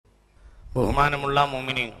ബഹുമാനമുള്ള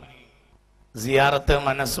മുഅ്മിനീങ്ങൾ, സിയാറത്ത്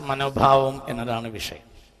മനസ്സും മനോഭാവവും എന്നതാണ് വിഷയം.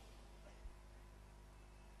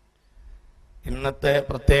 ഇന്നത്തെ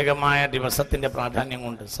പ്രത്യേകമായ ദിവസത്തിൻ്റെ പ്രാധാന്യം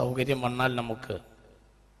കൊണ്ട് സൗകര്യം വന്നാൽ നമുക്ക്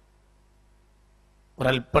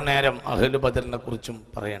ഒരല്പനേരം അഹ്ലു ബദറിനെ കുറിച്ചും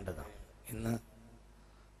പറയേണ്ടതാണ്. ഇന്ന്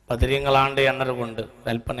ബദരീങ്ങളാണ്ട് എന്നതുകൊണ്ട്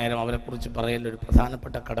ഒരല്പനേരം അവരെക്കുറിച്ച് പറയൽ ഒരു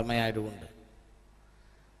പ്രധാനപ്പെട്ട കടമയായതുകൊണ്ട്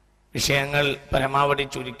വിഷയങ്ങൾ പരമാവധി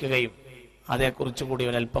ചുരുക്കുകയും അതേക്കുറിച്ച് കൂടി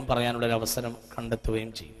ഒരല്പം പറയാനുള്ളൊരു അവസരം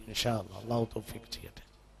കണ്ടെത്തുകയും ചെയ്യും. ഇൻഷാ അല്ലാഹ്. അല്ലാഹു തൗഫീഖ് ചെയ്യട്ടെ.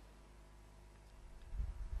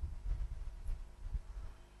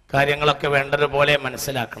 കാര്യങ്ങളൊക്കെ വേണ്ടതുപോലെ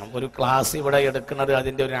മനസ്സിലാക്കണം. ഒരു ക്ലാസ് ഇവിടെ എടുക്കുന്നത്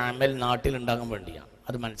അതിൻ്റെ ഒരു അമൽ നാട്ടിലുണ്ടാകാൻ വേണ്ടിയാണ്.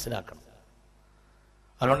 അത് മനസ്സിലാക്കണം.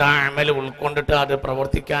 അതുകൊണ്ട് ആ അമൽ ഉൾക്കൊണ്ടിട്ട് അത്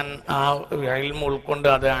പ്രവർത്തിക്കാൻ, ആ ഇൽമ് ഉൾക്കൊണ്ട്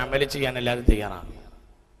അത് അമൽ ചെയ്യാൻ എല്ലാവരും തയ്യാറാണ്.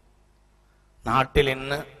 നാട്ടിൽ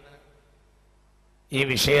ഇന്ന് ഈ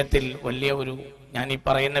വിഷയത്തിൽ വലിയ ഒരു, ഞാൻ ഈ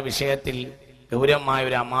പറയുന്ന വിഷയത്തിൽ ഗൗരവമായ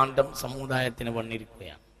ഒരു അമാന്തം സമുദായത്തിന്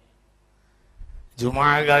വന്നിരിക്കുകയാണ്. ജുമാ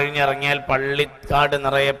കഴിഞ്ഞിറങ്ങിയാൽ പള്ളിക്കാട്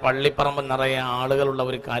നിറയെ, പള്ളിപ്പറമ്പ് നിറയെ ആളുകളുള്ള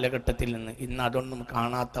ഒരു കാലഘട്ടത്തിൽ നിന്ന് ഇന്ന് അതൊന്നും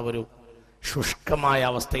കാണാത്ത ഒരു ശുഷ്കമായ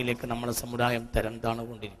അവസ്ഥയിലേക്ക് നമ്മുടെ സമുദായം തരം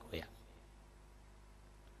താണുകൊണ്ടിരിക്കുകയാണ്.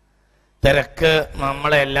 തിരക്ക്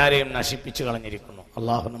നമ്മളെ എല്ലാവരെയും നശിപ്പിച്ചു കളഞ്ഞിരിക്കുന്നു.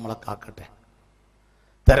 അള്ളാഹു നമ്മളെ കാക്കട്ടെ.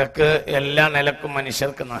 തിരക്ക് എല്ലാ നിലക്കും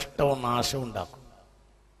മനുഷ്യർക്ക് നഷ്ടവും നാശവും ഉണ്ടാക്കും.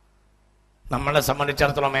 നമ്മളെ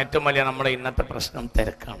സംബന്ധിച്ചിടത്തോളം ഏറ്റവും വലിയ നമ്മുടെ ഇന്നത്തെ പ്രശ്നം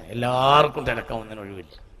തിരക്കാണ്. എല്ലാവർക്കും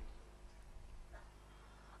തിരക്കാവുന്നതിനൊഴിവില്ല.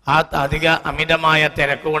 ആ അമിതമായ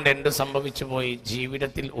തിരക്ക് കൊണ്ട് എന്ത് സംഭവിച്ചു പോയി?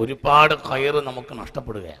 ജീവിതത്തിൽ ഒരുപാട് ഖൈർ നമുക്ക്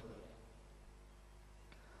നഷ്ടപ്പെടുകയാണ്.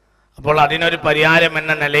 അപ്പോൾ അതിനൊരു പരിഹാരം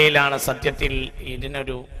എന്ന നിലയിലാണ് സത്യത്തിൽ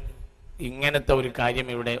ഇങ്ങനത്തെ ഒരു കാര്യം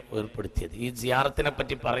ഇവിടെ ഏർപ്പെടുത്തിയത്. ഈ സിയാറത്തിനെ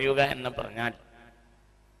പറ്റി പറയുക എന്ന് പറഞ്ഞാൽ,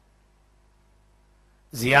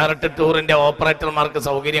 സിയാറത്ത് ടൂറിന്റെ ഓപ്പറേറ്റർമാർക്ക്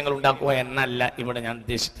സൗകര്യങ്ങൾ ഉണ്ടാക്കുക എന്നല്ല ഇവിടെ ഞാൻ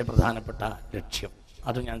ഉദ്ദേശിച്ച പ്രധാനപ്പെട്ട ലക്ഷ്യം.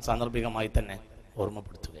 അത് ഞാൻ സാന്ദർഭികമായി തന്നെ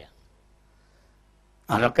ഓർമ്മപ്പെടുത്തുകയാണ്.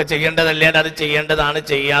 അതൊക്കെ ചെയ്യേണ്ടതല്ലേ, അത് ചെയ്യേണ്ടതാണ്,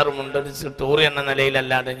 ചെയ്യാറുമുണ്ട്. ടൂർ എന്ന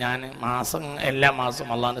നിലയിലല്ലാതെ ഞാൻ എല്ലാ മാസവും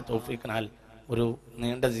അള്ളാഹിന്റെ തൗഫീഖിനാൽ ഒരു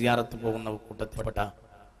നീണ്ട സിയാറത്ത് പോകുന്ന കൂട്ടത്തിൽപ്പെട്ട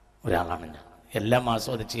ഒരാളാണ് ഞാൻ. എല്ലാ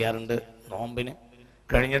മാസവും അത് ചെയ്യാറുണ്ട്. നോമ്പിന്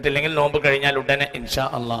കഴിഞ്ഞിട്ടില്ലെങ്കിൽ നോമ്പ് കഴിഞ്ഞാൽ ഉടനെ ഇൻഷാ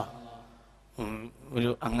അള്ളാഹ് ഒരു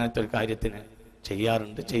അങ്ങനത്തെ ഒരു കാര്യത്തിന്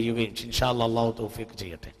ചെയ്യാറുണ്ട്, ചെയ്യുകയും ഇൻഷാ അള്ളാഹ് അള്ളാഹു തൗഫീഖ്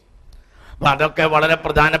ചെയ്യട്ടെ. അപ്പം അതൊക്കെ വളരെ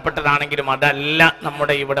പ്രധാനപ്പെട്ടതാണെങ്കിലും അതല്ല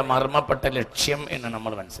നമ്മുടെ ഇവിടെ മർമ്മപ്പെട്ട ലക്ഷ്യം എന്ന്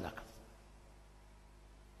നമ്മൾ മനസ്സിലാക്കണം.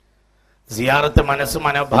 സിയാറത്ത് മനസ്സ്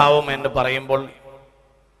മനോഭാവം എന്ന് പറയുമ്പോൾ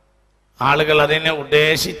ആളുകൾ അതിനെ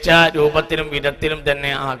ഉദ്ദേശിച്ച രൂപത്തിലും വിധത്തിലും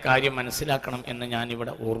തന്നെ ആ കാര്യം മനസ്സിലാക്കണം എന്ന്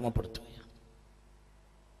ഞാനിവിടെ ഓർമ്മപ്പെടുത്തുകയാണ്.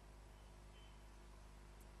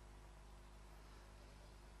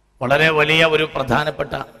 വളരെ വലിയ ഒരു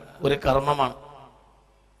പ്രധാനപ്പെട്ട ഒരു കർമ്മമാണ്.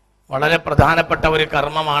 വളരെ പ്രധാനപ്പെട്ട ഒരു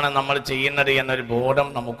കർമ്മമാണ് നമ്മൾ ചെയ്യുന്നത് എന്നൊരു ബോധം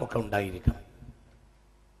നമുക്കൊക്കെ ഉണ്ടായിരിക്കണം.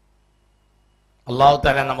 അല്ലാഹു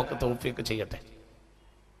തആല നമുക്ക് തൗഫീഖ് ചെയ്യട്ടെ.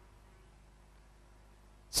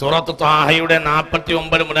 സൂറത്ത് ത്വാഹയുടെ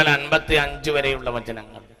 49 മുതൽ 55 വരെയുള്ള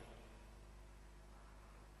വചനങ്ങൾ.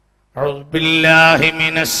 അഊദു ബില്ലാഹി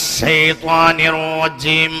മിനശ് ശൈത്വാനിർ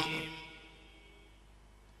റജീം.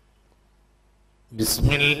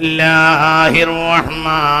 ബിസ്മില്ലാഹിർ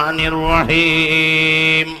റഹ്മാനിർ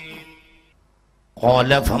റഹീം.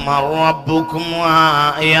 ഖാല ഫമൻ റബ്ബുകും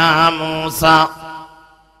യാ മൂസാ.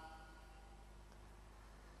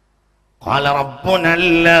 قال ربنا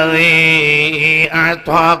الذي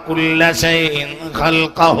أعطى كل شيء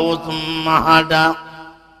خلقه ثم هدى.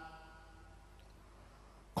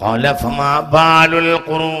 قال فما بال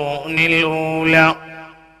القرون الأولى.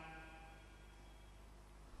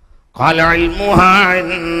 قال علمها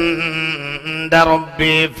عند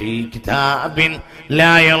ربي في كتاب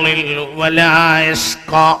لا يضل ولا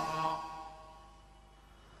يشقى.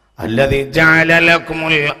 الذي جعل لكم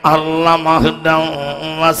الأرض مهدا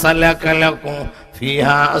وسلك لكم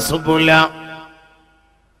فيها سبلا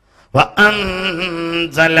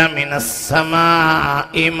وأنزل من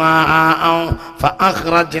السماء ماء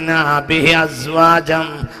فأخرجنا به أزواجا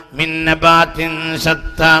من نبات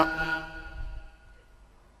شتى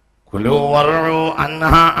كلوا وارعوا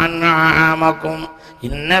عنها أنعامكم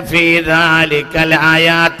إن في ذلك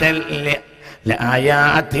لآيات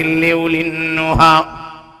لأولي النهى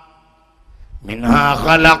منها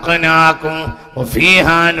خلقناكم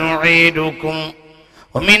وفيها نعيدكم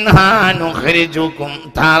ومنها نخرجكم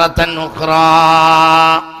تارة أخرى.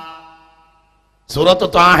 സൂറത്ത്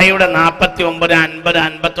ത്വാഹയുടെ 49, 50,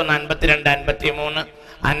 51, 52, 53,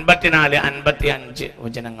 54, 55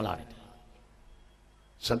 വചനങ്ങളാണ്.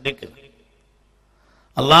 ശ്രദ്ധിക്കുക.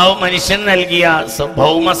 അള്ളാഹു മനുഷ്യൻ നൽകിയ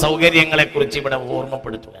ഭൗമ സൗകര്യങ്ങളെ കുറിച്ച് ഇവിടെ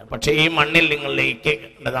ഓർമ്മപ്പെടുത്തുക. പക്ഷേ ഈ മണ്ണിൽ നിങ്ങൾ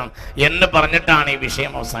ലയിക്കേണ്ടതാണ് എന്ന് പറഞ്ഞിട്ടാണ് ഈ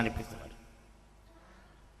വിഷയം അവസാനിപ്പിക്കുന്നത്.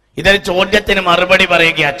 ഇതൊരു ചോദ്യത്തിന് മറുപടി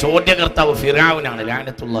പറയുക. ചോദ്യകർത്താവ് ഫിറഔനാണ്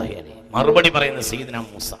ലഅനത്തുല്ലാഹി അലൈഹി. മറുപടി പറയുന്ന സയ്യിദ്ന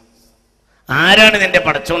മൂസ. ആരാണ് നിന്റെ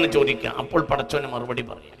പടച്ചോന്ന് ചോദിക്കുക. അപ്പോൾ പടച്ചോന്റെ മറുപടി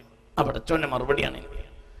പറയുക. ആ പടച്ചോന്റെ മറുപടിയാണ്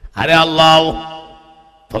ആരാ? അല്ലാഹു.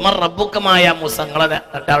 ഫമർ റബ്ബുക്കമായ മൂസ, നിങ്ങളെ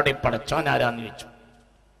രണ്ടാളുടെയും പടച്ചോൻ ആരാന്ന് ചോദിച്ചു.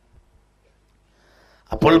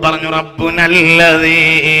 അപ്പോൾ പറഞ്ഞു റബ്ബുനല്ലദീ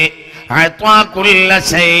അഅ്താ കുല്ല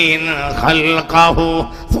ശൈഇൻ ഖൽഖഹു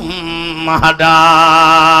സുമ്മ ഹദാ.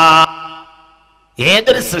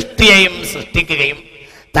 ഏതൊരു സൃഷ്ടിയെയും സൃഷ്ടിക്കുകയും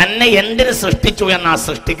തന്നെ എന്തിന് സൃഷ്ടിച്ചു എന്ന ആ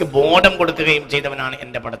സൃഷ്ടിക്ക് ബോധം കൊടുക്കുകയും ചെയ്തവനാണ്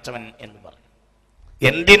എൻ്റെ പടച്ചവൻ എന്ന് പറഞ്ഞു.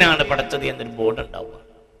 എന്തിനാണ് പടച്ചത് എന്നൊരു ബോധം ഉണ്ടാവുക.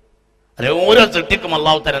 അത് ഓരോ സൃഷ്ടിക്കും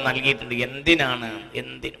അല്ലാഹു തആല നൽകിയിട്ടുണ്ട്. എന്തിനാണ്,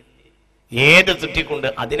 എന്തിനും, ഏത് സൃഷ്ടിക്കുണ്ട്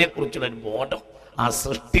അതിനെക്കുറിച്ചുള്ള ഒരു ബോധം ആ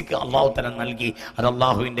സൃഷ്ടിക്ക് അല്ലാഹു തആല നൽകി. അത്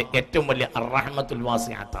അല്ലാഹുവിൻ്റെ ഏറ്റവും വലിയ റഹ്മത്തുൽ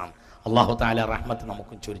വാസിഅത്താണ്. അല്ലാഹു തആല റഹ്മത്ത്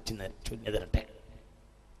നമുക്ക് ചൊരിഞ്ഞു തരട്ടെ.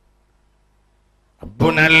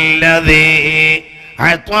 റബ്ബുനല്ലദീ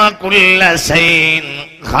അഅ്താ കുല്ല ശൈഇൻ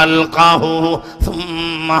ഖൽഖഹു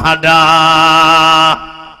സുമ്മ ഹദാ.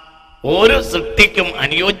 ഒരു സൃഷ്ടിക്കും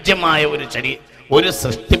അനുയോജ്യമായ ഒരു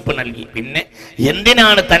സൃഷ്ടിപ്പ് നൽകി. പിന്നെ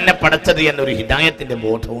എന്തിനാണ് തന്നെ പടച്ചത് എന്നൊരു ഹിദായത്തിന്റെ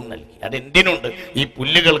ബോധവും നൽകി. അതെന്തിനുണ്ട്? ഈ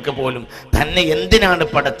പുല്ലുകൾക്ക് പോലും തന്നെ എന്തിനാണ്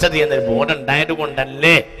പടച്ചത് എന്നൊരു ബോധം ഉണ്ടായത്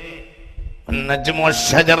കൊണ്ടല്ലേ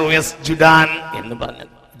എന്ന്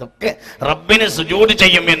പറഞ്ഞത്. ഇതൊക്കെ റബ്ബിന് സുജൂദ്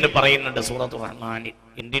ചെയ്യും എന്ന് പറയുന്നുണ്ട് സൂറത്തു റഹ്മാനിൽ.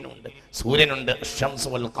 എന്തിനുണ്ട്? സൂര്യനുണ്ട്, അശ്ശംസു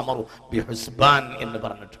വൽ ഖമറു ബിഹുസ്ബാൻ എന്ന്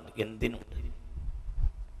പറഞ്ഞിട്ടുണ്ട്. എന്തിനുണ്ട്?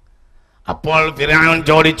 അപ്പോൾ ഫിർഔൻ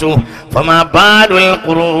ചോദിച്ചു, ഫമാ ബാലുൽ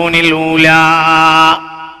ഖുറൂനിൽ ഊലാ.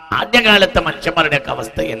 ആദ്യകാലത്തെ മനുഷ്യന്മാരുടെ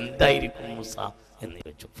അവസ്ഥ എന്തായിരിക്കും മൂസ എന്ന്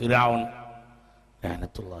ചോദിച്ചു ഫിർഔൻ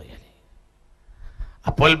ലഅനത്തുല്ലാഹി അലൈഹി.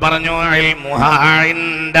 അപ്പോൾ പറഞ്ഞു ഇൽമുഹാ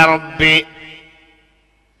ഇൻദ റബ്ബി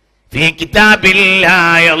ഫീ കിതാബിൽ ലാ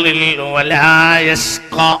യളില്ലു വലാ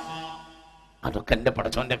യസ്ഖാ. അതൊക്കെ എൻ്റെ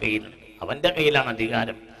പടച്ചോന്റെ കയ്യിലുണ്ട്. അവന്റെ കയ്യിലാണ്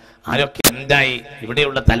അധികാരം. ആരൊക്കെ എന്തായി,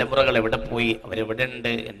 ഇവിടെയുള്ള തലമുറകൾ എവിടെ പോയി, അവരെവിടെ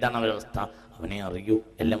ഉണ്ട്, എന്താണ് അവരവസ്ഥ, അവനെ അറിയൂ.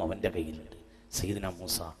 എല്ലാം അവന്റെ കയ്യിലുണ്ട്. സയ്യിദ്ന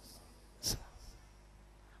മൂസ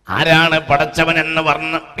ആരാണ് പടച്ചവൻ എന്ന്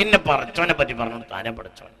പറഞ്ഞ് പിന്നെ പടച്ചവനെ പറ്റി പറഞ്ഞു. താനെ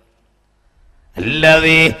പടച്ചവൻ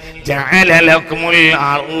الذي جعل لكم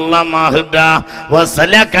الأرض مهدا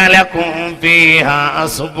وسلك لكم فيها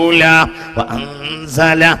سبلا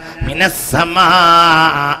وأنزل من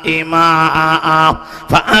السماء ماء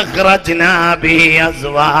فأخرجنا به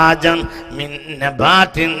أزواجا من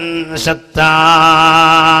نبات شتى.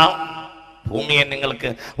 ഭൂമിയെ നിങ്ങൾക്ക്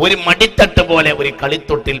ഒരു മടിത്തട്ട് പോലെ, ഒരു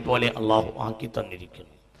കളിത്തൊട്ടിൽ പോലെ അള്ളാഹു ആക്കി തന്നിരിക്കുന്നു.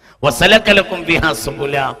 വസലക്കലക്കും ഫിഹാ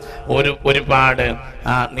സുബുല, ഒരുപാട്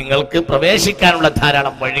നിങ്ങൾക്ക് പ്രവേശിക്കാനുള്ള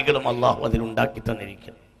ധാരാളം വഴികളും അള്ളാഹു അതിലുണ്ടാക്കി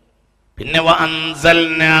തന്നിരിക്കുന്നു. പിന്നെ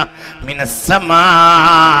വഅൻസൽനാ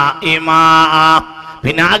മിനസ്സമാഇ മാഅ,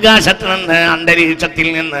 പിന്നെ ആകാശത്ത് നിന്ന്, അന്തരീക്ഷത്തിൽ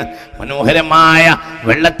നിന്ന് മനോഹരമായ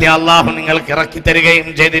വെള്ളത്തെ അള്ളാഹു നിങ്ങൾക്ക് ഇറക്കി തരികയും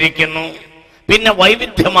ചെയ്തിരിക്കുന്നു. പിന്നെ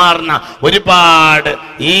വൈവിധ്യമാർന്ന ഒരുപാട്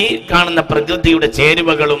ഈ കാണുന്ന പ്രകൃതിയുടെ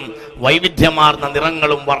ചേരുവകളും വൈവിധ്യമാർന്ന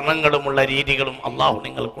നിറങ്ങളും വർണ്ണങ്ങളുമുള്ള രീതികളും അള്ളാഹു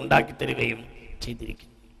നിങ്ങൾക്ക് ഉണ്ടാക്കി തരികയും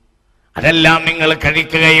ചെയ്തിരിക്കുന്നു. അതെല്ലാം നിങ്ങൾ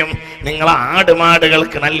കഴിക്കുകയും നിങ്ങൾ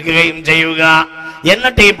ആടുമാടുകൾക്ക് നൽകുകയും ചെയ്യുക.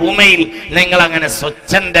 എന്നിട്ട് ഈ ഭൂമിയിൽ നിങ്ങൾ അങ്ങനെ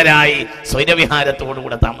സ്വച്ഛന്തരായി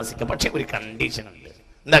സ്വൈരവിഹാരത്തോടുകൂടെ താമസിക്കുക. പക്ഷെ ഒരു കണ്ടീഷൻ ഉണ്ട്.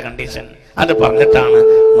 എന്താ കണ്ടീഷൻ? അത് പറഞ്ഞിട്ടാണ്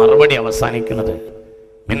മറുപടി അവസാനിക്കുന്നത്.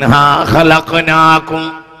 മിൻഹാ ഖലഖനാകും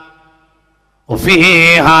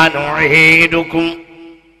وفيها نعيدكم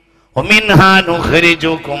ومنها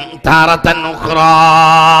نخرجكم تارة أخرى.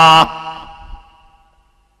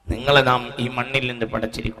 നിങ്ങളെ നാം ഈ മണ്ണിൽ നിന്ന്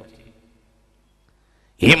പടച്ചിരിക്കും.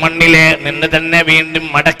 ഈ മണ്ണിലെ നിന്ന് തന്നെ വീണ്ടും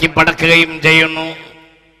മടക്കി പടക്കുകയും ചെയ്യുന്നു.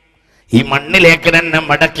 ഈ മണ്ണിലേക്ക് തന്നെ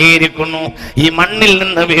മടക്കിയിരിക്കുന്നു. ഈ മണ്ണിൽ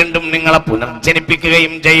നിന്ന് വീണ്ടും നിങ്ങളെ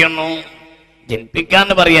പുനർജനിപ്പിക്കുകയും ചെയ്യുന്നു.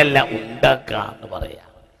 ജനിപ്പിക്കാന്ന് പറയല്ല, ഉണ്ടാക്കാന്ന് പറയാ.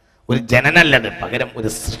 ഒരു ജനനല്ലത്, പകരം ഒരു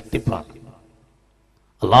സൃഷ്ടിപ്പാണ്.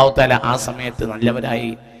 അള്ളാഹു തആല ആ സമയത്ത് നല്ലവരായി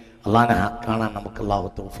അള്ളാഹിനെ കാണാൻ നമുക്ക് അള്ളാഹു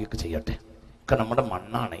തൗഫീഖ് ചെയ്യട്ടെ. ഒക്കെ നമ്മുടെ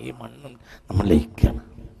മണ്ണാണ്. ഈ മണ്ണ് നമ്മൾ ലയിക്കണം.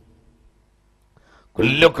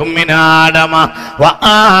 കുല്ലുക്കും മിൻ ആദമ വ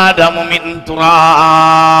ആദമു മിൻ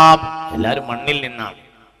തുറാബ്. എല്ലാവരും മണ്ണിൽ നിന്നാണ്,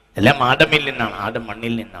 എല്ലാം ആദമിൽ നിന്നാണ്, ആദം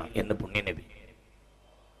മണ്ണിൽ നിന്നാണ് എന്ന് പുണ്യനബി.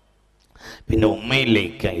 പിന്നെ ഉമ്മയിൽ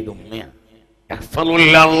ലയിക്കുക. ഇത് ഉമ്മയാണ്.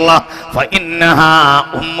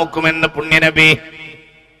 ഉമ്മുക്കും എന്ന് പുണ്യനബി.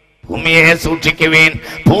 ഭൂമിയെ സൂക്ഷിക്കുവേൻ,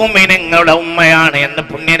 ഭൂമി നിങ്ങളുടെ ഉമ്മയാണ് എന്ന്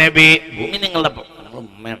പുണ്യനബി. ഭൂമി നിങ്ങളുടെ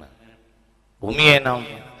ഉമ്മയാണ്. ഭൂമിയെ നാം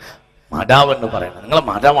മാതാവെന്ന് പറയണം. നിങ്ങളെ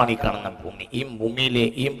മാതാവാണ് ഈ കാണുന്ന ഭൂമി. ഈ ഭൂമിയിലെ,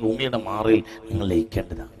 ഈ ഭൂമിയുടെ മാറിൽ നിങ്ങൾ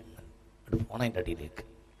ലയിക്കേണ്ടതാണ്. അത് പോണ അതിൻ്റെ അടിയിലേക്ക്.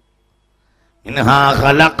 മിൻഹാ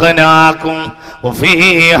ഖലഖനാകും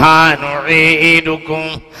വഫീഹാ നുഈദുകും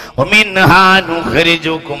വമിൻഹാ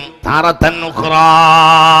നുഖ്രിജുകും താറത്തൻ ഉഖ്റാ.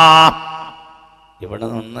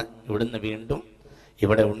 ഇവിടുന്ന് വീണ്ടും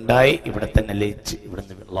ഇവിടെ ഉണ്ടായി, ഇവിടെ തന്നെ ലയിച്ച്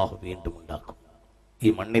ഇവിടുന്ന് അല്ലാഹു വീണ്ടും ഉണ്ടാക്കും. ഈ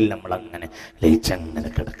മണ്ണിൽ നമ്മൾ അങ്ങനെ ലയിച്ചങ്ങനെ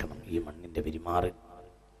കിടക്കണം. ഈ മണ്ണിന്റെ പെരുമാറി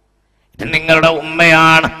ഇത് നിങ്ങളുടെ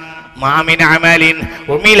ഉമ്മയാണ്. മാമിൻ അമലിൻ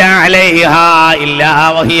ഉമില അലൈഹാ ഇല്ലാ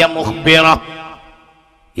വഹിയ മുഖ്ബിറ.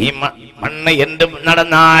 ഈ മണ്ണ് എന്ത്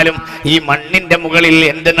നടന്നാലും, ഈ മണ്ണിന്റെ മുകളിൽ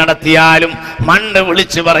എന്ത് നടത്തിയാലും മണ്ണ്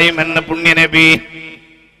വിളിച്ചു പറയുമെന്ന് പുണ്യനബി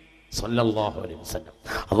സല്ലല്ലാഹു അലൈഹി വസല്ലം.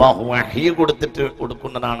 അല്ലാഹു വഹി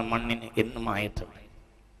കൊടുക്കുന്നതാണ് മണ്ണിന് എന്നുമായിട്ടുണ്ട്.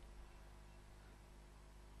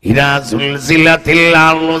 ഇദാ സുൽസിലത്തിൽ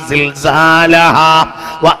അർളു സിൽസാലഹാ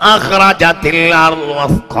വഅഖ്റജത്തിൽ അർളു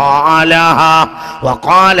അസ്ഖാലഹാ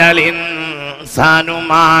വഖാലൽ ഇൻസാനു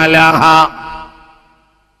മാ ലഹാ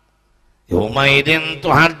യൗമൈദിൻ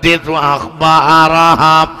തുഹദ്ദിസു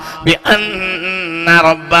അഖ്ബാറഹാ ബിഅന്ന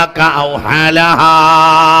റബ്ബക ഔഹാ ലഹാ.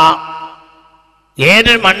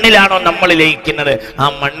 ഏത് മണ്ണിലാണോ നമ്മൾ ലയിക്കുന്നത് ആ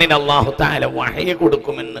മണ്ണിന് അല്ലാഹു തആല വഹി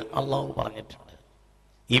കൊടുക്കുമെന്ന് അല്ലാഹു പറഞ്ഞിട്ടുണ്ട്.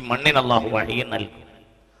 ഈ മണ്ണിന് അല്ലാഹു വഹി നൽകും.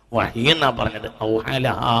 വഹി എന്നാ പറഞ്ഞത്,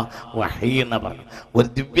 ഔഹലഹാ വഹി എന്നാ പറഞ്ഞത്. ഒരു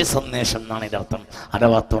ദിവ്യ സന്ദേശം എന്നാണ് ഇതിനർത്ഥം.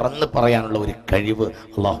 അഥവാ തുറന്ന് പറയാനുള്ള ഒരു കഴിവ്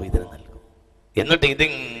അല്ലാഹു ഇതിന് നൽകും. എന്നിട്ട്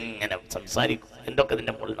ഇതിങ്ങനെ സംസാരിക്കും. എന്തൊക്കെ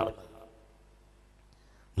ഇതിന്റെ മുകളിൽ നടന്നു.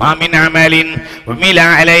 മാമിൻ അമലിൻ ഉമില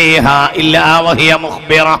അലൈഹാ ഇല്ലാ വഹിയ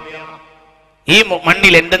മുഖ്ബിറ. ഈ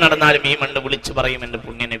മണ്ണിൽ എന്ത് നടന്നാലും ഈ മണ്ണ് വിളിച്ചു പറയും എന്റെ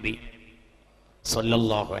പുണ്യനബി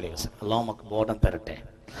സല്ലല്ലാഹു അലൈഹി വസല്ലം. അല്ലാഹു നമുക്ക് ബോധം തരട്ടെ.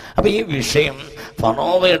 അപ്പൊ ഈ വിഷയം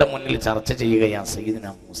ഫറോവയുടെ മുന്നിൽ ചർച്ച ചെയ്യുകയാണ് സയ്യിദുന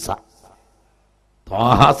മൂസ.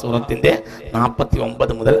 ത്വാഹ സൂറത്തിന്റെ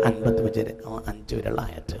 49 മുതൽ 55 വരെയുള്ള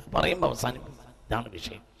ആയത്ത് പറയുമ്പോൾ അവസാനിക്കും. ഇതാണ്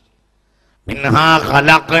വിഷയം. മിൻഹാ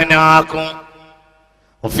ഖലഖനാകും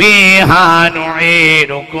വഫീഹാ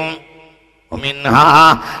നുഈദുകും വമിൻഹാ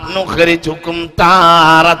നുഖ്രിജുകും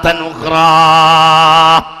താറതൻ ഉഖ്റാ.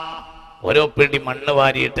 ഓരോ പിടി മണ്ണ്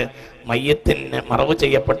വാരിയിട്ട് മയ്യത്തിന് മറവ്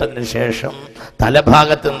ചെയ്യപ്പെട്ടതിന് ശേഷം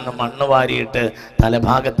തലഭാഗത്ത് നിന്ന് മണ്ണ് വാരിയിട്ട്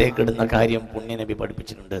തലഭാഗത്തേക്ക് ഇടുന്ന കാര്യം പുണ്യനബി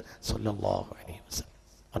പഠിപ്പിച്ചിട്ടുണ്ട് സല്ലല്ലാഹു അലൈഹി വസല്ലം.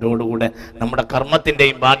 അതോടുകൂടെ നമ്മുടെ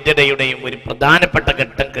കർമ്മത്തിന്റെയും ബാധ്യതയുടെയും ഒരു പ്രധാനപ്പെട്ട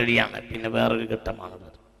ഘട്ടം കഴിയാണ്. പിന്നെ വേറൊരു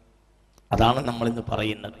ഘട്ടമാണുള്ളത്. അതാണ് നമ്മൾ ഇന്ന്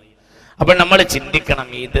പറയുന്നത്. അപ്പോൾ നമ്മൾ ചിന്തിക്കണം,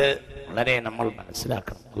 ഇത് വളരെ നമ്മൾ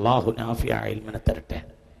മനസ്സിലാക്കണം. അല്ലാഹു നാഫിയ ഇൽമിനെ തരട്ടെ.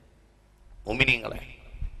 മുഅ്മിനീങ്ങളെ,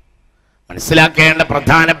 മനസ്സിലാക്കേണ്ട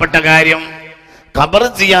പ്രധാനപ്പെട്ട കാര്യം ഖബർ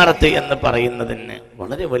സിയാറത്ത് എന്ന് പറയുന്നതിന്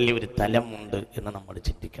വളരെ വലിയൊരു തലമുണ്ട് എന്ന് നമ്മൾ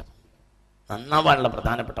ചിന്തിക്കണം. നന്നാവാനുള്ള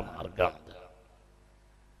പ്രധാനപ്പെട്ട മാർഗമാണത്.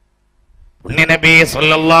 പുണ്യനബി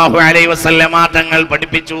സല്ലല്ലാഹു അലൈഹി വസല്ലമ തങ്ങൾ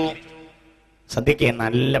പഠിപ്പിച്ചു, സദ്യക്ക്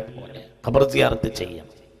നല്ല പോലെ ഖബർ സിയാറത്ത്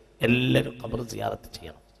ചെയ്യണം. എല്ലാവരും ഖബർ സിയാറത്ത്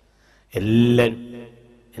ചെയ്യണം.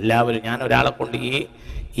 എല്ലാവരും. ഞാൻ ഒരാളെ കൊണ്ട്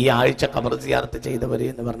ഈ ആഴ്ച ഖബർ സിയാറത്ത് ചെയ്തവരെ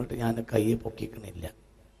എന്ന് പറഞ്ഞിട്ട് ഞാൻ കൈ പൊക്കിക്കണില്ല.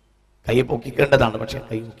 കൈ പൊക്കിക്കേണ്ടതാണ്, പക്ഷെ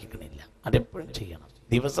കൈ പൊക്കിക്കണില്ല. അതെപ്പോഴും ചെയ്യണം.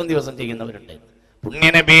 ദിവസം ചെയ്യുന്നവരുണ്ട്.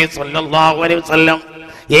 പുണ്യനബി സല്ലല്ലാഹു അലൈഹി വസല്ലം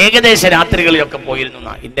ഏകദേശ രാത്രികളിലൊക്കെ പോയിരുന്നു.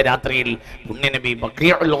 ഇന്റെ രാത്രിയിൽ പുണ്യനബി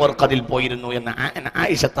ബഖീഉൽ ഖർഖദിൽ പോയിരുന്നു എന്ന്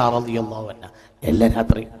ആയിഷ റളിയല്ലാഹു അൻഹ. എല്ലാ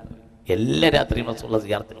രാത്രിയും റസൂലുള്ളാഹി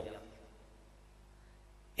സിയാറത്തിന് പോയി.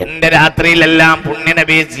 എന്റെ രാത്രിയിലെല്ലാം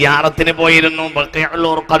പുണ്യനബി സിയാറത്തിന് പോയിരുന്നു ബഖീഉൽ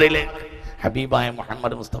ഖർഖദിലെ. ഹബീബായ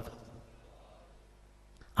മുഹമ്മദ് മുസ്തഫ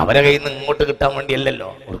അവരെ കയ്യിൽ നിന്ന് ഇങ്ങോട്ട് കിട്ടാൻ വേണ്ടിയല്ലല്ലോ,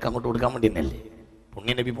 അവർക്ക് അങ്ങോട്ട് കൊടുക്കാൻ വേണ്ടി തന്നെയല്ലേ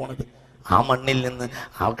പുണ്യനബി പോണത്. ആ മണ്ണിൽ നിന്ന്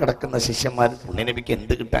ആ കിടക്കുന്ന ശിഷ്യന്മാർ പുണ്യനബിക്ക്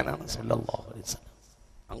എന്ത് കിട്ടാനാണ് സല്ലല്ലാഹു അലൈഹി വസല്ലം?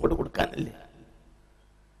 അങ്ങോട്ട് കൊടുക്കാനല്ലേ.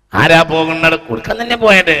 ആരാ പോകുന്നത്? കൊടുക്കാൻ തന്നെ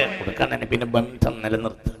പോയത്. കൊടുക്കാൻ തന്നെ. പിന്നെ ബന്ധം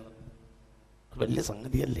നിലനിർത്തുക വലിയ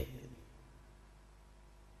സംഗതിയല്ലേ.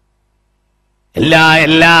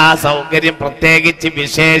 എല്ലാ സൗകര്യം പ്രത്യേകിച്ച്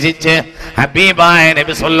വിശേഷിച്ച് ഹബീബായ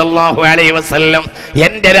നബി സല്ലല്ലാഹു അലൈഹി വസല്ലം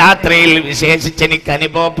എന്റെ രാത്രിയിൽ വിശേഷിച്ച് എനിക്ക്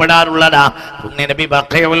അനുഭവപ്പെടാറുള്ളതാ. പുണ്യനബി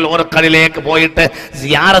ബഖീഉൽ ഖർഖദിലേക്ക് പോയിട്ട്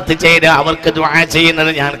സിയാറത്ത് ചെയ്ത് അവർക്ക് ദുആ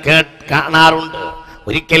ചെയ്യുന്നത് ഞാൻ കാണാറുണ്ട്.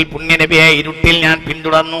 ഒരിക്കൽ പുണ്യനബിയെ ഇരുട്ടിൽ ഞാൻ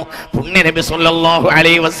പിന്തുടർന്നു. പുണ്യനബി സല്ലല്ലാഹു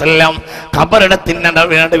അലൈഹി വസല്ലം ഖബറിടത്തിന്റെ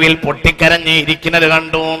നടുവിൽ പൊട്ടിക്കരഞ്ഞ് ഇരിക്കുന്നത്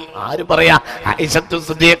കണ്ടു. ആര് പറയാ? ആയിഷത്തു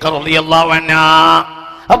സിദ്ദീഖ റളിയല്ലാഹു അൻഹാ.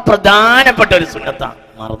 പ്രധാനപ്പെട്ട ഒരു സുന്നത്താണ്.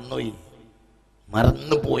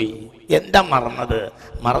 മറന്നുപോയി. എന്താ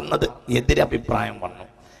മറന്നത്? എതിരഭിപ്രായം വന്നു.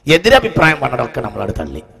 എതിരഭിപ്രായം വന്നതൊക്കെ നമ്മളത്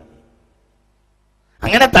തള്ളി.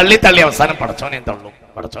 അങ്ങനെ തള്ളി അവസാനം പടച്ചോനെ തള്ളും.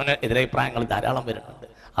 പടച്ചോന് എതിരഭിപ്രായങ്ങൾ ധാരാളം വരുന്നുണ്ട്.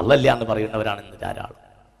 അല്ലല്ല എന്ന് പറയുന്നവരാണ് ഇന്ന് ധാരാളം.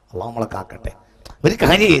 അള്ളാഹു നമ്മളെ കാക്കട്ടെ. ഒരു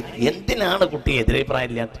കാര്യം, എന്തിനാണ് കുട്ടി എതിരഭിപ്രായം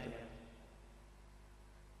ഇല്ലാത്തത്?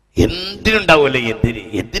 എന്തിനുണ്ടാവുമല്ലോ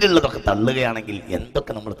എതിരുള്ളതൊക്കെ തള്ളുകയാണെങ്കിൽ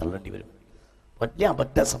എന്തൊക്കെ നമ്മൾ തള്ളേണ്ടി വരും. വലിയ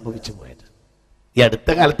അബദ്ധം സംഭവിച്ചു പോയത്. ഈ അടുത്ത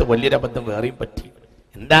കാലത്ത് വലിയൊരു അബദ്ധം വേറെയും പറ്റി.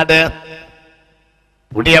 എന്താണ്?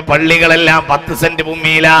 പുതിയ പള്ളികളെല്ലാം 10 സെന്റ്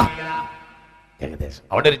ഭൂമിയില ഏകദേശം.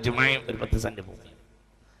 അവിടെ ഒരു ജുമായും ഒരു 10 സെന്റ് ഭൂമി.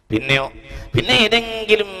 പിന്നെ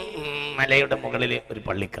ഏതെങ്കിലും മലയുടെ മുകളിൽ ഒരു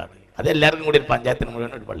പള്ളിക്കാട്. അതെല്ലാവർക്കും കൂടി ഒരു പഞ്ചായത്തിന്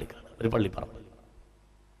മുഴുവൻ ഒരു പള്ളിക്കാട്, ഒരു പള്ളിപ്പറമ്പ്.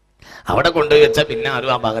 അവിടെ കൊണ്ടുപോയി വെച്ചാൽ പിന്നെ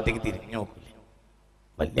ആരും ആ ഭാഗത്തേക്ക് തിരിഞ്ഞു നോക്കില്ല.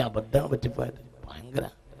 വലിയ അബദ്ധമാണ് പറ്റിപ്പോയത്. ഭയങ്കര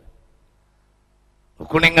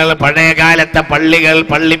നിങ്ങൾ പഴയ കാലത്തെ പള്ളികൾ,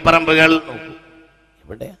 പള്ളിപ്പറമ്പുകൾ നോക്കൂ.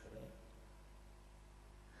 എവിടെയാ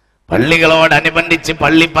പള്ളികളോടനുബന്ധിച്ച്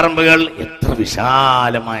പള്ളിപ്പറമ്പുകൾ, എത്ര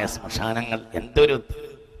വിശാലമായ ശ്മശാനങ്ങൾ, എന്തൊരു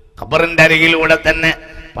ഖബറിന്റെ അരികിലൂടെ തന്നെ.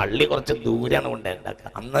 പള്ളി കുറച്ച് ദൂരെയാണ് കൊണ്ടുണ്ടാക്കുക.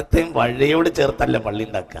 അന്നത്തെ വഴിയോട് ചേർത്തല്ല പള്ളി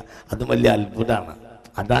ഉണ്ടാക്കുക. അത് വലിയ അത്ഭുതമാണ്.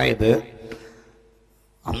 അതായത്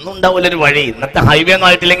അന്നുണ്ടാവില്ലൊരു വഴി, ഇന്നത്തെ ഹൈവേ ഒന്നും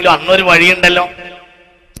ആയിട്ടില്ലെങ്കിലും അന്നൊരു വഴിയുണ്ടല്ലോ.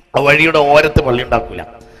 ആ വഴിയുടെ ഓരത്ത് പള്ളി ഉണ്ടാക്കൂല.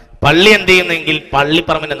 പള്ളി എന്ത് ചെയ്യുന്നെങ്കിൽ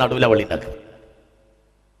പള്ളിപ്പറമ്പിന്റെ നടുവിലെ പള്ളി ഉണ്ടാക്കുക.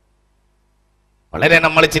 വളരെ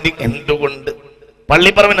നമ്മൾ ചിന്തിക്കും, എന്തുകൊണ്ട്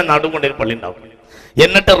പള്ളിപ്പറമ്പിന്റെ നടുകൊണ്ട് ഒരു പള്ളി ഉണ്ടാക്കും.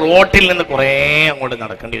 എന്നിട്ട് റോട്ടിൽ നിന്ന് കുറേ അങ്ങോട്ട്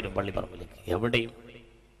നടക്കേണ്ടി വരും പള്ളിപ്പറമ്പിലേക്ക്. എവിടെയും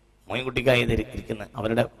മോയിൻകുട്ടിക്കായി ഇരിക്കുന്ന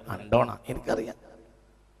അവരുടെ അണ്ടോണ എനിക്കറിയാം.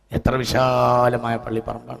 എത്ര വിശാലമായ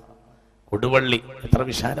പള്ളിപ്പറമ്പാണ് കൊടുവള്ളി, എത്ര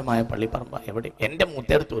വിശാലമായ പള്ളിപ്പറമ്പ. എവിടെയും എൻ്റെ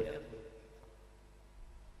മുത്തേടത്ത് വരും.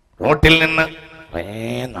 റോട്ടിൽ നിന്ന് കുറേ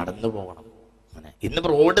നടന്നു പോകണം. അങ്ങനെ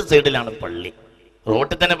ഇന്നിപ്പോൾ റോഡ് സൈഡിലാണ് പള്ളി.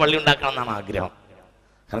 റോട്ടിൽ തന്നെ പള്ളി ഉണ്ടാക്കണം എന്നാണ് ആഗ്രഹം.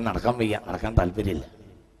 കാരണം നടക്കാൻ വയ്യ, നടക്കാൻ താല്പര്യമില്ല.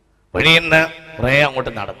 വഴിയിൽ നിന്ന് കുറേ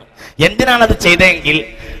അങ്ങോട്ട് നടന്നു. എന്തിനാണത് ചെയ്തതെങ്കിൽ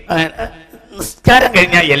നിസ്കാരം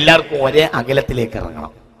കഴിഞ്ഞാൽ എല്ലാവർക്കും ഒരേ അകലത്തിലേക്ക്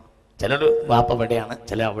ഇറങ്ങണം. ചിലർ വാപ്പ എവിടെയാണ്,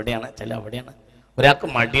 ചില അവിടെയാണ്, ചില അവിടെയാണ്. ഒരാൾക്ക്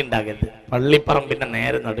മടി ഉണ്ടാകരുത്. പള്ളിപ്പറമ്പിന്റെ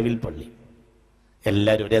നേരെ നടുവിൽ പള്ളി.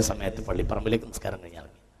 എല്ലാവരും ഒരേ സമയത്ത് പള്ളിപ്പറമ്പിലേക്ക് നിസ്കാരം കഴിഞ്ഞാൽ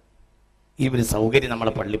ഈ ഒരു സൗകര്യം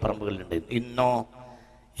നമ്മുടെ പള്ളിപ്പറമ്പുകളിലുണ്ട്.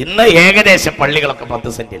 ഇന്ന് ഏകദേശം പള്ളികളൊക്കെ 10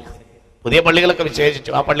 സെന്റില്ല. പുതിയ പള്ളികളൊക്കെ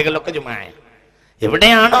വിശേഷിച്ചു. ആ പള്ളികളിലൊക്കെ ജുമായ.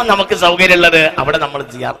 എവിടെയാണോ നമുക്ക് സൗകര്യം ഉള്ളത് അവിടെ നമ്മൾ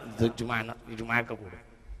ജുമായൊക്കെ കൂടും.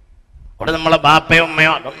 അവിടെ നമ്മളെ ബാപ്പയോ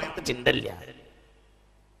ഉമ്മയോ അതൊന്നും നമുക്ക് ചിന്തയില്ല.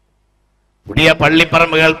 പുതിയ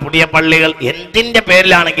പള്ളിപ്പറമ്പുകൾ, പുതിയ പള്ളികൾ എന്തിന്റെ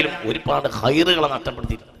പേരിലാണെങ്കിലും ഒരുപാട് ഹൈറുകളെ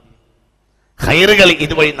നഷ്ടപ്പെടുത്തിയിട്ടുണ്ട്. ഹൈറുകൾ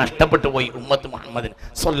ഇതുവഴി നഷ്ടപ്പെട്ടു പോയി. ഉമ്മത്ത് മുഹമ്മദിന്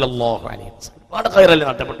സ്വല്ലല്ലാഹു അലൈഹി വസല്ലം ഒരുപാട് ഹൈറുകൾ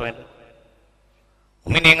നഷ്ടപ്പെട്ടു പോയി.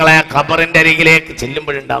 മുഅ്മിനീങ്ങളെ ഖബറിന്റെ അരികിലേക്ക്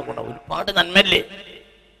ചെല്ലുമ്പോഴുണ്ടാകുന്ന ഒരുപാട് നന്മല്ലേ.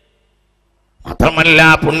 മാത്രമല്ല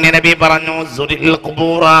പുണ്യനബി പറഞ്ഞു, സുരിൽ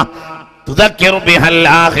ഖുബൂറ തുദക്കിറു ബിഹൽ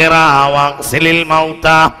ആഖിറ വഗ്സിലിൽ മൗത.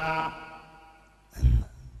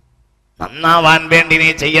 നന്നാവാൻ വേണ്ടി നീ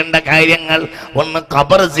ചെയ്യേണ്ട കാര്യങ്ങൾ, ഒന്ന്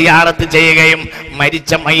ഖബർ സിയാറത്ത് ചെയ്യുകയും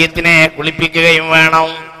മരിച്ച മയ്യത്തിനെ കുളിപ്പിക്കുകയും വേണം.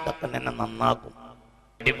 ഇതൊക്കെ എന്നെ നന്നാക്കും.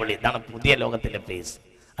 അടിപൊളി. ഇതാണ് പുതിയ ലോകത്തിന്റെ ഫേസ്.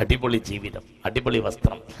 അടിപൊളി ജീവിതം, അടിപൊളി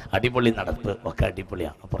വസ്ത്രം, അടിപൊളി നടപ്പ് ഒക്കെ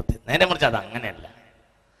അടിപൊളിയാണ്. അപ്പുറത്ത് നേരെ മറിച്ച് അത് അങ്ങനെയല്ല.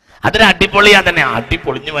 അതൊരു അടിപൊളിയാ തന്നെ.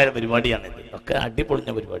 അടിപൊളിഞ്ഞു പോയ പരിപാടിയാണ് ഇത്. ഒക്കെ അടിപൊളിഞ്ഞ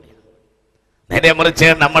പരിപാടിയാണ്. നേരെ മറിച്ച്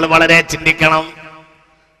നമ്മൾ വളരെ ചിന്തിക്കണം.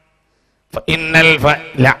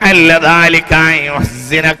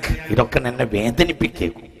 ഇതൊക്കെ എന്നെ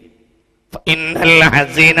വേദനിപ്പിക്കേക്കും.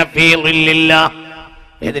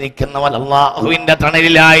 വേദനിക്കുന്നവൻ അള്ളാഹുവിന്റെ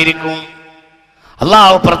തണലിലായിരിക്കും.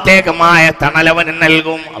 അള്ളാഹു പ്രത്യേകമായ തണലവന്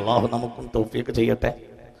നൽകും. അള്ളാഹു നമുക്കും തൗഫീഖ് ചെയ്യട്ടെ.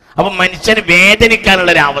 അപ്പൊ മനുഷ്യന് വേദനിക്കാനുള്ള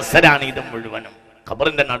ഒരു അവസരമാണ് ഇത് മുഴുവനും.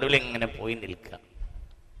 ഖബറിന്റെ നടുവിൽ ഇങ്ങനെ പോയി നിൽക്കുക.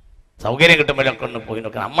 സൗകര്യം കിട്ടുമ്പോഴൊക്കെ ഒന്ന് പോയി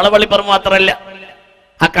നിൽക്കുക. നമ്മളെ പള്ളിപ്പറമ്പ് മാത്രമല്ല,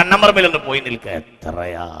 ആ കണ്ണമ്പറമ്പിലൊന്ന് പോയി നിൽക്കുക.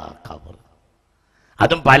 എത്രയാ ഖബർ.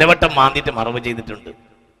 അതും പലവട്ടം മാന്തിയിട്ട് മറവ് ചെയ്തിട്ടുണ്ട്.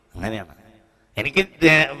 അങ്ങനെയാണ്. എനിക്ക്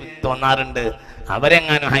തോന്നാറുണ്ട്,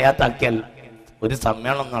 അവരെങ്ങാനും ഹയാത്താക്കിയാൽ ഒരു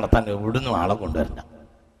സമ്മേളനം നടത്താൻ എവിടുന്നും ആളെ കൊണ്ടുവരണ്ട.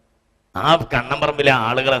 ആ കണ്ണമ്പറമ്പിലെ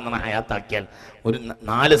ആളുകൾ എങ്ങനെ ഹയാത്താക്കിയാൽ ഒരു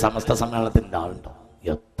 4 സമസ്ത സമ്മേളനത്തിന്റെ ആളുണ്ടോ?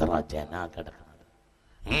 എത്ര ജന കിടക്കുന്നത്.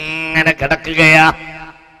 ഇങ്ങനെ കിടക്കുകയാ,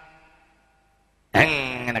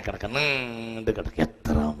 എങ്ങനെ കിടക്കുന്നുണ്ട് കിടക്കുക.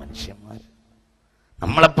 എത്ര മനുഷ്യന്മാർ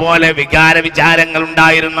നമ്മളെപ്പോലെ വിചാരങ്ങൾ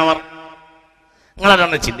ഉണ്ടായിരുന്നവർ.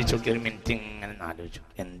 നിങ്ങളതൊന്ന് ചിന്തിച്ചു നോക്കി. ഒരു മിനിറ്റ് ഇങ്ങനെ ആലോചിച്ചു,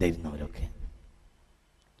 എന്തായിരുന്നു അവരൊക്കെ?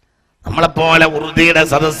 നമ്മളെപ്പോലെ ഉറുദിയുടെ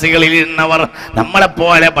സദസ്സുകളിൽ ഇരുന്നവർ,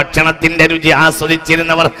 നമ്മളെപ്പോലെ ഭക്ഷണത്തിന്റെ രുചി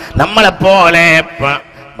ആസ്വദിച്ചിരുന്നവർ, നമ്മളെപ്പോലെ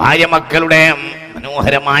ഭാര്യ മക്കളുടെ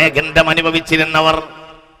മനോഹരമായ ഗന്ധം അനുഭവിച്ചിരുന്നവർ,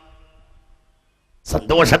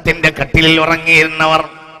 സന്തോഷത്തിന്റെ കട്ടിലിൽ ഉറങ്ങിയിരുന്നവർ,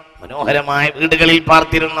 മനോഹരമായ വീടുകളിൽ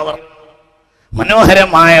പാർത്തിരുന്നവർ,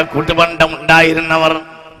 മനോഹരമായ കൂട്ടുബന്ധം ഉണ്ടായിരുന്നവർ.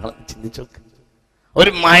 ചിന്തിച്ചു.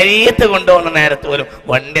 ഒരു മയ്യത്ത് കൊണ്ടുപോകുന്ന നേരത്തെ ഒരു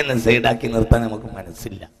വണ്ടി ഒന്ന് സൈഡാക്കി നിർത്താൻ നമുക്ക്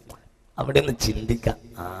മനസ്സില്ല. അവിടെ ഒന്ന് ചിന്തിക്കാം,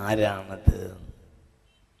 ആരാണത്?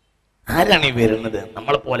 ആരാണ് ഈ വരുന്നത്?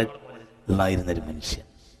 നമ്മളെ പോലെ ഉള്ളായിരുന്നൊരു മനുഷ്യൻ.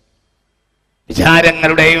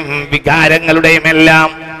 വിചാരങ്ങളുടെയും വികാരങ്ങളുടെയും എല്ലാം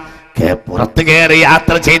പുറത്തു കയറി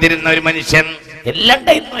യാത്ര ചെയ്തിരുന്ന ഒരു മനുഷ്യൻ. എല്ലാം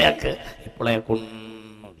ഉണ്ടായിരുന്നു അയാൾക്ക്. ഇപ്പോഴേ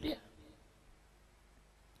കൊന്നില്ല.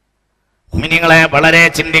 മുഅ്മിനീങ്ങളെ വളരെ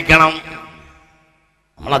ചിന്തിക്കണം.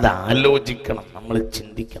 നമ്മളത് ആലോചിക്കണം, നമ്മൾ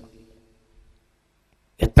ചിന്തിക്കണം.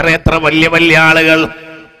 എത്രയെത്ര വലിയ വലിയ ആളുകൾ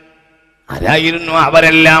ആരായിരുന്നു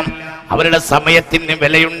അവരെല്ലാം. അവരുടെ സമയത്തിന്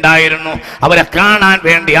വിലയുണ്ടായിരുന്നു. അവരെ കാണാൻ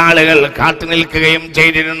വേണ്ടി ആളുകൾ കാത്തു നിൽക്കുകയും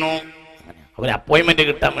ചെയ്തിരുന്നു. അവർ അപ്പോയിന്റ്മെന്റ്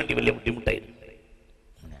കിട്ടാൻ വേണ്ടി വലിയ ബുദ്ധിമുട്ടായിരുന്നു.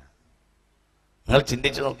 നിങ്ങൾ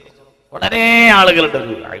ചിന്തിച്ചു നോക്കൂ. വളരെ ആളുകളുടെ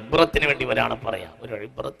ഒരു ഇബ്രത്തിന് വേണ്ടി ഒരാളെ പറയാം, ഒരു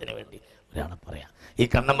ഇബ്രത്തിന് വേണ്ടി ഒരാളെ പറയാം. ഈ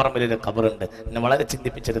കണ്ണമ്പറമ്പിലൊരു ഖബറുണ്ട്, എന്നെ വളരെ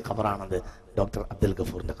ചിന്തിപ്പിച്ചൊരു ഖബറാണത്. ഡോക്ടർ അബ്ദുൽ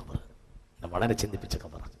ഗഫൂറിന്റെ ഖബർ എന്നെ വളരെ ചിന്തിപ്പിച്ച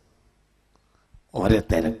ഖബറാണ്. ഒരേ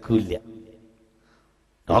തിരക്കില്ല.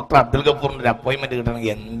 ഡോക്ടർ അബ്ദുൽ ഗഫൂറിന്റെ ഒരു അപ്പോയിന്റ്മെന്റ്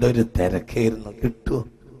കിട്ടണമെങ്കിൽ എന്തൊരു തിരക്കായിരുന്നു. കിട്ടുമോ?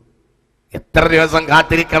 എത്ര ദിവസം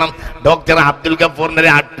കാത്തിരിക്കണം ഡോക്ടർ അബ്ദുൽ ഗഫൂറിന്റെ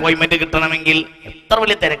ഒരു അപ്പോയിന്റ്മെന്റ് കിട്ടണമെങ്കിൽ? എത്ര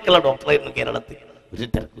വലിയ തിരക്കുള്ള ഡോക്ടറായിരുന്നു കേരളത്തിൽ. ഒരു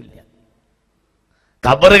തിരക്കില്ല.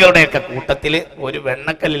 ഖബറുകളുടെയൊക്കെ കൂട്ടത്തിൽ ഒരു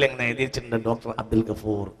വെണ്ണക്കല്ലിൽ എങ്ങനെ എഴുതി വെച്ചിട്ടുണ്ട് ഡോക്ടർ അബ്ദുൽ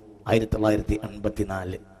ഗഫൂർ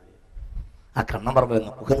 1954. ആ കണ്ണമ്പറമ്പിൽ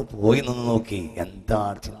നമുക്ക് പോയി നിന്ന് നോക്കി, എന്താ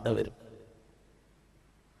ചിന്ത വരും.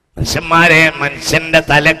 മനുഷ്യന്മാരെ, മനുഷ്യന്റെ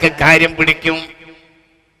തലക്ക് കാര്യം പിടിക്കും.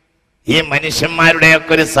 ഈ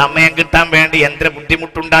മനുഷ്യന്മാരുടെയൊക്കെ ഒരു സമയം കിട്ടാൻ വേണ്ടി എന്തൊരു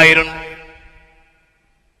ബുദ്ധിമുട്ടുണ്ടായിരുന്നു.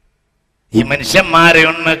 ഈ മനുഷ്യന്മാരെ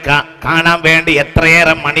ഒന്ന് കാണാൻ വേണ്ടി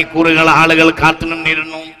എത്രയേറെ മണിക്കൂറുകൾ ആളുകൾ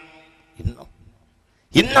കാത്തുനിന്നിരുന്നു.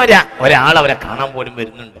 ഒരാൾ അവരെ കാണാൻ പോലും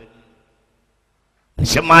വരുന്നുണ്ട്.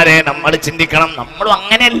 മനുഷ്യന്മാരെ, നമ്മൾ ചിന്തിക്കണം, നമ്മളും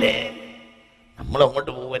അങ്ങനെയല്ലേ? നമ്മൾ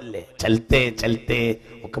അങ്ങോട്ട് പോവല്ലേ? ചലത്തെ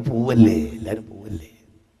ഒക്കെ പോവല്ലേ? എല്ലാരും പോവല്ലേ?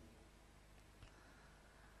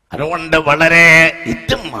 അതുകൊണ്ട് വളരെ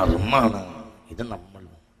ഇത് മർമ്മാണ്. ഇത്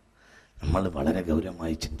നമ്മൾ വളരെ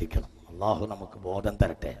ഗൗരവമായി ചിന്തിക്കണം. അള്ളാഹു നമുക്ക് ബോധം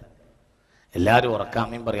തരട്ടെ. എല്ലാവരും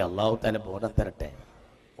ഉറക്കാമയും പറയും, അള്ളാഹു തആല ബോധം തരട്ടെ.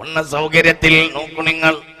 ഉണ്ണ സൗകര്യത്തിൽ നോക്കൂ.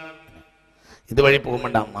 നിങ്ങൾ ഇതുവഴി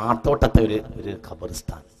പോകുമ്പോണ്ട മാത്തോട്ടത്തെ ഒരു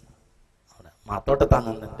ഖബർസ്ഥാൻ, മാത്തോട്ടത്താണ്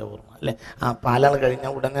എൻ്റെ ഓർമ്മ അല്ലെ. ആ പാലാൾ കഴിഞ്ഞ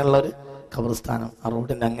ഉടനെ ഉള്ള ഒരു ഖബർസ്ഥാനം, ആ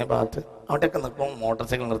റോഡിന്റെ അങ്ങേ ഭാഗത്ത്. അവിടെയൊക്കെ നിൽക്കുമ്പോൾ മോട്ടോർ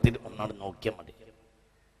സൈക്കിൾ നിർത്തിയിട്ട് ഒന്നാട് നോക്കിയാൽ മതി.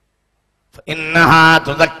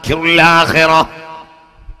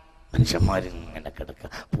 മനുഷ്യന്മാരിങ്ങനെ കിടക്കുക,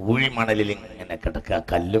 പൂഴിമണലിൽ ഇങ്ങനെ കിടക്കുക,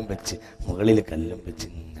 കല്ലും വെച്ച് മുകളിൽ കല്ലും വെച്ച്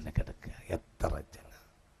ഇങ്ങനെ കിടക്കുക. എത്ര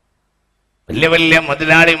വലിയ വലിയ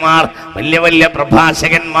മുതലാളിമാർ, വലിയ വലിയ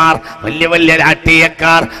പ്രഭാഷകന്മാർ, വലിയ വലിയ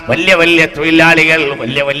രാഷ്ട്രീയക്കാർ, വലിയ വലിയ തൊഴിലാളികൾ,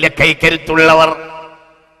 വലിയ വലിയ കൈക്കരുത്തുള്ളവർ,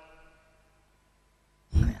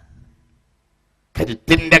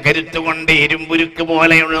 കരുത്തിന്റെ കരുത്തുകൊണ്ട് ഇരുമ്പുരുക്ക്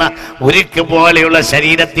പോലെയുള്ള ഉരുക്ക് പോലെയുള്ള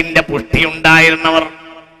ശരീരത്തിന്റെ പുഷ്ടിയുണ്ടായിരുന്നവർ,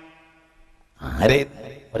 ആരെ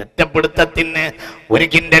ഒരൊറ്റപ്പിടുത്തത്തിന് 1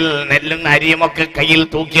 കിൻഡൽ നെല്ലും അരിയുമൊക്കെ കയ്യിൽ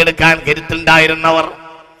തൂക്കിയെടുക്കാൻ കരുത്തുണ്ടായിരുന്നവർ,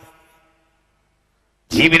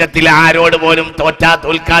 ജീവിതത്തിൽ ആരോട് പോലും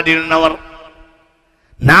തോൽക്കാതിരുന്നവർ,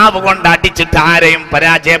 നാവ് കൊണ്ട് അടിച്ചിട്ട് ആരെയും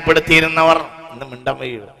പരാജയപ്പെടുത്തിയിരുന്നവർ. ഇന്ന് മിണ്ടാൻ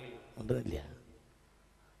വയ്യില്ല.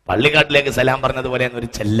 പള്ളിക്കാട്ടിലേക്ക് സലാം പറഞ്ഞതുപോലെ ഒരു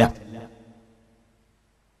ചെല്ല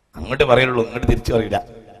അങ്ങോട്ട് പറയുള്ളൂ, ഇങ്ങോട്ട് തിരിച്ചു പറയില്ല.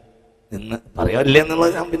 ഇന്ന് പറയാറില്ല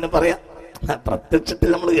എന്നുള്ളത് ഞാൻ പിന്നെ പറയാം. പ്രത്യക്ഷത്തിൽ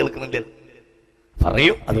നമ്മൾ കേൾക്കുന്നില്ല,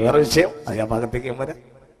 പറയും, അത് വേറെ വിഷയം. അത് ആ ഭാഗത്തേക്ക് വരാം.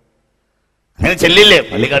 അങ്ങനെ ചെല്ലില്ലേ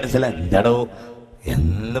പള്ളിക്കാട്ട് സലാം, എന്താടോ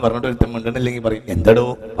എന്ന് പറഞ്ഞിട്ട് ഒരുത്തം മിണ്ടണില്ലെങ്കിൽ പറയും, എന്താടോ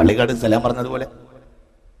പള്ളിക്കാട് സലാം പറഞ്ഞതുപോലെ.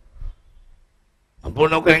 അപ്പോൾ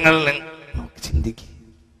നോക്ക്, നിങ്ങൾ ചിന്തിക്കുക.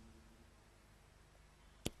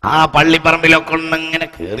 ആ പള്ളിപ്പറമ്പിലൊക്കെ ഒന്നിങ്ങനെ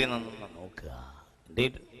കയറി നിന്ന് നോക്കുക.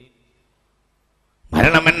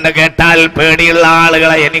 മരണമെന്ന് കേട്ടാൽ പേടിയുള്ള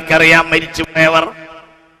ആളുകളെ എനിക്കറിയാം. മരിച്ചു പോയവർ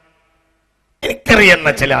എനിക്കറിയുന്ന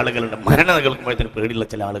ചില ആളുകളുണ്ട്. മരണം കേൾക്കുമ്പോഴത്തേന് പേടിയുള്ള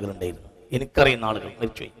ചില ആളുകളുണ്ടായിരുന്നു. എനിക്കറിയുന്ന ആളുകൾ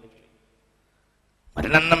മരിച്ചുപോയി.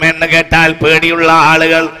 മരണം എന്ന് കേട്ടാൽ പേടിയുള്ള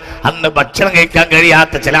ആളുകൾ, അന്ന് ഭക്ഷണം കഴിക്കാൻ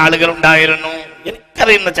കഴിയാത്ത ചില ആളുകൾ ഉണ്ടായിരുന്നു.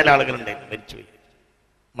 എനിക്കറിയുന്ന ചില ആളുകളുണ്ടായിരുന്നു, മരിച്ചുപോയി.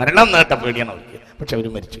 മരണം നേട്ട പേടിയാണ് അവർക്ക്, പക്ഷെ അവർ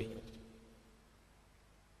മരിച്ചുപോയി.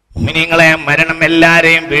 മുഅ്മിനീങ്ങളെ, മരണം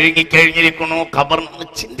എല്ലാരെയും വിഴുങ്ങിക്കഴിഞ്ഞിരിക്കുന്നു. ഖബറിന്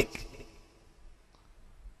ചിന്തിക്കുക.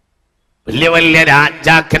 വലിയ വലിയ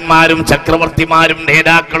രാജാക്കന്മാരും ചക്രവർത്തിമാരും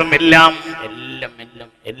നേതാക്കളും എല്ലാം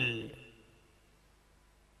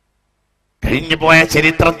കഴിഞ്ഞുപോയ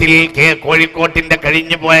ചരിത്രത്തിൽ, കോഴിക്കോട്ടിന്റെ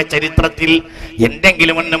കഴിഞ്ഞുപോയ ചരിത്രത്തിൽ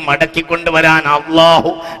എന്തെങ്കിലും ഒന്ന് മടക്കിക്കൊണ്ടുവരാൻ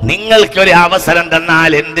അല്ലാഹു നിങ്ങൾക്കൊരു അവസരം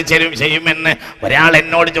തന്നാൽ എന്ത് ചെയ്യുമെന്ന് ഒരാൾ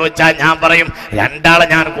എന്നോട് ചോദിച്ചാൽ ഞാൻ പറയും, 2 ആളെ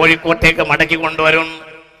ഞാൻ കോഴിക്കോട്ടേക്ക് മടക്കി കൊണ്ടുവരും.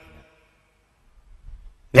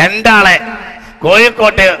 2 ആളെ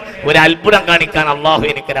കോഴിക്കോട്ട് ഒരു അത്ഭുതം കാണിക്കാൻ അള്ളാഹു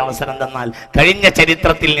എനിക്കൊരു അവസരം തന്നാൽ, കഴിഞ്ഞ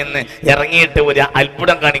ചരിത്രത്തിൽ നിന്ന് ഇറങ്ങിയിട്ട് ഒരു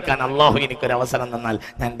അത്ഭുതം കാണിക്കാൻ അള്ളാഹു എനിക്കൊരു അവസരം തന്നാൽ,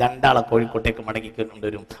 ഞാൻ 2 ആളെ കോഴിക്കോട്ടേക്ക്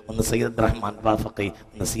മടങ്ങിക്കൊണ്ടുവരും. ഒന്ന് സയ്യിദ് റഹ്മാൻ ബാഫഖി,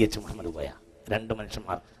 ഒന്ന് CH മുഹമ്മദ് കോയ. 2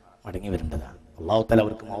 മനുഷ്യന്മാർ മടങ്ങി വരേണ്ടതാണ്. അള്ളാഹു തആല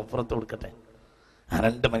അവർക്ക് മഗ്ഫിറത്ത് കൊടുക്കട്ടെ. ആ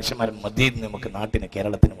 2 മനുഷ്യന്മാരും മദീനയിൽ നമുക്ക് നാട്ടിന്,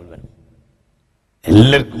 കേരളത്തിന് മുഴുവൻ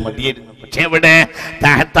എല്ലാവർക്കും മതിയായിരുന്നു. പക്ഷെ ഇവിടെ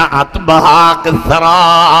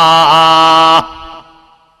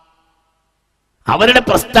അവരുടെ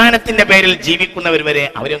പ്രസ്ഥാനത്തിന്റെ പേരിൽ ജീവിക്കുന്നവർ വരെ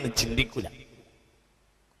അവരെ ഒന്ന് ചിന്തിക്കൂല.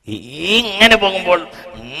 ഇങ്ങനെ പോകുമ്പോൾ,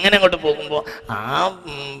 ഇങ്ങനെ അങ്ങോട്ട് പോകുമ്പോൾ ആ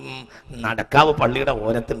നടക്കാവ് പള്ളിയുടെ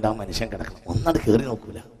ഓരത്തുണ്ടാവും മനുഷ്യൻ കിടക്കണം. ഒന്നത് കയറി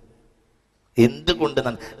നോക്കൂല. എന്തുകൊണ്ട്?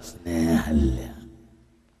 സ്നേഹമല്ല.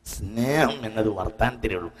 സ്നേഹം എന്നത്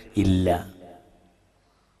വർത്താനത്തിലേ ഉള്ളൂ. ഇല്ല,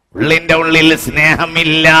 ഉള്ളിന്റെ ഉള്ളിൽ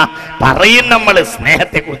സ്നേഹമില്ല. പറയും നമ്മൾ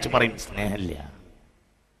സ്നേഹത്തെ കുറിച്ച് പറയും, സ്നേഹമില്ല,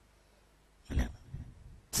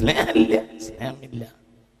 സ്നേഹമില്ല, സ്നേഹമില്ല.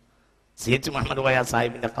 CH മുഹമ്മദ് കോയ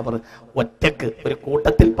സാഹിബിന്റെ ഖബർ ഒറ്റക്ക് ഒരു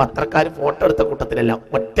കൂട്ടത്തിൽ പത്രക്കാർ ഫോട്ടോ എടുത്ത കൂട്ടത്തിലല്ല,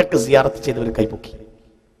 ഒറ്റക്ക് സിയാറത്ത് ചെയ്ത് ഒരു കൈപൊക്കി.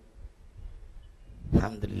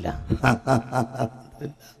 അൽഹംദുലില്ലാ,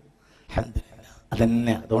 അൽഹംദുലില്ലാ.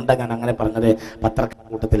 അതന്നെ, അതുകൊണ്ടാണ് ഞാൻ അങ്ങനെ പറഞ്ഞത്. പത്രക്കാർ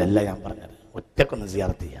കൂട്ടത്തിലല്ല ഞാൻ പറഞ്ഞത്, ഒറ്റക്കൊന്ന്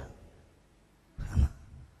സിയാറത്ത് ചെയ്യാം.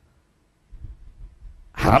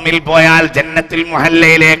 ഹറമിൽ പോയാൽ ജന്നത്തുൽ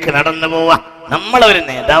മുഹല്ലയിലേക്ക് നടന്നു പോവാ. നമ്മളൊരു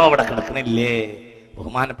നേതാവ് അവിടെ കിടക്കണില്ലേ,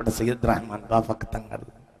 ബഹുമാനപ്പെട്ട സയ്യിദ് റഹ്മാൻ ബാഫക്ക് തങ്ങൾ.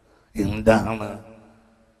 എന്താണ്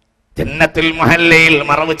ജന്നത്തുൽ മുഹല്ലയിൽ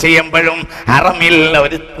മറവ് ചെയ്യുമ്പോഴും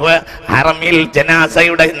ഹറമിൽ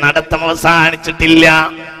ജനാസയുടെ നടത്തം അവസാനിച്ചിട്ടില്ല.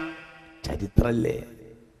 ചരിത്രല്ലേ,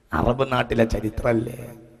 അറബ് നാട്ടിലെ ചരിത്രല്ലേ.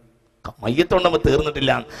 മയ്യത്തോണ്ടമ്പോ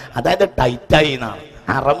തീർന്നിട്ടില്ല. അതായത് ടൈറ്റായി എന്നാണ്.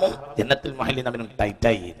 ഹറമും ജന്നത്തുൽ മുഹല്ലയും തമ്മിലും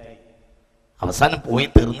ടൈറ്റായി. അവസാനം പോയി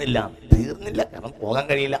തീർന്നില്ല, കാരണം പോകാൻ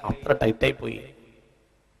കഴിയില്ല, അത്ര ടൈറ്റായി പോയി.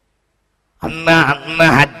 അന്ന്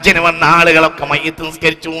ഹജ്ജിന് വന്ന ആളുകളൊക്കെ മയ്യത്ത്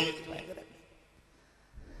നിസ്കരിച്ചു.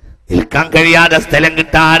 നിൽക്കാൻ കഴിയാതെ സ്ഥലം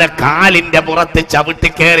കിട്ടാതെ കാലിന്റെ പുറത്ത് ചവിട്ടി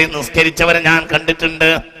കയറി നിസ്കരിച്ചവരെ ഞാൻ കണ്ടിട്ടുണ്ട്.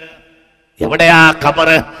 എവിടെയാ ഖബർ?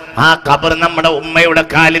 ആ ഖബർ നമ്മുടെ ഉമ്മയുടെ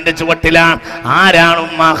കാലിന്റെ ചുവട്ടിലാണ്. ആരാണ്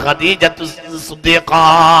ഉമ്മ? ഖദീജത്തു സിദ്ദീഖ,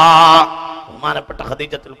 ബഹുമാനപ്പെട്ട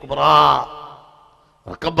ഖദീജത്തുൽ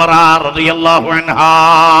കുബ്രാ റളിയല്ലാഹു അൻഹാ.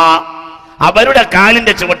 അവരുടെ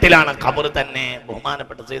കാലിന്റെ ചുവട്ടിലാണ് ഖബർ തന്നെ.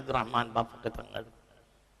 ബഹുമാനപ്പെട്ട സയ്യിദ് റഹ്മാൻ ബാഫക്ക് തങ്ങൾ.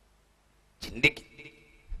 ചിന്തിക്കും.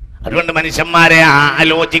 അതുകൊണ്ട് മനുഷ്യന്മാരെ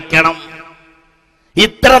ആലോചിക്കണം.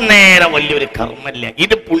 ഇത്ര നേരം വലിയൊരു കർമ്മല്ല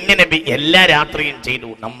ഇത്. പുണ്യനബി എല്ലാ രാത്രിയും ചെയ്തു,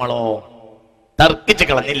 നമ്മളോ തർക്കിച്ച്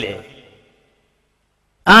കളഞ്ഞില്ലേ?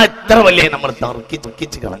 ഇത്ര വലിയ നമ്മൾ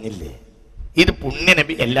തർക്കിച്ച് കളഞ്ഞില്ലേ? ഇത്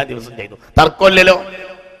പുണ്യനബി എല്ലാ ദിവസവും ചെയ്തു, തർക്കമില്ലല്ലോ.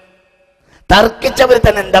 തർക്കിച്ചവർ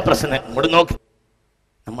തന്നെ എന്താ പ്രശ്നം? ഇങ്ങോട്ട് നോക്കി.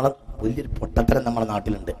 നമ്മളെ വലിയൊരു പൊട്ടത്തരം നമ്മുടെ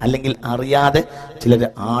നാട്ടിലുണ്ട്. അല്ലെങ്കിൽ അറിയാതെ ചിലർ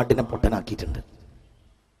ആടിനെ പൊട്ടനാക്കിയിട്ടുണ്ട്.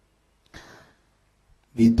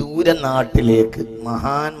 വിദൂര നാട്ടിലേക്ക്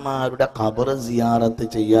മഹാന്മാരുടെ ഖബർ സിയാറത്ത്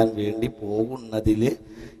ചെയ്യാൻ വേണ്ടി പോകുന്നതിൽ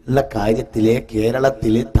ഉള്ള കാര്യത്തിലെ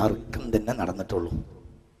കേരളത്തിലെ തർക്കം തന്നെ നടന്നിട്ടുള്ളൂ.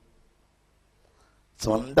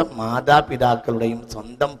 സ്വന്തം മാതാപിതാക്കളുടെയും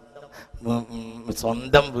സ്വന്തം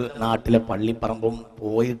നാട്ടിലെ പള്ളിപ്പറമ്പും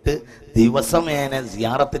പോയിട്ട് ദിവസമേന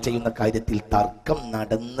സിയാറത്ത് ചെയ്യുന്ന കാര്യത്തിൽ തർക്കം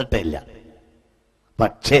നടന്നിട്ടില്ല.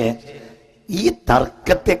 പക്ഷേ ഈ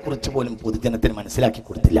തർക്കത്തെ കുറിച്ച് പോലും പൊതുജനത്തിന് മനസ്സിലാക്കി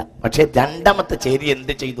കൊടുത്തില്ല. പക്ഷെ രണ്ടാമത്തെ ചേരി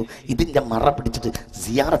എന്ത് ചെയ്തു? ഇതിന്റെ മറ പിടിച്ചിട്ട്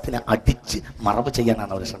സിയാറത്തിനെ അടിച്ച് മറവ്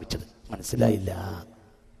ചെയ്യാനാണ് അവർ ശ്രമിച്ചത്. മനസ്സിലായില്ല.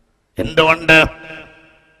 എന്തുകൊണ്ട്?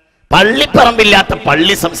 പള്ളിപ്പറമ്പില്ലാത്ത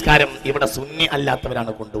പള്ളി സംസ്കാരം ഇവിടെ സുന്നി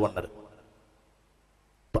അല്ലാത്തവരാണ് കൊണ്ടുവന്നത്.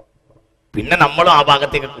 പിന്നെ നമ്മളും ആ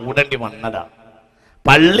ഭാഗത്തേക്ക് കൂടേണ്ടി വന്നതാണ്.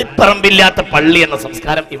 പള്ളിപ്പറമ്പില്ലാത്ത പള്ളി എന്ന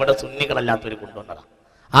സംസ്കാരം ഇവിടെ സുന്നികളല്ലാത്തവർ കൊണ്ടുവന്നതാണ്.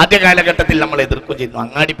 ആദ്യ കാലഘട്ടത്തിൽ നമ്മൾ എതിർക്കുകയും ചെയ്തു.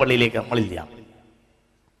 അങ്ങാടി പള്ളിയിലേക്ക് നമ്മളില്ല,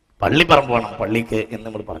 പള്ളിപ്പറമ്പ് വേണം പള്ളിക്ക് എന്ന്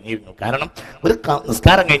നമ്മൾ പറഞ്ഞിരുന്നു. കാരണം ഒരു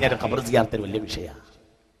നിസ്കാരം കഴിഞ്ഞാൽ ഖബർ സിയാറത്ത് വലിയ വിഷയമാണ്.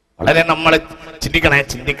 വളരെ നമ്മൾ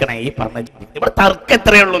ചിന്തിക്കണേ. ഈ പറഞ്ഞ ഇവിടെ തർക്കം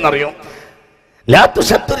എത്രയേ ഉള്ളൂ എന്നറിയോ?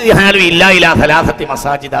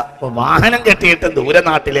 മസാജിദ. വാഹനം കെട്ടിയിട്ട് ദൂരെ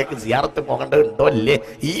നാട്ടിലേക്ക് സിയാറത്ത് പോകേണ്ടതുണ്ടോ അല്ലേ?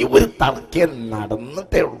 ഈ ഒരു തർക്കം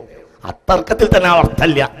നടന്നിട്ടേ ഉള്ളൂ. ആ തർക്കത്തിൽ തന്നെ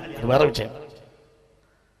അർത്ഥമില്ല. വേറെ വിഷയം.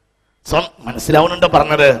 മനസ്സിലാവുന്നുണ്ടോ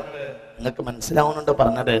പറഞ്ഞത്? നിങ്ങൾക്ക് മനസ്സിലാവുന്നുണ്ടോ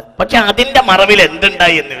പറഞ്ഞത്? പക്ഷെ അതിന്റെ മറവിൽ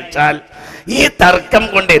എന്തുണ്ടായി എന്ന് വെച്ചാൽ ഈ തർക്കം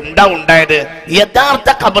കൊണ്ട് എന്താ ഉണ്ടായത്? യഥാർത്ഥ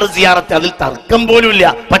ഖബർ സിയാറത്ത് അതിൽ തർക്കം പോലും ഇല്ല.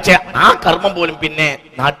 പക്ഷെ ആ കർമ്മം പോലും പിന്നെ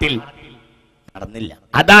നാട്ടിൽ നടന്നില്ല.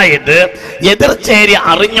 അതായത് എതിർച്ചേരി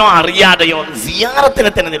അറിഞ്ഞോ അറിയാതെയോ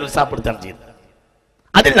സിയാറത്തിനെ തന്നെ നിരുത്സാഹപ്പെടുത്തുകയാണ് ചെയ്തത്.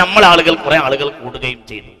 അതിൽ കുറെ ആളുകൾ കൂടുകയും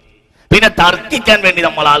ചെയ്തു. പിന്നെ തർക്കിക്കാൻ വേണ്ടി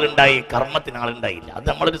നമ്മൾ ആളുണ്ടായി, കർമ്മത്തിന് ആളുണ്ടായില്ല. അത്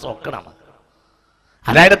നമ്മളൊരു സോക്കണമാണ്.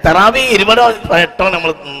 അതായത് തറാവി 20 8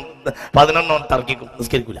 നമ്മൾ 11 തർക്കിക്കും,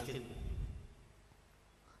 നിസ്കരിക്കൂല.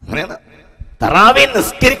 അങ്ങനെയാണ്. തറാവി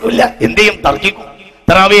നിസ്കരിക്കൂല, എന്ത് ചെയ്യും? തർക്കിക്കും.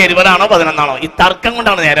 തറാവി 20 11 ഈ തർക്കം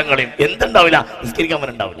കൊണ്ടാണ് നേരം കളയും. എന്തുണ്ടാവില്ല? നിസ്കരിക്കാൻ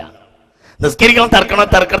ഉണ്ടാവില്ല. നിസ്കരിക്കാൻ തർക്കണോ?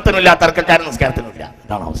 തർക്കത്തിനില്ല. തർക്കക്കാരൻ നിസ്കാരത്തിനില്ല.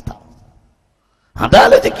 ഇതാണ് അവസ്ഥ.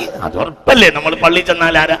 അതാലോചിക്ക്. അത് ഉറപ്പല്ലേ? നമ്മൾ പള്ളി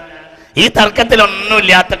ചെന്നാൽ ആരാ ഈ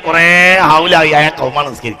തർക്കത്തിലൊന്നുമില്ലാത്ത കുറെ ആവുലായി ആയ കൗമാണ്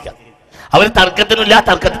നിസ്കരിക്കുക. അവർ തർക്കത്തിനില്ല,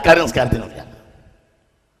 തർക്കക്കാരൻ നിസ്കാരത്തിനില്ല.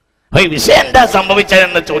 ഈ വിഷയം എന്താ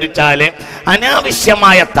സംഭവിച്ചതെന്ന് ചോദിച്ചാല്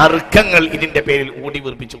അനാവശ്യമായ തർക്കങ്ങൾ ഇതിന്റെ പേരിൽ ഊടി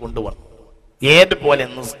വീർപ്പിച്ചു കൊണ്ടുവന്നു. ഏതുപോലെ?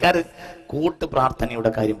 നിസ്കാര കൂട്ടു പ്രാർത്ഥനയുടെ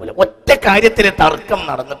കാര്യം പോലെ ഒറ്റ കാര്യത്തിലെ തർക്കം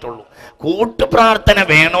നടന്നിട്ടുള്ളൂ. കൂട്ടു പ്രാർത്ഥന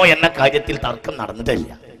വേണോ എന്ന കാര്യത്തിൽ തർക്കം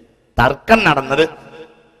നടന്നിട്ടില്ല. തർക്കം നടന്നത്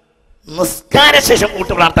നിസ്കാര ശേഷം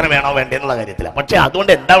കൂട്ടുപ്രാർത്ഥന വേണോ വേണ്ടേ എന്നുള്ള കാര്യത്തിലാണ്. പക്ഷെ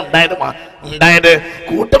അതുകൊണ്ട് എന്താ ഉണ്ടായത്?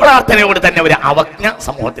 കൂട്ടുപ്രാർത്ഥനയോട് തന്നെ ഒരു അവജ്ഞ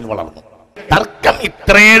സമൂഹത്തിൽ വളർന്നു. തർക്കം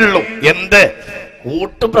ഇത്രയേ ഉള്ളൂ. എന്ത്?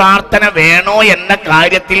 കൂട്ടുപ്രാർത്ഥന വേണോ എന്ന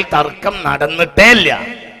കാര്യത്തിൽ തർക്കം നടന്നിട്ടേ ഇല്ല.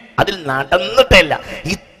 അതിൽ നടന്നിട്ടേ ഇല്ല.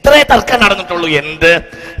 ഇത്രേ തർക്കം നടന്നിട്ടുള്ളൂ. എന്ത്?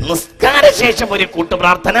 നിസ്കാര ശേഷം ഒരു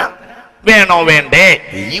കൂട്ടുപ്രാർത്ഥന വേണോ വേണ്ടേ?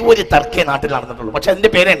 ഈ ഒരു തർക്കേ നാട്ടിൽ നടന്നിട്ടുള്ളൂ. പക്ഷെ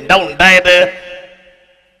അതിന്റെ പേര് എന്താ ഉണ്ടായത്?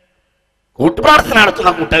 കൂട്ടുപ്രാർത്ഥന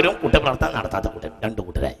നടത്തുന്ന കൂട്ടരും കൂട്ടുപ്രാർത്ഥന നടത്താത്ത കൂട്ടരും രണ്ടു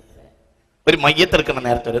കൂട്ടരായി. ഒരു മയ്യത്തെടുക്കുന്ന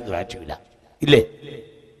നേരത്തെ ഒരു ദുആ ചെയ്യില്ല. ഇല്ലേ?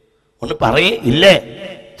 ഒന്ന് പറയേ ഇല്ലേ?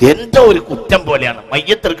 എന്തോ ഒരു കുറ്റം പോലെയാണ്.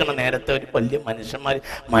 മയ്യത്തെടുക്കുന്ന നേരത്തെ ഒരു വലിയ മനുഷ്യന്മാർ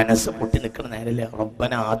മനസ്സ് പൊട്ടി നിൽക്കുന്ന നേരല്ലേ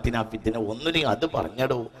റബ്ബന ആതിനാ ഫിദ്ദുനിയ ഒന്നും അത്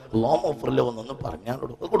പറഞ്ഞടോ, അല്ലാഹു ഗഫ്റലഹു ഒന്നും പറഞ്ഞാടോ,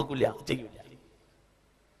 അത് കൊടുക്കില്ല, ചെയ്യൂല.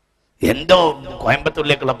 എന്തോ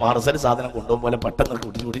കോയമ്പത്തൂരിലേക്കുള്ള പാർസൽ സാധനം കൊണ്ടുപോകും പോലെ പെട്ടെന്ന്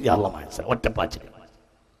കൂട്ടി അല്ലാഹു മനസ്സിൽ ഒറ്റപ്പാച്ചിൽ.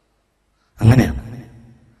 അങ്ങനെയാണ്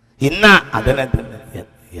ഇന്ന്. അതിനെ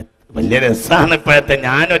വലിയ രസമാണ് ഇപ്പോഴത്തെ.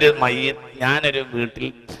 ഞാനൊരു വീട്ടിൽ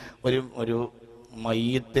ഒരു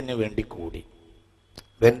മയ്യത്തിന് വേണ്ടി കൂടി.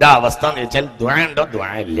 എന്താ അവസ്ഥ എന്ന് ചോദിച്ചാൽ ദുആ ഉണ്ടോ? ദുആ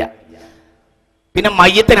ഇല്ല. പിന്നെ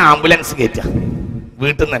മയ്യത്തിന് ആംബുലൻസ് കയറ്റാ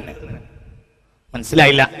വീട്ടിൽ നിന്ന് തന്നെ.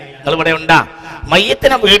 മനസ്സിലായില്ല? നിങ്ങൾ ഇവിടെ ഉണ്ടാ?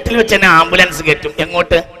 മയ്യത്തിനെ വീട്ടിൽ വെച്ച് തന്നെ ആംബുലൻസ് കയറ്റും.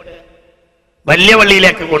 എങ്ങോട്ട്? വലിയ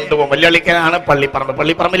പള്ളിയിലേക്ക് കൊണ്ടുപോകും. വലിയ പള്ളിക്കാണ്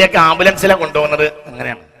പള്ളിപ്പറമ്പിലേക്ക് ആംബുലൻസിലാണ് കൊണ്ടുപോകുന്നത്.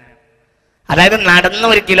 അങ്ങനെയാണ്. അതായത് നടന്ന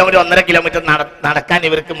 1 കിലോമീറ്റർ 1.5 കിലോമീറ്റർ നടക്കാൻ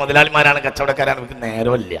ഇവർക്ക് മുതലാളിമാരാണ്, കച്ചവടക്കാരാണ്, ഇവർക്ക്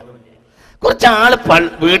നേരമില്ല. കുറച്ച് ആള്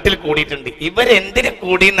വീട്ടിൽ കൂടിയിട്ടുണ്ട്. ഇവരെന്തിനു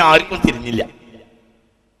കൂടിയെന്ന് ആർക്കും തിരിഞ്ഞില്ല.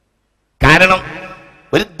 കാരണം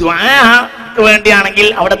ഒരു ദുആക്ക് വേണ്ടിയാണെങ്കിൽ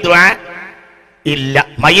അവിടെ ദുആ ഇല്ല.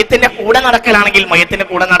 മയ്യത്തിന്റെ കൂടെ നടക്കലാണെങ്കിൽ മയ്യത്തിന്റെ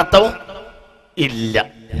കൂടെ നടത്തവും ഇല്ല.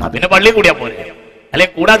 പിന്നെ പള്ളി കൂടിയാ പോലെ, അല്ലെ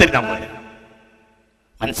കൂടാതിരുന്നാ പോലെ.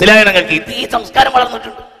 മനസ്സിലായോ നിങ്ങൾക്ക്? ഈ സംസ്കാരം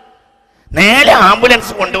വളർന്നിട്ടുണ്ട്. നേരെ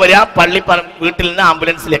ആംബുലൻസ് കൊണ്ടുവരിക, വീട്ടിൽ നിന്ന്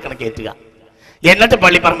ആംബുലൻസിലേക്കാണ് കയറ്റുക, എന്നിട്ട്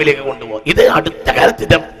പള്ളിപ്പറമ്പിലേക്ക് കൊണ്ടുപോകും. ഇത് അടുത്ത കാലത്ത്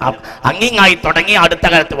ഇത് അങ്ങിങ്ങായി തുടങ്ങി അടുത്ത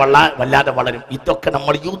കാലത്ത് വല്ലാതെ വളരും. ഇതൊക്കെ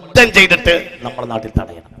നമ്മൾ യുദ്ധം ചെയ്തിട്ട് നമ്മുടെ നാട്ടിൽ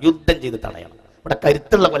തടയണം. യുദ്ധം ചെയ്ത് തടയണം. ഇവിടെ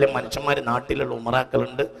കരുത്തുള്ള പല മനുഷ്യന്മാർ നാട്ടിലുള്ള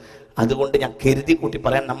ഉമറാക്കളുണ്ട്. അതുകൊണ്ട് ഞാൻ കരുതി കൂട്ടി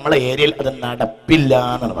പറയാൻ, നമ്മളെ ഏരിയയിൽ അത് നടപ്പില്ല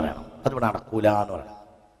എന്നാണ് പറയണം. അതിവിടെ നടക്കൂല എന്ന് പറയണം.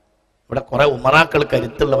 ഇവിടെ കുറെ ഉമറാക്കൾ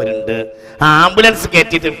കരുത്തുള്ളവരുണ്ട്. ആ ആംബുലൻസ്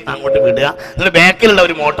കയറ്റിയിട്ട് അങ്ങോട്ട് വിടുക, എന്നിട്ട് ബാക്കിലുള്ള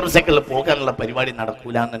ഒരു മോട്ടോർ സൈക്കിളിൽ പോകാനുള്ള പരിപാടി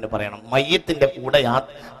നടക്കൂല എന്ന് തന്നെ പറയണം. മയ്യത്തിന്റെ കൂടെ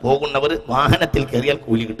പോകുന്നവർ വാഹനത്തിൽ കയറിയാൽ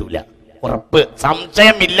കൂലി കിട്ടൂല, ഉറപ്പ്,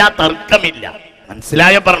 സംശയമില്ല, തർക്കമില്ല.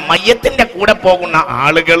 മനസ്സിലായ? മയ്യത്തിന്റെ കൂടെ പോകുന്ന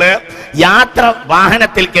ആളുകള് യാത്ര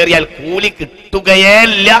വാഹനത്തിൽ കയറിയാൽ കൂലി കിട്ടുകയേ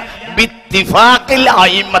ഇല്ല. ബിത്തിഫാഖിൽ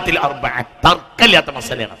അയിമ്മത്തിൽ അർബഅ, തർക്കമില്ലാത്ത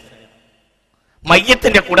മസലയാണ്.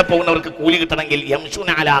 മയ്യത്തിന്റെ കൂടെ പോകുന്നവർക്ക് കൂലി കിട്ടണമെങ്കിൽ യംശൂന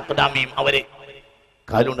അലാ അഖ്ദാമിഹിം, അവര്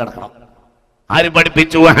കാലുകൊണ്ട് നടക്കണം. ആര്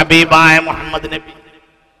പഠിപ്പിച്ചു? ഹബീബായ മുഹമ്മദ് നബി.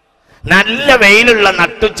 നല്ല വെയിലുള്ള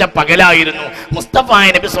നട്ടുച്ച പകലായിരുന്നു. മുസ്തഫ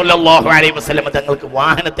നബി സല്ലല്ലാഹു അലൈഹി വസല്ലം തങ്ങൾക്ക്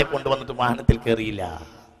വാഹനത്തെ കൊണ്ടുവന്നിട്ട് വാഹനത്തിൽ കയറിയില്ല.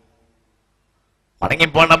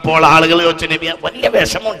 മടങ്ങിപ്പോണപ്പോൾ ആളുകൾ ചോദിച്ചു, നബി വലിയ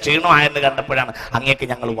വിഷമവും ക്ഷീണമായെന്ന് കണ്ടപ്പോഴാണ് അങ്ങേക്ക്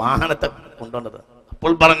ഞങ്ങൾ വാഹനത്തെ കൊണ്ടുവന്നത്.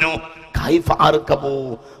 അപ്പോൾ പറഞ്ഞു, കൈഫ അർകബു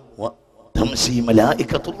തംശി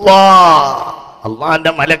മലായികത്തുല്ലാഹ്,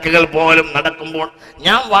 അള്ളാന്റെ മലക്കുകൾ പോലും നടക്കുമ്പോൾ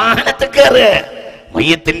ഞാൻ വാഹനത്തിൽ കയറ്.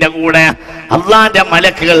 മയ്യത്തിന്റെ കൂടെ അള്ളാന്റെ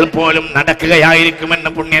മലക്കുകൾ പോലും നടക്കുകയായിരിക്കുമെന്ന്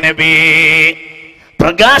പുണ്യനബി.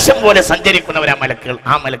 പ്രകാശം പോലെ സഞ്ചരിക്കുന്നവരാ മലക്കുകൾ.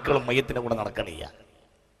 ആ മലക്കുകളും മയ്യത്തിന്റെ കൂടെ നടക്കണില്ല.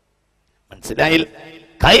 മനസ്സിലായില്ല?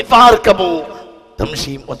 കൈഫാർക്കബു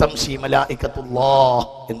തംശി മലായികത്തുല്ലാഹ്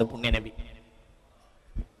എന്ന് പുണ്യനബി.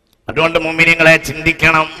 അതുകൊണ്ട് മുഅ്മിനീങ്ങളെ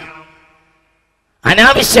ചിന്തിക്കണം.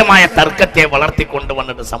 അനാവശ്യമായ തർക്കത്തെ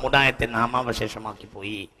വളർത്തിക്കൊണ്ടുവന്നിട്ട് സമുദായത്തെ നാമാവശേഷമാക്കി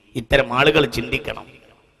പോയി. ഇത്തരം ആളുകൾ ചിന്തിക്കണം.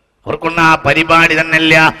 അവർക്കൊന്നും ആ പരിപാടി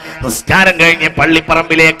തന്നെയല്ല. നിസ്കാരം കഴിഞ്ഞ്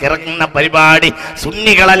പള്ളിപ്പറമ്പിലേക്ക് ഇറങ്ങുന്ന പരിപാടി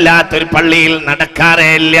സുന്നികളല്ലാത്തൊരു പള്ളിയിൽ നടക്കാറേ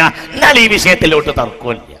ഇല്ല. എന്നാൽ ഈ വിഷയത്തിലോട്ട്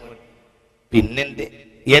തർക്കമില്ല.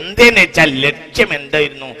 എന്തേന്ന് വെച്ചാൽ ലക്ഷ്യം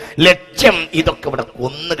എന്തായിരുന്നു? ലക്ഷ്യം ഇതൊക്കെ ഇവിടെ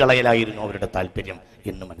കൊന്നുകളയലായിരുന്നു അവരുടെ താല്പര്യം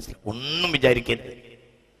എന്ന് മനസ്സിലായി. ഒന്നും വിചാരിക്കരുത്.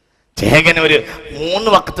 ചേകനൊരു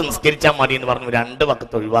 3 വഖത്ത് നിസ്കരിച്ചാൽ മതി എന്ന് പറഞ്ഞു 2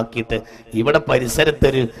 വഖത്ത് ഒഴിവാക്കിയിട്ട് ഇവിടെ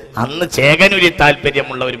പരിസരത്തൊരു അന്ന് ചേകനൂരി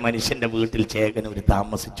താല്പര്യമുള്ള ഒരു മനുഷ്യന്റെ വീട്ടിൽ ചേകനൂര്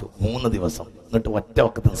താമസിച്ചു 3 ദിവസം. എന്നിട്ട് ഒറ്റ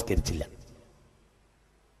വഖത്ത് നിസ്കരിച്ചില്ല.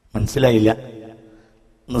 മനസ്സിലായില്ല?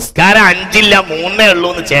 നിസ്കാരം 5 ഇല്ല 3 ഉള്ളൂ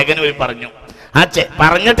എന്ന് ചേകനൂര് പറഞ്ഞു.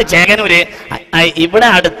 പറഞ്ഞിട്ട് ചേകനൂര് ഇവിടെ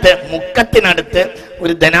അടുത്ത് മുക്കത്തിനടുത്ത്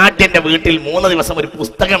ഒരു ധനാഢ്യന്റെ വീട്ടിൽ 3 ദിവസം ഒരു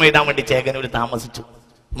പുസ്തകം എഴുതാൻ വേണ്ടി ചേകനൂര് താമസിച്ചു.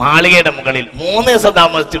 മാളികയുടെ മുകളിൽ 3 ദിവസം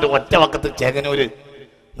താമസിച്ചിട്ട് ഒറ്റ വക്കത്ത് ചേകനൂര്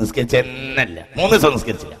നിസ്കരിച്ചെന്നല്ല, 3 ദിവസം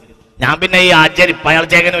നിസ്കരിച്ചില്ല. ഞാൻ പിന്നെ ഈ ആചാര്യ അയാൾ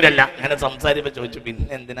ചേകനൂരല്ല അങ്ങനെ സംസാരിച്ചപ്പോ ചോദിച്ചു,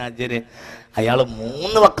 പിന്നെ എന്തിനാ ആചാര്യ അയാൾ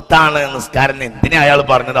 3 വക്താണ് നിസ്കാരം എന്തിനാ അയാൾ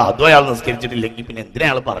പറഞ്ഞത്? അതും അയാൾ നിസ്കരിച്ചിട്ടില്ലെങ്കിൽ പിന്നെ എന്തിനാ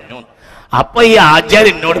അയാൾ പറഞ്ഞു? അപ്പൊ ഈ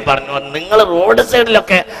ആചാര്യ എന്നോട് പറഞ്ഞു, നിങ്ങൾ റോഡ്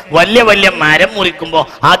സൈഡിലൊക്കെ വലിയ വലിയ മരം മുറിക്കുമ്പോ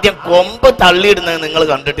ആദ്യം കൊമ്പ് തള്ളിയിടുന്നത് നിങ്ങൾ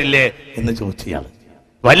കണ്ടിട്ടില്ലേ എന്ന് ചോദിച്ചു ഇയാൾ.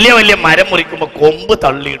 വലിയ വലിയ മരം മുറിക്കുമ്പോൾ കൊമ്പ്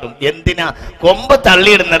തള്ളിയിടും. എന്തിനാ കൊമ്പ്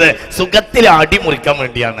തള്ളിയിടുന്നത്? സുഖത്തിൽ അടി മുറിക്കാൻ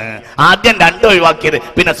വേണ്ടിയാണ്. ആദ്യം 2 ഒഴിവാക്കിയത്,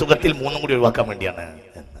 പിന്നെ സുഖത്തിൽ 3 കൂടി ഒഴിവാക്കാൻ വേണ്ടിയാണ്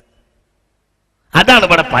എന്ന്. അതാണ്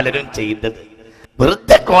ഇവിടെ പലരും ചെയ്തത്.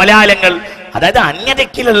 വെറുതെ കോലാലങ്ങൾ. അതായത്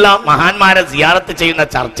അന്യദിക്കിലുള്ള മഹാന്മാരെ സിയാറത്ത് ചെയ്യുന്ന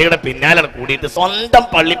ചർച്ചയുടെ പിന്നാലെ കൂടിയിട്ട് സ്വന്തം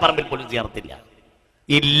പള്ളിപ്പറമ്പിൽ പോലും സിയാറത്തില്ല.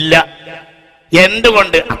 ഇല്ല.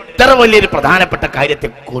 എന്തുകൊണ്ട്? അത്ര വലിയൊരു പ്രധാനപ്പെട്ട കാര്യത്തെ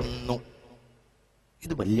കൊന്നു.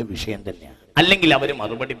 ഇത് വലിയ വിഷയം തന്നെയാണ്. അല്ലെങ്കിൽ അവർ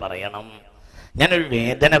മറുപടി പറയണം. ഞാനൊരു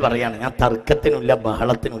വേദന പറയാണ്. ഞാൻ തർക്കത്തിനുമില്ല,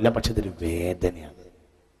 ബഹളത്തിനുമില്ല, പക്ഷെ ഇതൊരു വേദനയാണ്.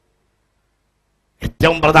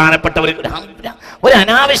 ഏറ്റവും പ്രധാനപ്പെട്ട ഒരു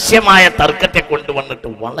അനാവശ്യമായ തർക്കത്തെ കൊണ്ടുവന്നിട്ട്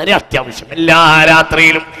വളരെ അത്യാവശ്യം എല്ലാ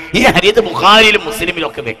രാത്രിയിലും ഈ ഹദീസ് ബുഖാരിയിലും മുസ്ലിമിലും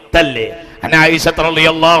ഒക്കെ വ്യക്തല്ലേ. ആയിഷ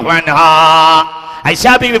റളിയല്ലാഹു അൻഹാ, ആയിഷ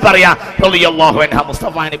ബീവി പറയാ റളിയല്ലാഹു അൻഹാ,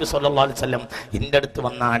 മുസ്തഫ നബി സല്ലല്ലാഹു അലൈഹി വസല്ലം ഇന്റെ അടുത്ത്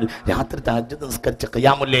വന്നാൽ രാത്രി തഹജ്ജുദ് നിസ്കരിച്ച്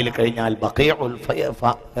ഖിയാമുൽ ലൈൽ കഴിഞ്ഞാൽ ബഖീഉൽ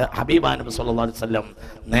ഹബീബ നബി സല്ലല്ലാഹു അലൈഹി വസല്ലം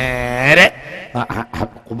നേരെ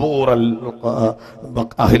ഖുബൂറൽ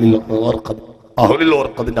അഹ്ലുൽ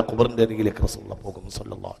ഉർഖദിന്റെ ഖബറിന്റെ അരികിലേക്ക് റസൂലുള്ളാഹി പോകും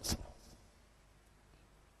സല്ലല്ലാഹു അലൈഹി വസല്ലം.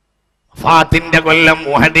 ഫാത്തിന്റെ കൊല്ലം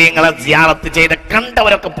മുഹദീങ്ങളെ സിയാറത്ത് ചെയ്ത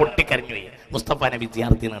കണ്ടവരൊക്കെ പൊട്ടിക്കരഞ്ഞു പോയി മുസ്തഫ നബി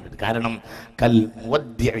സിയാറത്ത് കണ്ടിട്ട്. കാരണം കൽ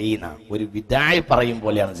മുവദ്ദിഈന, ഒരു വിദായ പറയും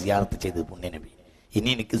പോലെയാണ് സിയാറത്ത് ചെയ്തത് പുണ്യനബി. ഇനി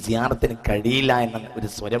എനിക്ക് സിയാറത്തിന് കഴിയില്ല എന്ന ഒരു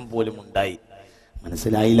സ്വരം പോലും ഉണ്ടായി.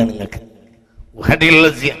 മനസ്സിലായില്ല നിങ്ങൾക്ക്?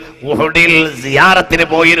 ഉഹദിൽ സിയാറത്തിന്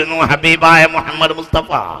പോയിരുന്നു ഹബീബായ മുഹമ്മദ്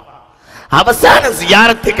മുസ്തഫ. അവസാന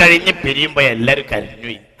സിയാറത്ത് കഴിഞ്ഞ് പിരിയുമ്പോ എല്ലാവരും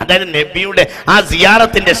കരഞ്ഞുപോയി. അതായത് നബിയുടെ ആ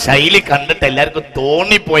സിയാറത്തിന്റെ ശൈലി കണ്ടിട്ട് എല്ലാവർക്കും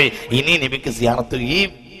തോന്നിപ്പോയി ഇനി നബിക്ക് സിയാറത്ത് ഈ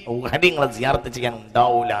ഉഹദിങ്ങളെ സിയാറത്ത് ചെയ്യാൻ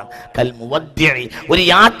ഉണ്ടാവൂല. കൽ മുവദ്ദിഇ, ഒരു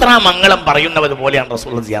യാത്രാ മംഗളം പറയുന്നത് പോലെയാണ്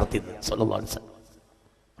റസൂലുള്ളാഹി സിയാറത്ത് ചെയ്തത് സല്ലല്ലാഹു അലൈഹി വസല്ലം.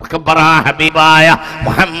 ഹബീബായ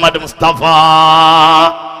മുഹമ്മദ് മുസ്തഫ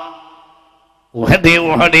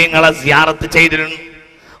ഉഹദിങ്ങളെ സിയാറത്ത് ചെയ്തിരുന്നു.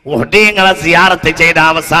 ഉഹദീങ്ങളെ സിയാറത്ത് ചെയ്ത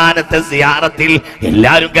അവസാനത്തെ സിയാറത്തിൽ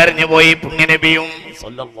എല്ലാവരും കരഞ്ഞുപോയി. പുണ്യനബിയും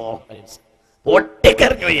സല്ലല്ലാഹു അലൈഹി വസല്ലം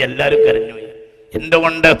പൊട്ടിക്കരഞ്ഞുപോയി. എല്ലാവരും കരഞ്ഞുപോയി.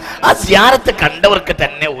 എന്തുകൊണ്ട്? ആ സിയാറത്ത് കണ്ടവർക്ക്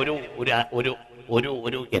തന്നെ ഒരു ഒരു ഒരു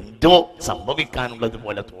ഒരു എന്തോ സംഭവിക്കാനുള്ളത്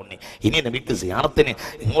പോലെ തോന്നി. ഇനി നബിക്ക് സിയാറത്തിന്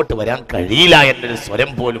ഇങ്ങോട്ട് വരാൻ കഴിയില്ല എന്നൊരു സ്വരം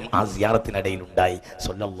പോലും ആ സിയാറത്തിനിടയിൽ ഉണ്ടായി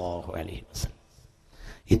സല്ലല്ലാഹു അലൈഹി വസല്ലം.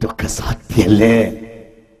 ഇതൊക്കെ സാധ്യല്ലേ?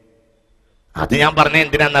 അത് ഞാൻ പറഞ്ഞ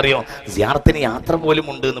എന്തിനാണെന്നറിയോ? സിയാറത്തിന് യാത്ര പോലും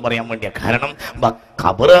ഉണ്ട് എന്ന് പറയാൻ വേണ്ടിയാ. കാരണം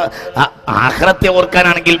ഖബർ ആഖിറത്തെ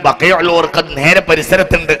ഓർക്കാനാണെങ്കിൽ ബഖീഉൽ ഉർഖദ് നേരെ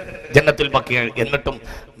പരിസരത്തുണ്ട്, ജന്നത്തുൽ ബഖീ. എന്നിട്ടും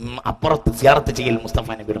അപ്പുറത്ത് സിയാറത്ത് ചെയ്യൽ മുസ്തഫ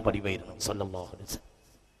നബിയുടെ പതിവായിരുന്നു സല്ലല്ലാഹു അലൈഹി വസല്ലം.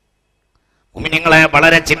 മുഅ്മിനീങ്ങളെ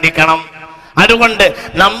വളരെ ചിന്തിക്കണം. അതുകൊണ്ട്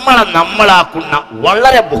നമ്മളാക്കുന്ന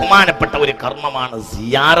വളരെ ബഹുമാനപ്പെട്ട ഒരു കർമ്മമാണ്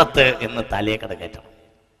സിയാറത്ത് എന്ന് തലയെ കടകയറ്റണം.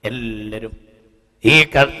 എല്ലാവരും ഈ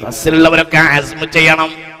കസിലുള്ളവരൊക്കെ അസ്മ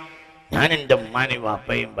ചെയ്യണം. ഞാൻ എൻ്റെ ഉമ്മാനെയും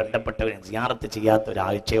വാപ്പയും ബന്ധപ്പെട്ടവരെയും സിയാറത്ത് ചെയ്യാത്ത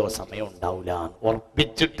ഒരാഴ്ചയോ സമയം ഉണ്ടാവില്ല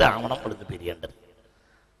ഉറപ്പിച്ചിട്ട് ആവണം ഇവിടുന്ന് പിരിയേണ്ടത്.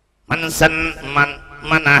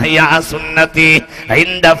 من أحيا سنتي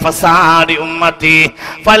عند فساد أمتي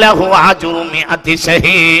فله أجر 100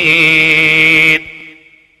 شهيد.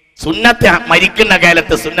 സുന്നത്തെ മരിക്കുന്ന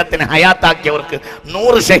കാലത്ത് സുന്നത്തിനെ ഹയാത്താക്കിയവർക്ക്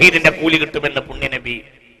 100 ഷഹീദിന്റെ കൂലി കിട്ടുമെന്ന് പുണ്യനബി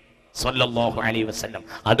സല്ലല്ലാഹു അലൈഹി വസല്ലം.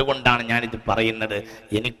 അതുകൊണ്ടാണ് ഞാനിത് പറയുന്നത്.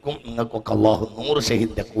 എനിക്കും നിങ്ങൾക്കൊക്കെ അള്ളാഹു 100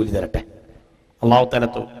 ഷഹീദിന്റെ കൂലി തരട്ടെ. അള്ളാഹു തആല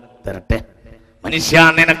തരട്ടെ. മനുഷ്യ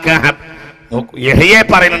നിനക്ക് യഹ്യ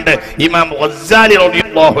പറയുന്നുണ്ട്, ഇമാം ഗസ്സാലി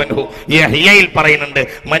റളിയല്ലാഹു അൻഹു യഹ്യയിൽ പറയുന്നുണ്ട്,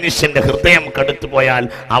 മനുഷ്യന്റെ ഹൃദയം കടുത്തു പോയാൽ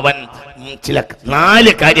അവൻ ചില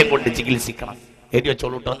 4 കാര്യം കൊണ്ട് ചികിത്സിക്കണം. എഴുതി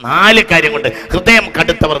വെച്ചോളൂ കേട്ടോ. 4 കാര്യം കൊണ്ട് ഹൃദയം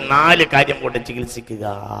കടുത്തവർ 4 കാര്യം കൊണ്ട് ചികിത്സിക്കുക.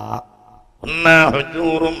 1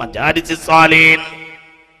 ഹുജൂറു മജാലിസി സാലിഹീൻ,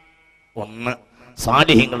 1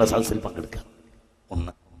 സാലിഹീങ്ങളുടെ സദസ്സിൽ പങ്കെടുക്കുക.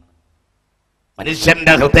 1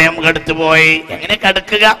 മനുഷ്യന്റെ ഹൃദയം കടുത്തുപോയി. എങ്ങനെ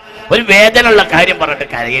കടുക്കുക? ഒരു വേദനയുള്ള കാര്യം പറഞ്ഞിട്ട്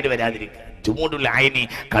കരയേറി വരാതിരിക്കുക. ജുമൂദുൽ ഐനി,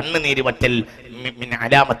 കണ്ണുനീര് വറ്റൽ മിൻ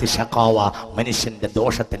അലാമത്തി ശഖാവ, മനുഷ്യന്റെ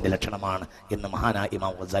ദോഷത്തിന്റെ ലക്ഷണമാണ് എന്ന് മഹാനായ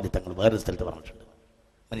ഇമാം ഗസ്സാലി തങ്ങൾ വേറെ സ്ഥലത്ത് പറഞ്ഞിട്ടുണ്ട്.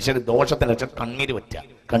 മനുഷ്യന്റെ ദോഷത്തിന്റെ ലക്ഷണം കണ്ണീര് വറ്റുക.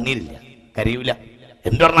 കണ്ണീരില്ല, കരയൂല.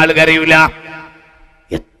 എന്ത് പറഞ്ഞാലും കരയൂല.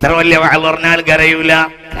 എത്ര വലിയ വാഴ പറഞ്ഞാലും കരയൂല.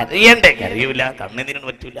 കരയണ്ടേ? കരയൂല. കണ്ണുനീരിന്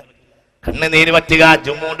പറ്റൂല. കണ്ണുനീര് വറ്റുക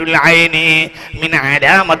ജുമൂദുൽ ഐനി മിൻ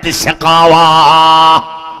അലാമത്തി ശഖാവ.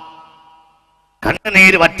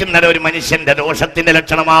 കണ്ണുനീര് വറ്റുന്നത് ഒരു മനുഷ്യന്റെ ദോഷത്തിന്റെ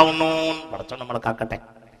ലക്ഷണമാവുന്നു. പടച്ചോൻ നമ്മളെ കാക്കട്ടെ.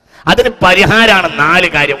 അതിന് പരിഹാരമാണ് 4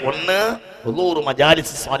 കാര്യം. 1 ഹുദൂറു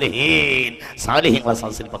മജാലിസ് സാലിഹീൻ, സാലിഹീങ്ങളുടെ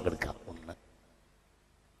സദസ്സിൽ പങ്കെടുക്കുക. 1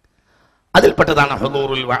 അതിൽപ്പെട്ടതാണ്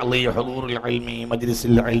ഹുദൂറുൽ വഅളി, ഹുദൂറുൽ ഇൽമി,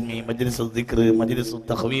 മജ്ലിസുൽ ഇൽമി, മജ്ലിസുൽ ദിക്ർ, മജ്ലിസുൽ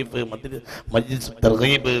തഖ്വീഫ്, മജ്ലിസുൽ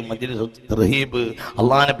തർഗീബ്, മജ്ലിസുൽ തർഹീബ്.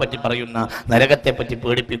 അല്ലാഹുവിനെ പറ്റി പറയുന്ന, നരകത്തെ പറ്റി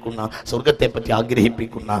പേടിപ്പിക്കുന്ന, സ്വർഗ്ഗത്തെ പറ്റി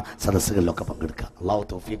ആഗ്രഹിപ്പിക്കുന്ന സദസ്സുകളിലൊക്കെ പങ്കെടുക്കുക. അല്ലാഹു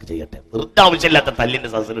തൗഫീഖ് ചെയ്യട്ടെ. വെറുതെ ആവശ്യമില്ലാത്ത തല്ലിന്റെ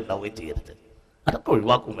സദസ്സിൽ ഉണ്ടാവുകയും ചെയ്യരുത്. അതൊക്കെ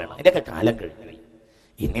ഒഴിവാക്കും വേണം. അതിൻ്റെയൊക്കെ കാലം കഴിഞ്ഞു.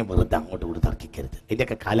 ഇനി വെറുതെ അങ്ങോട്ട് കൂടി തർക്കിക്കരുത്.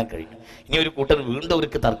 ഇതിൻ്റെയൊക്കെ കാലം കഴിഞ്ഞു. ഇനി ഒരു കൂട്ടർ വീണ്ടും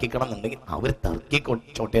അവർക്ക് തർക്കിക്കണം എന്നുണ്ടെങ്കിൽ അവർ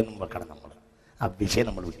തർക്കിച്ചോട്ടെ എന്നും വെക്കണം. നമ്മൾ ആ വിഷയം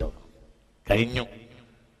നമ്മൾ വിട്ടുപോകണം. കഴിഞ്ഞു.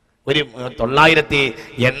 ഒരു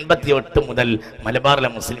 988 മുതൽ മലബാറിലെ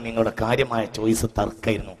മുസ്ലിമീങ്ങളുടെ കാര്യമായ ചോയ്സ്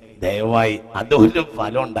തർക്കമായിരുന്നു. ദയവായി അതൊരു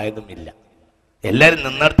ഫലം ഉണ്ടായതുമില്ല. എല്ലാവരും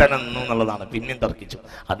നിന്നിടത്തന്നെ നിന്നു എന്നുള്ളതാണ്. പിന്നെയും തർക്കിച്ചു.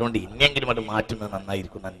 അതുകൊണ്ട് ഇനിയെങ്കിലും അത് മാറ്റുന്നത്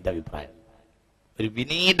നന്നായിരിക്കും എൻ്റെ അഭിപ്രായം. ഒരു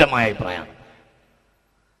വിനീതമായ അഭിപ്രായമാണ്.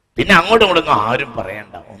 പിന്നെ അങ്ങോട്ടും ഇങ്ങോട്ടൊന്നും ആരും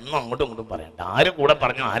പറയണ്ട, ഒന്നും അങ്ങോട്ടും ഇങ്ങോട്ടും പറയണ്ട. ആര് കൂടെ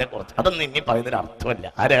പറഞ്ഞു, ആരെ കുറച്ച്, അതൊന്നും ഇനി പറയുന്നൊരു അർത്ഥമല്ല.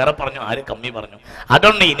 ആരേറെ പറഞ്ഞു, ആര് കമ്മി പറഞ്ഞു,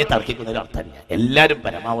 അതൊന്നും ഇനി തർക്കിക്കുന്നൊരു അർത്ഥമല്ല. എല്ലാവരും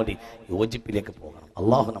പരമാവധി യോജിപ്പിലേക്ക് പോകണം.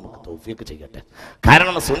 അള്ളാഹു നമുക്ക് തൗഫീഖ് ചെയ്യട്ടെ.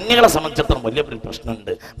 കാരണം സുന്നികളെ സംബന്ധിച്ചിടത്തോളം വലിയ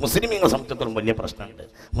പ്രശ്നമുണ്ട്, മുസ്ലിമീങ്ങളെ സംബന്ധിച്ചിടത്തോളം വലിയ പ്രശ്നമുണ്ട്.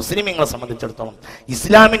 മുസ്ലിമീങ്ങളെ സംബന്ധിച്ചിടത്തോളം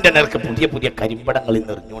ഇസ്ലാമിൻ്റെ നേർക്ക് പുതിയ പുതിയ കരിമ്പടങ്ങളിൽ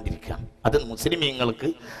നിറഞ്ഞുകൊണ്ടിരിക്കുക. അത് മുസ്ലിമീങ്ങൾക്ക്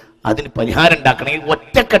അതിന് പരിഹാരം ഉണ്ടാക്കണമെങ്കിൽ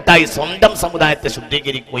ഒറ്റക്കെട്ടായി സ്വന്തം സമുദായത്തെ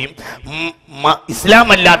ശുദ്ധീകരിക്കുകയും ഇസ്ലാം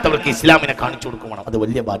അല്ലാത്തവർക്ക് ഇസ്ലാമിനെ കാണിച്ചു കൊടുക്കണം. അത്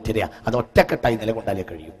വലിയ ബാധ്യതയാണ്. അത് ഒറ്റക്കെട്ടായി നിലകൊണ്ടാലേ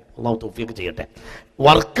കഴിയും. അള്ളാഹു തൗഫീഖ് ചെയ്യട്ടെ.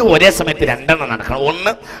 വർക്ക് ഒരേ സമയത്ത് രണ്ടെണ്ണം നടക്കണം.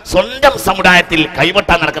 ഒന്ന്, സ്വന്തം സമുദായത്തിൽ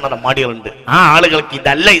കൈവട്ടാൻ നടക്കുന്ന മടികളുണ്ട്, ആ ആളുകൾക്ക്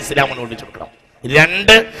ഇതല്ല ഇസ്ലാമിന് കൊണ്ടിച്ചു കൊടുക്കണം.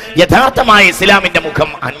 രണ്ട്, യഥാർത്ഥമായ ഇസ്ലാമിന്റെ മുഖം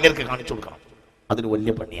അന്യർക്ക് കാണിച്ചു കൊടുക്കണം. അതൊരു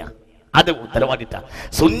വലിയ പണിയാണ്. അത് ഉത്തരവാദിത്ത.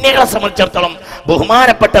 സുന്നികളെ സംബന്ധിച്ചിടത്തോളം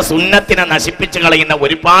ബഹുമാനപ്പെട്ട സുന്നത്തിനെ നശിപ്പിച്ചു കളയുന്ന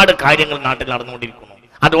ഒരുപാട് കാര്യങ്ങൾ നാട്ടിൽ നടന്നുകൊണ്ടിരിക്കുന്നു.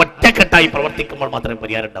 അത് ഒറ്റക്കെട്ടായി പ്രവർത്തിക്കുമ്പോൾ മാത്രമേ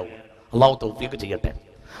പരിഹാരം ഉണ്ടാവൂ. അള്ളാഹു തൗഫീഖ് ചെയ്യട്ടെ.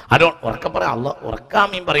 അതോ ഉറക്കെ പറയാം,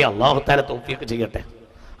 ഉറക്കാമീൻ പറയാം. അള്ളാഹു തആല തൗഫീഖ് ചെയ്യട്ടെ.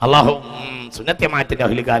 അള്ളാഹു സുന്നത്യമായത്തിന്റെ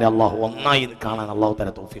അഹ്ലുകാരെ അള്ളാഹു ഒന്നായി കാണാൻ അള്ളാഹു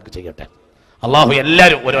തആല തൗഫീഖ് ചെയ്യട്ടെ. അള്ളാഹു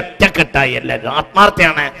എല്ലാവരും ഒരൊറ്റക്കെട്ടായി, എല്ലാവരും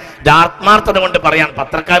ആത്മാർത്ഥയാണ്. ആത്മാർത്ഥത കൊണ്ട് പറയാൻ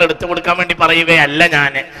പത്രക്കാർ എടുത്തു കൊടുക്കാൻ വേണ്ടി പറയുകയല്ല.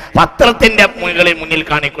 ഞാൻ പത്രത്തിന്റെ മുന്നിൽ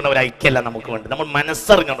കാണിക്കുന്ന ഒരു ഐക്യമല്ല നമുക്ക് വേണ്ടി. നമ്മൾ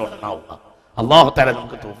മനസ്സറിഞ്ഞുകൊണ്ട് ഒന്നാവുക. അള്ളാഹു തആല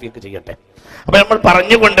നമുക്ക് തൗഫീഖ് ചെയ്യട്ടെ. അപ്പൊ നമ്മൾ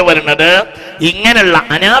പറഞ്ഞു വരുന്നത്, ഇങ്ങനെയുള്ള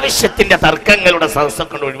അനാവശ്യത്തിന്റെ തർക്കങ്ങളുടെ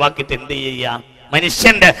സദസ്സൊക്കെ ഒഴിവാക്കിയിട്ട് എന്ത് ചെയ്യുക?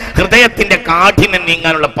 മനുഷ്യന്റെ ഹൃദയത്തിന്റെ കാഠിന്യം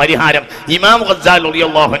നീങ്ങാനുള്ള പരിഹാരം ഇമാം ഗസാലി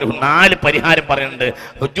റളിയല്ലാഹു അൻഹു 4 പരിഹാരം പറയുന്നുണ്ട്.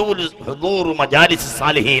 ഹുദൂറു മജാലിസ്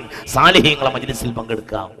സാലിഹീൻ, സാലിഹീങ്ങളുടെ മജ്ലിസിൽ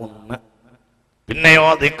പങ്കെടുക്കുക. 1. പിന്നെയോ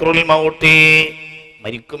ദിക്റുൽ മൗതി,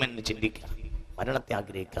 മരിക്കുമെന്ന് ചിന്തിക്കുക, മരണത്തെ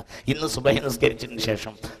ആഗ്രഹിക്കുക. ഇന്ന് സുബഹി നിസ്കരിച്ചതിന്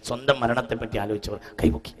ശേഷം സ്വന്തം മരണത്തെ പറ്റി ആലോചിച്ചവർ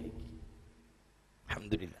കൈപൊക്കി.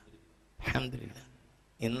 അൽഹംദുലില്ലാഹ്, അൽഹംദുലില്ലാഹ്.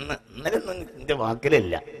 ഇന്നലെ എന്റെ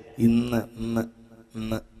വാക്കിലല്ല,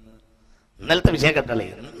 ഇന്നലത്തെ വിഷയം കേട്ടല്ലേ.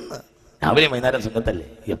 ഇന്ന് രാവിലെ വൈകുന്നേരം സുന്നത്തല്ലേ,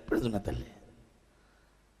 എപ്പോഴും സുന്നത്തല്ലേ.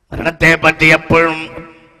 മരണത്തെ പറ്റി എപ്പോഴും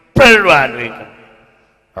ആലോചിക്കണം.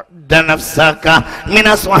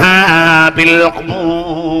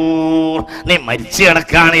 നീ മരിച്ചു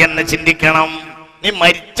കിടക്കാണ് എന്ന് ചിന്തിക്കണം. നീ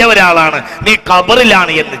മരിച്ച ഒരാളാണ്, നീ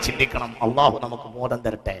ഖബറിലാണ് എന്ന് ചിന്തിക്കണം. അള്ളാഹു നമുക്ക് ബോധം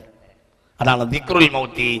തരട്ടെ. അതാണ് ദിക്റുൽ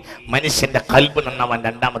മൗതി. മനുഷ്യന്റെ ഖൽബ് നന്നാവാൻ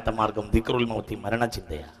രണ്ടാമത്തെ മാർഗം ദിക്റുൽ മൗതി,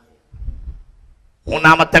 മരണചിന്തയാണ്.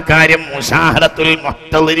 3ാമത്തെ കാര്യം മുശാഹദത്തുൽ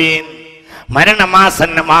മുഹ്തദിരീൻ,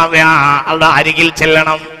 മരണമാസന്നമാവുക, അവരുടെ അരികിൽ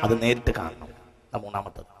ചെല്ലണം, അത് നേരിട്ട് കാണണം.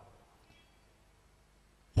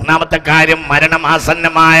 3ാമത്തെ കാര്യം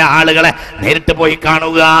മരണമാസന്നമായ ആളുകളെ നേരിട്ട് പോയി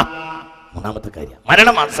കാണുക. 3ാമത്തെ കാര്യം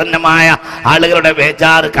മരണമാസന്നമായ ആളുകളുടെ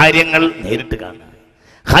ബേജാറ് കാര്യങ്ങൾ നേരിട്ട് കാണുക.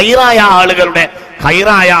 ഹൈറായ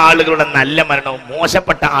ആളുകളുടെ നല്ല മരണവും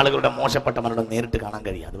മോശപ്പെട്ട ആളുകളുടെ മോശപ്പെട്ട മരണവും നേരിട്ട് കാണാൻ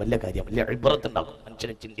കഴിയും. അത് വലിയ കാര്യം, വലിയ ഇബ്റത്തുണ്ടാക്കും,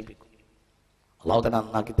 മനുഷ്യനെ ചിന്തിപ്പിക്കും. അള്ളാഹു തന്നെ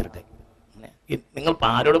നന്നാക്കി തരട്ടെ. നിങ്ങൾ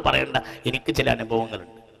ആരോട് പറയണ്ട, എനിക്ക് ചില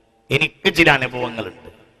അനുഭവങ്ങളുണ്ട്.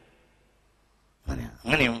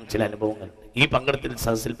 അങ്ങനെയും ചില അനുഭവങ്ങളുണ്ട്. ഈ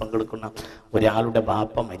സദസ്സിൽ പങ്കെടുക്കുന്ന ഒരാളുടെ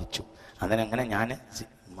ബാപ്പ മരിച്ചു. അങ്ങനെ ഞാൻ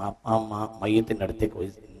മയ്യത്തിൻ്റെ അടുത്തേക്ക് പോയി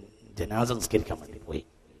ജനാസ സംസ്കരിക്കാൻ വേണ്ടി പോയി.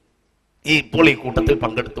 ഇപ്പോൾ ഈ കൂട്ടത്തിൽ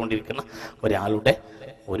പങ്കെടുത്തുകൊണ്ടിരിക്കുന്ന ഒരാളുടെ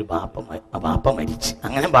ഒരു ബാപ്പ മരിച്ച്.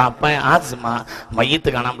 അങ്ങനെ മയ്യത്ത്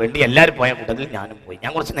കാണാൻ വേണ്ടി എല്ലാവരും പോയ കൂട്ടത്തിൽ ഞാനും പോയി.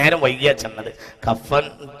 ഞാൻ കുറച്ച് നേരം വൈകിയാ ചെന്നത്. കഫൻ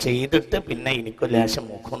ചെയ്തിട്ട് പിന്നെ എനിക്കൊരു ലേശം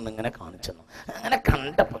മുഖം ഇങ്ങനെ കാണിച്ചു. അങ്ങനെ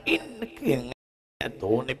കണ്ടപ്പോൾ എനിക്ക്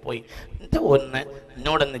തോന്നിപ്പോയി,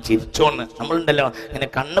 എന്നോടൊന്ന് ചിരിച്ചോന്ന്. നമ്മളുണ്ടല്ലോ ഇങ്ങനെ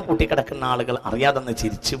കണ്ണ് പൊട്ടി കിടക്കുന്ന ആളുകൾ അറിയാതൊന്ന്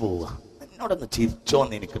ചിരിച്ചു പോവുക. എന്നോടൊന്ന്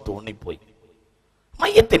ചിരിച്ചോന്ന് എനിക്ക് തോന്നിപ്പോയി.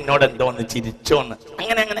 മയ്യത്ത് എന്നോട് എന്തോ ഒന്ന് ചിരിച്ചോന്ന്.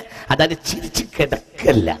 അങ്ങനെ അതായത് ചിരിച്ച്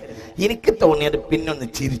കിടക്കല്ല, എനിക്ക് തോന്നിയത് പിന്നെ ഒന്ന്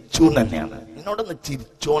ചിരിച്ചു തന്നെയാണ്. എന്നോടൊന്ന്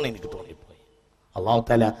ചിരിച്ചോന്ന് എനിക്ക് തോന്നിപ്പോയി. അള്ളാഹു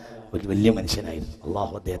തആല ഒരു വലിയ മനുഷ്യനായിരുന്നു.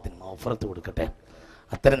 അള്ളാഹു അദ്ദേഹത്തിന് മഗ്ഫിറത്ത് കൊടുക്കട്ടെ.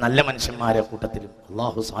 അത്തരം നല്ല മനുഷ്യന്മാരെ കൂട്ടത്തിലും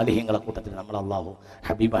അള്ളാഹു സാലിഹ്യങ്ങളെ കൂട്ടത്തിലും നമ്മൾ അള്ളാഹു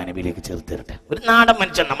ഹബീബ നബിയിലേക്ക് ചേർത്ത് തരട്ടെ. ഒരു നാടൻ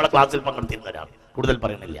മനുഷ്യൻ നമ്മളെ ക്ലാസ്സിൽ പങ്കെടുത്തിരുന്ന ഒരാൾ, കൂടുതൽ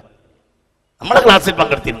പറയണില്ല, നമ്മളെ ക്ലാസ്സിൽ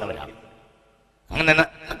പങ്കെടുത്തിരുന്ന ഒരാൾ. അങ്ങനെ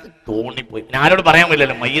തോന്നിപ്പോയി. പിന്നെ ആരോട് പറയാൻ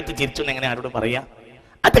പറ്റില്ലല്ലോ, മയ്യത്ത് ചിരിച്ചു എങ്ങനെ ആരോട് പറയാ.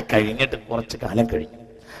 അത് കഴിഞ്ഞിട്ട് കുറച്ച് കാലം കഴിഞ്ഞു.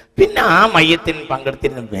 പിന്നെ ആ മയ്യത്തിന്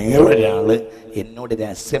പങ്കെടുത്തിരുന്ന വേറൊരാള് എന്നോട്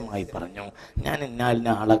രഹസ്യമായി പറഞ്ഞു, ഞാൻ ഇന്നാലിന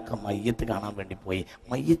ആളൊക്കെ മയ്യത്ത് കാണാൻ വേണ്ടി പോയി,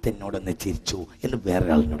 മയ്യത്ത് എന്നോടൊന്ന് ചിരിച്ചു എന്ന്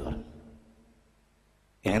വേറൊരാളിനോട് പറഞ്ഞു.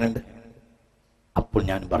 എങ്ങനെയുണ്ട്? അപ്പോൾ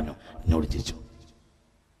ഞാൻ പറഞ്ഞു, എന്നോട് ചിരിച്ചു.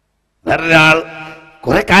 വേറൊരാൾ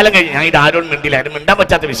കുറെ കാലം കഴിഞ്ഞ്, ഞാൻ ഇത് ആരോടും മിണ്ടില്ല, ആരും മിണ്ടാൻ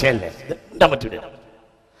പറ്റാത്ത വിഷയമല്ലേ, മിണ്ടാൻ പറ്റൂല.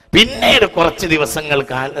 പിന്നീട് കുറച്ച് ദിവസങ്ങൾ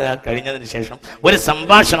കഴിഞ്ഞതിന് ശേഷം ഒരു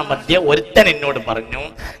സംഭാഷണം മധ്യ ഒരുത്തൻ എന്നോട് പറഞ്ഞു,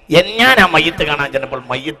 ഞാൻ ആ മയ്യത്ത് കാണാൻ ചെന്നപ്പോൾ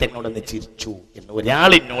മയ്യത്ത് എന്നോടൊന്ന് ചിരിച്ചു എന്ന് ഒരാൾ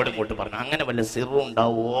എന്നോട് ഇങ്ങോട്ട് പറഞ്ഞു. അങ്ങനെ വല്ല സിറും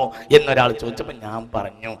ഉണ്ടാവുമോ എന്നൊരാൾ ചോദിച്ചപ്പോൾ ഞാൻ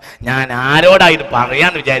പറഞ്ഞു, ഞാൻ ആരോടായിട്ട്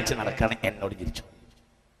പറയാന്ന് വിചാരിച്ച് നടക്കാണ്, എന്നോട് ചിരിച്ചു.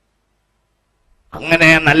 അങ്ങനെ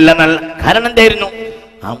നല്ല നല്ല കാരണം എന്തായിരുന്നു,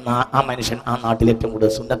 ആ മനുഷ്യൻ ആ നാട്ടിൽ ഏറ്റവും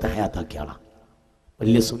കൂടുതൽ സുന്നത്ത് ഹയാത്താക്കിയ ആളാണ്.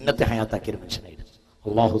 വലിയ സുന്നത്ത് ഹയാത്താക്കിയ ഒരു മനുഷ്യനായിരുന്നു.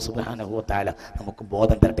 അല്ലാഹു സുബ്ഹാനഹു വ തആല നമുക്ക്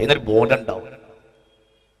ബോധം തരട്ടെ. എന്നൊരു ബോധം ഉണ്ടാവും.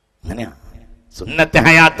 അങ്ങനെയാ സുന്നത്ത്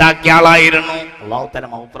ഹയാത്താക്കിയ ആളായിരുന്നു. അല്ലാഹു തആല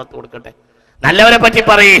മഗ്ഫിറത്ത് കൊടുക്കട്ടെ. നല്ലവരെ പറ്റി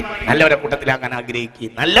പറയേ, നല്ലവരെ കൂട്ടത്തിലാക്കാൻ ആഗ്രഹിക്കുക,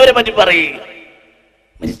 നല്ലവരെ പറ്റി പറയേ.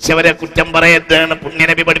 മരിച്ചവരെ കുറ്റം പറയരുതെന്ന്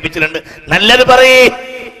പുണ്യനബി പഠിപ്പിച്ചിട്ടുണ്ട്. നല്ലത് പറയേ.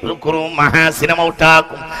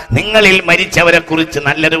 നിങ്ങളിൽ മരിച്ചവരെ കുറിച്ച്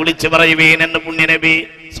നല്ലത് വിളിച്ചു പറയുവേൻ എന്ന് പുണ്യനബി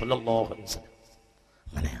സ്വല്ലല്ലാഹു അലൈഹി വസല്ലം.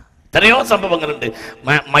 അങ്ങനെയാ എത്രയോ സംഭവങ്ങളുണ്ട്.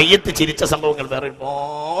 മയ്യത്ത് ചിരിച്ച സംഭവങ്ങൾ വേറെ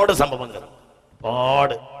ഒരുപാട് സംഭവങ്ങൾ.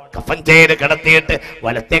 ഒരുപാട് കഫൻ ചെയ്ത് കിടത്തിയിട്ട്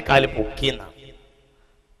വലത്തേക്കാൽ പൊക്കിയെന്നാണ്.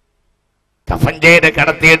 കഫൻ ചെയ്ത്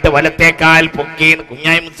കിടത്തിയിട്ട് വലത്തേക്കാൽ പൊക്കിയെന്ന്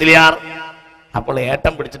കുഞ്ഞായി മുസ്ലിയാർ. അപ്പോൾ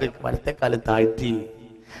ഏട്ടം പിടിച്ചിട്ട് വലത്തേക്കാല് താഴ്ത്തി,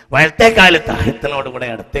 വലത്തേക്കാല് താഴ്ത്തിനോടുകൂടെ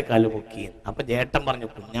ഇടത്തേക്കാല് പൊക്കി. അപ്പൊ ചേട്ടൻ പറഞ്ഞു,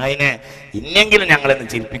 കുഞ്ഞായിനെ ഇന്നെങ്കിലും ഞങ്ങളെന്ന്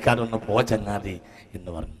ചിരിപ്പിക്കാതെ ഒന്ന് പോ ചങ്ങാതി എന്ന്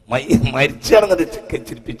പറഞ്ഞു. മരിച്ചു കിടന്നത്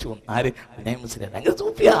ചിരിപ്പിച്ചു. ആര്? കുഞ്ഞായി മുസ്ലിയാർ. ഭയങ്കര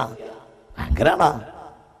സൂഫിയാ, ഭയങ്കരാണാ,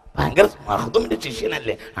 ഭയങ്കര മഹ്ദൂമിന്റെ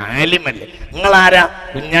ശിഷ്യനല്ലേ, ആലിമല്ലേ. നിങ്ങൾ ആരാ?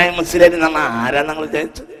 കുഞ്ഞായി മുസ്ലിയാർ എന്ന് പറഞ്ഞാൽ ആരാ നിങ്ങൾ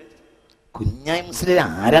വിചാരിച്ചത്? കുഞ്ഞായി മുസ്ലിയാർ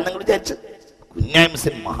ആരാ നിങ്ങൾ വിചാരിച്ചത്? കുഞ്ഞായി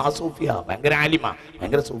മുസ്ലിം മഹാസൂഫിയ, ഭയങ്കര ആലിമ,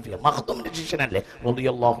 ഭയങ്കര സൂഫിയ, മഹ്ദൂമിന്റെ ശിഷ്യനല്ലേ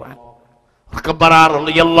റളിയല്ലാഹു അൻഹു.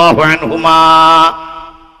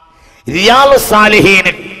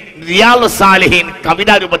 റിയാദ് സാലിഹീൻ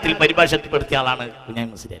കവിതാ രൂപത്തിൽ പരിഭാഷപ്പെടുത്തിയ ആളാണ് കുഞ്ഞായി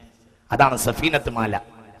മുസ്ലിയാർ. അതാണ് സഫീനത്ത് മാല,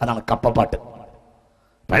 അതാണ് കപ്പപ്പാട്ട്.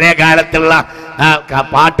 പഴയ കാലത്തുള്ള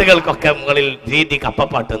പാട്ടുകൾക്കൊക്കെ മുകളിൽ രീതി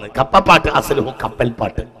കപ്പപ്പാട്ട് എന്ന്. കപ്പപ്പാട്ട് അസ്ലുഹു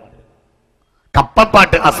കപ്പൽപ്പാട്ട്,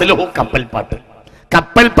 കപ്പപ്പാട്ട് അസ്ലുഹു കപ്പൽപ്പാട്ട്,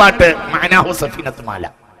 കപ്പൽപ്പാട്ട് മഅനാഹു സഫീനത്ത് മാല.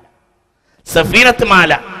 സഫീനത്ത്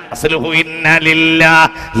മാല അസ്ലുഹു ഇന്ന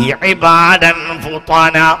ലില്ലാഹി ഇബാദൻ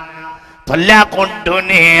ഫുതാന തല്ലഖു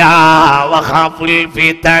ദുനിയാ വഖാഫുൽ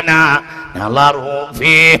ഫിതന നളറു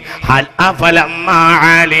ഫീ ഹൽ അഫലമ്മാ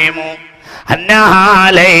അലിമു അന്നഹാ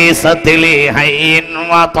ലൈസത് ലിഹൈൻ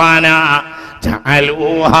വതന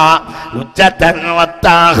ജഅലൂഹാ ലുജ്ജതൻ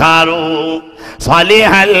വത്തഖറു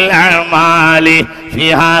സാലിഹൽ അഅമാലി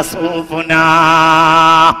ഫിഹാ സൂഫുനാ.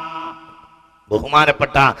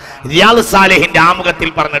 ബഹുമാനപ്പെട്ട റിയാദ് സാലിഹിന്റെ ആമുഖത്തിൽ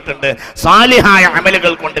പറഞ്ഞിട്ടുണ്ട്, സാലിഹായ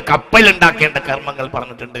അമലുകൾ കൊണ്ട് കപ്പൽ ഉണ്ടാക്കേണ്ട കർമ്മങ്ങൾ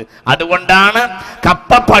പറഞ്ഞിട്ടുണ്ട്. അതുകൊണ്ടാണ്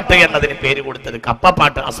കപ്പപ്പാട്ട് എന്നതിന് പേര് കൊടുത്തത്.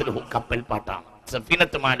 കപ്പപ്പാട്ട് അസ്ലുഹു കപ്പൽ പാട്ടാണ്,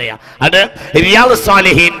 സഫീനത്ത് മാലയ. അത് റിയാദ്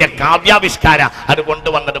സാലിഹിന്റെ കാവ്യാവിഷ്കാര അത്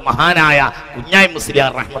കൊണ്ടുവന്നത് മഹാനായ കുഞ്ഞായി മുസ്ലിയാർ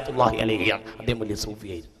റഹ്മത്തുള്ളാഹി അലൈഹിയാണ്. അദ്ദേഹം വലിയ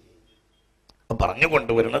സൂഫിയായിരുന്നു. അപ്പൊ പറഞ്ഞു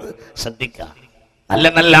കൊണ്ടുവരുന്നത് ശ്രദ്ധിക്കുക. നല്ല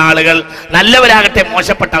നല്ല ആളുകൾ, നല്ലവരാകട്ടെ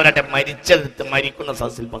മോശപ്പെട്ടവരാകട്ടെ, മരിക്കുന്ന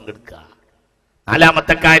സദസ്സിൽ പങ്കെടുക്കുക.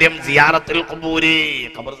 നാലാമത്തെ കാര്യം സിയാറത്തുൽ ഖുബൂരി,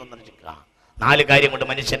 ഖബർ സന്ദർശിക്കുക. 4 കാര്യം കൊണ്ട്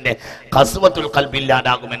മനുഷ്യന്റെ ഖസ്വത്തുൽ ഖൽബ്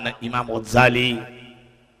ഇല്ലാതാകുമെന്ന് ഇമാം ഗസാലി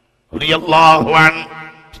റളിയല്ലാഹു അൻഹു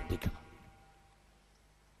ചിന്തിക്കണം.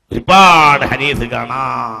 ഒരുപാട് ഹദീസ്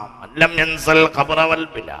കാണാം. അല്ലം യൻസൽ ഖബറ വൽ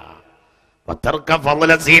ബിലാ വതർക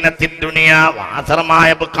ഫളല സീനത്തിദ് ദുനിയ വഅസറ മാ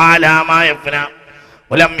യബ്ഖാ ലാ മാ യഫ്നാ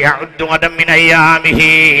ولم يعد غدا من ايامه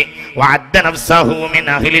وعد نفسه من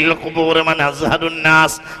اهل القبور من ازهد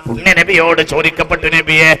الناس. പുണ്യനബിയോട് ചോദിക്കപ്പെട്ടു,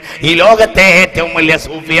 നബിയെ ഈ ലോകത്തെ ഏറ്റവും വലിയ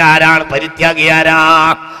സൂഫി ആരാണ്, പരിത്യാഗി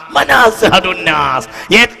ആരാണ്? മൻ അസ്ഹദുൻ നാസ്,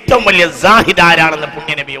 ഏറ്റവും വലിയ സാഹിദ് ആരാണെന്ന്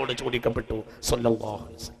പുണ്യനബിയോട് ചോദിക്കപ്പെട്ടു സല്ലല്ലാഹു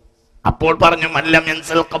അലൈഹി വസല്ലം. അപ്പോൾ പറഞ്ഞു, മല്ലം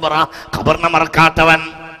യൻസൽ ഖബറ, ഖബറിനെ മറക്കാത്തവൻ.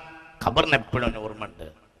 ഖബറിനെ എപ്പോഴും ഓർമ്മയുണ്ട്.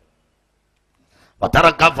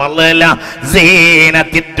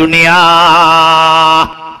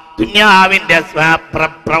 ദുനിയാവിന്റെ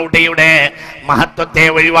പ്രൗഢിയുടെ മഹത്വത്തെ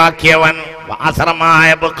ഒഴിവാക്കിയവൻ,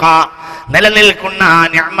 നിലനിൽക്കുന്ന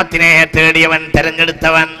നിഅമത്തിനെ തേടിയവൻ,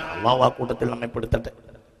 തെരഞ്ഞെടുത്തവൻ. അല്ലാഹു ആ കൂട്ടത്തിൽ നമ്മെ പെടുത്തട്ടെ.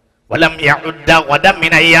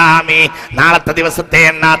 നാളത്തെ ദിവസത്തെ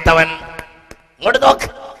എണ്ണാത്തവൻ. ഇങ്ങോട്ട് നോക്ക്,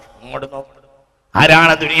 ഇങ്ങോട്ട് നോക്ക്.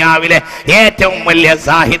 ആരാണ് ദുനിയാവിലെ ഏറ്റവും വലിയ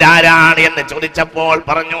സാഹിദ് ആരാണ് എന്ന് ചോദിച്ചപ്പോൾ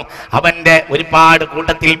പറഞ്ഞു, അവന്റെ ഒരുപാട്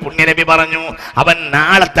കൂട്ടത്തിൽ പുണ്യനബി പറഞ്ഞു, അവൻ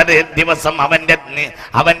നാളത്തെ ദിവസം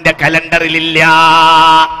അവന്റെ കലണ്ടറിലില്ല.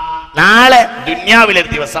 നാളെ ദുനിയാവിലൊരു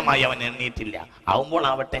ദിവസമായി അവൻ എണ്ണീറ്റില്ല. ആവുമ്പോൾ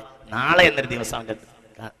ആവട്ടെ, നാളെ എന്നൊരു ദിവസം അവന്റെ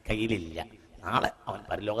കയ്യിലില്ല. നാളെ അവൻ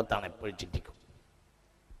പരലോകത്താണ്, എപ്പോഴും ചിന്തിക്കും.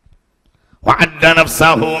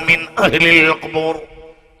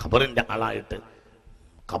 ഖബറിന്റെ ആളായിട്ട്,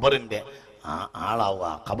 ഖബറിന്റെ ആ ആളാവുക,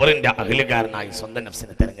 ഖബറിന്റെ അഖിലുകാരനായി സ്വന്തം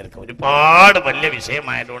നഫ്സിനെ തിരഞ്ഞെടുക്കുക. ഒരുപാട് വലിയ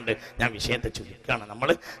വിഷയമായതുകൊണ്ട് ഞാൻ വിഷയത്തെ ചുരുക്കുകയാണ്. നമ്മൾ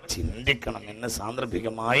ചിന്തിക്കണം എന്ന്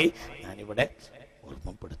സാന്ദർഭികമായി ഞാനിവിടെ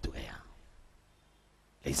ഓർമ്മപ്പെടുത്തുകയാണ്.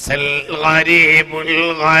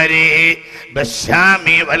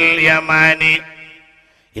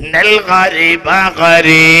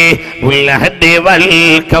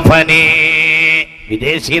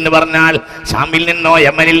 വിദേശി എന്ന് പറഞ്ഞാൽ ഷാമിൽ നിന്നോ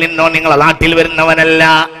യമനിൽ നിന്നോ നിങ്ങളെ നാട്ടിൽ വരുന്നവനല്ല.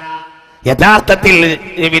 യഥാർത്ഥത്തിൽ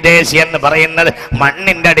വിദേശി എന്ന് പറയുന്നത്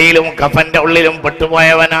മണ്ണിന്റെ അടിയിലും കഫന്റെ ഉള്ളിലും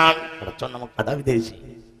പെട്ടുപോയവനാണ്. പടച്ചോൻ നമുക്ക് അതാ വിദേശി,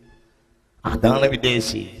 അതാണ്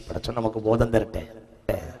വിദേശി. പടച്ചോൻ നമുക്ക് ബോധം തരട്ടെ.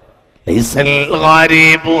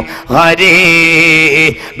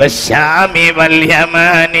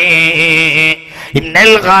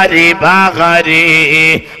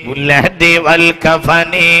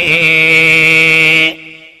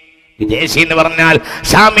 വിദേശി എന്ന് പറഞ്ഞാൽ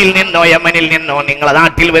ഷാമിൽ നിന്നോ യമനിൽ നിന്നോ നിങ്ങളെ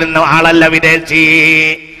നാട്ടിൽ വരുന്ന ആളല്ല വിദേശി.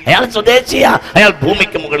 അയാൾ സ്വദേശിയാ, അയാൾ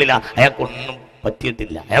ഭൂമിക്ക് മുകളിലാ, അയാൾക്കൊന്നും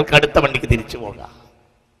പറ്റിയിട്ടില്ല, അയാൾക്ക് അടുത്ത വണ്ടിക്ക് തിരിച്ചു പോകാം.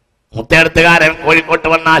 മുത്തേടത്തുകാരൻ കോഴിക്കോട്ട്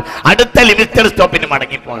വന്നാൽ അടുത്ത ലിമിറ്റഡ് സ്റ്റോപ്പിന്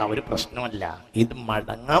മടങ്ങിപ്പോകാം, ഒരു പ്രശ്നമല്ല. ഇത്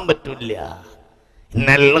മടങ്ങാൻ പറ്റില്ല.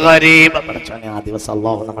 ഇന്നൽ ഗരീബ, പടച്ചോനെ ആ ദിവസം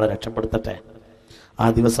അല്ലാഹു നമ്മളെ രക്ഷപ്പെടുത്തട്ടെ, ആ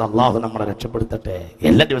ദിവസം അല്ലാഹു നമ്മളെ രക്ഷപ്പെടുത്തട്ടെ.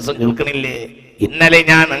 എല്ലാ ദിവസവും കേൾക്കണില്ലേ? ഇന്നലെ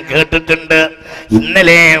ഞാൻ കേട്ടിട്ടുണ്ട്,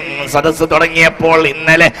 ഇന്നലെ സദസ്സ് തുടങ്ങിയപ്പോൾ,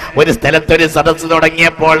 ഇന്നലെ ഒരു സ്ഥലത്തൊരു സദസ്സ്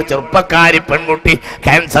തുടങ്ങിയപ്പോൾ ചെറുപ്പക്കാരി പെൺകുട്ടി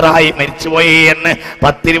ക്യാൻസറായി മരിച്ചുപോയി എന്ന്,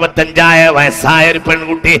 10-25 വയസ്സായ ഒരു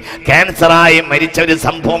പെൺകുട്ടി ക്യാൻസറായി മരിച്ച ഒരു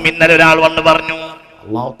സംഭവം ഇന്നലെ ഒരാൾ വന്ന് പറഞ്ഞു.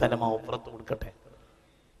 അല്ലാഹു തആല മഗ്ഫിറത്ത് കൊടുക്കട്ടെ,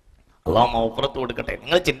 അല്ലാഹു മഗ്ഫിറത്ത് കൊടുക്കട്ടെ.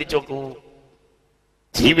 നിങ്ങൾ ചിന്തിച്ചു നോക്കൂ,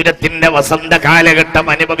 ജീവിതത്തിന്റെ വസന്ത കാലഘട്ടം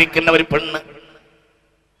അനുഭവിക്കുന്ന ഒരു പെണ്ണ്,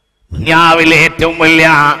 ദുനിയാവിലെ ഏറ്റവും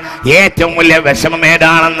വലിയ വിഷമം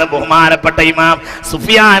ഏതാണെന്ന് ബഹുമാനപ്പെട്ട ഇമാം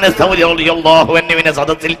സുഫിയാൻ സൗരി റളിയല്ലാഹു അൻഹുവിന്റെ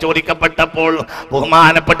സദസ്സിൽ ചോദിക്കപ്പെട്ടപ്പോൾ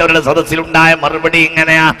ബഹുമാനപ്പെട്ടവരുടെ സദസ്സിലുണ്ടായ മറുപടി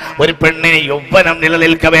ഇങ്ങനെയാ: ഒരു പെണ്ണിന് യൗവനം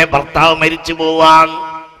നിലനിൽക്കവേ ഭർത്താവ് മരിച്ചു പോവാൻ.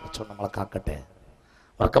 നമ്മളെ കാക്കട്ടെ,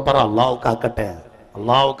 പറ അല്ലാഹു കാക്കട്ടെ,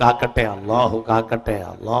 അല്ലാഹു കാക്കട്ടെ, അല്ലാഹു കാക്കട്ടെ,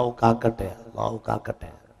 അല്ലാഹു കാക്കട്ടെ, അല്ലാഹു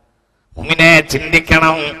കാക്കട്ടെ. മുഅ്മിനെ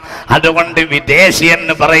ചിന്തിക്കണം. അതുകൊണ്ട് വിദേശി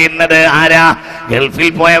എന്ന് പറയുന്നത് ആരാ? ഗൾഫിൽ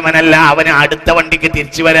പോയവനല്ല, അവന് അടുത്ത വണ്ടിക്ക്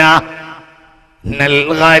തിരിച്ചു വരാ.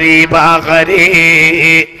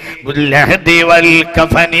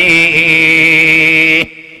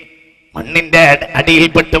 മണ്ണിന്റെ അടിയിൽ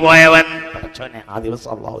പെട്ടുപോയവൻ. ആ ദിവസം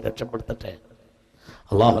അല്ലാഹു രക്ഷപ്പെടുത്തട്ടെ,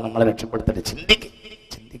 അല്ലാഹു നമ്മളെ രക്ഷപ്പെടുത്തട്ടെ. ചിന്തിക്ക്.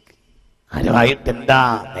 ആരുമായിട്ടെന്താ,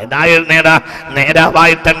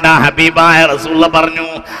 നേതാവായിട്ടെന്താ? ഹബീബായ റസൂലുള്ള പറഞ്ഞു,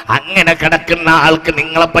 അങ്ങനെ കിടക്കുന്ന ആൾക്ക്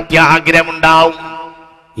നിങ്ങളെ പറ്റി ആഗ്രഹമുണ്ടാവും.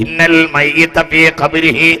 ഇന്നൽ മയ്യിത ഫീ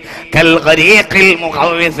ഖബ്രിഹി കൽ ഗരീഖിൽ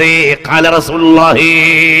മുഖവ്വിസി ഖാല റസൂലുള്ളാഹി.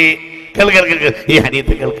 ഈ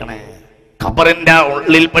ഹദീസ് കേൾക്കണേ. ഖബറിന്റെ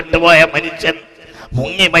ഉള്ളിൽ പെട്ടുപോയ മനുഷ്യൻ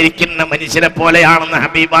മുങ്ങി മരിക്കുന്ന മനുഷ്യനെ പോലെയാണെന്ന്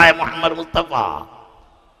ഹബീബായ മുഹമ്മദ് മുസ്തഫ.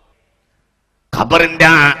 ഖബറിന്റെ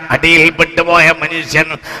അടിയിൽ പെട്ടുപോയ മനുഷ്യൻ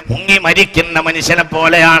മുങ്ങി മരിക്കുന്ന മനുഷ്യനെ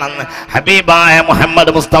പോലെയാണെന്ന് ഹബീബായ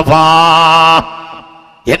മുഹമ്മദ് മുസ്തഫ.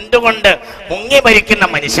 എന്തുകൊണ്ട്? മുങ്ങി മരിക്കുന്ന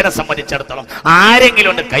മനുഷ്യനെ സംബന്ധിച്ചിടത്തോളം ആരെങ്കിലും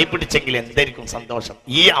ഒന്ന് കൈപിടിച്ചെങ്കിൽ എന്തായിരിക്കും സന്തോഷം.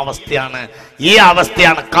 ഈ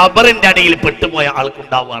അവസ്ഥയാണ് ഖബറിന്റെ അടിയിൽ പെട്ടുപോയ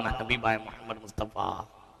ആൾക്കുണ്ടാവുകയാണ് ഹബീബായ മുഹമ്മദ് മുസ്തഫ.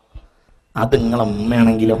 അത് നിങ്ങളെ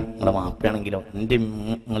ഉമ്മയാണെങ്കിലോ നിങ്ങളെ വാപ്പയാണെങ്കിലോ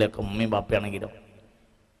നിങ്ങളെയൊക്കെ ഉമ്മയും വാപ്പയാണെങ്കിലോ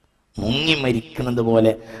മുങ്ങി മരിക്കുന്നത്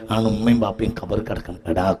പോലെ ആണ് ഉമ്മയും ബാപ്പയും ഖബർ കിടക്കണം.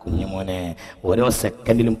 എടാ കുഞ്ഞുമോനെ, ഓരോ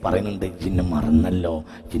സെക്കൻഡിലും പറയുന്നുണ്ട്, ജിന്നെ മറന്നല്ലോ.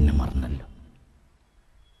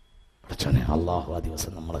 അള്ളാഹു ആ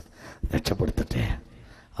ദിവസം നമ്മളെ രക്ഷപ്പെടുത്തട്ടെ.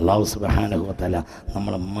 അള്ളാഹു സുബ്ഹാനഹു വ തആല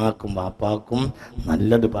നമ്മളെ ഉമ്മാക്കും ബാപ്പാക്കും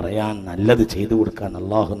നല്ലത് പറയാൻ, നല്ലത് ചെയ്തു കൊടുക്കാൻ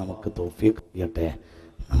അള്ളാഹു നമുക്ക് തൗഫീഖ് ചെയ്യട്ടെ.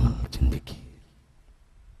 നമ്മൾ ചിന്തിക്കുക,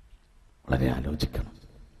 വളരെ ആലോചിക്കണം.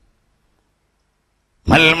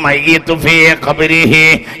 الميت في قبره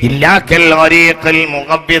إلا كالغريق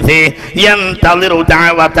المغبث ينتظر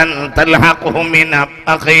دعوة تلحقه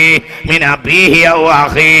من أبيه أو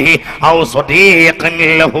أخيه أو صديق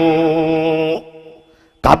له.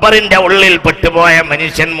 ഖബറിന്റെ ഉള്ളിൽ പെട്ടുപോയ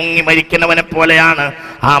മനുഷ്യൻ മുങ്ങി മരിക്കുന്നവനെ പോലെയാണ്.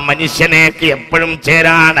 ആ മനുഷ്യനേക്ക് എപ്പോഴും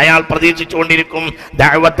ചേരാൻ അയാൾ പ്രതീക്ഷിച്ചുകൊണ്ടിരിക്കും.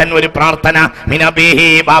 ദഅവത്തൻ, ഒരു പ്രാർത്ഥന, മിൻ അബീഹി,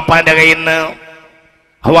 ബാപ്പാന്റെ കയ്യിൽ നിന്ന്,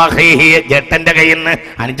 ജേട്ടന്റെ കയ്യിൽ നിന്ന്,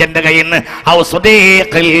 അനുജന്റെ കയ്യിൽ നിന്ന്,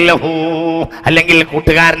 അല്ലെങ്കിൽ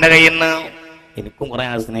കൂട്ടുകാരന്റെ കയ്യിൽ നിന്ന്. എനിക്കും കുറെ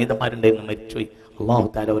സ്നേഹിതന്മാരുണ്ടായിരുന്നു, മരിച്ചുപോയി. അല്ലാഹു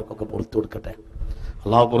തആല അവർക്കൊക്കെ പുറത്തു കൊടുക്കട്ടെ,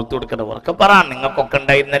 അല്ലാഹു പുറത്തു കൊടുക്കട്ടെ. ഉറക്കെ പറ, നിങ്ങൾക്കൊക്കെ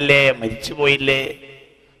ഉണ്ടായിരുന്നല്ലേ, മരിച്ചു പോയില്ലേ?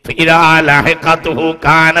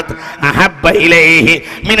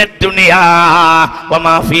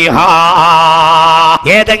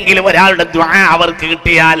 ഏതെങ്കിലും ഒരാളുടെ ദുആ അവർക്ക്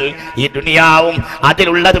കിട്ടിയാൽ ഈ ദുനിയാവും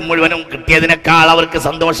അതിലുള്ളത് മുഴുവനും കിട്ടിയതിനേക്കാൾ അവർക്ക്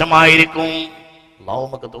സന്തോഷമായിരിക്കും. അല്ലാഹു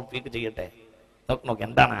നമുക്ക് തൗഫീഖ് ചെയ്യട്ടെ. നോക്ക്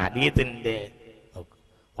എന്താണ് ഹദീസിന്റെ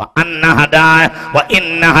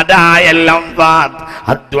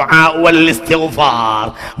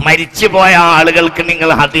മരിച്ചുപോയ ആളുകൾക്ക് നിങ്ങൾ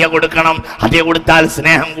ഹദിയ കൊടുക്കണം. ഹദിയ കൊടുത്താൽ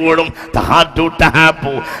സ്നേഹം കൂടും.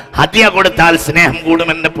 ഹദിയ കൊടുത്താൽ സ്നേഹം കൂടും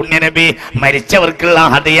എന്ന് പുണ്യനബി. മരിച്ചവർക്കുള്ള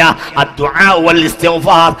ഹദിയ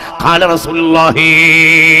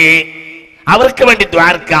അവർക്ക് വേണ്ടി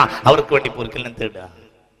ദ്വാരക്ക, അവർക്ക് വേണ്ടി പൊറുക്കലിനെ തേടുക.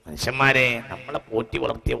 മനുഷ്യന്മാരെ, നമ്മളെ പോറ്റി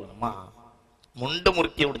വളർത്തിയ ഉമ്മ, മുണ്ട്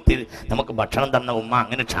മുറുക്കി കൊടുത്ത് നമുക്ക് ഭക്ഷണം തന്ന ഉമ്മ,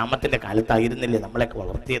 അങ്ങനെ ക്ഷാമത്തിന്റെ കാലത്തായിരുന്നില്ലേ നമ്മളെയൊക്കെ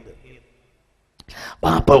വളർത്തിയത്?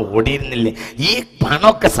 ബാപ്പ ഓടിയിരുന്നില്ലേ? ഈ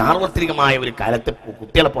പണമൊക്കെ സാർവത്രികമായ ഒരു കാലത്ത്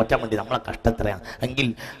കുട്ടികളെ പോറ്റാൻ വേണ്ടി നമ്മളെ കഷ്ടം എത്രയാണ് എങ്കിൽ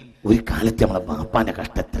ഒരു കാലത്ത് നമ്മളെ ബാപ്പാന്റെ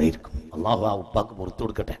കഷ്ടം എത്രയായിരിക്കും? അള്ളാഹു ആ ഉപ്പാക്ക് പുറത്തു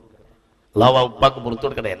കൊടുക്കട്ടെ. അള്ളാഹു ആ ഉപ്പാക്ക് പുറത്തു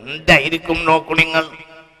കൊടുക്കട്ടെ. എന്തായിരിക്കും നോക്കൂ നിങ്ങൾ.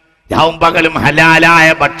 രാവും പകലും ഹലാലായ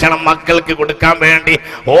ഭക്ഷണം മക്കൾക്ക് കൊടുക്കാൻ വേണ്ടി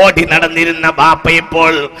ഓടി നടന്നിരുന്ന ബാപ്പ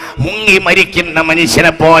ഇപ്പോൾ മുങ്ങി മരിക്കുന്ന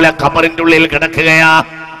മനുഷ്യനെ പോലെ ഖബറിന്റെ ഉള്ളിൽ കിടക്കുകയാ.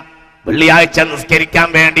 വെള്ളിയാഴ്ച നിസ്കരിക്കാൻ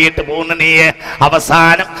വേണ്ടിയിട്ട് പോകുന്ന നീ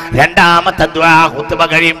അവസാനം രണ്ടാമത്തെ ദുആ ഖുത്ബ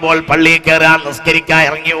കഴിയുമ്പോൾ പള്ളിയിൽ കയറുക, നിസ്കരിക്കാൻ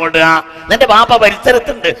ഇറങ്ങി ഓടുക. നിന്റെ ബാപ്പ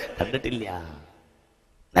പരിസരത്തുണ്ട്, കണ്ടിട്ടില്ല.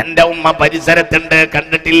 നിന്റെ ഉമ്മ പരിസരത്തുണ്ട്,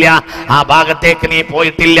 കണ്ടിട്ടില്ല. ആ ഭാഗത്തേക്ക് നീ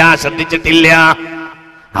പോയിട്ടില്ല, ശ്രദ്ധിച്ചിട്ടില്ല.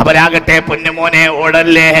 അവരാകട്ടെ പൊന്നുമോനെ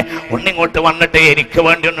ഓടല്ലേ, ഒന്നിങ്ങോട്ട് വന്നിട്ട് എനിക്ക്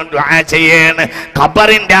വേണ്ടി ഒന്ന് ദുആ ചെയ്യേണ്.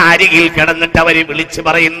 ഖബറിന്റെ അരികിൽ കിടന്നിട്ട് അവര് വിളിച്ചു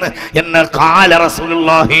പറയുന്നു എന്ന് ഖാല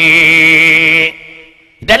റസൂലുള്ളാഹി.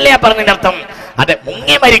 ഇതല്ലേ പറഞ്ഞതിന്റെ അർത്ഥം? അതെ,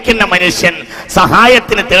 മുങ്ങി മരിക്കുന്ന മനുഷ്യൻ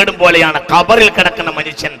സഹായത്തിന് തേടും പോലെയാണ് ഖബറിൽ കിടക്കുന്ന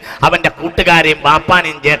മനുഷ്യൻ അവന്റെ കൂട്ടുകാരെയും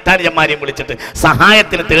ബാപ്പാനെയും ജേഷ്ഠാനിജന്മാരെയും വിളിച്ചിട്ട്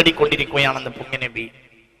സഹായത്തിന് തേടിക്കൊണ്ടിരിക്കുകയാണെന്ന് പുണ്യനബി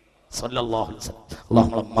സല്ലല്ലാഹു അലൈഹി വസല്ലം. അല്ലാഹു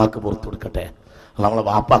നമ്മളെ ഉമ്മാക്ക് പുറത്തു കൊടുക്കട്ടെ, നമ്മളെ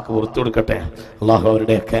വാപ്പാക്ക് പുറത്തു കൊടുക്കട്ടെ. അള്ളാഹു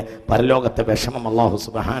അവരുടെയൊക്കെ പരലോകത്തെ വിഷമം അള്ളാഹു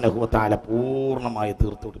സുബ്ഹാനഹു വ തആല പൂർണ്ണമായി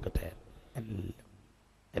തീർത്തു കൊടുക്കട്ടെ.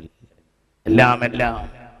 എല്ലാം എല്ലാം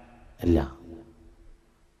എല്ലാം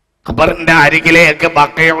ഖബറിന്റെ അരികിലേക്ക്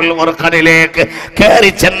ബഖീഉൽ ഖർഖദിലേക്ക്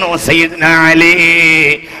കയറി ചെന്നു സയ്യിദ്നാ അലി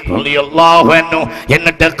റളിയല്ലാഹു അൻഹു.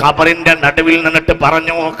 എന്നിട്ട് ഖബറിന്റെ നടുവിൽ നിന്നിട്ട്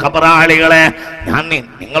പറഞ്ഞു, ഖബറാളികളെ, ഞാൻ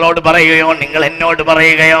നിങ്ങളോട് പറയുകയോ നിങ്ങൾ എന്നോട്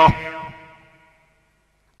പറയുകയോ?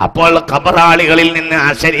 അപ്പോൾ ഖബറാളികളിൽ നിന്ന്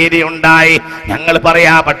അശരീരി ഉണ്ടായി. ഞങ്ങൾ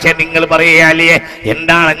പറയാ, പക്ഷെ നിങ്ങൾ പറയാലിയെ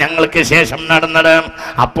എന്താണ് ഞങ്ങൾക്ക് ശേഷം നടന്നത്?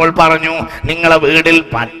 അപ്പോൾ പറഞ്ഞു, നിങ്ങളെ വീട്ടിൽ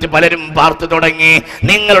മറ്റു പലരും പാർത്തു തുടങ്ങി,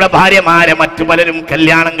 നിങ്ങളുടെ ഭാര്യമാരെ മറ്റു പലരും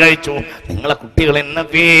കല്യാണം കഴിച്ചു, നിങ്ങളെ കുട്ടികൾ ഇന്ന്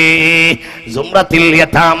സുംറത്തിൽ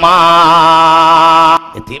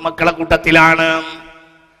യതീമക്കളെ കൂട്ടത്തിലാണ്.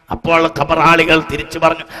 അപ്പോൾ ഖബറാളികൾ തിരിച്ചു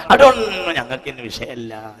പറഞ്ഞു, അതൊന്നും ഞങ്ങൾക്ക് ഇന്ന്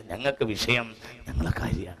വിഷയമല്ല, ഞങ്ങൾക്ക് വിഷയം ഞങ്ങളെ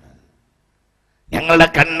കാര്യമാണ്. ഞങ്ങളുടെ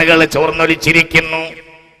കണ്ണുകൾ ചോർന്നൊലിച്ചിരിക്കുന്നു,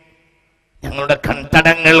 ഞങ്ങളുടെ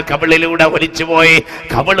കൺതടങ്ങൾ കവിളിലൂടെ ഒലിച്ചുപോയി.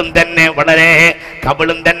 കവിളും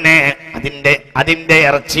തന്നെ അതിന്റെ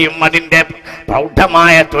ഇറച്ചിയും അതിന്റെ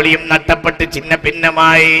പ്രൗഢമായ തൊലിയും നഷ്ടപ്പെട്ട് ചിന്ന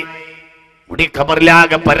ഭിന്നമായി. മുടി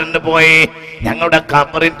ഖബറിലാകെ പരന്നുപോയി. ഞങ്ങളുടെ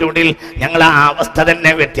ഖബറിന്റെ ഉള്ളിൽ ഞങ്ങളെ അവസ്ഥ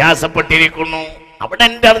തന്നെ വ്യത്യാസപ്പെട്ടിരിക്കുന്നു. അവിടെ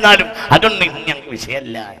എന്തായിരുന്നാലും അതൊന്നും ഞങ്ങൾക്ക്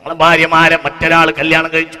വിഷയമല്ല. ഞങ്ങളെ ഭാര്യമാരെ മറ്റൊരാൾ കല്യാണം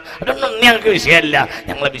കഴിച്ചു, അതൊന്നും ഞങ്ങൾക്ക് വിഷയമല്ല.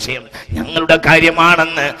 ഞങ്ങളെ വിഷയം ഞങ്ങളുടെ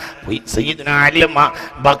കാര്യമാണെന്ന് സയ്യിദ്നാ അലി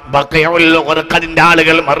ബഖീഉൽ ഖർഖദിന്റെ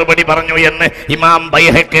ആളുകൾ മറുപടി പറഞ്ഞു എന്ന് ഇമാം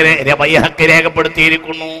ബൈഹഖി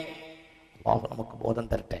രേഖപ്പെടുത്തിയിരിക്കുന്നു. അല്ലാഹു നമുക്ക് ബോധം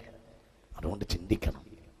തരട്ടെ. അതുകൊണ്ട് ചിന്തിക്കണം.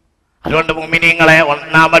 അതുകൊണ്ട് മുഅ്മിനീങ്ങളെ,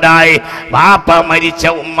 ഒന്നാമതായി ബാപ്പ മരിച്ച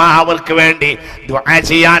ഉമ്മ അവർക്ക് വേണ്ടി ദുആ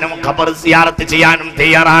ചെയ്യാനും ഖബർ സിയാറത്ത് ചെയ്യാനും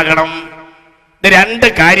തയ്യാറാകണം. ഇത് രണ്ട്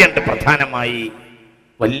കാര്യമുണ്ട് പ്രധാനമായി,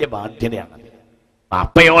 വലിയ ബാധ്യതയാണ്.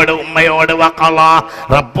 ബാപ്പയോട് ഉമ്മയോട് വഖളാ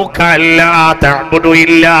റബ്ബുക അല്ലാ തഅബുദു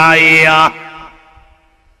ഇല്ലാ ഇയ്യാഹു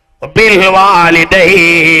വബിൽ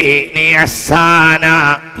വാലിദൈനി ഇഹ്സാനാ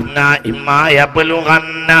ഇമ്മാ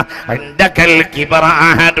യബ്ലുഗന്ന ഇൻദകൽ കിബറ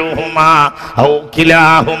അഹദുഹുമാ ഔ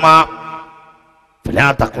കിലാഹുമാ فلا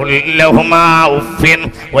تقل لهما أف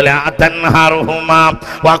ولا تنهرهما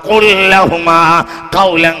وقل لهما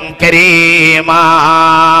قولا كريما.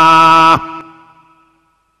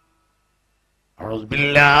 أعوذ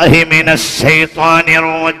بالله من الشيطان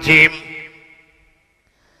الرجيم.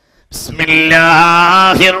 بسم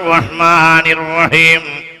الله الرحمن الرحيم.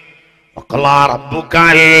 وقضى ربك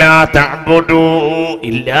ألا تعبدوا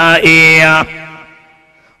إلا إياه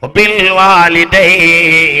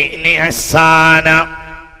وبالوالدين إحسانا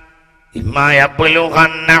إما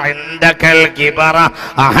يبلغن عندك الكبر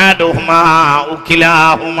أحدهما أو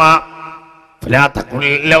كلاهما فلا تقل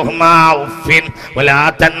لهما أف ولا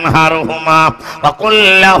تنهرهما وقل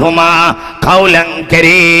لهما قولا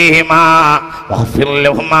كريما واخفض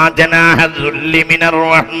لهما جناح الذل من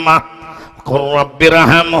الرحمة ഖുർ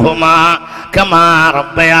റബ്ബിർഹംഹുമാ കമാ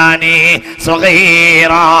റബ്ബയാനി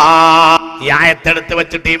സ്വഗീറാ. ഈ ആയത്തെടുത്ത്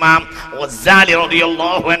വെച്ചിട്ട് ഇമാം ഗസാലി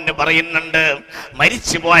റളിയല്ലാഹു അൻഹു പറയുന്നുണ്ട്,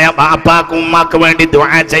 മരിച്ചുപോയ ബാപ്പാക്കും ഉമ്മാക്ക് വേണ്ടി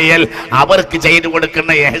ദുആ ചെയ്യൽ അവർക്ക് ചെയ്തു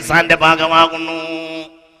കൊടുക്കുന്ന ഇഹ്സാന്റെ ഭാഗമാകുന്നു.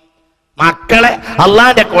 മക്കളെ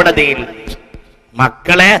അള്ളാന്റെ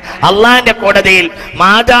കോടതിയിൽ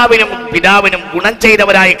മാതാവിനും പിതാവിനും ഗുണം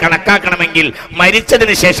ചെയ്തവരായി കണക്കാക്കണമെങ്കിൽ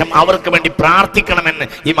മരിച്ചതിന് ശേഷം അവർക്ക് വേണ്ടി പ്രാർത്ഥിക്കണമെന്ന്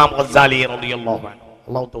ഇമാം ഗസാലി റളിയല്ലാഹു അൻഹു,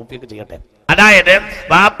 അല്ലാഹു തൗഫീഖ് ചെയ്യട്ടെ. അതായത്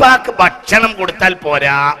ബാപ്പാക്ക് ഭക്ഷണം കൊടുത്താൽ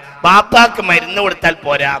പോരാ, ബാപ്പാക്ക് മരുന്ന് കൊടുത്താൽ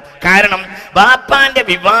പോരാ. കാരണം ബാപ്പാന്റെ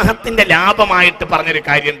വിവാഹത്തിന്റെ ലാഭമായിട്ട് പറഞ്ഞൊരു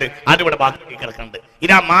കാര്യമുണ്ട്, അതിവിടെ ബാക്കി കിടക്കുന്നുണ്ട്.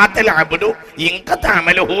 ഇതാ മാതൽ അബ്ദു ഇൻഖത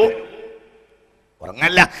അമലുഹു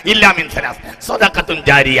ഉറങ്ങല്ല ഇല്ലാ മിൻ സലാസ് സദഖത്തുൻ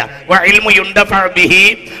ജാരിയ വ ഇൽമു യുൻതഫഉ ബിഹി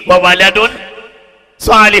വ വലദുൻ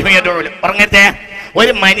സാലിഹു യദഉ. പറഞ്ഞേ,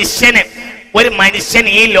 ഒരു മനുഷ്യൻ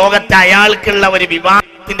ഈ ലോകത്ത് അയാൾക്കുള്ള ഒരു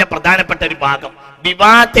വിവാഹത്തിന്റെ പ്രധാനപ്പെട്ട ഒരു ഭാഗം,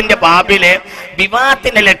 വിവാഹത്തിന്റെ ബാബിലെ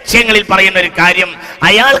വിവാഹത്തിന്റെ ലക്ഷ്യങ്ങളിൽ പറയുന്ന ഒരു കാര്യം,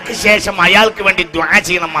 അയാൾക്ക് ശേഷം അയാൾക്ക് വേണ്ടി ദുആ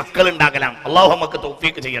ചെയ്യുന്ന മക്കൾ ഉണ്ടാകലാണ്. അല്ലാഹു നമുക്ക്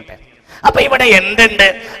തൗഫീഖ് ചെയ്യട്ടെ. അപ്പൊ ഇവിടെ എന്തുണ്ട്,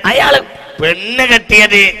 അയാൾ പെണ്ണ്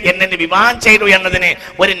കെട്ടിയത് എന്നതിന് വിവാഹം ചെയ്തു എന്നതിന്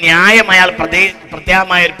ഒരു ന്യായം അയാൾ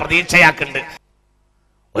പ്രത്യേകമായ ഒരു പ്രതീക്ഷയാക്കുന്നുണ്ട്.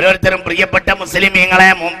 ഓരോരുത്തരും പ്രിയപ്പെട്ട മുസ്ലിമീങ്ങളെ,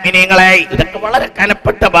 മുഅ്മിനീങ്ങളെ, ഇതൊക്കെ വളരെ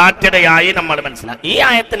കനപ്പെട്ട ബാധ്യതയായി നമ്മൾ മനസ്സിലാക്കി. ഈ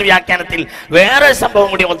ആയത്തിന്റെ വ്യാഖ്യാനത്തിൽ വേറെ സംഭവം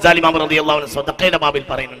കൂടി ഗസാലി ഇമാം റളിയല്ലാഹു അൻഹു സ്വതക്കയുടെ ബാബിൽ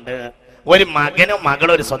പറയുന്നുണ്ട്. ഒരു മകനോ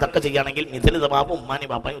മകളോ ഒരു സ്വതക്ക ചെയ്യുകയാണെങ്കിൽ മിഥിൽ ബാബും ഉമ്മാനി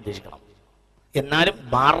ബാപ്പായും ഉദ്ദേശിക്കണം. എന്നാലും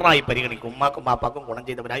ബാറായി പരിഗണിക്കും, ഉമ്മാക്കും ബാപ്പാക്കും ഗുണം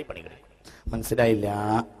ചെയ്തവരായി പരിഗണിക്കും. മനസ്സിലായില്ല?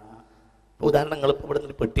 ഉദാഹരണങ്ങൾ ഇവിടുന്ന്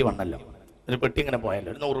ഒരു പെട്ടി വന്നല്ലോ, ഒരു പെട്ടി ഇങ്ങനെ പോയല്ലോ,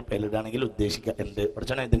 ഒരു 100 രൂപയിൽ ഇതാണെങ്കിൽ ഉദ്ദേശിക്കുക എന്ത്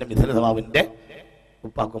പഠിച്ചോണേ, ഇതിന്റെ മിഥിൽ ബാബിന്റെ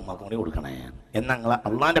ഉപ്പാക്കും ഉമ്മാക്കും കൂടി കൊടുക്കണേ എന്നങ്ങൾ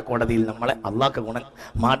അള്ളാന്റെ കോടതിയിൽ നമ്മളെ അള്ളാഹ്ക്ക് ഗുണം,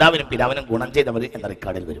 മാതാവിനും പിതാവിനും ഗുണം ചെയ്തവർ എന്ന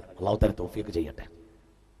റെക്കോർഡിൽ വരും. അള്ളാഹു തആല തൗഫീഖ് ചെയ്യട്ടെ.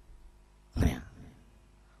 അങ്ങനെയാ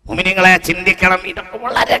മുഅ്മിനീങ്ങളെ, ചിന്തിക്കണം. ഇതൊക്കെ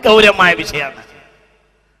വളരെ ഗൗരവമായ വിഷയമാണ്.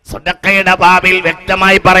 സദഖയുടെ ബാബിൽ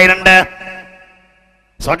വ്യക്തമായി പറയുന്നുണ്ട്,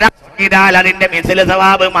 സദഖ ചെയ്താൽ അതിന്റെ മിഥിൽ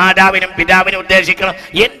സവാബ് മാതാവിനും പിതാവിനും ഉദ്ദേശിക്കണം.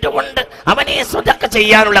 എന്തുകൊണ്ട്? അവനെ സദഖ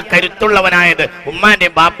ചെയ്യാനുള്ള കരുത്തുള്ളവനായത്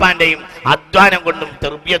ഉമ്മാന്റെയും ബാപ്പാന്റെയും അധ്വാനം കൊണ്ടും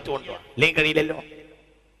തെർബിയത്ത് കൊണ്ടും. അല്ലെങ്കിൽ കഴിയില്ലല്ലോ.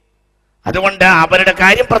 അതുകൊണ്ട് അവരുടെ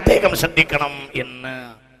കാര്യം പ്രത്യേകം ശ്രദ്ധിക്കണം എന്ന്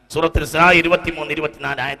സൂറത്തുൽ ഇസ്രാ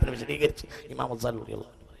 23-24 ആയത്തിൽ വിശദീകരിച്ച് ഇമാം ഗസാലി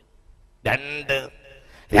റളിയല്ലാഹു അൻഹു പറയും.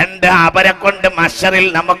 രണ്ട് അവരെ കൊണ്ട് മഹ്ശറിൽ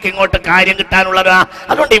നമുക്ക് ഇങ്ങോട്ട് കാര്യം കിട്ടാനുള്ളതാ.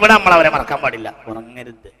 അതുകൊണ്ട് ഇവിടെ നമ്മൾ അവരെ മറക്കാൻ പാടില്ല.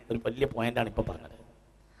 ഉറങ്ങരുത്. ഒരു വലിയ പോയിന്റാണ് ഇപ്പൊ പറഞ്ഞത്.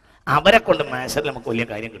 അവരെ കൊണ്ട് മഹ്ശറിൽ നമുക്ക് വലിയ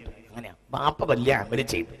കാര്യം കിട്ടും. അങ്ങനെയാ. ബാപ്പ വലിയ അമല്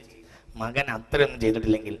ചെയ്തു, മകൻ അത്രയൊന്നും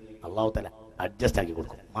ചെയ്തിട്ടില്ലെങ്കിൽ അള്ളാഹു തആല അഡ്ജസ്റ്റ് ആക്കി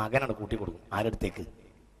കൊടുക്കും. മകനാണ് കൂട്ടി കൊടുക്കും. ആരടുത്തേക്ക്?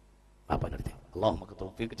 ബാപ്പാന്റെ അടുത്തേക്ക്. അള്ളാഹു നമുക്ക്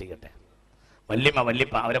തൗഫീഖ് ചെയ്യട്ടെ.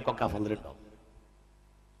 വല്യപ്പ അവരൊക്കെ ഫضലുണ്ടാവും.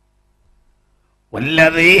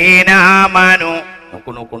 വല്ലദീന ആമനു.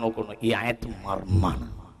 നോക്കൂ, ഈ ആയത്ത് മർമ്മാണ്.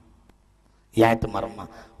 ഈ ആയത്ത് മർമ്മ.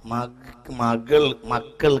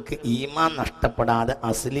 മക്കൾക്ക് ഈമാൻ നഷ്ടപ്പെടാതെ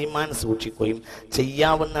അസ്ലീമാൻ സൂക്ഷിക്കുകയും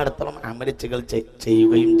ചെയ്യാവുന്നിടത്തോളം അമലുകൾ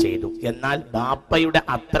ചെയ്യുകയും ചെയ്തു. എന്നാൽ ബാപ്പയുടെ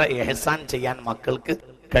അത്ര ഇഹ്സാൻ ചെയ്യാൻ മക്കൾക്ക്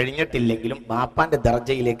കഴിഞ്ഞിട്ടില്ലെങ്കിലും ബാപ്പാന്റെ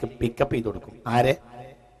ദർജയിലേക്ക് പിക്കപ്പ് ചെയ്ത് കൊടുക്കും. ആരെ?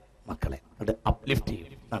 മക്കളെ. അത് അപ്ലിഫ്റ്റ്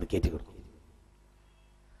ചെയ്യും, നടക്കേറ്റി കൊടുക്കും.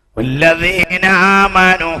 والذين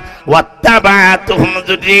آمنوا واتبعتهم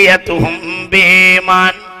ذريتهم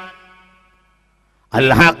بإيمان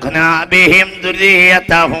ألحقنا بهم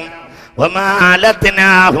ذريتهم وما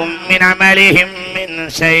ألتناهم من عملهم من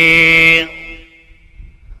شيء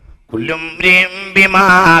كل امرئ بما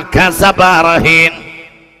كسب رهين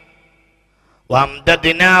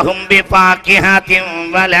وأمددناهم بفاكهة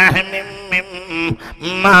ولحم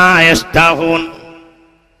مما يشتهون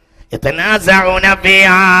يتنازعون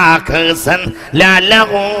فيها كأسا لا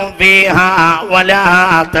لغو فيها ولا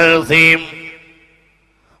تأثيم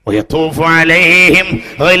ويطوف عليهم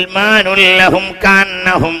غلمان لهم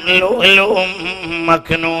كأنهم لؤلؤ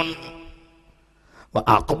مكنون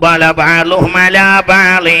وأقبل بعضهم على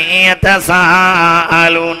بعض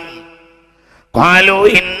يتساءلون قالوا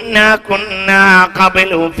إنا كنا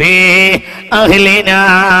قبل في أهلنا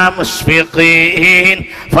مشفقين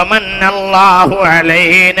فمن الله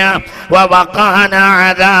علينا ووقانا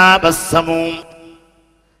عذاب السموم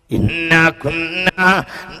إنا كنا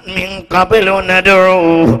من قبل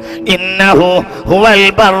ندعوه إنه هو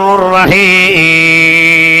البر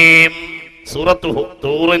الرحيم. സൂറത്ത്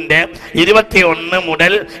തൂറിന്റെ 21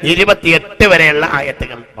 മുതൽ 28 വരെയുള്ള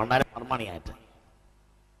ആയത്തുകൾ വളരെ മർമ്മണിയായിട്ട്.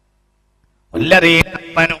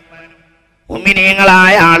 മുഅ്മിനീ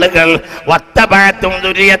മുഅ്മിനീങ്ങളായ ആളുകൾ വത്തബഅതും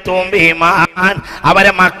ദുരിയത്തും ബീമാൻ,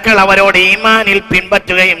 അവരെ മക്കൾ അവരോട് ഈമാനിൽ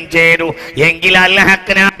പിൻപറ്റുകയും ചെയ്തു എങ്കിൽ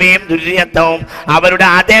അൽഹഖ്നാ ബിഹിം ദുരിയത്തും, അവരുടെ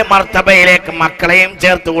അതേ മർത്തബയിലേക്ക് മക്കളെയും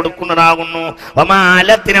ചേർത്ത് കൊടുക്കുന്നതാകുന്നു. വമാ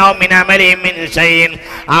അലത്നാ മിൻ അമലിഹിം മിൻ ഷൈഇൻ,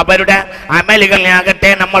 അവരുടെ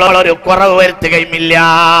അമലുകളിലാകട്ടെ നമ്മൾ ഒരു കുറവ് വരുത്തുകയുമില്ല.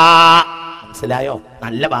 മനസ്സിലായോ?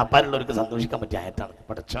 നല്ല ബാപ്പാരുള്ളവർക്ക് സന്തോഷിക്കാൻ പറ്റിയ ആയത്താണ്.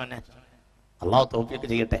 പഠിച്ചോനെ അല്ലാഹു തൗഫീഖ്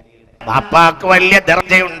ചെയ്യട്ടെ. ബാപ്പാക്ക് വലിയ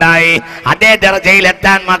ദർജയുണ്ടായി, അതേ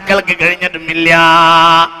ദർജയിലെത്താൻ മക്കൾക്ക് കഴിഞ്ഞിട്ടുമില്ല.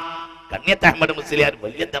 കണ്ണിയത്ത് അഹമ്മദ് മുസ്ലിയാർ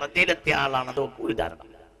വലിയ ദർജയിലെത്തിയ ആളാണ്. അത് ഒരു ധാരണ.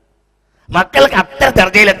 മക്കൾക്ക് അത്ര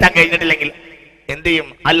ദർജയിലെത്താൻ കഴിഞ്ഞിട്ടില്ലെങ്കിൽ എന്ത് ചെയ്യും?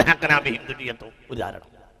 അൽഹഖ്നാ ബിഹിം ദുരിയത്തും. ഉദാഹരണം,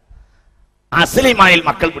 അസ്ലിമാനിൽ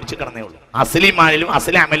മക്കൾ പിടിച്ചു കിടന്നേ ഉള്ളൂ. അസ്ലിമാനിലും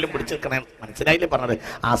അസ്ലാമലും പിടിച്ചു കിടന്നേ. മനസ്സിലായില്ലേ പറഞ്ഞത്?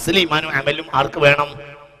 അസ്ലിമാനും അമലും ആർക്ക് വേണം?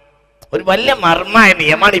 ഒരു വലിയ മർമ്മമായ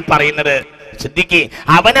നിയമമാണ് ഈ പറയുന്നത്. ശ്രദ്ധിക്ക്,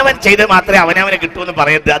 അവനവൻ ചെയ്ത് മാത്രമേ അവനവന് കിട്ടൂന്ന്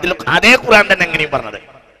പറയരുത്. അതിൽ അതേ ഖുർആൻ തന്നെ എങ്ങനെയും പറഞ്ഞത്,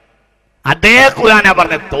 അതേ ഖുർആനാ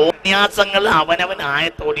പറഞ്ഞത്. തോന്നിയാസങ്ങൾ അവനവൻ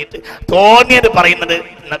ആയത്തോടിയിട്ട് തോന്നിയത് പറയുന്നത്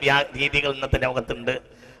രീതികൾ ഇന്നത്തെ ലോകത്തുണ്ട്.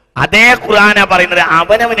 അതേ ഖുർആനാ പറയുന്നത്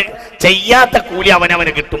അവനവന് ചെയ്യാത്ത കൂലി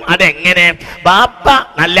അവനവന് കിട്ടും. അതെങ്ങനെ? ബാപ്പ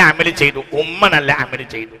നല്ല അമല് ചെയ്തു, ഉമ്മ നല്ല അമല്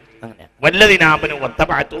ചെയ്തു, അങ്ങനെ വല്ലതിനാമനും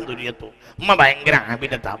ഒത്തപാറ്റവും ദുരിയത്തും. ഉമ്മ ഭയങ്കര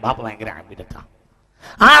ആബിദത്താ, ബാപ്പ ഭയങ്കര ആബിദത്താ.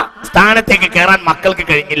 ആ സ്ഥാനത്തേക്ക് കയറാൻ മക്കൾക്ക്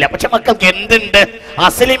കഴിഞ്ഞില്ല. പക്ഷെ മക്കൾക്ക് എന്തുണ്ട്?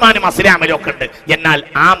 അസ്ലിമാനും അസ്ലാമലും ഒക്കെ ഉണ്ട്. എന്നാൽ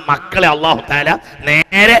ആ മക്കളെ അല്ലാഹു തആല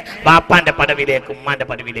നേരെ ബാപ്പാന്റെ പദവിയിലേക്ക് ഉമ്മാന്റെ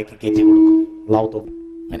പദവിയിലേക്ക് കയറ്റി കൊടുക്കും. അല്ലാഹു തആല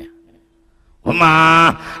അങ്ങനെ വമാ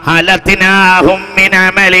ഹലത്നാഹും മിൻ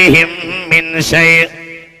അമലിഹിം മിൻ ഷൈഇ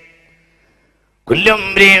കുല്ലു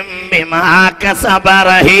ഇംറിഇൻ ബിമാ കസബ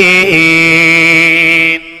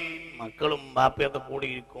റഹീൻ. മക്കളും ബാപ്പയൊക്കെ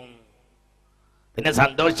കൂടിയിരിക്കും, പിന്നെ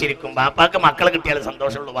സന്തോഷിച്ചിരിക്കും. ബാപ്പാക്ക് മക്കളെ കിട്ടിയാലേ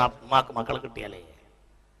സന്തോഷമുള്ളൂ, ഉമ്മാക്ക് മക്കളെ കിട്ടിയാലേ.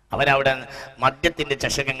 അവരവിടെ മദ്യത്തിന്റെ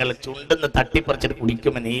ചഷകങ്ങൾ ചുണ്ടെന്ന് തട്ടിപ്പറിച്ചിട്ട്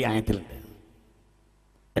കുടിക്കുമെന്ന് ഈ ആയത്തിലുണ്ട്.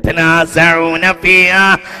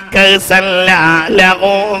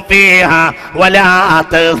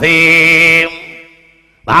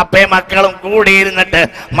 ബാപ്പയും മക്കളും കൂടിയിരുന്നിട്ട്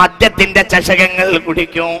മദ്യത്തിന്റെ ചഷകങ്ങൾ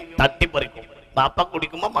കുടിക്കും, തട്ടിപ്പറിക്കും. ബാപ്പ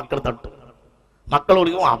കുടിക്കുമ്പോ മക്കൾ തട്ടും, മക്കൾ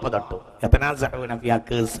കുടിക്കും, വാപ്പ തട്ടും.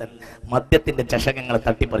 മദ്യത്തിന്റെ ചഷകങ്ങൾ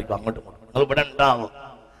തട്ടിപ്പറിക്കും, അങ്ങോട്ടും ഇങ്ങോട്ടും. നിങ്ങൾ ഇവിടെ ഉണ്ടാവും.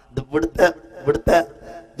 ഇത് ഇവിടുത്തെ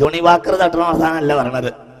ജോണി വാക്കർ തട്ടണ അവസാനമല്ല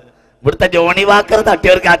പറഞ്ഞത്. ഇവിടുത്തെ ജോണി വാക്കർ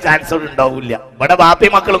തട്ടിയവർക്ക് ആ ചാൻസ് ഉണ്ടാവില്ല. ഇവിടെ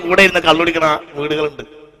ബാപ്പയും മക്കളും കൂടെ ഇരുന്ന് കള്ളുടിക്കണ വീടുകളുണ്ട്.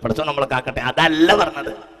 പഠിച്ചോ നമ്മളെ കാക്കട്ടെ. അതല്ല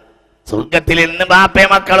പറഞ്ഞത്. സ്വർഗത്തിൽ ഇന്ന് ബാപ്പയും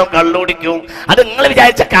മക്കളും കള്ളുടിക്കും. അത് നിങ്ങൾ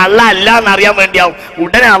വിചാരിച്ച കള്ള അല്ല എന്നറിയാൻ വേണ്ടിയാവും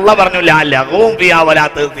ഉടനെ അള്ളാഹ് പറഞ്ഞില്ല ലഹവും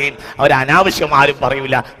ഫിയാവലാത്തീൻ. അവർ അനാവശ്യം ആരും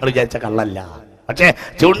പറയൂല, നിങ്ങൾ വിചാരിച്ച കള്ളല്ല. പക്ഷെ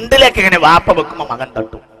ചുണ്ടിലേക്ക് ഇങ്ങനെ വാപ്പ വെക്കുമ്പോ മകൻ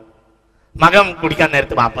തട്ടും, മകൻ കുടിക്കാൻ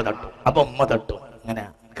നേരത്ത് വാപ്പ തട്ടും, അപ്പൊ ഉമ്മ തട്ടും. അങ്ങനെ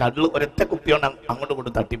കള്ള് ഒരൊറ്റ കുപ്പിയോണ്ട് അങ്ങോട്ടും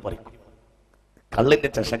ഇങ്ങോട്ടും തട്ടിപ്പറിക്കും. കള്ളിന്റെ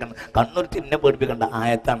ചഷകൻ കണ്ണുരുട്ടി എന്നെ പേടിപ്പിക്കേണ്ട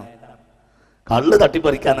ആയത്താണ്. കള്ള്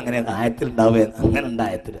തട്ടിപ്പറിക്കാൻ അങ്ങനെ ആയത്തിൽ ഉണ്ടാവുക, അങ്ങനെ ഉണ്ട്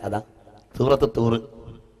ആയത്തിൽ. അതാ സൂറത്ത് തൂറ്.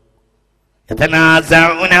 അതിന്റെ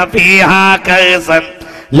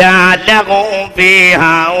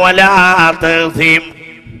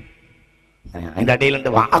അടിയിലുണ്ട്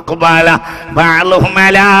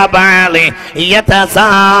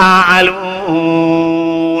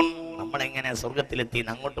നമ്മളെങ്ങനെ സ്വർഗത്തിലെത്തി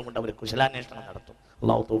അങ്ങോട്ടും ഇങ്ങോട്ടും അവർ കുശലാന്വേഷണം നടത്തും.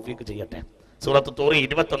 അല്ലാഹു തൗഫീഖ് ചെയ്യട്ടെ. സൂറത്ത് തൂർ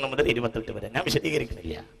 21 മുതൽ 28 വരെ ഞാൻ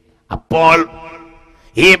വിശദീകരിക്കുന്നില്ല. അപ്പോൾ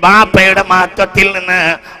ഈ ബാപ്പയുടെ മഹത്വത്തിൽ നിന്ന്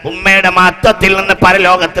ഉമ്മയുടെ മഹത്വത്തിൽ നിന്ന്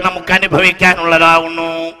പരലോകത്ത് നമുക്ക് അനുഭവിക്കാനുള്ളതാവുന്നു.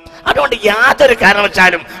 അതുകൊണ്ട് യാതൊരു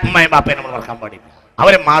കാരണവശാലും ഉമ്മയും ബാപ്പയെ നമ്മൾ മറക്കാൻ പാടില്ല.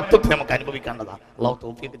 അവരെ മഹത്വത്തിൽ നമുക്ക് അനുഭവിക്കേണ്ടതാണ്. അല്ലാഹു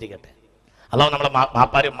തൗഫീഖ് ചെയ്യട്ടെ. അല്ലാഹു നമ്മുടെ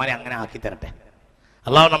ബാപ്പാരെയും ഉമ്മാരെ അങ്ങനെ ആക്കി തരട്ടെ.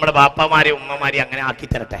 അല്ലാഹു നമ്മുടെ ബാപ്പമാരെയും ഉമ്മമാരെയും അങ്ങനെ ആക്കി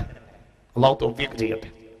തരട്ടെ. അല്ലാഹു തൗഫീഖ് ചെയ്യട്ടെ.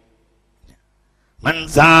 من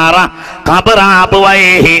زار قبر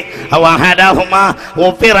أبويه وحدهما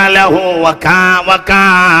غفر له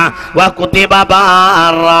وكتب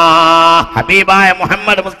بارا. ഹബീബായ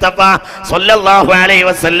മുഹമ്മദ് മുസ്തഫ സ്വല്ലല്ലാഹു അലൈഹി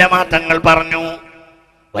വസല്ലമ തങ്ങൾ പറഞ്ഞു,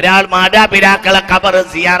 ഒരാൾ മാതാപിതാക്കളെ ഖബർ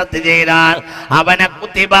സിയാറത്ത് ചെയ്താൽ അവനെ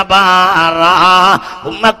കുതിബ ബാറാ,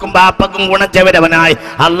 ഉമ്മക്കും ബാപ്പക്കും ഗുണം ചെയ്തവനായി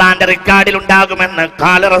അള്ളാന്റെ റിക്കാർഡിൽ ഉണ്ടാകുമെന്ന്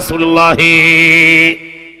ഖാല റസൂലുള്ളാഹി.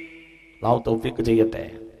 അല്ലാഹു തൗഫീഖ് ചെയ്യട്ടെ.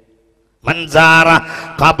 من زار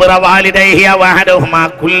قبر والديه وحدهما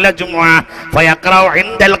كل جمعة فيقرأ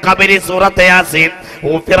عند القبر سورة ياسين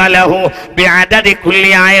غفر له بعدد كل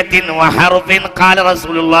آية وحرف قال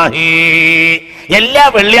رسول الله. എല്ലാ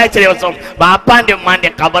വെള്ളിയാഴ്ച ദിവസവും ബാപ്പാന്റെ ഉമ്മാന്റെ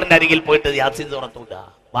ഖബറിന്റെ അരികിൽ പോയിട്ട് യാസീൻ സൂറത്ത് ഓതുക.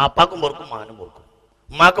 ബാപ്പാക്കും പൊറുക്കും മകനും പൊറുക്കും,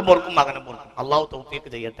 ഉമ്മാക്കും പൊറുക്കും മകനും പൊറുക്കും. അല്ലാഹു തൗഫീഖ്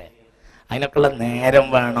ചെയ്യട്ടെ. അതിനൊക്കെയുള്ള നേരം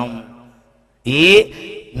വേണം. ഈ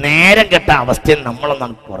നേരം കെട്ട അവസ്ഥയിൽ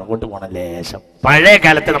നമ്മളൊന്നാണ് പുറകോട്ട് പോകണം ലേശം. പഴയ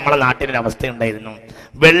കാലത്ത് നമ്മളെ നാട്ടിലൊരു അവസ്ഥ ഉണ്ടായിരുന്നു.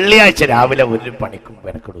 വെള്ളിയാഴ്ച രാവിലെ ഒരു പണിക്കും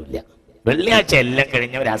മെനക്കെടില്ല. വെള്ളിയാഴ്ച എല്ലാം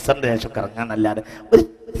കഴിഞ്ഞ് ഒരു അസറിന്റെ ശേഷം ഇറങ്ങാന്നല്ലാതെ ഒരു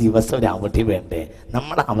ദിവസം ഒരു അവധി വേണ്ടേ?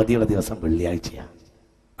 നമ്മുടെ അവധിയുള്ള ദിവസം വെള്ളിയാഴ്ചയാണ്.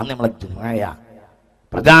 അന്ന് നമ്മളെ ജുമഅ,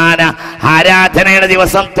 പ്രധാന ആരാധനയുടെ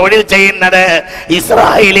ദിവസം തൊഴിൽ ചെയ്യുന്നത്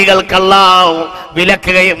ഇസ്രായേലികൾക്ക് അല്ലാഹു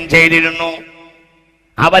വിലക്കുകയും ചെയ്തിരുന്നു.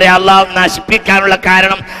 അവരെ അല്ലാഹു നശിപ്പിക്കാനുള്ള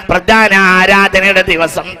കാരണം പ്രധാന ആരാധനയുടെ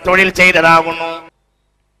ദിവസം തൊഴിൽ ചെയ്തതാകുന്നു.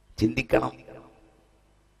 ചിന്തിക്കണം.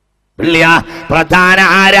 പ്രധാന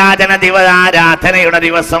ആരാധനയുടെ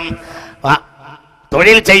ദിവസം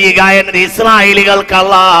തൊഴിൽ ചെയ്യുക എന്നത് ഇസ്രായേലികൾക്ക്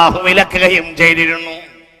അല്ലാഹു വിലക്കുകയും ചെയ്തിരുന്നു.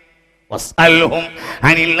 വസ്അൽഹും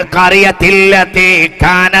അനിൽ ഖറിയത്തില്ലതി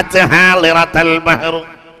കാനത് ഹാളിറത്തൽ ബഹർ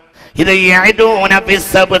ഇദ യഅദൂന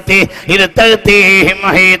ഫിസ്സബ്തി ഇദ തഅതീഹിം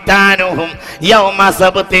ഹൈതാനുഹും യൗമ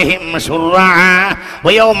സബ്തിഹിം ശുർആ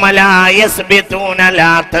വയൗമ ലാ യസ്ബിതൂന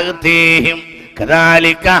ലാ തഅതീഹിം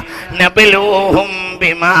കദാലിക നബ്ലുഹും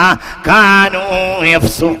ബിമാ കാനൂ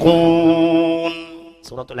യഫ്സുഖൂൻ.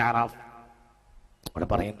 സൂറത്തുൽ അറാഫ് അവിടെ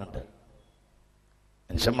പറയുന്നുണ്ട്,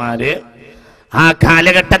 മനുഷ്യന്മാര് ആ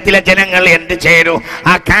കാലഘട്ടത്തിലെ ജനങ്ങൾ എന്ത് ചെയ്തു?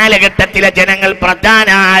 ആ കാലഘട്ടത്തിലെ ജനങ്ങൾ പ്രധാന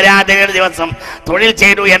ആരാധനയുടെ ദിവസം തൊഴിൽ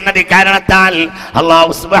ചെയ്തു എന്നത് കാരണത്താൽ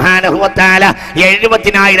അല്ലാഹു സുബ്ഹാനഹു വ തആല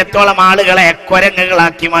 70,000-ഓളം ആളുകളെ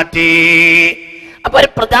കുരങ്ങുകളാക്കി മാറ്റി. അപ്പൊ ഒരു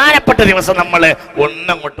പ്രധാനപ്പെട്ട ദിവസം നമ്മൾ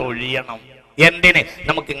ഒന്നങ്ങോട്ട് ഒഴിയണം. എന്തിന്?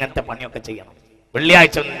 നമുക്ക് ഇങ്ങനത്തെ പണിയൊക്കെ ചെയ്യണം.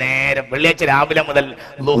 വെള്ളിയാഴ്ച നേരം, വെള്ളിയാഴ്ച രാവിലെ മുതൽ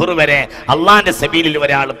ളുഹർ വരെ അള്ളാന്റെ സബീലിൽ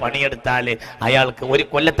ഒരാൾ പണിയെടുത്താൽ അയാൾക്ക് ഒരു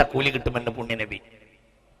കൊല്ലത്തെ കൂലി കിട്ടുമെന്ന് പുണ്യനബി.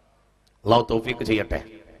 അല്ലാഹു തൗഫീഖ് ചെയ്യട്ടെ.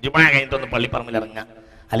 ജുമുഅ കഴിഞ്ഞിട്ടൊന്ന് പള്ളിപ്പറമ്പിൽ ഇറങ്ങുക,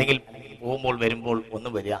 അല്ലെങ്കിൽ പോകുമ്പോൾ വരുമ്പോൾ ഒന്ന്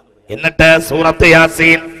വരിക. എന്നിട്ട് സൂറത്ത്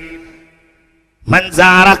യാസീൻ, മൻ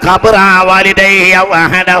സാറ ഖബ്റ വാലിദൈഹി ഔ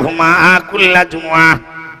അഹദഹുമാ കുല്ല ജുമുഅ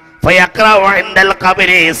ഫയഖറഉ ഇൻദൽ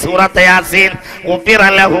ഖബ്രി സൂറത്ത് യാസീൻ ഉഫിറ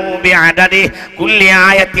ലഹു ബിഅദദി കുല്ലി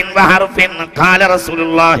ആയത്തിൻ വഹർഫിൻ ഖാല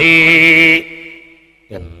റസൂലുള്ളാഹി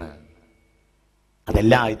എന്ന്.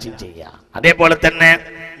 അതെല്ലാം ആഴ്ചയും ചെയ്യുക. അതേപോലെ തന്നെ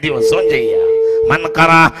ദിവസവും ചെയ്യുക. من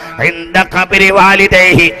قرأ عند قبر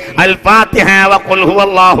والديه الفاتحة وقل هو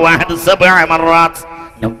الله أحد 7 مرات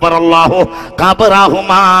نور الله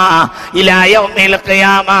قبرهما إلى يوم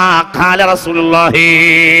القيامة قال رسول الله.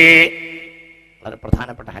 വളരെ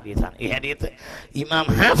പ്രധാനപ്പെട്ട ഹദീസാണ് ഈ ഹദീസ്. ഇമാം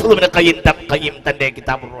ഹാഫിദ് ഇബ്നു ഖയ്യിം തന്റെ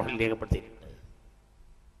കിതാബുർ റൂഹിൽ രേഖപ്പെടുത്തിയിട്ടുണ്ട്.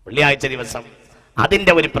 വെള്ളിയാഴ്ച ദിവസം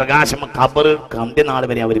അതിന്റെ ഒരു പ്രകാശം ഖബർ അന്ത്യനാൾ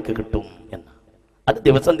വരെ അവർക്ക് കിട്ടും എന്ന്. അത്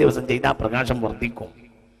ദിവസം ദിവസം ചെയ്താൽ പ്രകാശം വർദ്ധിക്കും.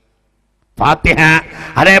 ഫാത്തിഹ,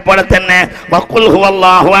 അതേപോലെ തന്നെ വഖുൽ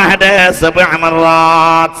ഹുവല്ലാഹു അഹദ് 7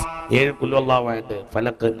 മറാത്ത് 7 ഖുൽ ഹുവല്ലാഹു അഹദ്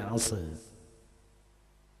ഫലഖ് നാസ്.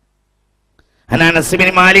 അനസ് ബിൻ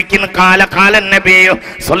മാലിക് ഖാല ഖാല നബി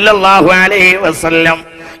സല്ലല്ലാഹു അലൈഹി വസല്ലം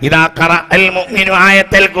ഇദാ ഖറഅൽ മുഅ്മിനു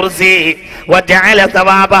ആയത്തുൽ കുർസി വജഅല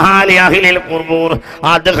തവാബഹാ ലിഅഹ്ലിൽ ഖുബൂർ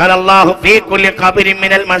അദ്ഖലല്ലാഹു ഫീ കുല്ലി ഖബരിൻ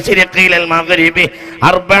മിനൽ മശ്രിഖി ഇലൽ മഗ്രിബി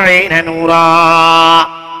 40 നൂറാ.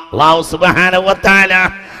 അല്ലാഹു സുബ്ഹാനഹു വ തആല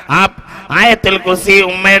ആയത്തുൽ കുർസി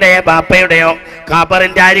ഉമ്മയുടെയോ ബാപ്പയുടെയോ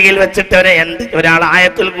ഖബറിന്റെ അരികിൽ വെച്ചിട്ട് ഒരാൾ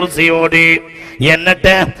ആയത്തുൽ കുർസിയോട്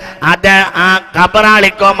എന്നിട്ട് അത് ആ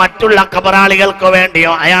ഖബറാളിക്കോ മറ്റുള്ള ഖബറാളികൾക്കോ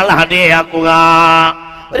വേണ്ടിയോ അയാൾ ഹദിയയാക്കുക.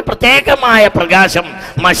 ഒരു പ്രത്യേകമായ പ്രകാശം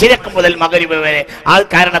മശ്രിഖ് മുതൽ മഗ്രിബ് വരെ ആ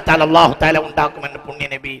കാരണത്താൽ അല്ലാഹു തആല ഉണ്ടാക്കുമെന്ന് പുണ്യ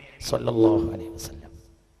നബി സല്ലല്ലാഹു അലൈഹി വസല്ലം.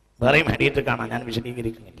 വേറെയും ഹദീസ് കാണാൻ ഞാൻ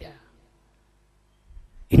വിശദീകരിക്കുന്നില്ല.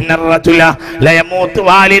 ഇന്നർ റജുല ലയമൂതു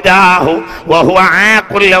വാലിദാഹു വഹുവ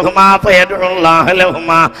ആഖുൽ ലഹുമാ ഫയദ്ഉ അല്ലാഹ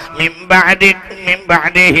ലഹുമാ മിൻ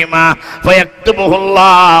ബഅദിഹിമാ ഫയക്തുബുഹു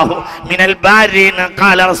അല്ലാഹു മിനൽ ബാരിൻ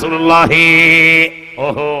ഖാല റസൂലുള്ളാഹി.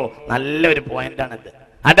 ഓഹോ, നല്ലൊരു പോയിന്റാണിത്.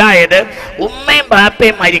 അതായത് ഉമ്മയും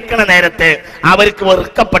ബാപ്പയും മരിക്കണ നേരത്ത് അവർക്ക്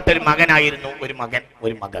വെറുക്കപ്പെട്ട ഒരു മകനായിരുന്നു ഒരു മകൻ,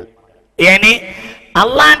 ഒരു മകൾ. ഇനി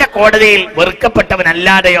അള്ളാന്റെ കോടതിയിൽ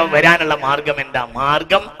വെറുക്കപ്പെട്ടവനല്ലാതെയോ വരാനുള്ള മാർഗം എന്താ?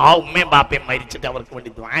 മാർഗം ആ ഉമ്മയും ബാപ്പയും മരിച്ചിട്ട് അവർക്ക് വേണ്ടി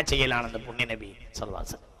ദുആ ചെയ്യലാണെന്ന് പുണ്യ നബി സല്ലല്ലാഹു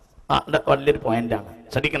അലൈഹി വസല്ലം. വലിയൊരു പോയിന്റാണ്,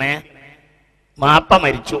 ശ്രദ്ധിക്കണേ. ബാപ്പ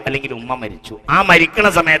മരിച്ചു അല്ലെങ്കിൽ ഉമ്മ മരിച്ചു. ആ മരിക്കണ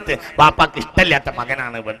സമയത്ത് ബാപ്പാക്ക് ഇഷ്ടമില്ലാത്ത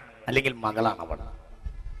മകനാണ് ഇവൻ അല്ലെങ്കിൽ മകളാണ് അവൾ.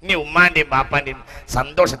 ഇനി ഉമ്മാന്റെയും ബാപ്പാന്റെയും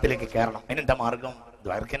സന്തോഷത്തിലേക്ക് കയറണം. അതിനെന്താ മാർഗം?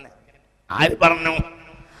 ദ്വാരക്കന്നെ. ആര് പറഞ്ഞു?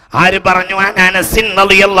 അനസ്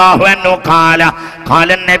റളിയല്ലാഹു അൻഹു ഖാല ഖാല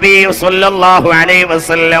നബി സല്ലല്ലാഹു അലൈഹി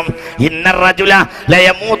വസല്ലം ഇന്നർ റജുല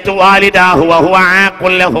ലയമൂതു വാലിദാഹു വഹുവ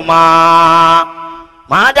ആഖുൽ ലഹുമാ.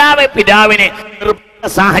 മാതാവ് പിതാവിനെ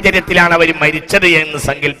സാഹചര്യത്തിലാണ് അവർ മരിച്ചത് എന്ന്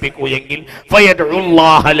സങ്കല്പിക്കൂ എങ്കിൽ ഫയദ്ഉ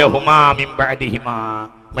അല്ലാഹ ലഹുമാ മിൻ ബഅദിഹിമാ,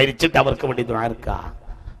 മരിച്ചിട്ട് അവർക്ക് വേണ്ടി ദുആർക്കുക.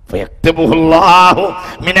 ഫയക്തുബുഹു അല്ലാഹു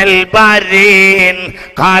മിനൽ ബാരിൻ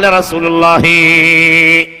ഖാല റസൂലുള്ളാഹി.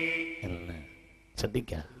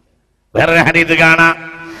 ശ്രദ്ധിക്കുക. വേറൊരു ഹദീസ് കാണാം.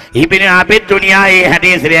 ഇബ്നു അബി ദുനിയ ഈ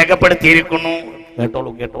ഹദീസ് രേഖപ്പെടുത്തിയിരിക്കുന്നു.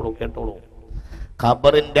 കേട്ടോളൂ കേട്ടോളൂ കേട്ടോളൂ.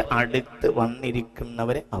 ഖബറിന്റെ അടുത്ത്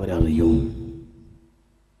വന്നിരിക്കുന്നവരെ അവരറിയും.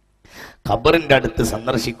 ഖബറിന്റെ അടുത്ത്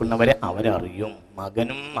സന്ദർശിക്കുന്നവരെ അവരറിയും.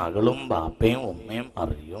 മകനും മകളും ബാപ്പയും ഉമ്മയും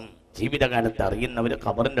അറിയും. ജീവിതകാലത്ത് അറിയുന്നവർ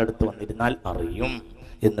ഖബറിന്റെ അടുത്ത് വന്നിരുന്നാൽ അറിയും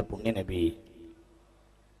എന്ന് പുണ്യനബി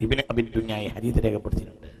ഇബ്നു അബി ദുനിയായി ഹദീസ്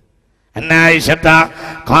രേഖപ്പെടുത്തിയിട്ടുണ്ട്. أن عائشة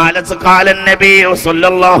قالت قال النبي صلى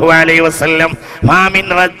الله عليه وسلم ما من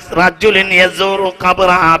رجل يزور قبر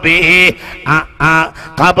أبيه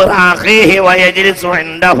قبر أخيه ويجلس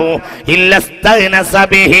عنده إلا استأنس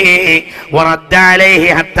به ورد عليه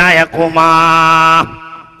حتى يقوما.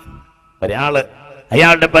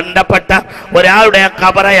 അയാളുടെ ബന്ധപ്പെട്ട ഒരാളുടെ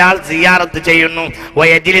ഖബർ അയാൾ സിയാറത്ത് ചെയ്യുന്നു.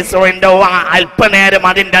 അല്പനേരം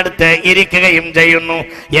അതിൻ്റെ അടുത്ത് ഇരിക്കുകയും ചെയ്യുന്നു.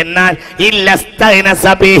 എന്നാൽ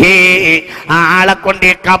ആ ആളെ കൊണ്ട്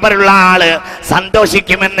ഈ ഖബറുള്ള ആള്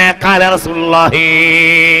സന്തോഷിക്കുമെന്ന് ഖാല റസൂലുള്ളാഹി.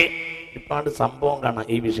 ഒരുപാട് സംഭവം കാണാം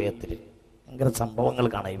ഈ വിഷയത്തിൽ, ഭയങ്കര സംഭവങ്ങൾ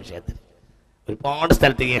കാണാം ഈ വിഷയത്തിൽ. ഒരുപാട്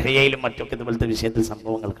സ്ഥലത്ത് യഹ്യയിലും മറ്റൊക്കെ ഇതുപോലത്തെ വിഷയത്തിൽ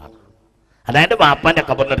സംഭവങ്ങൾ കാണാം. അതായത് ബാപ്പാന്റെ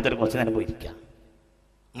ഖബറിന്റെ അടുത്ത് കുറച്ച് നേരം പോയിരിക്കുക,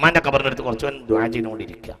 ഉമ്മാന്റെ ഖബറിന്റെ അടുത്ത് കുറച്ച് ദുആ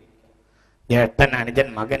ചെയ്തുകൊണ്ടിരിക്കുക, ഏട്ടൻ അനുജൻ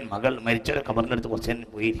മകൻ മകൾ മരിച്ചവരെ ഖബറിന്റെ അടുത്ത് കുറച്ച് നേരം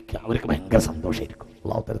പോയിരിക്കുക. അവർക്ക് ഭയങ്കര സന്തോഷമായിരിക്കും.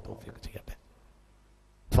 അല്ലാഹു തആല തൗഫീഖ് ചെയ്യട്ടെ.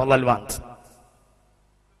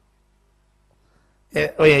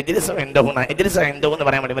 എന്ന്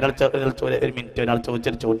പറയാൻ വേണ്ടി ഒരു മിനിറ്റ് ഒരാൾ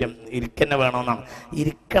ചോദിച്ചൊരു ചോദ്യം ഇരിക്കന്നെ വേണമെന്നാണ്.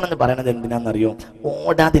 ഇരിക്കണം എന്ന് പറയണത് എന്തിനാണെന്നറിയോ?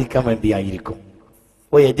 ഓടാതിരിക്കാൻ വേണ്ടിയായിരിക്കും.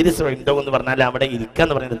 എജിലിസ് ഉണ്ടോ എന്ന് പറഞ്ഞാൽ അവിടെ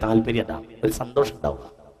ഇരിക്കാന്ന് പറയുന്നത് താല്പര്യം ഉണ്ടാവും, ഒരു സന്തോഷം ഉണ്ടാവുക.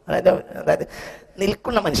 അതായത്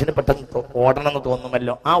നിൽക്കുന്ന മനുഷ്യന് പെട്ടെന്ന് ഓടണം എന്ന്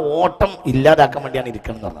തോന്നുമല്ലോ, ആ ഓട്ടം ഇല്ലാതാക്കാൻ വേണ്ടിയാണ്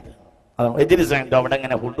ഇരിക്കണം എന്ന് പറഞ്ഞത്. എജിലിസ് ഉണ്ടോ അവിടെ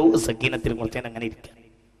ഇങ്ങനെ ഹുഡു സക്കീനത്തിൽ കുറച്ച് അങ്ങനെ ഇരിക്കുക.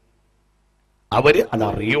 അവര്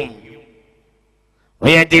അതറിയും.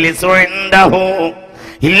 ഭയങ്കര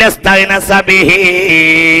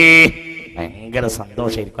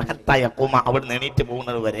സന്തോഷമായിരിക്കും. അവിടെ എണീറ്റ്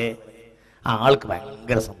പോകുന്നത് വരെ ആ ആൾക്ക്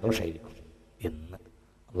ഭയങ്കര സന്തോഷമായിരിക്കും എന്ന്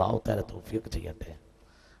അല്ലാഹു തആല തൗഫീഖ് ചെയ്യട്ടെ.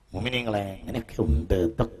 മുഅ്മിനീങ്ങളെ, അങ്ങനെയൊക്കെ ഉണ്ട്.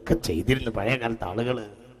 ഇതൊക്കെ ചെയ്തിരുന്നു പഴയ കാലത്ത് ആളുകള്.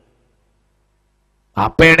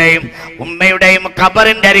 അപ്പയുടെയും ഉമ്മയുടെയും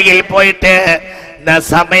ഖബറിന്റെ അരികിൽ പോയിട്ട്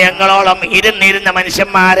സമയങ്ങളോളം ഇരുന്നിരുന്ന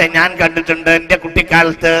മനുഷ്യന്മാരെ ഞാൻ കണ്ടിട്ടുണ്ട് എന്റെ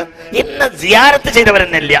കുട്ടിക്കാലത്ത്. ഇന്ന് സിയാറത്ത്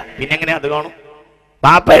ചെയ്തവരെന്നില്ല, പിന്നെ എങ്ങനെ അത് കാണും?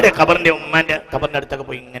 ബാപ്പയുടെ ഖബറിന്റെ ഉമ്മാന്റെ ഖബറിന്റെ അടുത്തൊക്കെ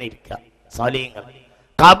പോയി ഇങ്ങനെ ഇരിക്കുക. സാലിഹ്യങ്ങൾ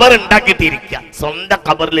ഖബർ ഉണ്ടാക്കിയിട്ട് ഇരിക്കുക, സ്വന്തം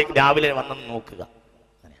ഖബറിലേക്ക് രാവിലെ വന്നെന്ന് നോക്കുക.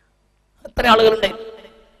 എത്ര ആളുകളുണ്ട്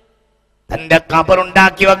തന്റെ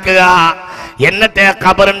ഖബറുണ്ടാക്കി വെക്കുക, എന്നിട്ട്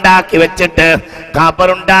ഖബറുണ്ടാക്കി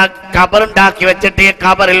വെച്ചിട്ട് ഈ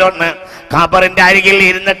ഖബറിൽ ഒന്ന് ഖബറിന്റെ അരികിൽ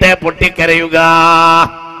ഇരുന്നിട്ട് പൊട്ടിക്കരയുക.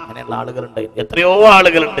 അങ്ങനെയുള്ള ആളുകളുണ്ട്, എത്രയോ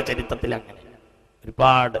ആളുകളുണ്ട് ചരിത്രത്തിൽ. അങ്ങനെ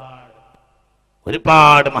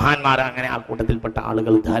ഒരുപാട് മഹാന്മാർ അങ്ങനെ ആ കൂട്ടത്തിൽപ്പെട്ട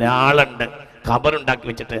ആളുകൾ ധാരാളമുണ്ട്. ഖബറുണ്ടാക്കി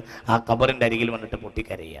വെച്ചിട്ട് ആ ഖബറിന്റെ അരികിൽ വന്നിട്ട്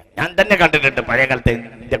പൊട്ടിക്കരയുക. ഞാൻ തന്നെ കണ്ടിട്ടുണ്ട് പഴയ കാലത്ത്,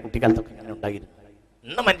 എന്റെ കുട്ടിക്കാലത്തൊക്കെ അങ്ങനെ ഉണ്ടായിരുന്നു.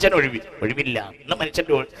 ഇന്ന് മനുഷ്യൻ ഒഴിവില്ല. ഇന്ന്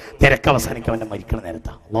മനുഷ്യന്റെ തിരക്ക് അവസാനിക്കാൻ അവന്റെ മരിക്കണ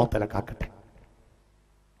നേരത്താ. അല്ലാഹു തആല കാക്കട്ടെ.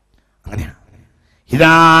 അങ്ങനെയാ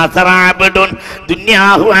ഇദാ സറഅബ്ദുൻ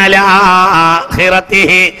ദുനിയാഹു അലാ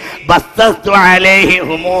ആഖിറതിഹി ബസ്സത്തു അലൈഹി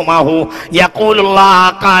ഹുമൂമഹു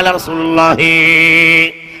യഖൂലുല്ലാഹു ഖാല റസൂലുള്ളാഹി.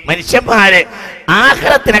 മനുഷ്യന്മാരെ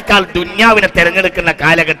ആഖിറത്തിനേക്കാൾ ദുനിയാവിനെ തിരഞ്ഞെടുക്കുന്ന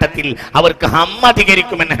കാലഘട്ടത്തിൽ അവർക്ക് ഹമ്മ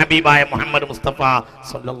അധികരിക്കുമെന്ന് ഹബീബായ മുഹമ്മദ് മുസ്തഫ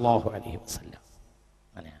സല്ലല്ലാഹു അലൈഹി വസല്ലം.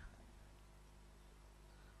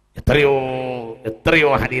 എത്രയോ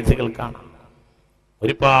ഹദീസുകൾ കാണാം,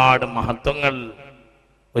 ഒരുപാട് മഹത്വങ്ങൾ,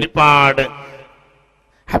 ഒരുപാട്.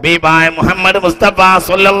 ഹബീബായ മുഹമ്മദ് മുസ്തഫ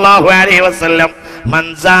സല്ലല്ലാഹു അലൈഹി വസല്ലം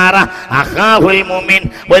മൻസാറ അഖാഹുൽ മുഅ്മിൻ,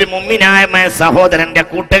 ഒരു മുഅ്മിനായ സഹോദരന്റെ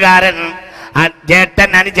കൂട്ടുകാരൻ,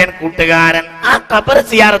 ജേട്ടൻ അനുജൻ കൂട്ടുകാരൻ, ആ ഖബർ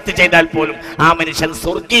സിയാറത്ത് ചെയ്താൽ പോലും ആ മനുഷ്യൻ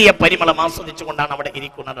സ്വർഗീയ പരിമളം ആസ്വദിച്ചുകൊണ്ടാണ് അവിടെ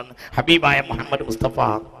ഇരിക്കുന്നതെന്ന് ഹബീബായ മുഹമ്മദ് മുസ്തഫ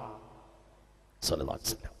സല്ലല്ലാഹു അലൈഹി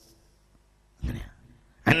വസല്ലം. അങ്ങനെയാ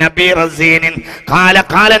നബി റസീനിൻ ഖാല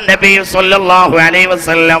നബി സല്ലല്ലാഹു അലൈഹി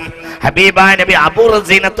വസല്ലം. ഹബീബാ നബി അബൂ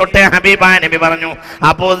റസീനെ തൊട്ട് ഹബീബാ നബി പറഞ്ഞു,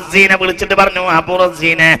 അബൂ റസീനെ വിളിച്ചിട്ട് പറഞ്ഞു, അബൂ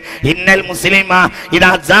റസീനെ ഇന്നൽ മുസ്ലിമ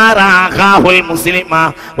ഇദാ സാറ അഖാഹുൽ മുസ്ലിമ,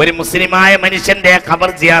 ഒരു മുസ്ലിമായ മനുഷ്യന്റെ ഖബർ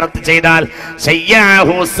സിയാറത്ത് ചെയ്താൽ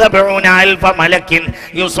ശയ്യാഹു 70000 മലക്കിൻ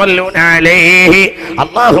യുസല്ലൂന അലൈഹി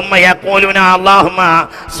അല്ലാഹുമ്മ യഖൂലുന അല്ലാഹുമ്മ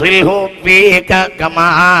സിൽഹു ഫീക കമാ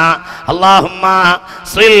അല്ലാഹുമ്മ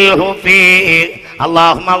സിൽഹു ഫീ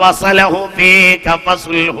അല്ലാഹുമ്മ വസലഹു ഫീക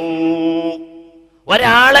ഫസ്ൽഹു.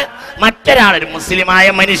 ഒരാള് മറ്റൊരാളൊരു മുസ്ലിമായ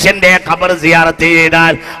മനുഷ്യന്റെ ഖബർ സിയാറത്ത്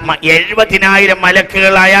ചെയ്താൽ 70,000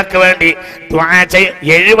 മലക്കുകൾ അയാൾക്ക് വേണ്ടി ദുആ ചെയ്യും.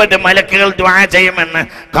 70 മലക്കുകൾ ദുആ ചെയ്യുമെന്ന്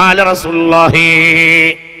ഖാല റസൂലുള്ളാഹി.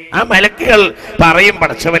 ആ മലക്കുകൾ പറയും,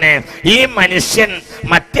 പടച്ചവനെ, ഈ മനുഷ്യൻ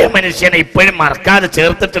മറ്റേ മനുഷ്യനെ ഇപ്പോഴും മറക്കാതെ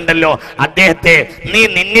ചേർത്തിട്ടുണ്ടല്ലോ, അദ്ദേഹത്തെ നീ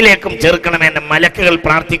നിന്നിലേക്കും ചേർക്കണമെന്ന് മലക്കുകൾ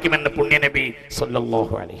പ്രാർത്ഥിക്കുമെന്ന് പുണ്യനബി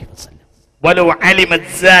സല്ലല്ലാഹു അലൈഹി വസല്ലം. വലു അലിമ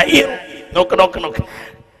നോക്ക്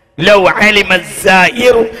ലൗ അലിമ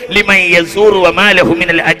الزائر لمن يزور وما له من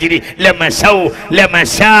الاجر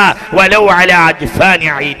لمشى ولو على اجفان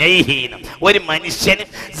عينيه. ഒരു മനുഷ്യന്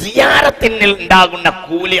സിയാറത്തിന് ഉണ്ടാകുന്ന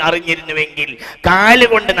കൂലി അറിഞ്ഞിരുന്നുവെങ്കിൽ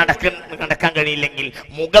കാലുകൊണ്ട് നടക്കാൻ കഴിയില്ലെങ്കിൽ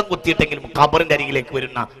മുഖം കുത്തിയിട്ടെങ്കിലും ഖബറിന്റെ അരികിലേക്ക്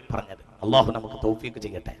വരുന്ന പറഞ്ഞത്. അള്ളാഹു നമുക്ക് തൗഫീഖ്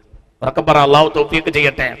ചെയ്യട്ടെ. ഉറക്കെ പറ, അള്ളാഹു തൗഫീഖ്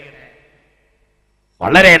ചെയ്യട്ടെ.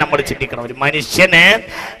 വളരെ നമ്മൾ ചിന്തിക്കണം. ഒരു മനുഷ്യന്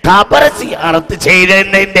ഖബർ സിയാറത്ത്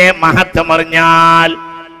ചെയ്തതിന്റെ മഹത്വം അറിഞ്ഞാൽ,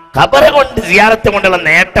 ഖബർ കൊണ്ട് സിയാറത്ത് കൊണ്ടുള്ള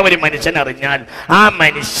നേട്ടം ഒരു മനുഷ്യൻ അറിഞ്ഞാൽ, ആ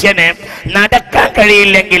മനുഷ്യന് നടക്കാൻ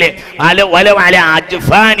കഴിയില്ലെങ്കിൽ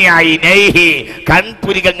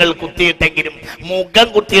കൺപുരികങ്ങൾ കുത്തിയിട്ടെങ്കിലും മുഖം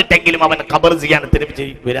കുത്തിയിട്ടെങ്കിലും അവൻ ഖബർ സിയാറത്തിന്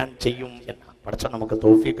വരാൻ ചെയ്യും എന്ന് പടച്ചോൻ നമുക്ക്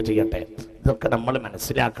തൗഫീഖ് ചെയ്യട്ടെ. ഇതൊക്കെ നമ്മൾ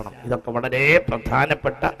മനസ്സിലാക്കണം. ഇതൊക്കെ വളരെ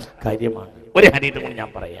പ്രധാനപ്പെട്ട കാര്യമാണ്. ഒരു ഹദീസ് കൂടി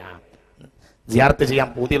ഞാൻ പറയാം. സിയാറത്ത് ചെയ്യാൻ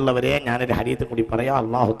പൂതിയുള്ളവരെ ഞാനൊരു ഹദീസ് കൂടി പറയാം.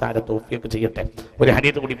 അല്ലാഹു തആല തൗഫീഖ് ചെയ്യട്ടെ. ഒരു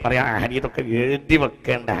ഹദീസ് കൂടി പറയാം. ആ ഹദീസൊക്കെ എഴുതി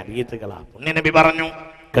വെക്കേണ്ട ഹദീസുകളാണ്. പുണ്യ നബി പറഞ്ഞു,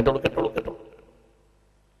 കേട്ടോളൂ കേട്ടോളൂ കേട്ടോളൂ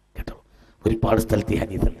കേട്ടോ. ഒരുപാട് സ്ഥലത്ത് ഈ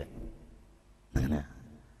ഹദീസ് ഉണ്ട്. അങ്ങനെ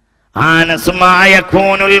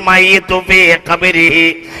ആനസുമായകൂനുൽ മയ്യിതു ഫീ ഖബരിഹി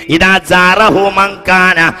ഇദാ സാറഹു മൻ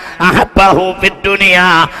കാന അഹബ്ബഹു ഫിദ്ദുനിയാ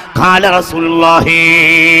ഖാല റസൂലുള്ളാഹി.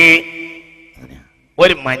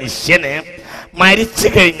 ഒരു മനുഷ്യന് മരിച്ചു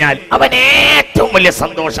കഴിഞ്ഞാൽ അവൻ ഏറ്റവും വലിയ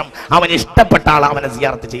സന്തോഷം അവൻ ഇഷ്ടപ്പെട്ട ആൾ അവനെ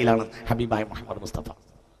സിയാറത്ത് ചെയ്യലാണ്. ഹബീബായ മുഹമ്മദ് മുസ്തഫ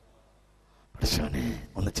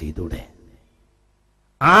ഒന്ന് ചെയ്തൂടെ?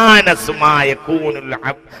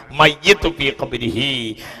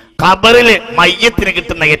 ഖബറില് മയ്യത്തിന്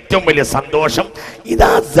കിട്ടുന്ന ഏറ്റവും വലിയ സന്തോഷം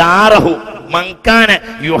ഇദാ സാറഹു മൻ കാന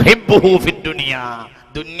യുഹിബ്ബുഹു ഫിദ്ദുനിയാ.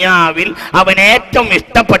 ദുന്യാവിൽ അവൻ ഏറ്റവും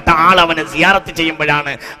ഇഷ്ടപ്പെട്ട ആൾ അവനെ സിയാറത്ത്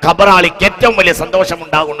ചെയ്യുമ്പോഴാണ് ഖബറാളിക്ക് ഏറ്റവും വലിയ സന്തോഷം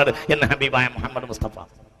ഉണ്ടാകുന്നത് എന്ന് ഹബീബായ മുഹമ്മദ് മുസ്തഫ.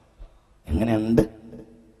 എങ്ങനെയുണ്ട്?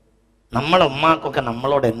 നമ്മളെ ഉമ്മാക്കൊക്കെ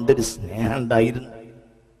നമ്മളോട് എന്തൊരു സ്നേഹം ഉണ്ടായിരുന്നു.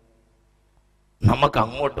 നമുക്ക്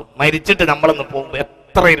അങ്ങോട്ടും മരിച്ചിട്ട് നമ്മളൊന്ന് പോകുമ്പോ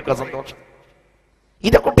എത്രയിരിക്കും സന്തോഷം.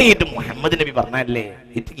 ഇതൊക്കെ ഇത് മുഹമ്മദ് നബി പറഞ്ഞല്ലേ?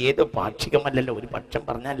 ഇത് ഏതോ പാക്ഷികമല്ലല്ലോ, ഒരു പക്ഷം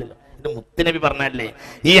പറഞ്ഞല്ലോ, ഇത് മുത്തുനബി പറഞ്ഞല്ലേ?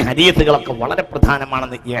 ഈ ഹദീസുകളൊക്കെ വളരെ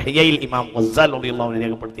പ്രധാനമാണെന്ന് യഹ്യയിൽ ഇമാം ഗസ്സാലി റളിയല്ലാഹു അൻഹു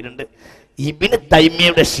രേഖപ്പെടുത്തിയിട്ടുണ്ട്. ഇബ്നു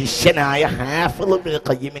തൈമിയയുടെ ശിഷ്യനായ ഹാഫിള് ഇബ്നു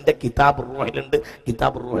ഖയ്യിമിന്റെ കിതാബ് റൂഹിലുണ്ട്.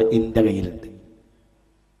 കിതാബ് റൂഹ് എന്റെ കയ്യിലുണ്ട്.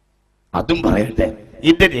 അതും പറയട്ടെ.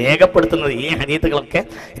 ഇത് രേഖപ്പെടുത്തുന്നത് ഈ ഹദീസുകളൊക്കെ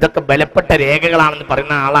ഇതൊക്കെ ബലപ്പെട്ട രേഖകളാണെന്ന്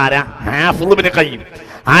പറയുന്ന ആളാരാ? ഹാഫിള് ഇബ്നു ഖയ്യിം.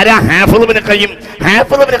 ആരാ ഹാഫിള് ഇബ്നു ഖയ്യിം?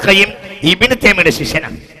 ഹാഫിള് ഇബ്നു ഖയ്യിം ഇബ്നു തൈമിയയുടെ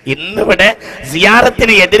ശിഷ്യനാണ്. ഇന്നിവിടെ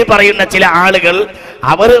സിയാറത്തിന് എതിര് പറയുന്ന ചില ആളുകൾ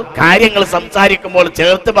അവർ കാര്യങ്ങൾ സംസാരിക്കുമ്പോൾ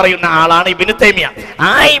ചേർത്ത് പറയുന്ന ആളാണ് ഇബ്നു തൈമിയ.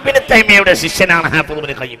 ആ ഇബ്നു തൈമിയയുടെ ശിഷ്യനാണ് ഹാഫിള്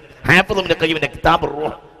ഇബ്നു ഖയ്യിം. ഹാഫിള് ഇബ്നു ഖയ്യിമിന്റെ കിതാബ്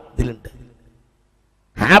റൂഹ് ഇതിലുണ്ട്.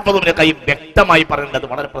 ഹാഫിള് ഇബ്നു ഖയ്യിം വ്യക്തമായി പറയുന്നത്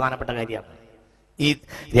വളരെ പ്രധാനപ്പെട്ട കാര്യമാണ്. ഈ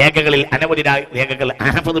രേഖകളിൽ അനവധി രേഖകൾ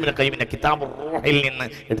ഹാഫിള് ഇബ്നു ഖയ്യിമിന്റെ കിതാബ് റൂഹിൽ നിന്ന്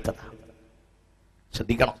എടുത്തതാണ്.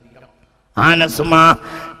 ശ്രദ്ധിക്കണം.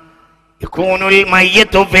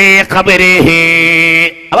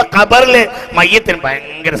 ഖബറില് മയ്യത്തിന്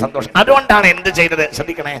ഭയങ്കര സന്തോഷം. അതുകൊണ്ടാണ് എന്ത് ചെയ്തത്?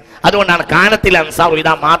 ശ്രദ്ധിക്കണേ. അതുകൊണ്ടാണ് കാനത്തിൽ അൻസാറു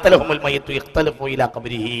ഇദാ മാതലഹുൽ മയ്യിത്തു ഇഖ്തലഫു ഇലാ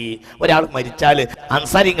ഖബരിഹി. ഒരാൾ മരിച്ചാൽ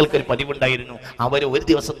അൻസാരിങ്ങൾക്ക് ഒരു പതിവുണ്ടായിരുന്നു. അവർ ഒരു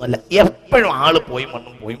ദിവസമൊന്നുമല്ല, എപ്പോഴും ആള് പോയി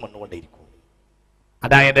വന്നുകൊണ്ടേയിരിക്കും.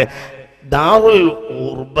 അതായത് ദാറുൽ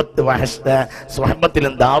ഉർബത്ത്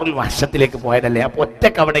സ്വഹബത്തിലും ദാറുൽ വഹശത്തിലേക്ക് പോയതല്ലേ. അപ്പൊ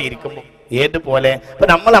ഒറ്റക്ക് അവിടെ ഇരിക്കുമ്പോൾ ഏതുപോലെ ഇപ്പൊ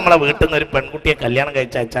നമ്മളെ വീട്ടിൽ നിന്ന് ഒരു പെൺകുട്ടിയെ കല്യാണം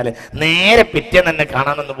കഴിച്ചയച്ചാല് നേരെ പിറ്റേന്ന് തന്നെ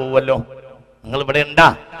കാണാനൊന്ന് പോവുമല്ലോ. നിങ്ങൾ ഇവിടെ ഉണ്ടാ?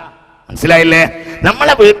 മനസ്സിലായില്ലേ?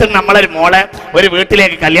 നമ്മളെ വീട്ടിൽ നമ്മളൊരു മോളെ ഒരു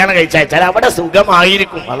വീട്ടിലേക്ക് കല്യാണം കഴിച്ചയച്ചാൽ അവിടെ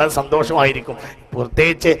സുഖമായിരിക്കും, വളരെ സന്തോഷമായിരിക്കും.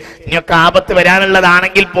 പ്രത്യേകിച്ച് ഇനിയൊക്കെ ആപത്ത്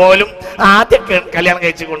വരാനുള്ളതാണെങ്കിൽ പോലും ആദ്യം കല്യാണം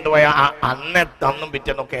കഴിച്ച് കൊണ്ടുപോയ അന്നും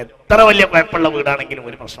പിറ്റേന്നൊക്കെ എത്ര വലിയ കുഴപ്പമുള്ള വീടാണെങ്കിലും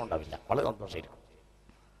ഒരു പ്രശ്നം ഉണ്ടാവില്ല, വളരെ സന്തോഷമായിരിക്കും.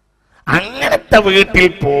 അങ്ങനത്തെ വീട്ടിൽ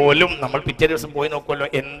പോലും നമ്മൾ പിറ്റേ ദിവസം പോയി നോക്കുമല്ലോ.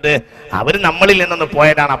 എന്ത് അവര് നമ്മളിൽ നിന്നൊന്ന്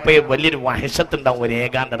പോയതാണ്. അപ്പൊ വലിയൊരു വഹശത്തുണ്ടാവും, ഒരു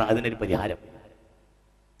ഏകാന്തത. അതിനൊരു പരിഹാരം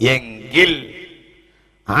എങ്കിൽ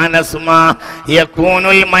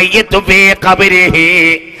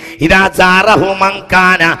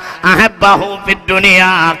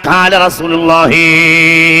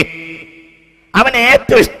അവൻ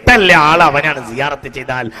ഏറ്റവും ഇഷ്ടമല്ല ആൾ അവനാണ് സിയാറത്ത്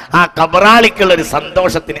ചെയ്താൽ ആ ഖബറാളിക്കുള്ള ഒരു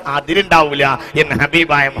സന്തോഷത്തിന് അതിരുണ്ടാവില്ല എന്ന്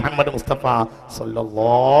ഹബീബായ മുഹമ്മദ് മുസ്തഫ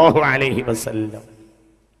സല്ലല്ലാഹു അലൈഹി വസല്ലം.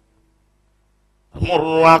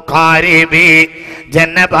 മുർവഖാരിബി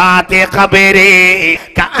ജന്നബാതി ഖബരി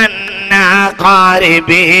കഅന്ന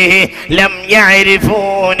ഖാരിബി ലം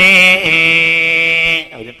യഅരിഫൂനി.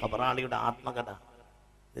 ഒരു ഖബറാളിയുടെ ആത്മകഥ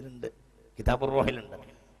ഇതിലുണ്ട്, കിതാബുർ റൂഹിലുണ്ട്.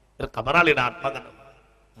 ഒരു ഖബറാളിയുടെ ആത്മകഥ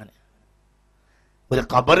ഒരു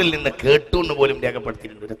ഖബറിൽ നിന്ന് കേട്ടു എന്ന് പോലും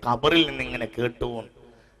രേഖപ്പെടുത്തിയിട്ടുണ്ട്. ഒരു ഖബറിൽ നിന്ന് ഇങ്ങനെ കേട്ടു,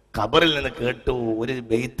 ഖബറിൽ നിന്ന് കേട്ടു, ഒരു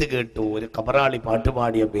ബെയ്ത്ത് കേട്ടു, ഒരു ഖബറാളി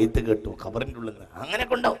പാട്ടുപാടിയ ബെയ്ത്ത് കേട്ടു ഖബറിൻ്റെ ഉള്ളിൽ നിന്ന്.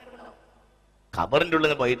 അങ്ങനെയൊക്കെ ഉണ്ടാവും. ഖബറിന്റെ ഉള്ളിൽ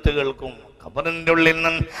നിന്ന് ബൈത്ത് കേൾക്കും. ഖബറിന്റെ ഉള്ളിൽ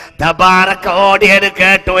നിന്ന് തബാറക ഓടിയത്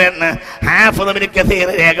കേട്ടു എന്ന് ഹാഫിദ് ഇബ്നു കസീർ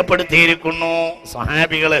രേഖപ്പെടുത്തിയിരിക്കുന്നു.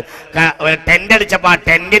 സ്വഹാബികള് ടെന്റ് അടിച്ചപ്പോ ആ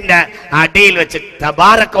ടെന്റിന്റെ അടിയിൽ വെച്ച്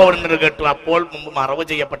തബാറക ഓടുന്നത് കേട്ടു. അപ്പോൾ മുമ്പ് മറവ്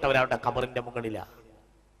ചെയ്യപ്പെട്ടവരവിടെ ഖബറിന്റെ മുകളിലാ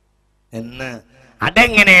എന്ന്.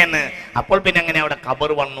 അതെങ്ങനെയെന്ന് അപ്പോൾ പിന്നെ അങ്ങനെ അവിടെ ഖബർ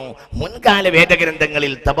വന്നു. മുൻകാല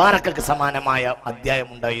വേദഗ്രന്ഥങ്ങളിൽ തബാറക്കക്ക് സമാനമായ അധ്യായം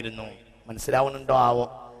ഉണ്ടായിരുന്നു. മനസ്സിലാവുന്നുണ്ടോ ആവോ?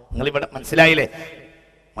 നിങ്ങളിവിടെ മനസ്സിലായില്ലേ?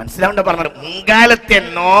 മനസ്സിലാവേണ്ട പറഞ്ഞത്, മുൻകാലത്തെ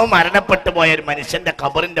എന്നോ മരണപ്പെട്ടു പോയ ഒരു മനുഷ്യന്റെ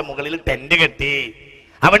ഖബറിന്റെ മുകളിൽ ടെന്റ് കെട്ടി.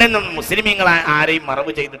 അവിടെ നിന്നും മുസ്ലിമീങ്ങൾ ആരെയും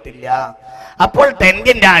മറവ് ചെയ്തിട്ടില്ല. അപ്പോൾ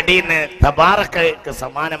ടെന്റിന്റെ അടിയിൽ നിന്ന് തബാറക്കക്ക്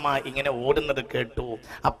സമാനമായി ഇങ്ങനെ ഓടുന്നത് കേട്ടു.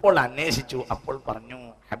 അപ്പോൾ അന്വേഷിച്ചു. അപ്പോൾ പറഞ്ഞു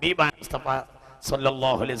ഹബീബ മുസ്തഫ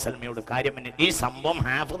സല്ലല്ലാഹു അലൈഹി വസല്ലമയോട് കാര്യം. ഈ സംഭവം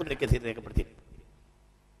ഹാഫിദ് ഇബ്നു കസീർ രേഖപ്പെടുത്തി.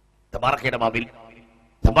 തബാറക്കയുടെ ബാബിൽ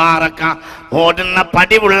തബാറക്ക ഓടുന്ന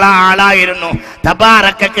പടിവുള്ള ആളായിരുന്നു.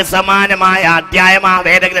 തബാറക്കക്ക് സമാനമായ അധ്യായം ആ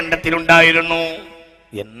വേദഗ്രന്ഥത്തിലുണ്ടായിരുന്നു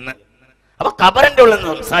എന്ന്. അപ്പൊ ഖബറിന്റെ ഉള്ളിൽ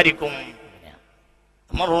നിന്ന് സംസാരിക്കും.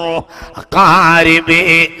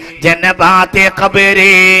 ജനബാത്തെ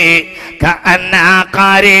ഖബരി കഅന്ന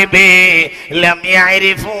ഖാരിബി ലം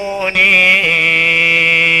യഅരിഫൂനി.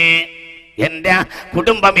 എന്റെ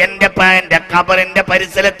കുടുംബം എന്റെ ഖബറിന്റെ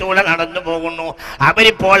പരിസരത്തൂടെ നടന്നു പോകുന്നു.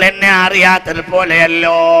 അവരിപ്പോൾ എന്നെ അറിയാത്തത്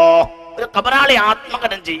പോലെയല്ലോ. ഒരു ഖബറാളി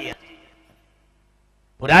ആത്മകഥം ചെയ്യുക.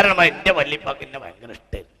 പുരാതനമായി എന്റെ വല്യപ്പാക്ക് എന്നെ ഭയങ്കര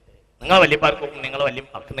ഇഷ്ടമായിരുന്നു. നിങ്ങളെ വല്യപ്പാർക്കും നിങ്ങളെ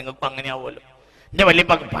വല്യപ്പാക്ക് നിങ്ങൾക്കും അങ്ങനെയാവുമല്ലോ. എന്റെ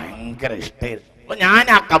വല്യപ്പാക്ക് ഭയങ്കര ഇഷ്ടമായിരുന്നു. അപ്പൊ ഞാൻ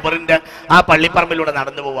ആ ഖബറിന്റെ ആ പള്ളിപ്പറമ്പിലൂടെ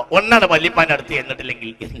നടന്നു പോവാ. ഒന്നാണ് വല്യപ്പാന്റെ അടുത്ത് എന്നിട്ടില്ലെങ്കിൽ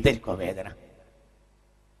എന്തായിരിക്കും വേദന?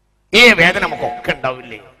 ഈ വേദന നമുക്കൊക്കെ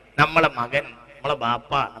ഉണ്ടാവില്ലേ? നമ്മളെ മകൻ, നമ്മളെ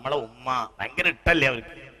ബാപ്പ, നമ്മളെ ഉമ്മ ഭയങ്കര ഇഷ്ടല്ലേ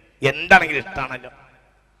അവർക്ക്? എന്താണെങ്കിലും ഇഷ്ടമാണല്ലോ.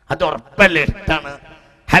 അത് ഉറപ്പല്ലേ ഇഷ്ടമാണ്.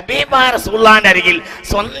 ഹബീബായ റസൂലുള്ളാഹിന്റെ അരികിൽ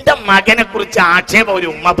സ്വന്തം മകനെ കുറിച്ച് ആക്ഷേപം ഒരു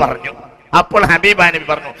ഉമ്മ പറഞ്ഞു. അപ്പോൾ ഹബീബാ നബി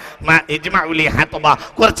പറഞ്ഞു,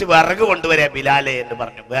 കുറച്ച് വിറക് കൊണ്ടുവരാ ബിലാലെ എന്ന്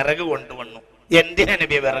പറഞ്ഞു. വിറക് കൊണ്ടുവന്നു. എന്തിനാ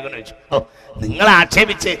നബിയെ വിറകെന്ന് വെച്ചു? ഓ, നിങ്ങൾ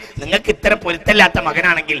ആക്ഷേപിച്ച് നിങ്ങൾക്ക് ഇത്തരം പൊരുത്തല്ലാത്ത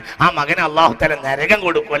മകനാണെങ്കിൽ ആ മകന് അള്ളാഹു തആല നരകം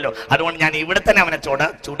കൊടുക്കുമല്ലോ. അതുകൊണ്ട് ഞാൻ ഇവിടെ തന്നെ അവനെ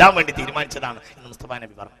ചുടാൻ വേണ്ടി തീരുമാനിച്ചതാണ് എന്ന് മുസ്തഫ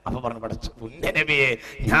നബി പറഞ്ഞു. അപ്പൊ പറഞ്ഞു, പഠിച്ചു ഉന്റെ നബിയെ,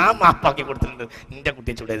 ഞാൻ മാപ്പാക്കി കൊടുത്തിട്ടുണ്ട്, നിന്റെ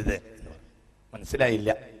കുട്ടിയെ ചുടരുത്. മനസ്സിലായില്ല?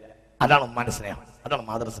 അതാണ് ഉമ്മാന്റെ സ്നേഹം, അതാണ്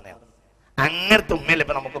മാതൃസ്നേഹം. അങ്ങനത്തെ ഉമ്മയല്ലേ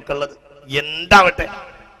ഇപ്പൊ നമുക്കൊക്കെ ഉള്ളത്. എന്താവട്ടെ,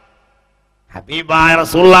 ഹബീബായ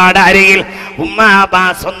റസൂലുള്ളാഹിയുടെ അരികിൽ ഉമ്മ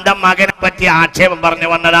സ്വന്തം മകനെ പറ്റി ആക്ഷേപം പറഞ്ഞു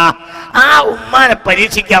വന്നതാ. ആ ഉമ്മാനെ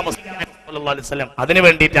പരീക്ഷിക്കാൻ അതിനു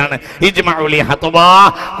വേണ്ടിയിട്ടാണ്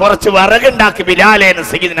കുറച്ച് വിറകുണ്ടാക്കി ബിലാലെ എന്ന്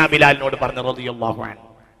സയ്യിദ്നാ ബിലാലിനോട് പറഞ്ഞു റളിയല്ലാഹു അൻഹു.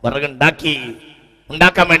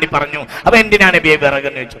 ഉണ്ടാക്കാൻ വേണ്ടി പറഞ്ഞു. അപ്പൊ എന്തിനാണ് നബിയെ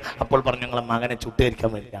വിറകെന്ന് ചോദിച്ചു. അപ്പോൾ പറഞ്ഞു, നിങ്ങളെ മകനെ ചുട്ടുകരിക്കാൻ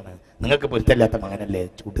വേണ്ടിയിട്ടാണ്. നിങ്ങൾക്ക് പൊരുത്തല്ലാത്ത മകനല്ലേ,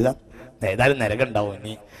 ചുടുക. ഏതായാലും നരകം ഉണ്ടാവും,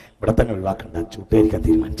 ഇനി ഇവിടെ തന്നെ ഒഴിവാക്കണ്ട, ചുട്ടുകരിക്കാൻ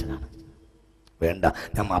തീരുമാനിച്ചതാണ്. വേണ്ട,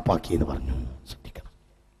 ഞാൻ മാപ്പാക്കി എന്ന് പറഞ്ഞു. ശ്രദ്ധിക്കണം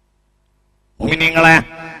മുഅ്മിനീങ്ങളെ.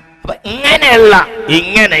 അപ്പൊ ഇങ്ങനെയുള്ള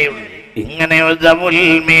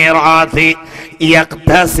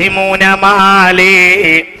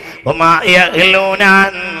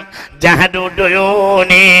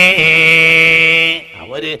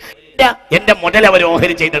അവര് എന്റെ മുതൽ അവർ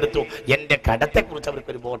ഓഹരി ചെയ്തെടുത്തു. എന്റെ കടത്തെ കുറിച്ച്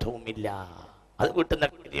അവർക്കൊരു ബോധവും ഇല്ല. അത് കിട്ടുന്ന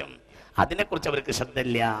കാര്യം, അതിനെക്കുറിച്ച് അവർക്ക്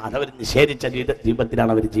ശ്രദ്ധയില്ല. അതവർ നിഷേധിച്ച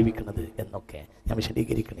രൂപത്തിലാണ് അവർ ജീവിക്കുന്നത് എന്നൊക്കെ ഞാൻ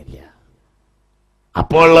വിശദീകരിക്കണില്ല.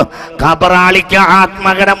 അപ്പോൾ ഖബറാളിക്ക്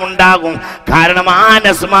ആത്മകടമുണ്ടാകും. കാരണം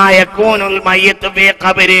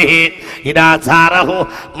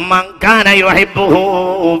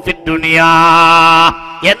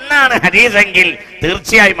എന്നാണ് ഹദീസെങ്കിൽ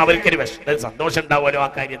തീർച്ചയായും അവർക്കൊരു സന്തോഷം ഉണ്ടാവുമല്ലോ ആ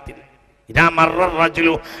കാര്യത്തിൽ.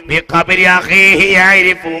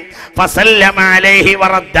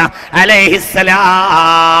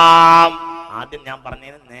 ആദ്യം ഞാൻ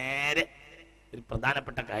പറഞ്ഞതിന് നേരെ ഒരു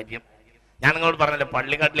പ്രധാനപ്പെട്ട കാര്യം ഞാൻ നിങ്ങളോട് പറഞ്ഞല്ലോ.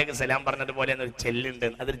 പള്ളിക്കാട്ടിലേക്ക് സലാം പറഞ്ഞതുപോലെ ഒരു ചെല്ലുണ്ട്.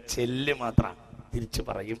 അതൊരു ചെല്ല് മാത്രം, തിരിച്ചു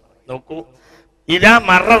പറയും. നോക്കൂ,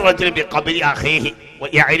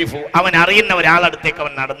 അവൻ അറിയുന്ന ഒരാളടുത്തേക്ക്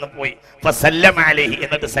അവൻ നടന്നു പോയി,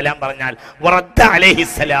 എന്നിട്ട് സലാം പറഞ്ഞാൽ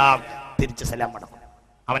തിരിച്ച് സലാം മടങ്ങും.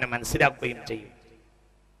 അവനെ മനസ്സിലാക്കുകയും ചെയ്യും,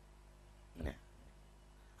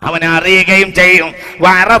 അവനെ അറിയുകയും ചെയ്യും.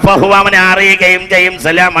 അവനെ അറിയുകയും ചെയ്യും,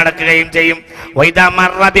 സലാം അടക്കുകയും ചെയ്യും.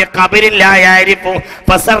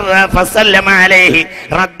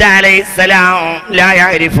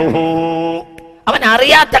 അവൻ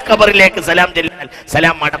അറിയാത്ത ഖബറിലേക്ക് സലാം ചെല്ലാൽ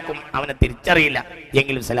സലാം മടക്കും. അവനെ തിരിച്ചറിയില്ല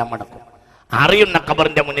എങ്കിലും സലാം മടക്കും. അറിയുന്ന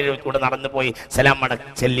ഖബറിന്റെ മുന്നിൽ കൂടെ നടന്നുപോയി സലാം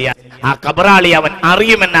ചെല്ലിയ ആ ഖബറാളി അവൻ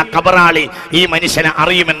അറിയുമെന്ന്, ആ ഖബറാളി ഈ മനുഷ്യനെ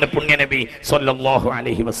അറിയുമെന്ന് പുണ്യനബി സ്വല്ലല്ലാഹു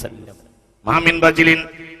അലൈഹി വസല്ലം.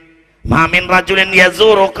 ما من رجل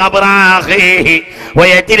يزور قبر أخيه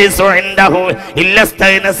ويجلس عنده إلا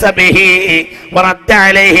استأنس به ورد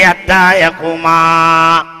عليه حتى يقوما.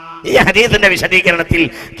 ഈ ഹദീസിന്റെ വിശദീകരണത്തിൽ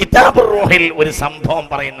കിതാബുർ റൂഹിൽ ഒരു സംഭവം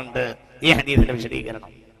പറയുന്നുണ്ട്. ഈ ഹദീസിന്റെ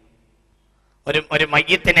വിശദീകരണം, ഒരു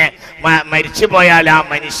മയ്യത്തിനെ മരിച്ചു പോയാൽ ആ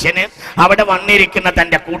മനുഷ്യന് അവിടെ വന്നിരിക്കുന്ന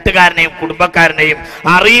തന്റെ കൂട്ടുകാരനെയും കുടുംബക്കാരനെയും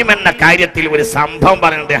അറിയുമെന്ന കാര്യത്തിൽ ഒരു സംഭവം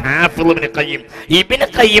പറയുന്നുണ്ട്. ഹാഫിദ് ഇബ്നു ഖയ്യിം, ഇബ്നു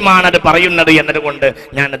ഖയ്യിമാണ് അത് പറയുന്നത് എന്നതുകൊണ്ട്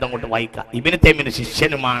ഞാനത് അങ്ങോട്ട് വായിക്കാം. ഇബ്നു തൈമിയുടെ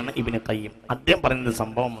ശിഷ്യനുമാണ് ഇബ്നു ഖയ്യിം. അദ്ദേഹം പറയുന്ന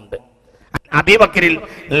സംഭവമുണ്ട്. അബീ ബക്കറിൽ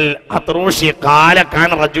അത്റൂഷി ഖാല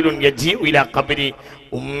കാന റജുലുൻ യജീഉ ഇലാ ഖബ്രി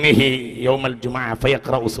ഉമ്മിഹി യൗമൽ ജുമുഅ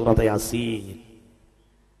ഫയഖറഉ സൂറത യാസീൻ.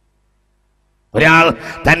 ഒരാൾ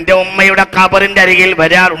തന്റെ ഉമ്മയുടെ ഖബറിന്റെ അരികിൽ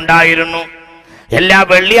വരാറുണ്ടായിരുന്നു എല്ലാ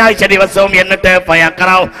വെള്ളിയാഴ്ച ദിവസവും. എന്നിട്ട്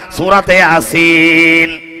ഫയഖറഉ സൂറത യാസീൻ,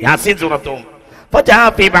 യാസീൻ സൂറത്തും. ഫജാ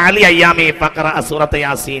ഫി ബഅലി അയ്യാമി ഫഖറഅ സൂറത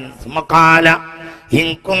യാസീൻ ثم قال إن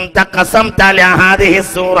كنت قسمت لهذه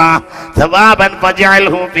السورة ثوابا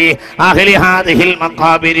فاجعله في أهل هذه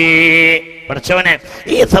المقابر. പഠിച്ചവനെ,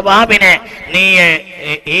 ഈ സവാബിനെ നീ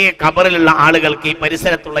ഈ ഖബറിലുള്ള ആളുകൾക്ക്, ഈ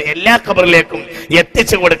പരിസരത്തുള്ള എല്ലാ ഖബറിലേക്കും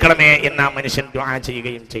എത്തിച്ചു കൊടുക്കണമേ എന്ന് ആ മനുഷ്യൻ ദുആ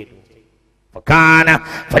ചെയ്യുകയും ചെയ്തു.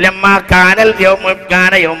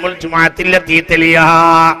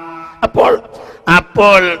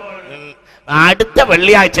 അപ്പോൾ അടുത്ത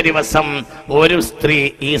വെള്ളിയാഴ്ച ദിവസം ഒരു സ്ത്രീ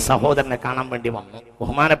ഈ സഹോദരനെ കാണാൻ വേണ്ടി വന്നു.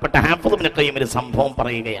 ബഹുമാനപ്പെട്ട ഹാഫിദ് ഇബ്നു ഖയ്യിം ഒരു സംഭവം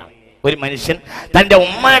പറയുകയാണ്. ഒരു മനുഷ്യൻ തന്റെ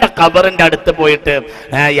ഉമ്മയുടെ ഖബറിന്റെ അടുത്ത് പോയിട്ട്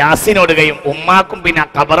യാസീനോടുകയും ഉമ്മാക്കും പിന്നെ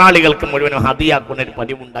ഖബറാളികൾക്കും മുഴുവനും ഹദിയാക്കുന്ന ഒരു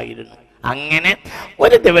പതിവുണ്ടായിരുന്നു. അങ്ങനെ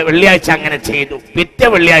ഒരു വെള്ളിയാഴ്ച അങ്ങനെ ചെയ്തു. പിറ്റേ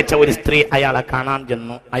വെള്ളിയാഴ്ച ഒരു സ്ത്രീ അയാളെ കാണാൻ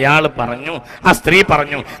ചെന്നു. അയാൾ പറഞ്ഞു, ആ സ്ത്രീ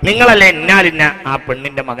പറഞ്ഞു, നിങ്ങളല്ലേ ഇന്നാലിന്ന ആ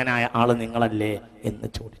പെണ്ണിന്റെ മകനായ ആള് നിങ്ങളല്ലേ എന്ന്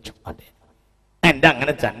ചോദിച്ചു. അതെ, എന്റെ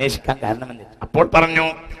അങ്ങനെ അന്വേഷിക്കാൻ കാരണം എന്ത്? അപ്പോൾ പറഞ്ഞു,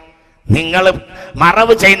 നിങ്ങൾ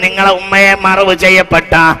നിങ്ങളെ ഉമ്മയെ മറവ്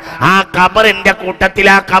ചെയ്യപ്പെട്ട ആ ഖബറിന്റെ കൂട്ടത്തിൽ,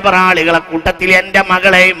 ആ ഖബറാളികളെ കൂട്ടത്തിൽ എന്റെ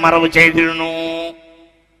മകളെയും മറവ് ചെയ്തിരുന്നു.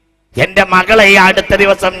 എന്റെ മകളെ അടുത്ത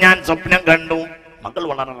ദിവസം ഞാൻ സ്വപ്നം കണ്ടു. മകൾ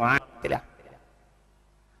വളരെ റാഹത്തില.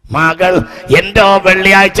 മകൾ എന്തോ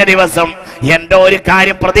വെള്ളിയാഴ്ച ദിവസം എന്തോ ഒരു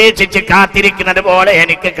കാര്യം പ്രതീക്ഷിച്ച് കാത്തിരിക്കുന്നത് പോലെ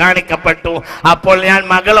എനിക്ക് കാണിക്കപ്പെട്ടു. അപ്പോൾ ഞാൻ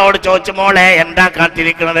മകളോട് ചോദിച്ചു, മോളെ എന്താ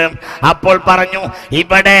കാത്തിരിക്കുന്നത്? അപ്പോൾ പറഞ്ഞു,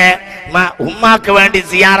 ഇവിടെ ഉമ്മാക്ക് വേണ്ടി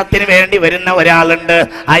സിയാറത്തിന് വേണ്ടി വരുന്ന ഒരാളുണ്ട്.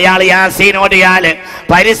 അയാൾ യാസീനോടിയാല്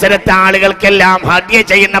പരിസരത്തെ ആളുകൾക്കെല്ലാം ഹദിയ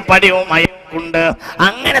ചെയ്യുന്ന പതിവും ഉണ്ട്.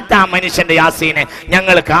 അങ്ങനത്തെ ആ മനുഷ്യന്റെ യാസീനെ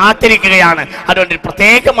ഞങ്ങൾ കാത്തിരിക്കുകയാണ്. അതുകൊണ്ട്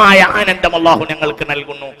പ്രത്യേകമായ ആനന്ദം അല്ലാഹു ഞങ്ങൾക്ക്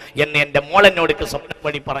നൽകുന്നു എന്ന് എന്റെ മോളെന്നോട് സ്വപ്നം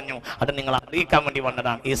വഴി പറഞ്ഞു. അത് നിങ്ങൾ അറിയിക്കാൻ വേണ്ടി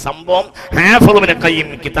വന്നതാണ്. ഈ സംഭവം ഹാഫിദ് ഇബ്നു ഖയ്യിം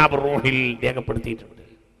കിതാബുർ റൂഹിൽ രേഖപ്പെടുത്തിയിട്ടുണ്ട്.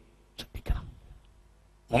 ശ്രദ്ധിക്കണം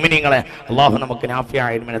മുഅ്മിനീങ്ങളെ, അല്ലാഹു നമുക്ക്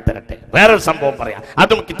നാഫിയായ ഇൽമിനെ തരട്ടെ. വേറൊരു സംഭവം പറയാം,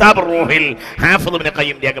 അതും കിതാബുർ റൂഹിൽ ഹാഫിദ് ഇബ്നു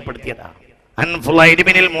ഖയ്യിം രേഖപ്പെടുത്തിയതാണ്. അൻ ഫുളൈദ്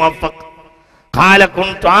ബിനിൽ മുവഫഖ് قال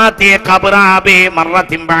كنت آتي قبر أبي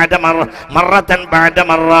مرة بعد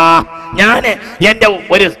مرة. ഞാൻ എന്റെ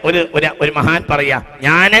ഒരു മഹാൻ പറയാ,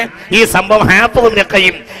 ഞാൻ ഈ സംഭവം ഹാഫിദ് ഇബ്നു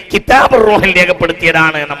ഖയ്യിം കിതാബുർ റൂഹിൽ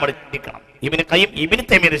രേഖപ്പെടുത്തിയതാണ്. നമ്മൾ ചിന്തിക്കണം, ഇബ്നു ഖയ്യിം ഇബ്നു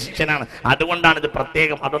തൈമിയുടെ ശിഷ്യനാണ്. അതുകൊണ്ടാണ് ഇത്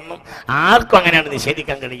പ്രത്യേകം. അതൊന്നും ആർക്കും അങ്ങനെയാണ്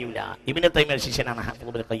നിഷേധിക്കാൻ കഴിയില്ല. ഇബ്നു തൈമിയുടെ ശിഷ്യനാണ് ഹാഫിദ്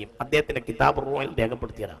ഇബ്നു ഖയ്യിം. അദ്ദേഹത്തിന്റെ കിതാബുർ റൂഹിൽ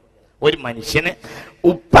രേഖപ്പെടുത്തിയതാണ്. ഒരു മനുഷ്യന്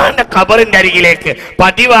ഉപ്പാന്റെ ഖബറിന്റെ അരികിലേക്ക്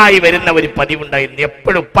പതിവായി വരുന്ന ഒരു പതിവുണ്ടായിരുന്നു.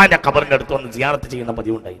 എപ്പോഴും ഉപ്പാന്റെ ഖബറിന്റെ അടുത്ത് വന്ന് സിയാറത്ത് ചെയ്യുന്ന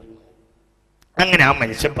പതിവുണ്ടായിരുന്നു. അങ്ങനെ ആ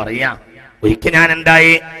മനുഷ്യൻ പറയാ, ഒരിക്കൽ ഞാൻ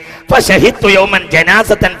എന്തായി,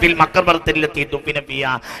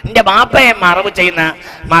 എന്റെ ബാപ്പയെ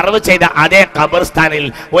മറവ് ചെയ്ത അതേ ഖബർസ്ഥാനിൽ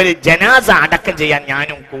ഒരു ജനാസ അടക്കം ചെയ്യാൻ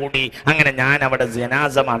ഞാനും കൂടി. അങ്ങനെ ഞാൻ അവിടെ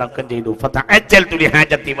ജനാസ അടക്കം ചെയ്തു.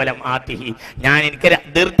 ഞാൻ എനിക്ക്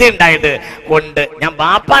ധൃതി ഉണ്ടായത് കൊണ്ട് ഞാൻ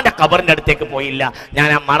ബാപ്പാന്റെ ഖബറിന്റെ അടുത്തേക്ക് പോയില്ല. ഞാൻ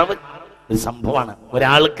ആ മറവ് ഒരു സംഭവമാണ്.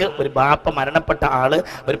 ഒരാൾക്ക്, ഒരു ബാപ്പ മരണപ്പെട്ട ആള്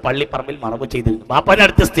ഒരു പള്ളിപ്പറമ്പിൽ മറവ് ചെയ്തിരുന്നു. ബാപ്പാന്റെ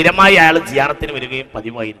അടുത്ത് സ്ഥിരമായി അയാൾ സിയാറത്തിന് വരികയും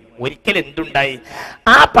പതിവായിരുന്നു. ഒരിക്കൽ എന്തുണ്ടായി,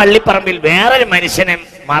 ആ പള്ളിപ്പറമ്പിൽ വേറൊരു മനുഷ്യനെ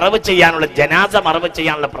മറവ് ചെയ്യാനുള്ള, ജനാസ മറവ്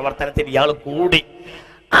ചെയ്യാനുള്ള പ്രവർത്തനത്തിൽ ഇയാൾ കൂടി.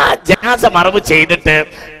 ആ ജനാസ മറവ് ചെയ്തിട്ട്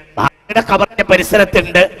ബാപ്പയുടെ ഖബറിന്റെ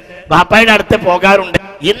പരിസരത്തുണ്ട്, ബാപ്പയുടെ അടുത്ത് പോകാറുണ്ട്.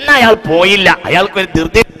 ഇന്ന് അയാൾ പോയില്ല. അയാൾക്കൊരു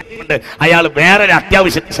ധൃതി ണ്ട്. അയാൾ വേറൊരു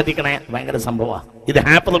അത്യാവശ്യം, ശ്രദ്ധിക്കണേ, ഭയങ്കര സംഭവമാണ് ഇത്.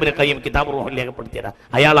 ഹാഫിദ് ഇബ്നു ഖയ്യിം കിതാബുർ റൂഹിൽ രേഖപ്പെടുത്തിയതാ.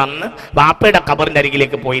 അയാൾ അന്ന് ബാപ്പയുടെ ഖബറിന്റെ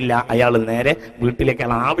അരികിലേക്ക് പോയില്ല. അയാൾ നേരെ വീട്ടിലേക്ക്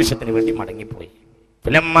അയാൾ ആവശ്യത്തിന് വേണ്ടി മടങ്ങിപ്പോയി.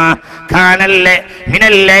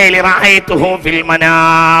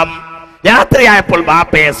 രാത്രിയായപ്പോൾ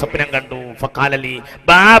ബാപ്പയെ സ്വപ്നം കണ്ടു. ഫഖാലലി,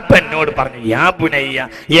 ബാപ്പ എന്നോട് പറഞ്ഞു, യാ ബുനയ്യ,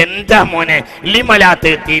 എന്താ മോനെ,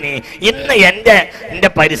 ലിമലാത്ത് തീനി, ഇന്ന്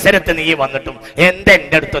എന്റെ പരിസരത്ത് നീ വന്നിട്ടും എന്റെ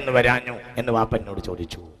അടുത്തൊന്ന് വരാഞ്ഞു എന്ന് ബാപ്പ എന്നോട്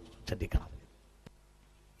ചോദിച്ചു. ശ്രദ്ധിക്കണം,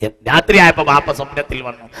 രാത്രിയായപ്പോ ബാപ്പ സ്വപ്നത്തിൽ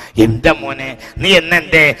വന്നു, എന്റെ മോനെ, നീ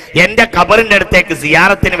എന്റെ ഖബറിന്റെ അടുത്തേക്ക്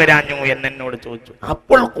സിയാറത്തിന് വരാഞ്ഞു എന്നോട് ചോദിച്ചു.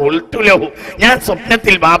 അപ്പോൾ കൊൽത്തുലഹു, ഞാൻ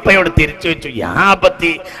സ്വപ്നത്തിൽ ബാപ്പയോട് തിരിച്ചു വെച്ചു,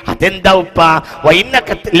 യാബത്തി, അതെന്താ ഉപ്പ,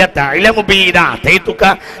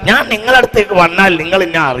 ഞാൻ നിങ്ങളടുത്തേക്ക് വന്നാൽ നിങ്ങൾ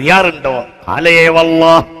എന്നെ അറിയാറുണ്ടോ? അലേ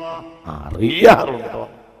വല്ലാഹ്, അറിയാറുണ്ടോ?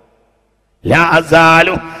 ലാ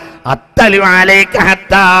അസാലു അത്തലു അലൈക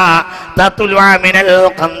ഹത്താ തത്ലുഅ മിനൽ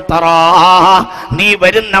ഖന്തറാ. നീ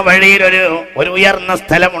വരുന്ന വഴിയിൽ ഒരു ഉയർന്ന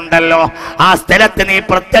സ്ഥലമുണ്ടല്ലോ, ആ സ്ഥലത്ത് നീ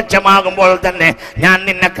പ്രത്യക്ഷമാകുമ്പോൾ തന്നെ ഞാൻ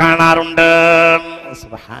നിന്നെ കാണാറുണ്ട്.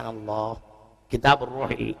 സുബ്ഹാനല്ലാഹ്. കിതാബുർ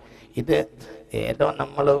റൂഹിൽ ഇത് ഏതോ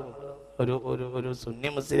നമ്മൾ ഒരു സുന്നി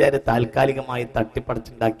മുസ്ലിയാര് താൽക്കാലികമായി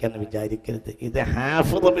തട്ടിപ്പടച്ചുണ്ടാക്കിയെന്ന് വിചാരിക്കരുത്. ഇത്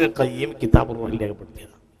ഹാഫിദ് ഇബ്നു ഖയ്യിം കിതാബുർ റൂഹിൽ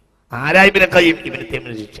രേഖപ്പെടുത്തിയതാണ്. ആരാ ഇബ്നു ഖയ്യിം? ഇബ്നു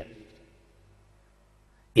തൈമിയ്യയുടെ ശിഷ്യൻ.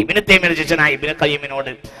 ഇബ്നു തൈമിയ്യയുടെ ശിഷ്യനായ ഇബ്നു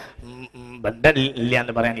ഖയ്യിമിനോട് ബന്ധമില്ല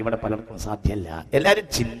എന്ന് പറയാൻ ഇവിടെ പലർക്കും സാധ്യമല്ല. എല്ലാവരും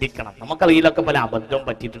ചിന്തിക്കണം. നമുക്കറിയില്ലൊക്കെ പല അബദ്ധവും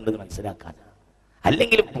പറ്റിയിട്ടുണ്ടെന്ന് മനസ്സിലാക്കാൻ.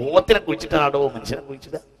 അല്ലെങ്കിൽ പോത്തിനെ കുഴിച്ചിട്ടാടോ മനുഷ്യനെ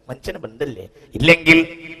കുഴിച്ചിട്ട? മനുഷ്യന് ബന്ധമില്ലേ? ഇല്ലെങ്കിൽ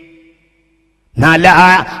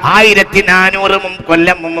 1400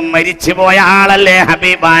 കൊല്ലം മുമ്പ് മരിച്ചുപോയ ആളല്ലേ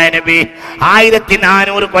ഹബീബായ നബി?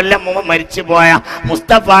 1400 കൊല്ലം മുമ്പ് മരിച്ചുപോയ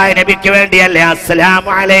മുസ്തഫ നബിക്ക് വേണ്ടിയല്ലേ അസ്സലാമു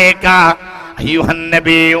അലൈക അയ്യുഹൻ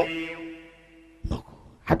നബിയു.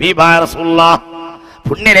 ഹബീബായ റസൂലുള്ളാഹ്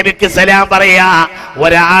പുണ്യനബിക്ക് സലാം പറയാ.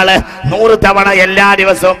 ഒരാള് 100 തവണ എല്ലാ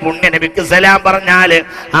ദിവസവും പുണ്യനബിക്ക് സലാം പറഞ്ഞാല്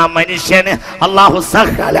ആ മനുഷ്യന് അല്ലാഹു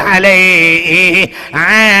സഖല അലൈഹി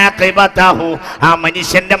ആഖിബതഹു, ആ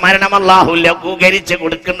മനുഷ്യന്റെ മരണം അല്ലാഹു ലഘൂകരിച്ച്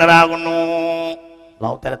കൊടുക്കുന്നതാകുന്നു.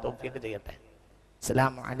 അല്ലാഹു തആല തൗഫീഖ് ചെയ്യട്ടെ.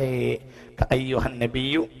 അസ്സലാമു അലൈക അയ്യുഹൻ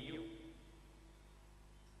നബിയു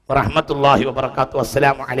വറഹ്മത്തുള്ളാഹി വബറകാതുഹു.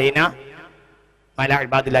 അസ്സലാമു അലൈനാ വഅലാ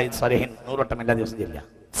ഇബാദില്ലാഹി സ്വാലിഹീൻ. 100 വട്ടം എല്ലാ ദിവസവും ചൊല്ലുക.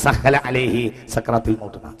 സഹല അലൈഹി സക്രാത്തുൽ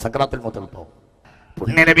മൗത്ത്. സക്രാത്തുൽ മൗത്ത് പോ.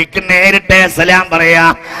 പുണ്യനബിക്ക് നേരിട്ട് സലാം പറയാ.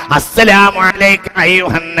 അസ്സലാമു അലൈക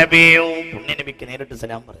അയ്യുഹൻ നബിയു. പുണ്യനബിക്ക് നേരിട്ട്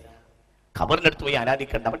സലാം പറയാ. ഖബറിന്റെ അടുത്ത് പോയി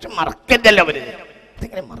ആരാധിക്കണ്ട. പക്ഷെ മറക്കണ്ടല്ലോ അവര്.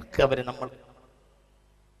 എങ്ങനെ മറക്കുക അവര്? നമ്മൾ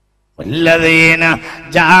والذين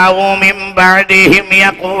جاءوا من بعدهم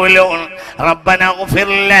يقولون ربنا اغفر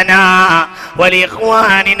لنا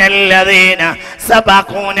ولإخواننا الذين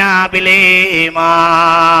سبقونا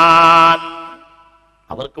بالإيمان.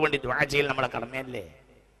 അവർക്ക് വേണ്ടി ദുആ ചെയ്യൽ നമ്മളെ കടമയല്ലേ?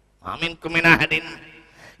 ആമിൻകും മിൻ അഹദിൻ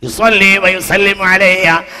യുസല്ലി വയുസല്ലിമു അലയ്യ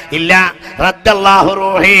ഇല്ലാ റദ്ദല്ലാഹു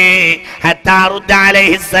റൂഹി ഹത്താ റുദ്ദ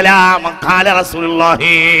അലൈഹി സലാം ഖാല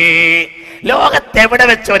റസൂലുള്ളാഹി. ലോകത്ത് എവിടെ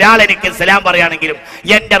വെച്ച് ഒരാൾ എനിക്ക് സലാം പറയുകയാണെങ്കിലും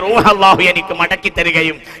എന്റെ റൂഹ് അല്ലാഹു എനിക്ക് മടക്കി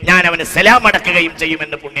തരികയും ഞാൻ അവന് സലാം മടക്കുകയും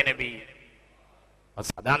ചെയ്യുമെന്ന് പുണ്യനബി.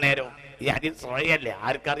 സദാ നേരം ഈ ഹദീസ് സ്വഹീഹല്ലേ?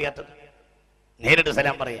 ആർക്കറിയാത്തത്? നേരിട്ട്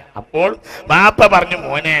സലാം പറയാ. അപ്പോൾ ബാപ്പ പറഞ്ഞു,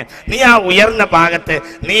 മോനെ നീ ആ ഉയർന്ന ഭാഗത്ത്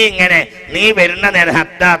നീ വരുന്ന നേരം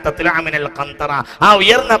ആ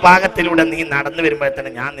ഉയർന്ന ഭാഗത്തിലൂടെ നീ നടന്നു വരുമ്പോൾ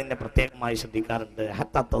തന്നെ ഞാൻ നിന്നെ പ്രത്യേകമായി ശ്രദ്ധിക്കാറുണ്ട്.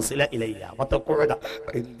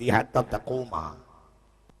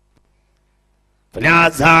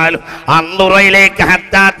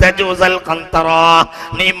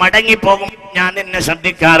 നീ മടങ്ങി പോകും ഞാൻ നിന്നെ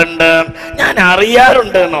ശ്രദ്ധിക്കാറുണ്ട്, ഞാൻ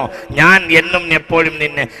അറിയാറുണ്ടെന്നോ, ഞാൻ എന്നും എപ്പോഴും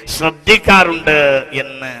നിന്നെ ശ്രദ്ധിക്കാറുണ്ട്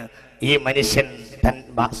എന്ന് ഈ മനുഷ്യൻ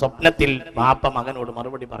സ്വപ്നത്തിൽ ബാപ്പ മകനോട്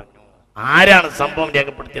മറുപടി പറഞ്ഞു. ആരാണ് സംഭവം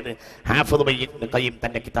രേഖപ്പെടുത്തിയത്? ഹാഫിദ് ഇബ്നു ഖയ്യിം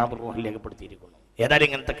തന്റെ കിതാബുർ റൂഹിൽ രേഖപ്പെടുത്തിയിരിക്കുന്നു. ഏതായാലും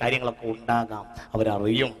ഇങ്ങനത്തെ കാര്യങ്ങളൊക്കെ ഉണ്ടാകാം,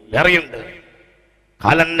 അവരറിയും. വേറെയുണ്ട്.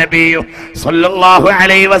 ഖാലൻ നബിയു സ്വല്ലല്ലാഹു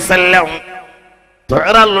അലൈഹി വസല്ലം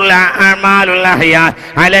തുഅറലുൽ അഅമാലുൽ അഹ്യാ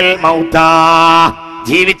അലൽ മൗതാ.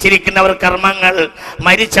 ജീവിച്ചിരിക്കുന്നവർ കർമ്മങ്ങൾ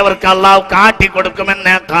മരിച്ചവർക്ക് അല്ലാഹു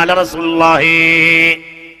കാട്ടിക്കൊടുക്കുമെന്ന് ഖാല റസൂലുള്ളാഹി.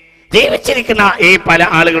 ജീവിച്ചിരിക്കുന്ന ഈ പല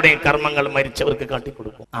ആളുകളുടെയും കർമ്മങ്ങൾ മരിച്ചവർക്ക്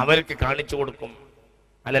കാട്ടിക്കൊടുക്കും, അവർക്ക് കാണിച്ചു കൊടുക്കും.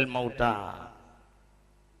 അലൽ മൗതാ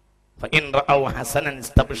ഫഇൻ റഅൗ ഹസനൻ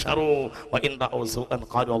ഇസ്തബ്ശറൂ വഇൻ റഅൗ സൂഅൻ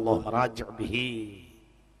ഖാലു അല്ലാഹുമ്മ റാജിഉ ബിഹി.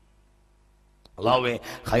 അല്ലാഹുവേ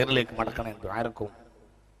ഖൈറിലേക്ക് മടക്കണേ ദുആരക്കും.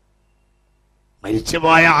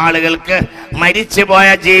 മരിച്ചുപോയ ആളുകൾക്ക് മരിച്ചുപോയ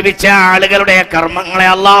ജീവിച്ച ആളുകളുടെ കർമ്മങ്ങളെ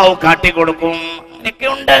അല്ലാഹു കാട്ടിക്കൊടുക്കും.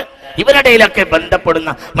 അങ്ങനെയൊക്കെയുണ്ട്. ഇവരുടെയിലൊക്കെ ബന്ധപ്പെടുന്ന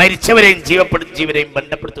മരിച്ചവരെയും ജീവരെയും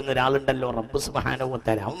ബന്ധപ്പെടുത്തുന്ന ഒരാളുണ്ടല്ലോ, റബ്ബ് സുബ്ഹാനഹു വ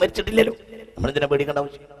തആല. അവൻ മരിച്ചിട്ടില്ലല്ലോ, നമ്മളെന്തിനാ പേടിക്കേണ്ട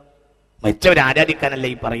ആവശ്യം? മരിച്ചവരെ ആരാധിക്കാനല്ല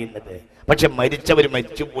ഈ പറയുന്നത്. പക്ഷെ മരിച്ചവർ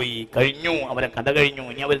മരിച്ചുപോയി കഴിഞ്ഞു, അവരെ കഥ കഴിഞ്ഞു,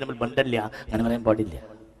 ഇനി അവർ നമ്മൾ ബന്ധമില്ല, അങ്ങനെ പറയാൻ പാടില്ല.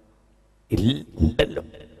 ഉണ്ടല്ലോ.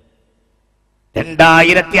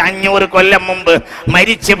 2500 കൊല്ലം മുമ്പ്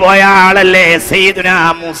മരിച്ചു പോയ ആളല്ലേ സയ്യിദുനാ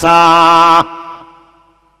മൂസ.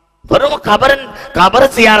 വെറും ഖബർ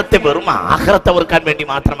സിയാറത്ത് വെറും ആഖിറത്ത് ഓർക്കാൻ വേണ്ടി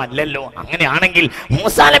മാത്രമല്ലല്ലോ. അങ്ങനെയാണെങ്കിൽ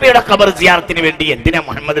മൂസാ നബിയുടെ ഖബർ സിയാറത്തിന് വേണ്ടി എന്തിനാ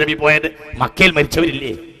മുഹമ്മദ് നബി പോയത്? മക്കയിൽ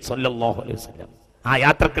മരിച്ചവരില്ലേ സല്ലല്ലാഹു അലൈഹി വസല്ലം. ആ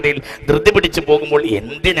യാത്രക്കിടയിൽ ധൃതി പിടിച്ചു പോകുമ്പോൾ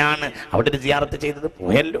എന്തിനാണ് അവിടെ ഒരു സിയാറത്ത് ചെയ്തത്?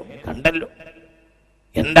 പോയല്ലോ, കണ്ടല്ലോ.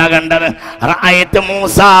 എന്താ കണ്ടത്? റഅയ്തു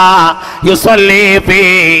മൂസ യുസല്ലി ഫീ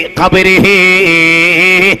ഖബരിഹി.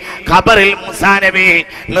 ഖബറിൽ മൂസാ നബി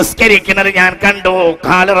നിസ്കരിക്കുന്നത് ഞാൻ കണ്ടു.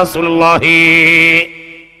 ഖാല റസൂലുള്ളാഹി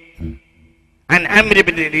عن عمرو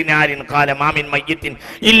بن دينار قال ما من ميت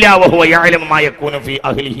إلا وهو يعلم ما يكون في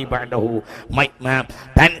أهله بعده.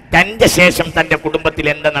 തന്റെ ശേഷം തന്റെ കുടുംബത്തിൽ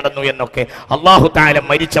എന്ത് നടന്നു എന്നൊക്കെ അല്ലാഹു തആല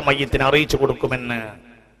മരിച്ച മയ്യത്തിന് അറിയിച്ചു കൊടുക്കുമെന്ന്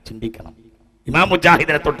ചിന്തിക്കണം. ഇമാം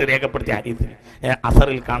മുജാഹിദിനെ തൊട്ട് രേഖപ്പെടുത്തിയ ഹദീസിൽ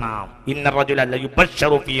അസറിൽ കാണാം, ഇന്ന റജുല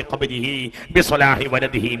യുബശ്ശറു ഫീ ഖബരിഹി ബിസ്വലാഹി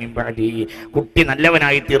വലദിഹി മിൻ ബഅദിഹി. കുട്ടി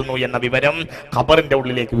നല്ലവനായി തീർന്നു എന്ന വിവരം ഖബറിന്റെ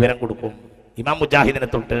ഉള്ളിലേക്ക് വിവരം കൊടുക്കും. ഇമാം മുജാഹിദിനെ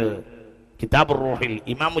തൊട്ട് കിതാബുർ റൂഹിൽ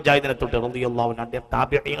ഇമാം മുജാഹിദിനെ തൊട്ട് റളിയല്ലാഹു അൻഹു, അദ്ദേഹം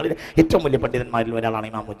താബിഈങ്ങളിൽ ഏറ്റവും വലിയ പണ്ഡിതന്മാരിൽ ഒരാളാണ്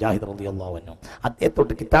ഇമാം മുജാഹിദ് റളിയല്ലാഹു അൻഹു. അദ്ദേഹത്തെ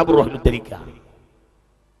തൊട്ട് കിതാബുർ റൂഹിൽ ഉദ്ധരിക്കുക,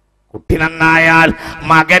 കുട്ടി നന്നായാൽ,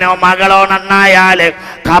 മകനോ മകളോ നന്നായാൽ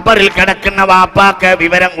ഖബറിൽ കിടക്കുന്ന വാപ്പാക്ക്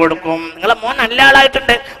വിവരം കൊടുക്കും. നിങ്ങളെ മോൻ നല്ല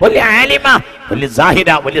ആളായിട്ടുണ്ട്, വലിയ ആലിമ, വലിയ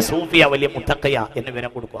സാഹിദ, വലിയ സൂഫിയ, വലിയ മുത്തഖിയ എന്ന്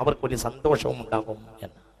വിവരം കൊടുക്കും. അവർക്ക് വലിയ സന്തോഷവും ഉണ്ടാകും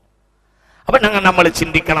എന്ന്. അപ്പൊ നമ്മൾ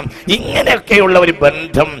ചിന്തിക്കണം, ഇങ്ങനെയൊക്കെയുള്ള ഒരു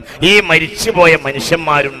ബന്ധം ഈ മരിച്ചുപോയ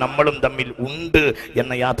മനുഷ്യന്മാരും നമ്മളും തമ്മിൽ ഉണ്ട്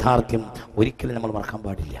എന്ന യാഥാർത്ഥ്യം ഒരിക്കലും നമ്മൾ മറക്കാൻ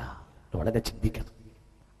പാടില്ല. വളരെ ചിന്തിക്കണം.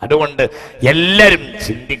 അതുകൊണ്ട് എല്ലാവരും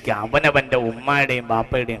ചിന്തിക്കുക, അവനവന്റെ ഉമ്മയുടെയും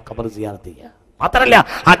ബാപ്പയുടെയും ഖബർ സിയാറത്ത് ചെയ്യുക. മാത്രമല്ല,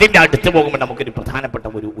 അതിന്റെ അടുത്ത് പോകുമ്പോൾ നമുക്കൊരു പ്രധാനപ്പെട്ട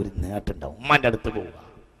ഒരു നേട്ടമുണ്ടാവും. ഉമ്മാന്റെ അടുത്ത് പോവുക,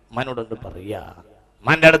 ഉമ്മാനോടൊന്ന് പറയുക,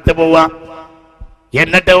 ഉമ്മാന്റെ അടുത്ത് പോവുക,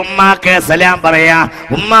 എന്നിട്ട് ഉമ്മാക്ക് സലാം പറയാ,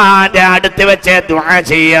 ഉമ്മാന്റെ അടുത്ത് വെച്ച് ദുആ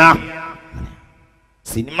ചെയ്യുക.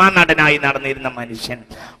 സിനിമാ നടനായി നടന്നിരുന്ന മനുഷ്യൻ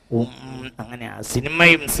അങ്ങനെയാ,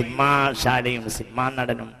 സിനിമയും സിനിമാശാലയും സിനിമാ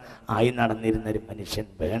നടനും ആയി നടന്നിരുന്ന ഒരു മനുഷ്യൻ,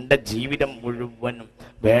 വേണ്ട ജീവിതം മുഴുവനും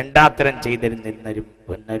വേണ്ടാത്തരം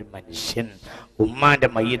ചെയ്തിരുന്നിരുന്നൊരു മനുഷ്യൻ ഉമ്മാന്റെ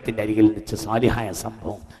മയ്യത്തിന്റെ അരികിൽ വെച്ച് സാലിഹായ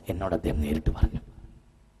സംഭവം എന്നോട് അദ്ദേഹം നേരിട്ട് പറഞ്ഞു.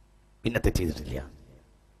 പിന്നെ തെറ്റിയിട്ടില്ല.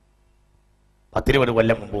 10-20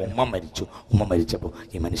 കൊല്ലം മുമ്പ് ഉമ്മ മരിച്ചു. ഉമ്മ മരിച്ചപ്പോൾ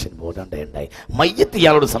ഈ മനുഷ്യൻ ബോധമുണ്ടായി. മയ്യത്ത്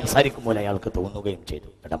ഇയാളോട് സംസാരിക്കുമ്പോൾ അയാൾക്ക് തോന്നുകയും ചെയ്തു,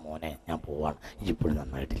 എടാ മോനെ, ഞാൻ പോവാണ്, ഇപ്പോഴും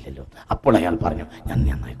നന്നായിട്ടില്ലല്ലോ. അപ്പോൾ അയാൾ പറഞ്ഞു, ഞാൻ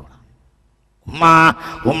നന്നായിക്കോളാം.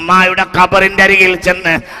 ഉമ്മായുടെ ഖബറിന്റെ അരികിൽ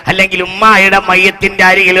ചെന്ന്, അല്ലെങ്കിൽ ഉമ്മായുടെ മയ്യത്തിന്റെ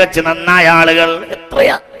അരികിൽ വെച്ച് നന്നായ ആളുകൾ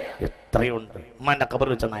എത്രയുണ്ട്. ഉമ്മാന്റെ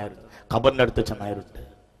ഖബറിൽ വെച്ച നായരുണ്ട്, ഖബറിന്റെ അടുത്ത് വെച്ച നായരുണ്ട്.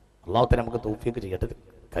 അല്ലാഹു തആല നമുക്ക് തൗഫീഖ് ചെയ്യട്ടെ.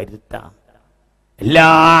 കരുത്താ എല്ലാ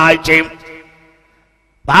ആഴ്ചയും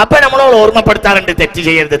ബാപ്പ നമ്മളോട് ഓർമ്മപ്പെടുത്താറുണ്ട്, തെറ്റ്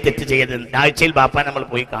ചെയ്യരുത്, തെറ്റ് ചെയ്യരുത്. ആഴ്ചയിൽ ബാപ്പ നമ്മൾ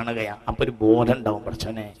പോയി കാണുകയാ. അപ്പൊ ഒരു ബോധം ഉണ്ടാവും,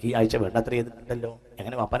 പഠിച്ചോനെ ഈ ആഴ്ച വേണ്ടത്ര ചെയ്തിട്ടുണ്ടല്ലോ.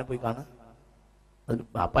 എങ്ങനെ ബാപ്പാനെ പോയി കാണുക?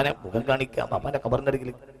 ബാപ്പാനെ മുഖം കാണിക്കുക, ബാപ്പാന്റെ ഖബറിന്റെ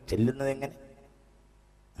അരികിൽ ചെല്ലുന്നത് എങ്ങനെ?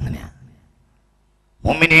 അങ്ങനെയാ.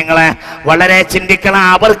 മുഅ്മിനീങ്ങളെ വളരെ ചിന്തിക്കണം.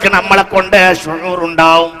 അവർക്ക് നമ്മളെ കൊണ്ട്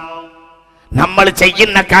ശുഊറുണ്ടാവും. നമ്മൾ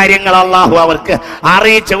ചെയ്യുന്ന കാര്യങ്ങൾ അല്ലാഹു അവർക്ക്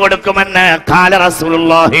അറിയിച്ചു കൊടുക്കുമെന്ന് ഖാല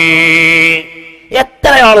റസൂലുള്ളാഹി.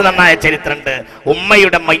 എത്രയാൾ നന്നായ ചരിത്രമുണ്ട്.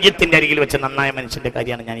 ഉമ്മയുടെ മയ്യത്തിന്റെ അരികിൽ വെച്ച് നന്നായ മനുഷ്യന്റെ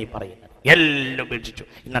കാര്യമാണ് ഞാൻ ഈ പറയുന്നത്. എല്ലാം ഉപേക്ഷിച്ചു.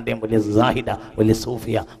 ഇന്ന് അദ്ദേഹം വലിയ സാഹിദ, വലിയ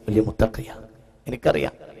സൂഫിയ, വലിയ മുത്തഖിയ.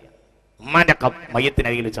 എനിക്കറിയാം. ഉമ്മാന്റെ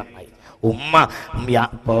മയ്യത്തിനരികിൽ വെച്ച് നന്നായി. ഉമ്മ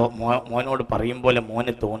മോനോട് പറയും പോലെ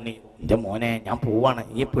മോനെ തോന്നി, എൻ്റെ മോനെ ഞാൻ പോവാണ്,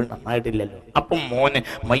 ഈ ഇപ്പോഴും നന്നായിട്ടില്ലല്ലോ. അപ്പം മോന്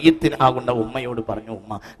മയ്യത്തിന് ആകൊണ്ട ഉമ്മയോട് പറഞ്ഞു,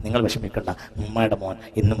 ഉമ്മ നിങ്ങൾ വിഷമിക്കണ്ട, ഉമ്മയുടെ മോൻ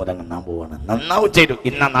ഇന്ന് മുതൽ നന്നാൻ പോവാണ്. നന്നാവും ചെയ്തു.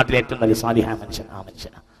 ഇന്ന് ആ നാട്ടിലെ ഏറ്റവും വലിയ സാലിഹായ മനുഷ്യൻ ആ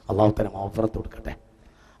മനുഷ്യനാണ്. അള്ളാഹു തആല മഗ്ഫിറത്ത് കൊടുക്കട്ടെ.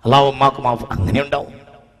 അള്ളാഹു ഉമ്മാക്ക് അങ്ങനെ ഉണ്ടാവും.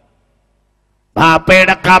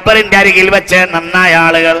 ബാപ്പയുടെ ഖബറിന്റെ അരികിൽ വെച്ച് നന്നായ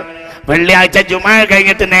ആളുകൾ വെള്ളിയാഴ്ച ജുമാ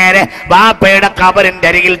കഴിഞ്ഞിട്ട് നേരെ ബാപ്പയുടെ ഖബറിന്റെ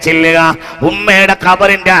അരികിൽ ചെല്ലുക, ഉമ്മയുടെ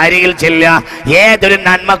ഖബറിന്റെ അരികിൽ ചെല്ലുക. ഏതൊരു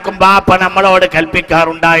നന്മക്കും ബാപ്പ നമ്മളോട്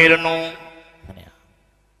കൽപ്പിക്കാറുണ്ടായിരുന്നു.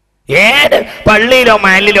 ഏത് പള്ളിയിലോ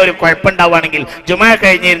മഹല്ലിലോ ഒരു കുഴപ്പമുണ്ടാവുകയാണെങ്കിൽ ജുമാ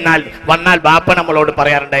വന്നാൽ ബാപ്പ നമ്മളോട്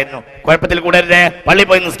പറയാറുണ്ടായിരുന്നു, കുഴപ്പത്തിൽ കൂടരുത്, പള്ളി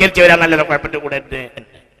പോയി നിസ്കരിച്ച് വരാൻ നല്ലല്ലോ, കുഴപ്പത്തിൽ കൂടരുത്.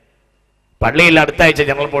 പള്ളിയിൽ അടുത്ത ആഴ്ച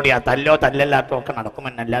ജനറൽ ബോഡി ആ തല്ലോ തല്ലല്ലാത്തോ ഒക്കെ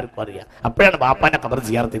നടക്കുമെന്ന് എല്ലാവർക്കും അറിയാം. അപ്പോഴാണ് ബാപ്പാന്റെ ഖബർ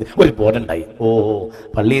സിയാറത്ത് ചെയ്ത് ഒരു ബോധമുണ്ടായി.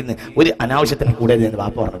 പള്ളിയിൽ നിന്ന് ഒരു അനാവശ്യത്തിന് കൂടരുത് എന്ന്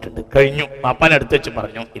ബാപ്പ പറഞ്ഞിട്ടുണ്ട്. കഴിഞ്ഞു. ബാപ്പാനെ അടുത്ത് വെച്ച്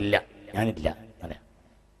പറഞ്ഞു, ഇല്ല, ഞാനില്ല. അങ്ങനെ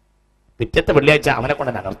പിറ്റത്തെ വെള്ളിയാഴ്ച അവനെ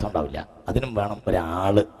കൊണ്ട് അനർത്ഥം ഉണ്ടാവില്ല. അതിനും വേണം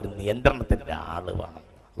ഒരാള്, ഒരു നിയന്ത്രണത്തിന് ഒരാള് വേണം.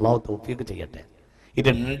 അല്ലാഹു തൗഫീഖ് ചെയ്യട്ടെ.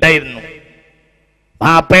 ഇതുണ്ടായിരുന്നു.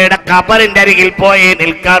 ബാപ്പയുടെ ഖബറിന്റെ അരികിൽ പോയി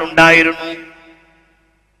നിൽക്കാറുണ്ടായിരുന്നു.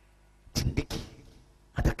 ചിന്തിക്ക്,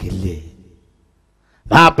 അതൊക്കെ ഇല്ലേ?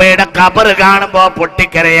 ബാപ്പയുടെ ഖബർ കാണുമ്പോൾ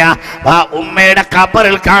പൊട്ടിക്കരയാ, ഉമ്മയുടെ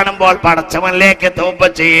ഖബറിൽ കാണുമ്പോൾ പടച്ചവനിലേക്ക് തൗബ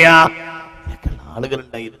ചെയ്യാ.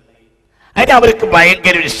 ആളുകളുണ്ടായിരുന്നു. അതിന് അവർക്ക്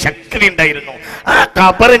ഭയങ്കര ഒരു ശക്തി ഉണ്ടായിരുന്നു. ആ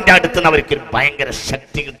ഖബറിന്റെ അടുത്ത് നിന്ന് അവർക്ക് ഒരു ഭയങ്കര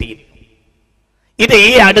ശക്തി കിട്ടിയിരുന്നു. ഇത് ഈ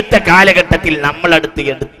അടുത്ത കാലഘട്ടത്തിൽ നമ്മളടുത്ത്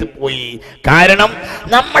എടുത്തു പോയി. കാരണം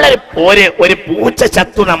ഒരു പൂച്ച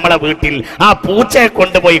ചത്തു നമ്മളെ വീട്ടിൽ. ആ പൂച്ചയെ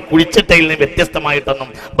കൊണ്ടുപോയി കുഴിച്ചിട്ടതിൽ നിന്ന് വ്യത്യസ്തമായിട്ടൊന്നും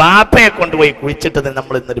ബാപ്പയെ കൊണ്ടുപോയി കുഴിച്ചിട്ടതിന്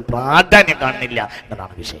നമ്മൾ ഇന്നൊരു പ്രാധാന്യം കാണുന്നില്ല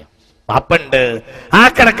എന്നതാണ് വിഷയം. ബാപ്പുണ്ട്, ആ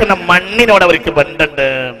കിടക്കുന്ന മണ്ണിനോട് അവർക്ക് ബന്ധമുണ്ട്.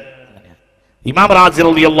 ഇമാം റാസി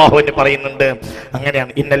റളിയല്ലാഹു അൻഹു പറയുന്നുണ്ട്,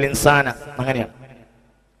 അങ്ങനെയാണ്, ഇന്നൽ ഇൻസാന, അങ്ങനെയാണ്,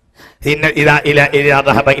 إذا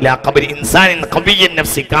ذهب إلى قبر إنسان قوي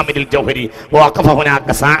النفس كامل الجوهر ووقف هناك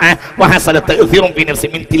ساعة وحصل تأثير في نفسه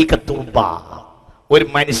من تلك التربة. ഒരു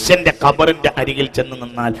മനുഷ്യന്റെ ഖബറിന്റെ അരികിൽ ചെന്ന്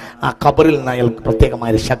നിന്നാൽ ആ ഖബറിൽ നിന്ന് അയാൾക്ക്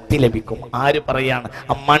പ്രത്യേകമായ ശക്തി ലഭിക്കും. ആര് പറയാണ്?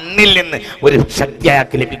 ആ മണ്ണിൽ നിന്ന് ഒരു ശക്തി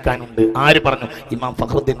അയാൾക്ക് ലഭിക്കാനുണ്ട്. ആര് പറഞ്ഞു? ഇമാം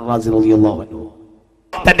ഫഖ്റുദ്ദീൻ റാസി റളിയല്ലാഹു അൻഹു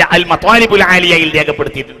തന്റെ അൽ മത്വാലിബുൽ ആലിയയിൽ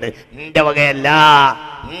രേഖപ്പെടുത്തിയിട്ടുണ്ട്. നിന്റെ വകയല്ല,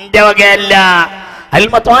 നിന്റെ വകയല്ല. അൽ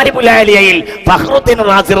മത്വാലിബുൽ ആലിയയിൽ ഫഖ്റുദ്ദീൻ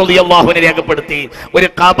റാസി റളിയല്ലാഹു അൻഹു രേഖപ്പെടുത്തി, ഒരു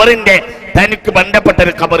ഖബറിന്റെ തനിക്ക് ബന്ധപ്പെട്ട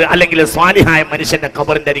ഒരു ഖബർ അല്ലെങ്കിൽ സ്വാലിഹായ മനുഷ്യന്റെ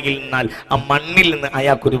ഖബറിന്റെ അരികിൽ നിന്നാൽ ആ മണ്ണിൽ നിന്ന്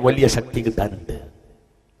അയാൾക്കൊരു വലിയ ശക്തി കിട്ടാനുണ്ട്.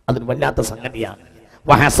 അതൊരു വല്ലാത്ത സംഗതിയാണ്.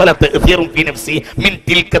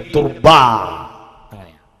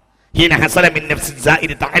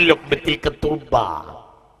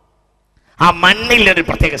 ആ മണ്ണിൽ ഒരു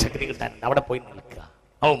പ്രത്യേക ശക്തി കിട്ടാനുണ്ട്. അവിടെ പോയി നിൽക്കുക.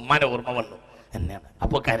 ആ ഉമ്മാനെ ഓർമ്മ വന്നു എന്നെയാണ്.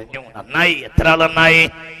 അപ്പൊ കരഞ്ഞു. നന്നായി. എത്ര ആൾ നന്നായി?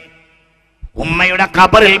 ഉമ്മയുടെ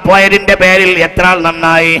ഖബറിൽ പോയതിന്റെ പേരിൽ എത്ര ആൾ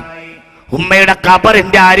നന്നായി? ഉമ്മയുടെ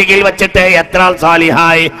ഖബറിന്റെ അരികിൽ വെച്ചിട്ട് എത്ര ആൾ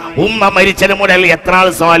സ്വാലിഹായി? ഉമ്മ മരിച്ചത് മുതൽ എത്ര ആൾ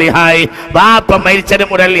സ്വാലിഹായി? ബാപ്പ മരിച്ചത്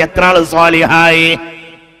മുതൽ എത്ര ആൾ സ്വാലിഹായി?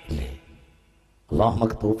 അല്ലാഹു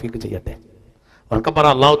നമുക്ക് തൗഫീഖ് ചെയ്യട്ടെ.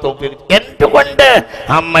 അല്ലാഹു തൗഫീഖ്. എന്തുകൊണ്ട്?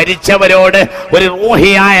 ആ മരിച്ചവരോട് ഒരു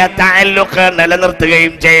റൂഹിയായ തഅല്ലുഖ്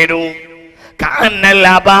നിലനിർത്തുകയും ചെയ്തു.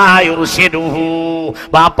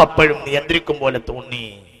 ബാപ്പപ്പോഴും നിയന്ത്രിക്കും പോലെ തോന്നി.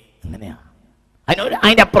 അങ്ങനെയാ.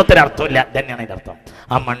 അതിന്റെ അപ്പുറത്തൊരു അർത്ഥമില്ല. തന്നെയാണ് അതിന്റെ അർത്ഥം.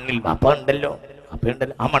 ആ മണ്ണിൽ ബാപ്പ ഉണ്ടല്ലോ,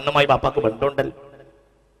 ബാപ്പയുണ്ടല്ലോ, ആ മണ്ണുമായി ബാപ്പാക്ക് ബന്ധമുണ്ടല്ലോ.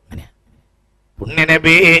 അങ്ങനെ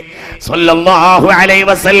പുണ്യനബി സ്വല്ലല്ലാഹു അലൈഹി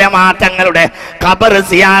വസല്ലമ തങ്ങളുടെ ഖബർ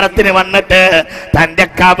സിയാറത്തിന് വന്നിട്ട് തന്റെ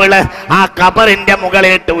കബള് ആ ഖബറിന്റെ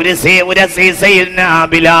മുകളിലിട്ട് ഉരസി സയ്യിദ്നാ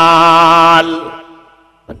ബിലാൽ.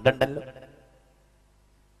 ബന്ധമുണ്ടല്ലോ,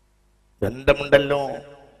 ബന്ധമുണ്ടല്ലോ,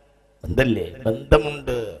 ബന്ധല്ലേ?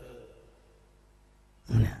 ബന്ധമുണ്ട്.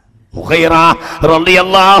 മുഗൈറ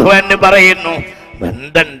റളിയല്ലാഹു അൻഹു പറയുന്നു,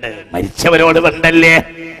 ബന്ധമുണ്ട്. മരിച്ചവരോട് ബന്ധല്ലേ?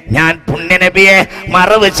 ഞാൻ പുണ്യനബിയെ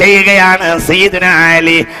മറവ് ചെയ്യുകയാണ്. സയ്യിദുനാ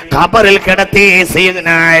അലി ഖബറിൽ കിടത്തി.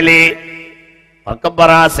 സയ്യിദുനാ അലി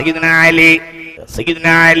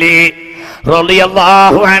സയ്യിദുനാ അലി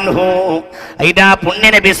റളിയല്ലാഹു അൻഹു ഇദാ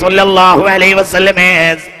പുണ്യനബി സ്വല്ലല്ലാഹു അലൈഹി വസല്ലമയെ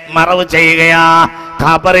മറവ് ചെയ്യുകയാ.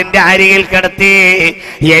 ഖബറിന്റെ അരികിൽ കിടത്തി.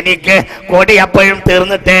 എനിക്ക് കൊടി അപ്പോഴും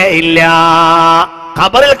തീർന്നിട്ടേ ഇല്ല.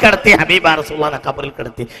 ഖബറിൽ കിടത്തി. ഹബീബ റസൂലുള്ളാഹിനെ ഖബറിൽ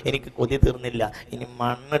കിടത്തി. എനിക്ക് കൊതി തീർന്നില്ല. ഇനി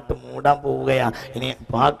മണ്ണിട്ട് മൂടാൻ പോവുകയാ, ഇനി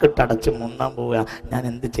വാക്കിട്ടടച്ച് മുണ്ണാൻ പോവുക. ഞാൻ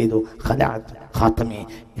എന്ത് ചെയ്തു? ഖാതമി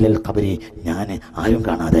ഇലൽ ഖബരി. ഞാൻ ആരും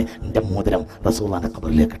കാണാതെ എൻ്റെ മോതിരം റസൂലുള്ളാഹിന്റെ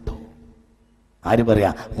ഖബറിലേക്ക് ഇട്ടു. ആര്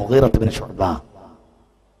പറയാ? മുഗീറത്ത് ബിൻ ശുഅബ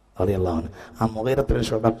റളിയല്ലാഹു അൻഹു. ആ മുഗീറത്ത് ബിൻ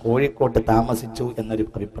ശുഅബ കോഴിക്കോട്ട് താമസിച്ചു എന്നൊരു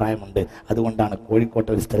അഭിപ്രായമുണ്ട്. അതുകൊണ്ടാണ്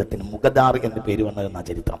കോഴിക്കോട്ടെ ഒരു സ്ഥലത്തിന് മുഗദാർ എന്ന പേര് വന്നതെന്ന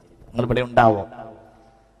ചരിത്രം. നിങ്ങൾ ഇവിടെ ഉണ്ടാവോ?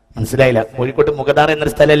 മനസ്സിലായില്ല? കോഴിക്കോട്ട് മുഗദാർ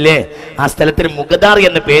എന്നൊരു സ്ഥലല്ലേ? ആ സ്ഥലത്തിന് മുഗദാർ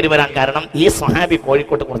എന്ന പേര് വരാൻ കാരണം ഈ സ്വഹാബി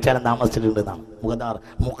കോഴിക്കോട്ട് കുറച്ചാലും താമസിച്ചിട്ടുണ്ടെന്നാണ്. മുഗദാർ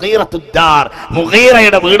മുഗീറത്തുദ്ദാർ,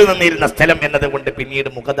 മുഗീറയുടെ വീട് നിന്നിരുന്ന സ്ഥലം എന്നതുകൊണ്ട് പിന്നീട്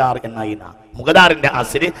മുഗദാർ എന്നായി. മുഗദാറിന്റെ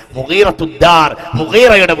അസ്ല് മുഗീറത്തുദ്ദാർ,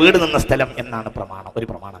 മുഗീറയുടെ വീട് നിന്ന സ്ഥലം എന്നാണ് പ്രമാണം. ഒരു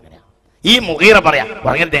പ്രമാണം അങ്ങനെയാണ്. ഈ മുഗീറ പറഞ്ഞത്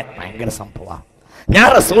ഭയങ്കര സംഭവമാണ്. ഞാൻ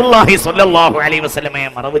റസൂലുള്ളാഹി സ്വല്ലല്ലാഹു അലൈഹി വസല്ലമയെ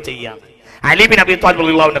മറവ് ചെയ്യാണ്. അലി ബിൻ അബീ ത്വാലിബ്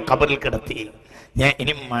റളിയല്ലാഹു അൻഹു ഖബറിൽ കിടത്തി. ഞാൻ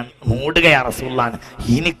ഇനി മൂടുകയാ റസൂലുള്ളാഹിനെ.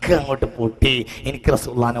 എനിക്ക് അങ്ങോട്ട് പൊട്ടി. എനിക്ക്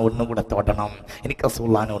റസൂലുള്ളാഹിനെ ഒന്നും കൂടെ തൊടണം, എനിക്ക്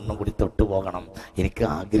റസൂലുള്ളാഹിനെ ഒന്നും കൂടി തൊട്ടു പോകണം. എനിക്ക്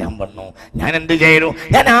ആഗ്രഹം വന്നു. ഞാൻ എന്ത് ചെയ്തു?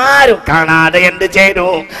 ഞാൻ ആരും കാണാതെ എന്ത് ചെയ്തു?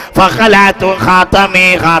 ഫഖലതു ഖാതമി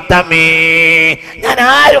ഖാതമി. ഞാൻ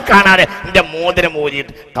ആരും കാണാതെ എൻ്റെ മോതിരം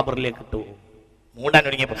ഊരിയിട്ട് ഖബറിലേക്ക് ഇട്ടു. മൂടാൻ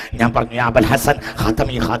ഒരുങ്ങിയപ്പോൾ ഞാൻ പറഞ്ഞു, യാ അബൽ ഹസൻ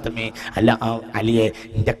ഖാതമി ഖാതമി. അല്ല അലിയെ,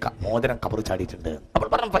 എൻ്റെ മോതിരം ഖബർ ചാടിയിട്ടുണ്ട്. അപ്പോൾ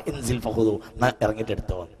പറഞ്ഞു ഇൻസിൽ ഫഖുദു. ഇറങ്ങിയിട്ട്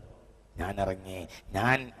എടുത്തോ. ഞാൻ ഇറങ്ങി.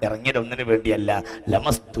 ഞാൻ ഇറങ്ങിയത് ഒന്നിനു വേണ്ടിയല്ല.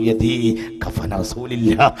 ലമസ്തു യദി കഫന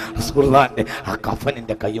റസൂലില്ലാ. റസൂലുള്ളാഹിന്റെ ആ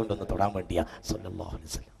കഫനിന്റെ കൈ കൊണ്ടൊന്ന് തൊടാൻ വേണ്ടിയാ സ്വല്ലല്ലാഹു അലൈഹി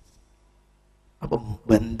വസല്ലം. അപ്പം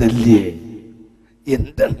ബന്ധല്ലേ?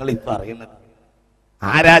 എന്താ നിങ്ങൾ ഈ പറയുന്നത്?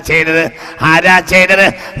 ആരാ ചെയ്തത്? ആരാ ചെയ്തത്?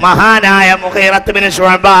 മഹാനായ മുഗീറത്ത് ബിൻ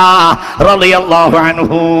ശുഅബ റളിയല്ലാഹു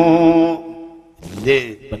അൻഹു. ഇല്ലേ?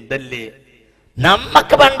 ബന്ധല്ലേ?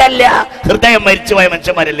 നമുക്ക് ബന്ധല്ല. ഹൃദയം മരിച്ചുപോയ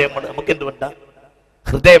മനുഷ്യന്മാരല്ലേ നമ്മൾ. നമുക്ക് എന്ത് ബന്ധ?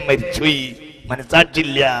 ഹൃദയം മരിച്ചുപോയി.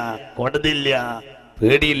 മനസാക്ഷിയില്ല, കോടതിയില്ല,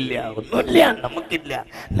 പേടിയില്ല, ഒന്നുമില്ല, നമുക്കില്ല.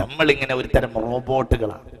 നമ്മളിങ്ങനെ ഒരു തരം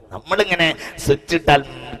റോബോട്ടുകളാണ്. നമ്മളിങ്ങനെ സ്വിച്ച് ഇട്ടാൽ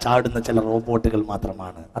ചാടുന്ന ചില റോബോട്ടുകൾ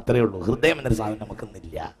മാത്രമാണ്. അത്രയേ ഉള്ളൂ. ഹൃദയം എന്നൊരു സാധനം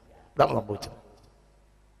നമുക്കൊന്നില്ല. ഇതാണ് സംഭവിച്ചത്.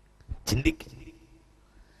 ചിന്തിക്ക.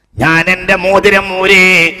 ഞാൻ എന്റെ മോതിരം ഊരി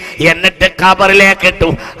എന്നിട്ട് ഖബറിലേക്ക് ഇട്ടു.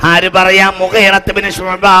 ആര് പറയാ? മുഗീറത്ത് ബിൻ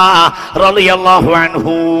ശുഅബ റളിയല്ലാഹു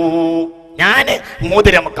അൻഹു. ഞാൻ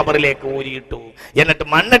മോതിരം ഖബറിലേക്ക് ഊരിയിട്ടു. എന്നിട്ട്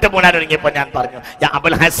മണ്ണിട്ട് പൂണാൻ ഒരുങ്ങിയപ്പോൾ ഞാൻ പറഞ്ഞു,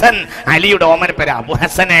 അബുൽ ഹസൻ, അലിയുടെ ഓമന പേര് അബു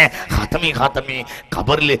ഹസനെ, ഖാതമി ഖാതമി,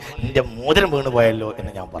 ഖബറിൽ നിന്റെ മോതിരം വീണു പോയല്ലോ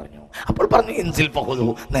എന്ന് ഞാൻ പറഞ്ഞു. അപ്പോൾ പറഞ്ഞു, ഇൻസിൽ ഫഖുദു,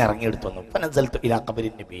 ഞാൻ ഇറങ്ങിയെടുത്തു വന്നു. ഫനസൽതു ഇലാ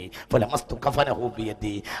ഖബരിൻ നബി ഫലമസ്തു കഫനഹു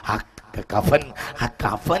ബിയദി. ആ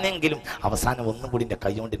കഫനെങ്കിലും അവസാനം ഒന്നും കൂടി എൻ്റെ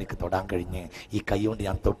കൈ കൊണ്ട് എനിക്ക് തൊടാൻ കഴിഞ്ഞ്. ഈ കൈ കൊണ്ട്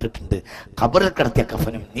ഞാൻ തൊട്ടിട്ടുണ്ട്. ഖബറിൽ കിടത്തിയ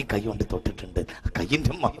കഫനും നീ കൈ കൊണ്ട് തൊട്ടിട്ടുണ്ട്. ആ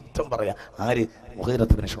കയ്യിൻ്റെ മഹത്വം പറയാ. ആര്?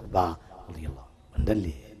 മുഗീറത്ത് ബിൻ ശുഅബ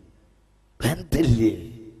ഉണ്ടല്ലേ, ബന്ധല്ലേ?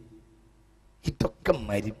 ഇതൊക്കെ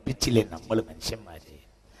മരിപ്പിച്ചില്ലേ നമ്മൾ മനുഷ്യന്മാരെ?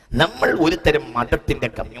 നമ്മൾ ഒരു തരം മതത്തിന്റെ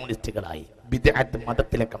കമ്മ്യൂണിസ്റ്റുകളായി. ബിദ്അത്ത്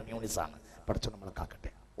മതത്തിലെ കമ്മ്യൂണിസമാണ്. പഠിച്ചു നമ്മളെ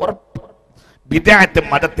കാക്കട്ടെ. ഉറപ്പ്, ബിദ്അത്ത്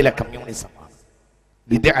മതത്തിലെ കമ്മ്യൂണിസമാണ്.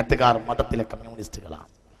 ബിദ്അത്തുകാർ മതത്തിലെ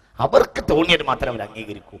കമ്മ്യൂണിസ്റ്റുകളാണ്. അവർക്ക് തോന്നിയത് മാത്രം അവർ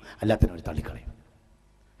അംഗീകരിക്കൂ, അല്ലാത്തതിനെ അവർ തള്ളിക്കളയും.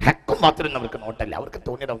 ഹക്കും മാത്രം അവർക്ക് നോട്ടല്ല, അവർക്ക്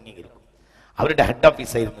തോന്നിയത് അംഗീകരിക്കും. അവരുടെ ഹെഡ്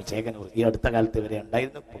ഓഫീസായിരുന്നു ചേകനൂർ. ഈ അടുത്ത കാലത്ത് വരെ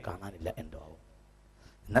ഉണ്ടായിരുന്നു, ഇപ്പോൾ കാണാനില്ല. എന്തോ ആവും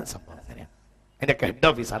എന്നാൽ സംഭവം അങ്ങനെയാണ്. അതിൻ്റെയൊക്കെ ഹെഡ്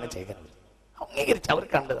ഓഫീസാണ് ചേകനൂർ. അംഗീകരിച്ച് അവർ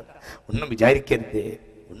കണ്ടത്. ഒന്നും വിചാരിക്കരുത്,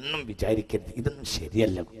 ഒന്നും വിചാരിക്കരുത്. ഇതൊന്നും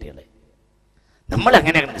ശരിയല്ല കുട്ടികളെ. നമ്മൾ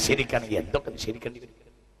അങ്ങനെ നിഷേധിക്കുകയാണെങ്കിൽ എന്തൊക്കെ നിഷേധിക്കേണ്ടി വരും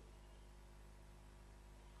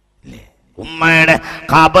അല്ലേ? ഉമ്മയുടെ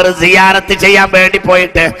ഖബർ സിയാറത്ത് ചെയ്യാൻ വേണ്ടി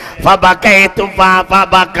പോയിട്ട്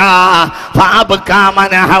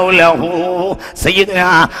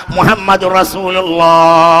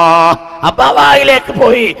അബവായിലേക്ക്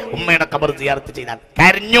പോയി ഉമ്മയുടെ ഖബർ സിയാറത്ത് ചെയ്താൽ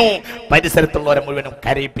കരഞ്ഞു. പരിസരത്തുള്ളവരെ മുഴുവനും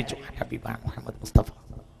കരയിപ്പിച്ചു. ഹബീബായ മുഹമ്മദ് മുസ്തഫ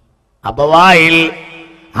അബവായിൽ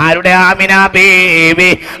ആരുടെ? ആമിന ബീവി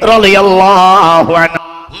റളിയല്ലാഹു അൻഹ.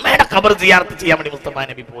 ഉമ്മയുടെ ഖബർ സിയാറത്ത് ചെയ്യാൻ വേണ്ടി മുസ്തഫ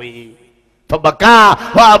നബി പോയി.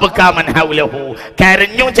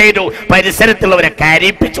 കരഞ്ഞു ചെയ്തു, പരിസരത്തുള്ളവരെ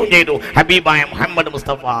കരയിപ്പിച്ചു ചെയ്തു. ഹബീബായ മുഹമ്മദ്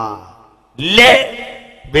മുസ്തഫ ഇല്ലേ?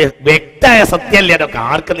 വ്യക്തമായ സത്യമല്ലേ അതൊക്കെ?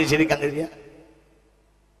 ആർക്ക് നിഷേധിക്കാൻ കഴിയുക?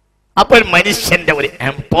 അപ്പോൾ മനുഷ്യന്റെ ഒരു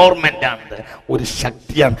എംപവർമെന്റ് ആണ്, ഒരു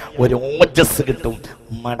ശക്തിയാണ്, ഒരു ഓജസ് കിട്ടും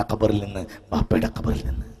ഉമ്മയുടെ ഖബറിൽ നിന്ന്, ബാപ്പയുടെ ഖബറിൽ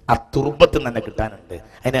നിന്ന്. ആ തുർബത്ത് തന്നെ കിട്ടാനുണ്ട്.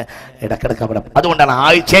 അതിന് ഇടക്കിടക്ക് അവിടെ. അതുകൊണ്ടാണ്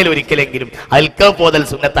ആഴ്ചയിൽ ഒരിക്കലെങ്കിലും അൽക്കഫ് ഓതൽ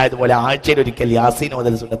സുന്നത്തായതുപോലെ ആഴ്ചയിൽ ഒരിക്കൽ യാസീൻ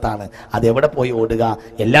ഓതൽ സുന്നത്താണ്. അതെവിടെ പോയി ഓടുക?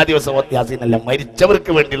 എല്ലാ ദിവസവും യാസീൻ അല്ല,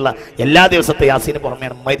 മരിച്ചവർക്ക് വേണ്ടിയുള്ള എല്ലാ ദിവസത്തെ യാസീന്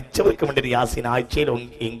പുറമെയാണ് മരിച്ചവർക്ക് വേണ്ടി ഒരു യാസീൻ ആഴ്ചയിൽ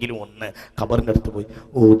എങ്കിലും ഒന്ന് ഖബറിന്റെ അടുത്ത് പോയി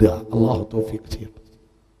ഓടുക. അല്ലാഹു തൗഫീഖ്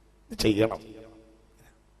ചെയ്യണം.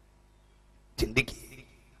 ചിന്തിക്കുക.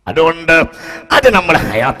 അതുകൊണ്ട് അത് നമ്മൾ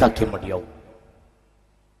ഹയാത്താക്കിയ മതിയാവും.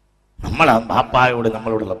 നമ്മളെ ബാപ്പായോട്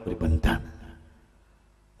നമ്മളോടുള്ള ഒരു ബന്ധമാണ്.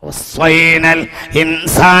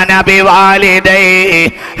 الإنسان بوالديه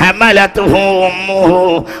حملته أمه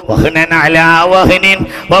وهنا على وهن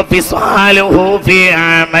وفصاله في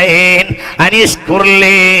عامين أن اشكر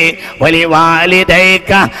لي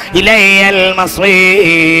ولوالديك إلي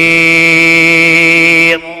المصير.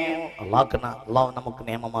 അള്ളാഹു നമുക്ക്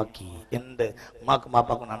നിയമമാക്കി. എന്ത്? ഉമ്മാക്കും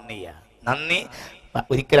ബാപ്പാക്കും നന്ദി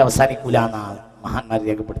ഒരിക്കലും അവസാനിക്കൂല എന്നാണ് മഹാന്മാർ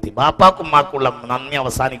രേഖപ്പെടുത്തി. ബാപ്പാക്കും ഉമ്മാക്കുള്ള നന്ദി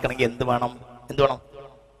അവസാനിക്കണമെങ്കിൽ എന്ത് വേണം?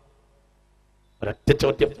 ഒരൊറ്റ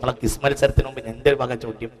ചോദ്യം. നമ്മളെ കിസ് മത്സരത്തിന് മുമ്പ് എൻ്റെ ഒരു വക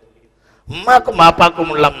ചോദ്യം. ഉമ്മാക്കും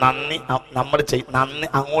ബാപ്പാക്കുമുള്ള നന്ദി നമ്മൾ നന്ദി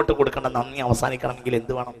അങ്ങോട്ട് കൊടുക്കേണ്ട നന്ദി അവസാനിക്കണമെങ്കിൽ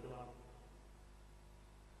എന്ത് വേണം?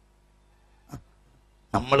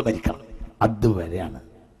 നമ്മൾ മരിക്കണം. അതുവരെയാണ്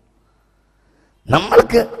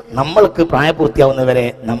നമ്മൾക്ക് പ്രായപൂർത്തിയാവുന്നവരെ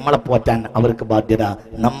നമ്മളെ പോറ്റാൻ അവർക്ക് ബാധ്യത.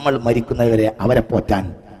 നമ്മൾ മരിക്കുന്നവരെ അവരെ പോറ്റാൻ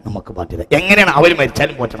നമുക്ക് ബാധ്യത. എങ്ങനെയാണ്? അവർ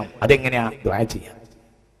മരിച്ചാലും പോറ്റണം. അതെങ്ങനെയാ? ദുആ ചെയ്യാം.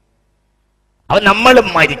 അവൻ നമ്മൾ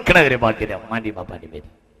മരിക്കണവരെ ബാധ്യത ഉമ്മാന്റെയും ബാപ്പാന്റെയും പേര്.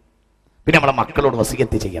 പിന്നെ നമ്മളെ മക്കളോട്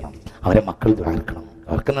വസിയത്ത് ചെയ്യണം. അവരെ മക്കൾ ദുആർക്കണം.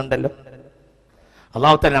 ഓർക്കുന്നുണ്ടല്ലോ?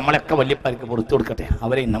 അല്ലാഹു തആല നമ്മളെയൊക്കെ വല്യപ്പാർക്ക് പുറത്തു കൊടുക്കട്ടെ.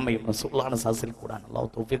 അവരെ നമ്മയും റസൂലുള്ളാഹിന്റെ സദസ്സിൽ കൂടാൻ അല്ലാഹു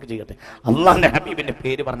തൗഫീഖ് ചെയ്യട്ടെ. അല്ലാഹുവിന്റെ ഹബീബിന്റെ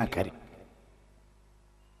പേര് പറഞ്ഞ കാര്യം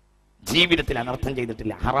ജീവിതത്തിൽ അനർത്ഥം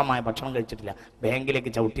ചെയ്തിട്ടില്ല, ഹറാമായ ഭക്ഷണം കഴിച്ചിട്ടില്ല,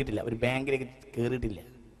 ബാങ്കിലേക്ക് ചവിട്ടിയിട്ടില്ല, ഒരു ബാങ്കിലേക്ക് കയറിയിട്ടില്ല,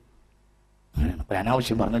 ഒരു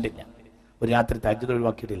അനാവശ്യം പറഞ്ഞിട്ടില്ല, ഒരു രാത്രി തഹജ്ജുദ്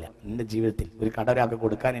ഒഴിവാക്കിയിട്ടില്ല. എൻ്റെ ജീവിതത്തിൽ ഒരു കട ഒരാൾക്ക്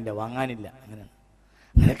കൊടുക്കാനില്ല, വാങ്ങാനില്ല.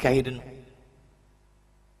 അങ്ങനെയൊക്കെ ആയിരുന്നു.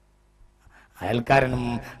 അയൽക്കാരനും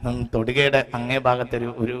തൊടുകയുടെ അങ്ങേ ഭാഗത്തൊരു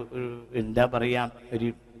ഒരു എന്താ പറയാ, ഒരു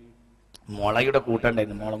മുളയുടെ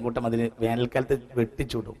കൂട്ടുണ്ടായിരുന്നു. മുളം കൂട്ടം അതിന് വേനൽക്കാലത്ത്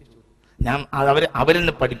വെട്ടിച്ചുടും. ഞാൻ അവരിൽ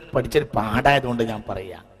നിന്ന് പഠിച്ചൊരു പാടായതുകൊണ്ട് ഞാൻ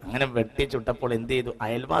പറയാ. അങ്ങനെ വെട്ടിച്ചുട്ടപ്പോൾ എന്ത് ചെയ്തു?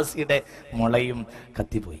 അയൽവാസിയുടെ മുളയും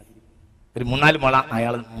കത്തിപ്പോയി. ഒരു 3-4 മുള.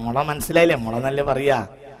 അയാൾ മുള മനസ്സിലായില്ലേ? മുള നല്ല പറയാ,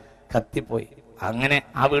 കത്തിപ്പോയി. അങ്ങനെ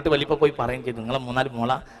ആ വീട്ടിൽ വലിയപ്പ പോയി പറയുകയും ചെയ്തു, നിങ്ങളെ 3-4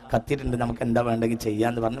 മുള കത്തിയിട്ടുണ്ട്, നമുക്ക് എന്താ വേണ്ടെങ്കിൽ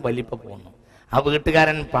ചെയ്യാന്ന് പറഞ്ഞ് വലിയപ്പ പോന്നു. ആ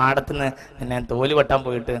വീട്ടുകാരൻ പാടത്തുനിന്ന് പിന്നെ തോല് വെട്ടാൻ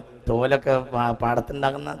പോയിട്ട് തോലൊക്കെ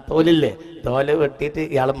പാടത്തുണ്ടാകുന്ന തോലില്ലേ, തോല് വെട്ടിയിട്ട്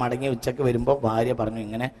ഇയാൾ മടങ്ങി ഉച്ചക്ക് വരുമ്പോൾ ഭാര്യ പറഞ്ഞു,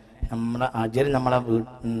 ഇങ്ങനെ നമ്മളെ അജര് നമ്മളെ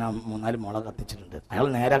വീട്ടിൽ 3-4 മുള കത്തിച്ചിട്ടുണ്ട്. അയാൾ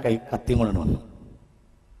നേരെ കത്തിയും കൊണ്ട് വന്നു.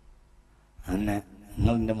 അങ്ങനെ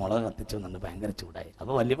നിങ്ങൾ എൻ്റെ മുളക് കത്തിച്ചു എന്നുണ്ട്, ഭയങ്കര ചൂടായി.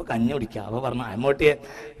 അപ്പോൾ വലിയപ്പോൾ കഞ്ഞി കുടിക്കുക. അപ്പോൾ പറഞ്ഞു അങ്ങോട്ട്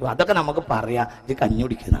അതൊക്കെ നമുക്ക് പറയാം, ഇത് കഞ്ഞി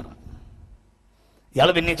കുടിക്കുന്നതാണ്. ഇയാൾ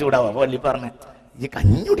പിന്നെ ചൂടാവും. അപ്പോൾ വലിയ പറഞ്ഞ ഈ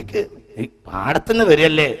കഞ്ഞി കുടിക്ക്, ഈ പാടത്തുനിന്ന്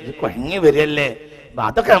വരികയല്ലേ, ഇത് കുഴങ്ങി വരികയല്ലേ,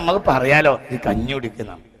 അതൊക്കെ നമുക്ക് പറയാലോ, ഈ കഞ്ഞി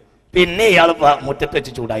കുടിക്കുന്നതാണ്. പിന്നെ ഇയാൾ മുറ്റത്ത്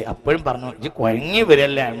വെച്ച് ചൂടായി. അപ്പോഴും പറഞ്ഞു ഈ കുഴങ്ങി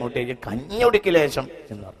വരികയല്ലേ അങ്ങോട്ട്, ഈ കഞ്ഞി കുടിക്ക് ലേശം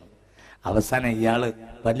എന്ന് പറഞ്ഞു. അവസാനം ഇയാൾ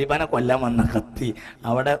വല്യപ്പനെ കൊല്ലാൻ വന്ന കത്തി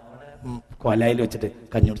അവിടെ കൊലയിൽ വെച്ചിട്ട്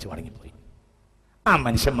കഞ്ഞി കുടിച്ച് മടങ്ങിപ്പോയി. ആ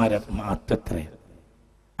മനുഷ്യന്മാരെ മാത്രത്രേ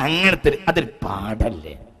അങ്ങനത്തെ അതൊരു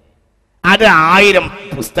പാടല്ലേ, അത് 1000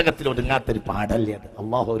 പുസ്തകത്തിൽ ഒതുങ്ങാത്തൊരു പാടല്ലേ അത്.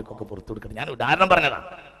 അള്ളാഹു അവർക്കൊക്കെ പുറത്തു കൊടുക്കണം. ഞാൻ ഉദാഹരണം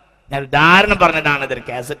പറഞ്ഞതാണ്. ഇതൊരു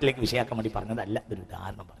കാസറ്റിലേക്ക് വിഷയാക്കാൻ വേണ്ടി പറഞ്ഞതല്ല, ഇതൊരു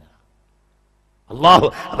ഉദാഹരണം പറഞ്ഞതാണ്. അള്ളാഹു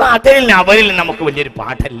അപ്പൊ അവരിൽ നമുക്ക് വലിയൊരു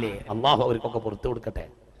പാഠല്ലേ. അള്ളാഹു അവർക്കൊക്കെ പുറത്തു കൊടുക്കട്ടെ.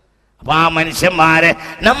 അപ്പൊ ആ മനുഷ്യന്മാരെ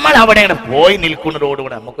നമ്മൾ അവിടെ പോയി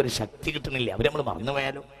നിൽക്കുന്നതോടുകൂടെ നമുക്കൊരു ശക്തി കിട്ടുന്നില്ല. അവരെ നമ്മൾ മറന്നു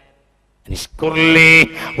പോയാലോ.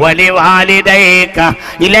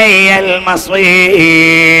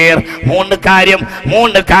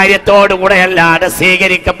 മൂന്ന് കാര്യത്തോടുകൂടെ അല്ലാതെ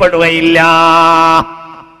സ്വീകരിക്കപ്പെടുകയില്ല.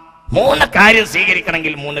 3 കാര്യം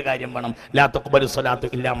സ്വീകരിക്കണമെങ്കിൽ 3 കാര്യം വേണം. ലാ തുഖ്ബലു സ്വലാത്തു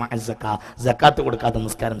ഇല്ലാ മഅ സക്കാ, സക്കാത്ത് കൊടുക്കാതെ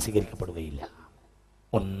നിസ്കാരം സ്വീകരിക്കപ്പെടുകയില്ല.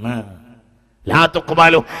 1 ലാ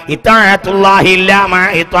തുഖ്ബലു ഇതാഅത്തുല്ലാഹി ഇല്ലാ മഅ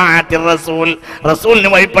ഇതാഅത്തിർ റസൂൽ, റസൂലിന്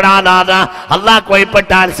വഴിപ്പെടാതെ അല്ലാഹുവിന്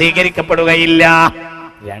വഴിപ്പെട്ടാൽ സ്വീകരിക്കപ്പെടുകയില്ല.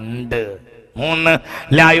 2 3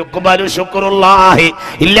 ലാ യുഖ്ബലു ശുക്റുല്ലാഹി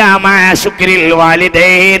ഇല്ലാ മഅ ശുക്രിൽ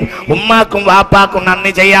വാലിദൈൻ, ഉമ്മാക്കും വാപ്പാക്കും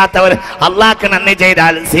നന്ദി ചെയ്യാത്തവർ അല്ലാഹുവിന് നന്ദി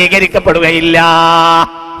ചെയ്താൽ സ്വീകരിക്കപ്പെടുകയില്ല.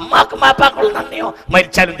 ഉമ്മാക്കും വാപ്പാക്കും നന്ദിയോ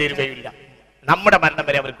മരിച്ചാലും തീരുകയില്ല. നമ്മുടെ മരണം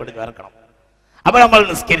വരെ അവർക്ക് കേൾക്കണം. അപ്പൊ നമ്മൾ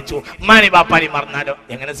നിസ്കരിച്ചു, ഉമ്മാനി ബാപ്പാനി മറന്നാലോ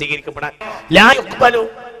എങ്ങനെ സ്വീകരിക്കപ്പെടാൻ?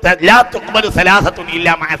 ലാ തുഖ്ബലു സലാസത്തുൻ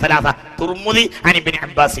ഇല്ലാ മഅ സലാസ, തുർമുദി അൻ ഇബ്നു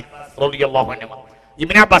അബ്ബാസ് റളിയല്ലാഹു അൻഹു.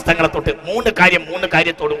 ഇബ്നു അബ്ബാസ് തങ്ങളെ തൊട്ട് 3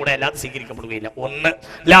 കാര്യത്തോടു കൂടെ അല്ലാതെ സ്വീകരിക്കപ്പെടുകയില്ല. 1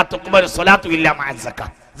 ലാ തുഖ്ബലു സ്വലാത്തു ഇല്ലാ മഅ സക്കാ,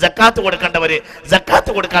 സക്കാത്ത് കൊടുക്കേണ്ടവര്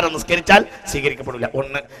സക്കാത്ത് കൊടുക്കാതെ നിസ്കരിച്ചാൽ സ്വീകരിക്കപ്പെടില്ല.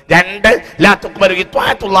 1 2 ലാ തുഖ്ബലു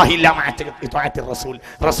ഇത്വാഅത്തുല്ലാഹി ഇല്ലാ മഅ ഇത്വാഅത്തിർ റസൂൽ,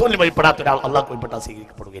 റസൂലിന് വഴിപ്പെടാത്ത ഒരാൾ അല്ലാഹുവിന് വഴിപ്പെട്ടാൽ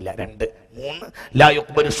സ്വീകരിക്കപ്പെടുകയില്ല. 2 3 ലാ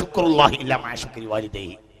യുഖ്ബലു ശുക്റുല്ലാഹി ഇല്ലാ മഅ ശുക്രി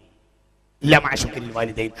വാലിദൈഹി, ഇല്ലാ മഅ ശുക്രിൽ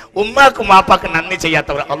വാലിദൈൻ, ഉമ്മാക്കും വാപ്പാക്കും നന്ദി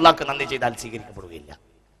ചെയ്യാത്തവർ അല്ലാഹുവിന് നന്ദി ചെയ്താൽ സ്വീകരിക്കപ്പെടുകയില്ല.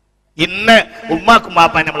 ഇന്ന് ഉമ്മാക്കും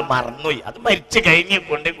വാപ്പാൻ നമ്മൾ മറന്നുപോയി. അത് മരിച്ചു കഴിഞ്ഞ്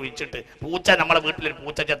കൊണ്ടേ കുഴിച്ചിട്ട് പൂച്ച, നമ്മളെ വീട്ടിലൊരു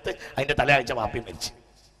പൂച്ച ചത്ത് അതിന്റെ തല അയച്ച വാപ്പയും മരിച്ചു.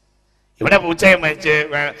 ഇവിടെ പൂച്ചയെ മരിച്ച്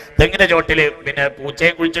തെങ്ങിന്റെ ചോട്ടില് പിന്നെ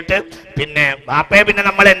പൂച്ചയെ കുഴിച്ചിട്ട് പിന്നെ വാപ്പയെ പിന്നെ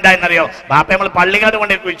നമ്മൾ എന്താണെന്നറിയോ, വാപ്പയെ നമ്മൾ പള്ളിക്കാട്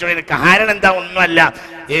കൊണ്ടേ കുഴിച്ചോളി. കാരണം എന്താ, ഒന്നുമല്ല,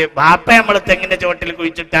 ഈ വാപ്പയെ നമ്മൾ തെങ്ങിന്റെ ചോട്ടിൽ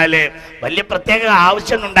കുഴിച്ചിട്ടാല് വലിയ പ്രത്യേക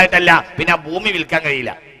ആവശ്യമൊന്നും ഉണ്ടായിട്ടല്ല, പിന്നെ ആ ഭൂമി വിൽക്കാൻ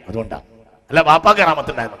കഴിയില്ല, അതുകൊണ്ടാണ്. അല്ല വാപ്പാക്ക്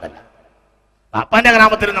റാമത്തുണ്ടായിരുന്നതല്ല. വാപ്പാന്റെ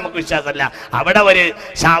ഗ്രാമത്തിൽ നമുക്ക് വിശ്വാസമല്ല. അവിടെ ഒരു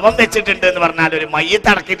ശവം വെച്ചിട്ടുണ്ട് എന്ന് പറഞ്ഞാൽ, ഒരു മയ്യത്ത്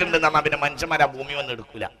അടക്കിയിട്ടുണ്ട് എന്ന് പറഞ്ഞാൽ പിന്നെ മനുഷ്യന്മാർ ആ ഭൂമി വന്ന്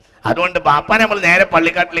എടുക്കൂല. അതുകൊണ്ട് ബാപ്പാനെ നമ്മൾ നേരെ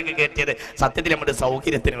പള്ളിക്കാട്ടിലേക്ക് കയറ്റിയത് സത്യത്തിൽ നമ്മുടെ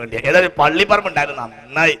സൗകര്യത്തിന് വേണ്ടിയാണ്. ഏതായാലും പള്ളിപ്പറമ്പ് ഉണ്ടായിരുന്നു,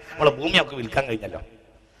 നന്നായി നമ്മളെ ഭൂമി നമുക്ക് വിൽക്കാൻ കഴിഞ്ഞല്ലോ.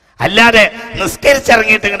 അല്ലാതെ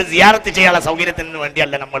നിസ്കരിച്ചിറങ്ങിയിട്ട് ഇങ്ങോട്ട് സിയാറത്ത് ചെയ്യാനുള്ള സൗകര്യത്തിന്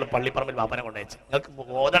വേണ്ടിയല്ല നമ്മൾ പള്ളിപ്പറമ്പിൽ ബാപ്പാനെ കൊണ്ടുവച്ചു. നിങ്ങൾക്ക്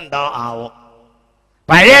ബോധമുണ്ടോ ആവോ?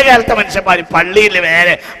 പഴയ കാലത്തെ മനുഷ്യന്മാര് പള്ളിയിൽ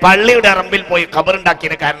നേരെ പള്ളിയുടെ അറമ്പിൽ പോയി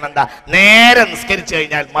ഖബറുണ്ടാക്കിയതിന് കാരണം എന്താ? നേരെ നിസ്കരിച്ചു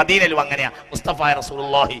കഴിഞ്ഞാൽ മദീനയിലും അങ്ങനെയാ. മുസ്തഫ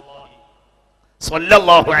റസൂലുള്ളാഹി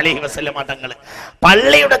സ്വല്ലല്ലാഹു അലൈഹി വസല്ലം തങ്ങൾ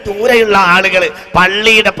പള്ളിയുടെ ദൂരെയുള്ള ആളുകൾ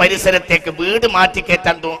പള്ളിയുടെ പരിസരത്തേക്ക് വീട് മാറ്റി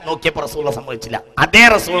കയറ്റാൻ നോക്കിയപ്പോൾ റസൂലുള്ളാഹി സമ്മതിച്ചില്ല. അതേ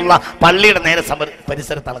റസൂലുള്ളാഹി പള്ളിയുടെ നേരെ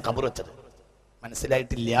പരിസരത്താണ് ഖബർ വെച്ചത്.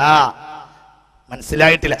 മനസ്സിലായിട്ടില്ല.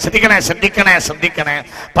 ശ്രദ്ധിക്കണേ.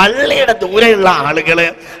 പള്ളിയുടെ ദൂരെയുള്ള ആളുകള്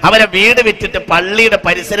അവരെ വീട് വിറ്റിട്ട് പള്ളിയുടെ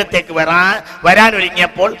പരിസരത്തേക്ക്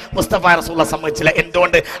വരാനൊരുങ്ങിയപ്പോൾ മുസ്തഫ റസൂലുള്ളാഹി സമ്മതിച്ചില്ല.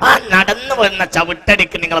 എന്തുകൊണ്ട്? ആ നടന്നു വരുന്ന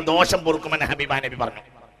ചവിട്ടടിക്ക് നിങ്ങളെ ദോഷം പൊറുക്കുമെന്ന് ഹബീബ നബി പറഞ്ഞു.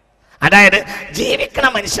 അതായത് ജീവിക്കണ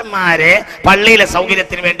മനുഷ്യന്മാരെ പള്ളിയിലെ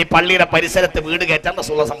സൗകര്യത്തിന് വേണ്ടി പള്ളിയുടെ പരിസരത്ത് വീട് കയറ്റാൻ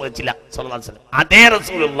റസൂലുള്ളാഹി സമ്മതിച്ചില്ല സ്വല്ലല്ലാഹു അലൈഹി വസല്ലം. അതേ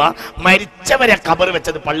റസൂലുള്ളാഹി മരിച്ചവരെ ഖബർ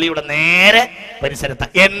വെച്ചത് പള്ളിയുടെ നേരെ പരിസരത്ത്.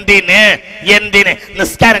 എന്തിന്?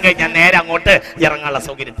 നിസ്കാരം കഴിഞ്ഞാൽ നേരെ അങ്ങോട്ട് ഇറങ്ങാനുള്ള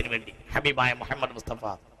സൗകര്യത്തിന് വേണ്ടി. ഹബീബായ മുഹമ്മദ് മുസ്തഫ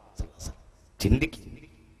ചിന്തിക്കും.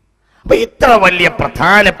 അപ്പൊ ഇത്ര വലിയ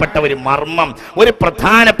പ്രധാനപ്പെട്ട ഒരു മർമ്മം, ഒരു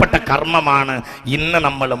പ്രധാനപ്പെട്ട കർമ്മമാണ് ഇന്ന്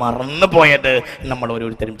നമ്മൾ മറന്നുപോയത്. നമ്മൾ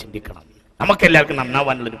ഓരോരുത്തരും ചിന്തിക്കണം. നമുക്കെല്ലാവർക്കും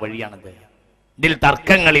നന്നാവാനുള്ളൊരു വഴിയാണത്. ഇതിൽ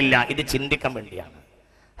തർക്കങ്ങളില്ല. ഇത് ചിന്തിക്കാൻ വേണ്ടിയാണ്.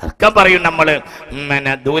 തർക്കം പറയും നമ്മൾ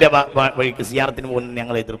ദൂര വഴിക്ക് സിയാറത്തിന് പോകുന്നത്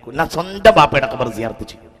ഞങ്ങൾ എതിർക്കും. സ്വന്തം ബാപ്പയുടെ ഖബർ സിയാറത്ത്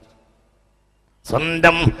ചെയ്യും,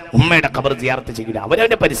 സ്വന്തം ഉമ്മയുടെ ഖബർ സിയാറത്ത് ചെയ്യില്ല.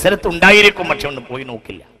 അവരവരുടെ പരിസരത്ത് ഉണ്ടായിരിക്കും, പക്ഷെ ഒന്നും പോയി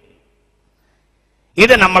നോക്കില്ല.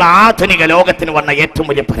 ഇത് നമ്മൾ ആധുനിക ലോകത്തിന് വന്ന ഏറ്റവും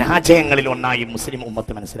വലിയ പരാജയങ്ങളിൽ ഒന്നായി മുസ്ലിം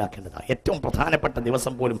ഉമ്മത്ത് മനസ്സിലാക്കേണ്ടതാണ്. ഏറ്റവും പ്രധാനപ്പെട്ട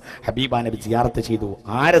ദിവസം പോലും ഹബീബ നബി സിയാറത്ത് ചെയ്തു.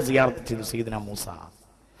 ആരെ സിയാറത്ത് ചെയ്തു? സയ്യിദുനാ മൂസ.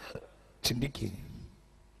 ചിന്തിക്കുക.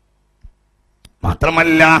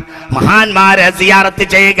 മാത്രമല്ല മഹാന്മാരെ സിയാറത്ത്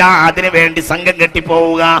ചെയ്യുക, അതിനു വേണ്ടി സംഘം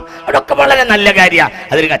കെട്ടിപ്പോവുക, അതൊക്കെ വളരെ നല്ല കാര്യമാണ്.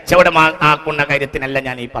 അതൊരു കച്ചവടം ആക്കുന്ന കാര്യത്തിനല്ല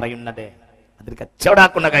ഞാൻ ഈ പറയുന്നത്. അതൊരു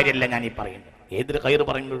കച്ചവടാക്കുന്ന കാര്യമല്ല ഞാൻ ഈ പറയുന്നത്. ഏതൊരു ഖൈർ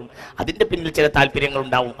പറയുമ്പോഴും അതിന്റെ പിന്നിൽ ചില താല്പര്യങ്ങൾ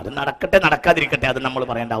ഉണ്ടാവും. അത് നടക്കട്ടെ നടക്കാതിരിക്കട്ടെ, അത് നമ്മൾ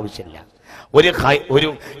പറയേണ്ട ആവശ്യമില്ല. ഒരു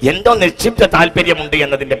എന്തോ നിക്ഷിപ്ത താല്പര്യമുണ്ട്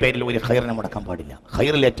എന്നതിന്റെ പേരിൽ ഒരു ഖൈറിനെ മുടക്കാൻ പാടില്ല.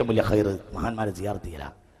 ഖൈറിൽ ഏറ്റവും വലിയ ഖൈർ മഹാന്മാരെ സിയാറത്ത്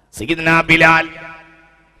ചെയ്യലാണ്. സയ്യിദ്നാ ബിലാൽ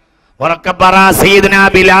സയ്യിദ്നാ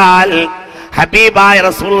ബിലാൽ ഹബീബായ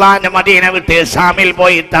റസൂലുള്ളാഹിന്റെ മദീന വിട്ട് ഷാമിൽ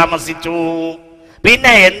പോയി താമസിച്ചു.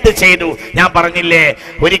 പിന്നെ എന്ത് ചെയ്തു? ഞാൻ പറഞ്ഞില്ലേ,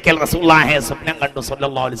 ഒരിക്കൽ റസൂലുള്ളാഹിയെ സ്വപ്നം കണ്ടു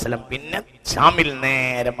സല്ലല്ലാഹു അലൈഹി വസല്ലം. പിന്നെ ഷാമിൽ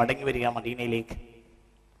നേരെ മടങ്ങി വരിക മദീനയിലേക്ക്.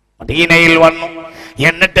 മദീനയിൽ വന്നു,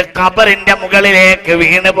 എന്നിട്ട് ഖബറിന്റെ മുകളിലേക്ക്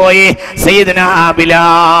വീണുപോയി സയ്യിദ്നാ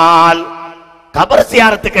ബിലാൽ. ഖബർ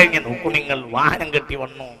സിയാറത്ത് കഴിഞ്ഞ് നോക്കൂ നിങ്ങൾ, വാഹനം കെട്ടി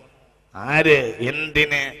വന്നു. ആര്?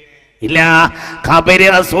 എന്തിന്? ഇലാ ഖബരി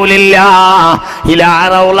റസൂലില്ലാഹ്, ഇലാ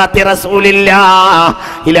റൗളത്തി റസൂലില്ലാഹ്,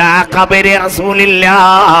 ഇലാ ഖബരി റസൂലില്ലാഹ്.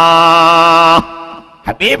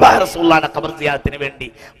 ഹബീബ റസൂലുള്ളാഹിന്റെ ഖബർ സിയാറത്തിന് വേണ്ടി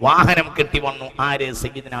വാഹനം കെട്ടി വന്നു. ആര്?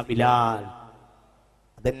 സയ്യിദ്നാ ബിലാൽ.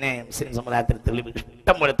 അതന്നെ മുസ്ലിം സമുദായത്തിന് തെളിവ്,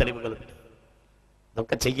 ഇഷ്ടം പോലെ തെളിവുകളുണ്ട്.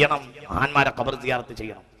 ഇതൊക്കെ ചെയ്യണം, മഹാന്മാരെ ഖബർ സിയാറത്ത്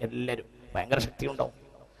ചെയ്യണം. എല്ലാവരും ഭയങ്കര ശക്തി ഉണ്ടാവും,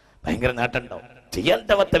 ഭയങ്കര നേട്ടം ഉണ്ടാവും.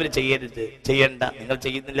 ചെയ്യേണ്ടവർ ചെയ്യരുത്, ചെയ്യണ്ട. നിങ്ങൾ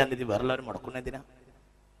ചെയ്യുന്നില്ല എന്നിട്ട് വേറെല്ലാവരും മുടക്കുന്നതിനാ?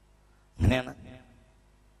 അങ്ങനെയാണ്.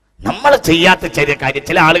 നമ്മൾ ചെയ്യാത്ത ചെറിയ കാര്യം,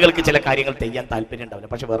 ചില ആളുകൾക്ക് ചില കാര്യങ്ങൾ ചെയ്യാൻ താല്പര്യം ഉണ്ടാവില്ല,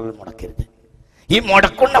 പക്ഷെ വേറൊരു മുടക്കരുത്. ഈ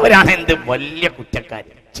മുടക്കുന്നവരാണ് എന്ത് വലിയ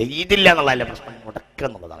കുറ്റക്കാര്. ചെയ്തില്ല എന്നുള്ളതല്ല പ്രശ്നം, മുടക്കുക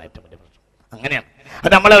എന്നുള്ളതാണ് ഏറ്റവും വലിയ പ്രശ്നം. അങ്ങനെയാണ്.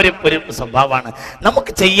 അത് നമ്മളെ ഒരു സ്വഭാവമാണ്.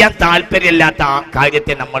 നമുക്ക് ചെയ്യാൻ താല്പര്യമില്ലാത്ത ആ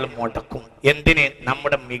കാര്യത്തെ നമ്മൾ മുടക്കും. എന്തിന്?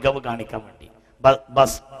 നമ്മുടെ മികവ് കാണിക്കാൻ വേണ്ടി.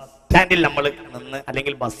 ബസ് സ്റ്റാൻഡിൽ നമ്മൾ നിന്ന്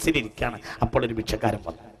അല്ലെങ്കിൽ ബസ്സിലിരിക്കുകയാണ്, അപ്പോൾ ഒരു ഭിക്ഷക്കാരൻ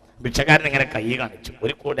വന്നു. ഭിക്ഷക്കാരൻ ഇങ്ങനെ കൈ കാണിച്ചു.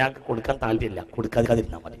 ഒരാൾക്ക് കൊടുക്കാൻ താല്പര്യമില്ല,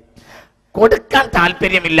 കൊടുക്കാതിരുന്നാൽ മതി. കൊടുക്കാൻ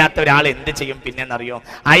താല്പര്യമില്ലാത്ത ഒരാൾ എന്ത് ചെയ്യും പിന്നെന്നറിയോ?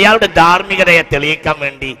 അയാളുടെ ധാർമ്മികതയെ തെളിയിക്കാൻ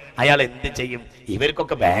വേണ്ടി അയാൾ എന്ത് ചെയ്യും?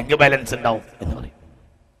 ഇവർക്കൊക്കെ ബാങ്ക് ബാലൻസ് ഉണ്ടാവും എന്ന് പറയും.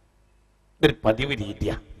 ഇതൊരു പതിവ്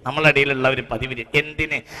രീതിയാ, നമ്മളുടെ ഇടയിലുള്ള ഒരു പതിവ് രീതി.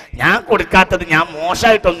 എന്തിന്? ഞാൻ കൊടുക്കാത്തത് ഞാൻ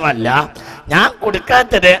മോശമായിട്ടൊന്നുമല്ല, ഞാൻ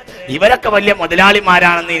കൊടുക്കാത്തത് ഇവരൊക്കെ വലിയ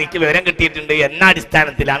മുതലാളിമാരാണെന്ന് എനിക്ക് വിവരം കിട്ടിയിട്ടുണ്ട് എന്ന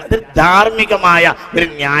അടിസ്ഥാനത്തിലാണ്. ഇത് ധാർമ്മികമായ ഒരു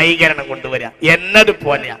ന്യായീകരണം കൊണ്ടുവരിക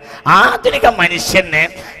എന്നതുപോലെ ആധുനിക മനുഷ്യനെ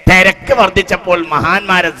തിരക്ക് വർദ്ധിച്ചപ്പോൾ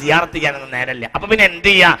മഹാന്മാരെ സിയാറത്ത് ചെയ്യാനൊന്നും നേരല്ല. അപ്പൊ പിന്നെ എന്ത്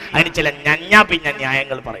ചെയ്യുക? അതിന് ചില പിന്ന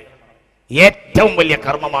ന്യായങ്ങൾ പറയും. ഏറ്റവും വലിയ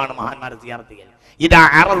കർമ്മമാണ് മഹാന്മാരെ സിയാറത്ത് ചെയ്യാൻ. ഇതാ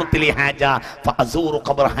അറളത്തിൽ ഹാജ ഫഅസൂറു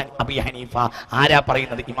ഖബ്റ അബി ഹനീഫ. ആരാ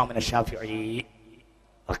പറയുന്നത്? ഇമാമുന ശാഫിഈ.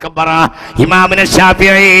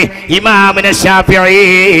 ഇമാമുന ശാഫിഈ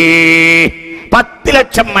 10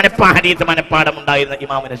 ലക്ഷം ഹദീസ് മനപ്പാഠം ഉണ്ടായിരുന്ന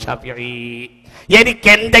ഇമാമുന ശാഫിഈ. എനിക്ക്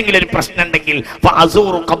എന്തെങ്കിലും ഒരു പ്രശ്നം ഉണ്ടെങ്കിൽ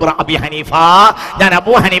ഫഅസൂറു ഖബ്റ അബി ഹനീഫ, ഞാൻ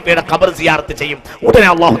അബൂ ഹനീഫയുടെ ഖബർ സിയാറത്ത് ചെയ്യും, ഉടനെ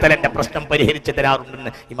അല്ലാഹു തആല എന്റെ പ്രശ്നം പരിഹരിച്ചു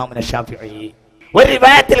തരാറുണ്ടെന്ന് ഇമാമുന ശാഫിഈ. ഒരു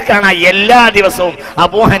റിവായത്തിൽ കാണാം, എല്ലാ ദിവസവും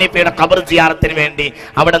അബൂ ഹനീഫയുടെ ഖബർ സിയാറത്തിന് വേണ്ടി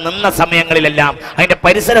അവിടെ നിന്ന സമയങ്ങളിലെല്ലാം, അതിന്റെ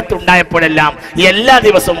പരിസരത്തുണ്ടായപ്പോഴെല്ലാം എല്ലാ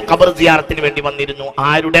ദിവസവും ഖബർ സിയാറത്തിന് വേണ്ടി വന്നിരുന്നു.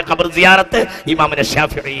 ആരുടെ ഖബർ സിയാറത്ത്? ഇമാമുന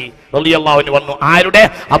ശാഫിഈ റളിയല്ലാഹു അൻഹു വന്നു. ആരുടെ?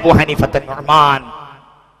 അബൂ ഹനീഫത്ത് നുഅ്മാൻ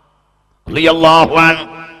റളിയല്ലാഹു അൻഹു.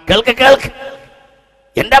 കേൾക്ക്.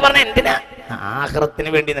 എന്താ പറഞ്ഞ? എന്തിനാ? ആഖിറത്തിന്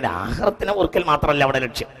വേണ്ടി. ആഖിറത്തിനെ ഓർക്കൽ മാത്രമല്ല അവിടെ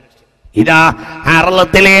ലക്ഷ്യം. ഇതാ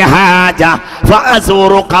അറളത്തിലെ ഹാജ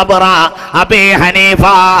ഫഅസൂറു ഖബ്റ അബീ ഹനീഫ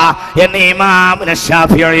എന്ന ഇമാമുന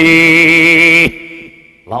ശാഫിഈ.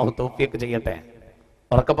 അല്ലാഹു തൗഫീഖ് ചെയ്യട്ടെ.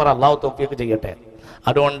 ഉറക്കെ പറ, അല്ലാഹു തൗഫീഖ് ചെയ്യട്ടെ.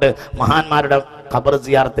 അതുകൊണ്ട് മഹാന്മാരുടെ ഖബർ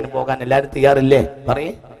സിയാറത്തിന് പോകാൻ എല്ലാവരും തയ്യാറില്ലേ?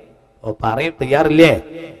 പറയും തയ്യാറില്ലേ?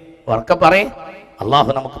 ഉറക്കെ പറയും. അള്ളാഹു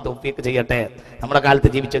നമുക്ക് തൗഫീഖ് ചെയ്യട്ടെ. നമ്മുടെ കാലത്ത്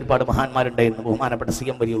ജീവിച്ച ഒരുപാട് മഹാന്മാരുണ്ടായിരുന്നു. ബഹുമാനപ്പെട്ട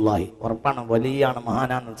CM വലിയുള്ളാഹി ഉറപ്പാണ്, വലിയാണ്,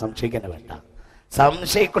 മഹാനാണെന്ന് സംശയിക്കാൻ വേണ്ട.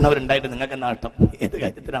 സംശയിക്കുന്നവരുണ്ടായിട്ട് നിങ്ങൾക്ക് നാട്ടം. ഏത്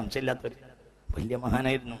കാര്യത്തിലും അംശമില്ലാത്തവർ. വലിയ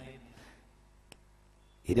മഹാനായിരുന്നു.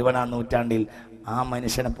 20-ാം നൂറ്റാണ്ടിൽ ആ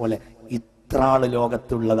മനുഷ്യനെ പോലെ ഇത്ര ആള്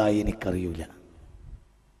ലോകത്തുള്ളതായി എനിക്കറിയൂല.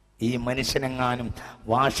 ഈ മനുഷ്യനെങ്ങാനും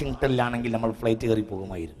വാഷിങ്ടണിലാണെങ്കിൽ നമ്മൾ ഫ്ലൈറ്റ് കയറി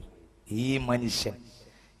പോകുമായിരുന്നു. ഈ മനുഷ്യൻ,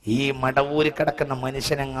 ഈ മടവൂര് കിടക്കുന്ന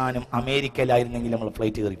മനുഷ്യനെങ്ങാനും അമേരിക്കയിലായിരുന്നെങ്കിൽ നമ്മൾ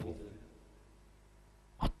ഫ്ലൈറ്റ് കയറി പോകും.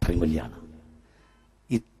 അത്രയും വലിയ ആളാണ്.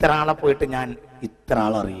 ഇത്ര ആളെ പോയിട്ട് ഞാൻ ഇത്ര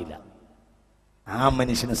ആളറിയില്ല. ആ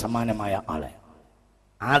മനുഷ്യന് സമാനമായ ആളെ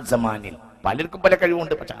ആ സമാനിൽ പലർക്കും പല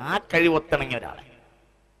കഴിവുണ്ട്, പക്ഷെ ആ കഴിവ് ഒത്തിണങ്ങിയ ഒരാളെ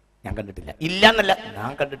ഞാൻ കണ്ടിട്ടില്ല. ഇല്ല എന്നല്ല,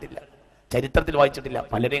 ഞാൻ കണ്ടിട്ടില്ല, ചരിത്രത്തിൽ വായിച്ചിട്ടില്ല.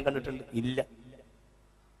 പലരെയും കണ്ടിട്ടുണ്ട്, ഇല്ല.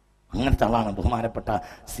 അങ്ങനത്തെ ആളാണ് ബഹുമാനപ്പെട്ട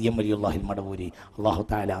CM വലിയുള്ളാഹിൽ മടവൂരി. അല്ലാഹു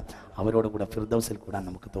തആല അവരോട് കൂടെ ഫിർദൗസിൽ കൂടാൻ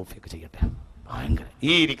നമുക്ക് തൗഫീഖ് ചെയ്യട്ടെ. ഭയങ്കര.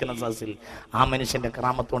 ഈ ഇരിക്കുന്ന സദസ്സിൽ ആ മനുഷ്യന്റെ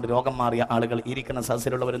കറാമത്തുകൊണ്ട് രോഗം മാറിയ ആളുകൾ ഈ ഇരിക്കുന്ന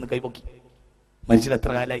സദസ്സിലുള്ളവരെന്ന് കൈപൊക്കി. മനുഷ്യൻ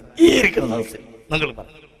എത്ര കാലമായി ഈ ഇരിക്കുന്ന സദസ്സിൽ? നിങ്ങൾ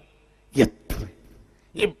പറഞ്ഞു എത്ര?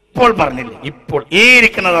 ഇപ്പോൾ പറഞ്ഞില്ലേ? ഇപ്പോൾ ഈ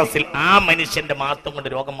ഇരിക്കുന്ന സദസ്സിൽ ആ മനുഷ്യന്റെ മാത്രം കൊണ്ട്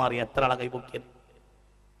രോഗം മാറിയ എത്ര ആളെ കൈപൊക്കിയത്?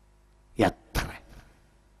 എത്ര?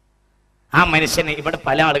 ആ മനുഷ്യനെ ഇവിടെ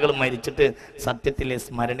പല ആളുകളും മരിച്ചിട്ട് സത്യത്തിലെ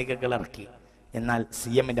സ്മരണികകൾ ഇറക്കി. എന്നാൽ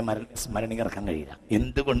CMന്റെ സ്മരണിക ഇറക്കാൻ കഴിയില്ല.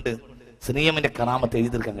 എന്തുകൊണ്ട്? സിനിയമിന്റെ കറാമത്ത്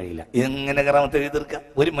എഴുതിർക്കാൻ കഴിയില്ല. എങ്ങനെ കറാമത്ത് എഴുതിർക്കാം?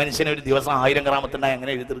 ഒരു മനുഷ്യന് ഒരു ദിവസം 1000 കറാമത്തുണ്ടായി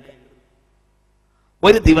എങ്ങനെ എഴുതിർക്കാം?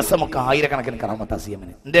 ഒരു ദിവസമൊക്കെ 1000 കറാമത്താ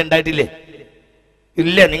സിയമിന്. എന്റെ ഉണ്ടായിട്ടില്ലേ?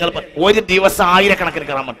 ഇല്ല. നിങ്ങൾ ഒരു ദിവസം 1000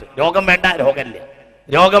 കറാമത്ത്. രോഗം വേണ്ട, രോഗമില്ല.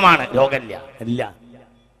 രോഗമാണ്, രോഗമില്ല. ഇല്ല.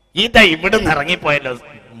 ഇതാ ഇവിടുന്ന് ഇറങ്ങിപ്പോയല്ലോ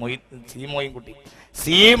സി മോയിൻകുട്ടി.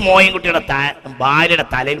 സി മോയിൻകുട്ടിയുടെ ഭാര്യയുടെ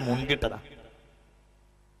തലയിൽ മുണ്ടിട്ടതാ.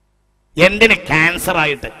 എന്തിന്? ക്യാൻസർ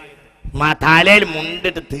ആയിട്ട് തലയിൽ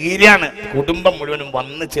മുണ്ടിട്ട് തീരാണ്. കുടുംബം മുഴുവനും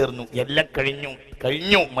വന്നു ചേർന്നു. എല്ലാം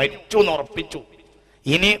കഴിഞ്ഞു മരിച്ചു എന്ന് ഉറപ്പിച്ചു.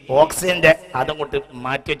 ഇനി ഓക്സിജന്റെ അതങ്ങോട്ട്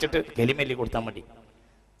മാറ്റി വെച്ചിട്ട് കെലിമെല്ലി കൊടുത്താൽ മതി.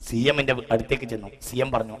 സി എമ്മിന്റെ അടുത്തേക്ക് ചെന്നു. സി എം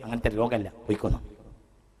പറഞ്ഞു, അങ്ങനത്തെ രോഗമല്ല, പോയിക്കോന്നു.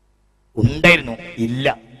 ഉണ്ടായിരുന്നു, ഇല്ല,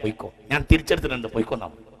 പോയിക്കോ. ഞാൻ തിരിച്ചെടുത്തിട്ടുണ്ട്, പോയിക്കോന്നാ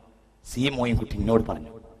സി മോയിൻകുട്ടി എന്നോട്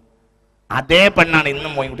പറഞ്ഞു. അതേ പെണ്ണാണ്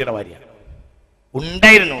ഇന്നും മോയിൻകുട്ടിയുടെ ഭാര്യ.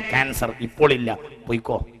 ഉണ്ടായിരുന്നു ക്യാൻസർ, ഇപ്പോൾ ഇല്ല,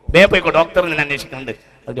 പോയിക്കോ, വേ പോയിക്കോ, ഡോക്ടർ നിന്നെ അന്വേഷിക്കുന്നുണ്ട്,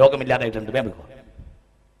 രോഗമില്ലാതായിട്ടുണ്ട്, വേ പോയിക്കോ.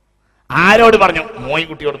 ആരോട് പറഞ്ഞു?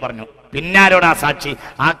 മോയിൻകുട്ടിയോട് പറഞ്ഞു. പിന്നെ ആരോടാ സാക്ഷി?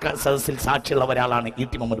 ആ സദസ്സിൽ സാക്ഷിയുള്ള ഒരാളാണ്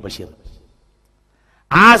ഇ.ടി. മുഹമ്മദ് ബഷീർ.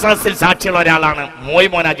 ആ സദസ്സിൽ സാക്ഷിയുള്ള ഒരാളാണ് മോയ്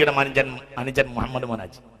മോനാജിയുടെ അനുജൻ മുഹമ്മദ്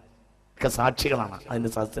മോനാജി. ഒക്കെ സാക്ഷികളാണ്. അതിന്റെ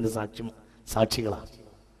സദസ്സിന്റെ സാക്ഷികളാണ്.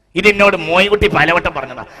 ഇതിനോട് മോയിൻകുട്ടി പലവട്ടം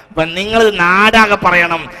പറഞ്ഞതാ. അപ്പൊ നിങ്ങൾ നാടാകെ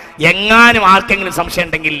പറയണം, എങ്ങാനും ആർക്കെങ്കിലും സംശയം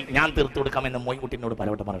ഉണ്ടെങ്കിൽ ഞാൻ തീർത്തു കൊടുക്കാമെന്ന് മോയിൻകുട്ടിനോട്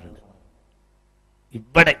പലവട്ടം പറഞ്ഞിട്ടുണ്ട്.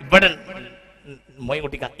 ഇവിടെ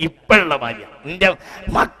മോയിൻകുട്ടിക്ക് ഇപ്പോഴുള്ള ഭാര്യ, എന്റെ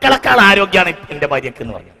മക്കളെക്കാൾ ആരോഗ്യമാണ് എന്റെ ഭാര്യക്ക്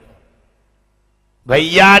എന്ന് പറഞ്ഞു.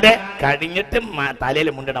 വയ്യാതെ കഴിഞ്ഞിട്ട് തലയിൽ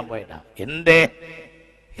മുണ്ടിടാൻ പോയതാ. എന്തേ?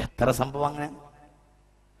 എത്ര സംഭവം അങ്ങനെ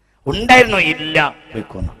ഉണ്ടായിരുന്നു? ഇല്ല,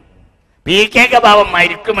 വെക്കുന്നു. PK ഭാവം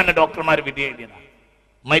മരിക്കുമെന്ന് ഡോക്ടർമാർ വിധി എഴുതിയതാണ്.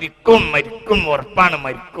 മരിക്കും, ഉറപ്പാണ്,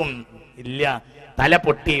 മരിക്കും. ഇല്ല, തല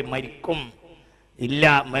പൊട്ടി മരിക്കും. ഇല്ല,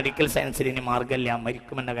 മെഡിക്കൽ സയൻസിൽ ഇനി മാർഗമില്ല,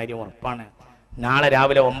 മരിക്കുമെന്ന കാര്യം ഉറപ്പാണ്. നാളെ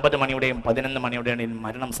രാവിലെ 9 മണിയുടെയും 11 മണിയുടെയും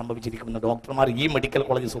മരണം സംഭവിച്ചിരിക്കുമെന്ന് ഡോക്ടർമാർ ഈ മെഡിക്കൽ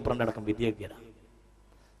കോളേജ് സൂപ്രണ്ട് അടക്കം വിധി എഴുതിയതാണ്.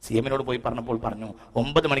 സി എമ്മിനോട് പോയി പറഞ്ഞപ്പോൾ പറഞ്ഞു,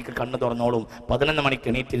 9 മണിക്ക് കണ്ണ് തുറന്നോളും, 11 മണിക്ക്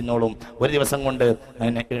എണീറ്റിരുന്നോളും, ഒരു ദിവസം കൊണ്ട്,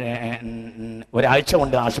 ഒരാഴ്ച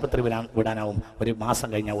കൊണ്ട് ആശുപത്രി വിടാനാവും, ഒരു മാസം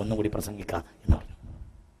കഴിഞ്ഞാൽ ഒന്നുകൂടി പ്രസംഗിക്കാം എന്ന് പറഞ്ഞു.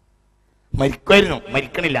 മരിക്കുമായിരുന്നു,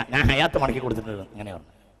 മരിക്കണില്ല, ഞാൻ ഹയാത്ത് മടക്കി കൊടുത്തിട്ടുണ്ട്. അങ്ങനെ പറഞ്ഞു.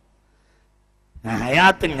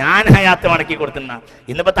 ഞാൻ ഹയാത്ത് മടക്കി കൊടുത്തിരുന്ന.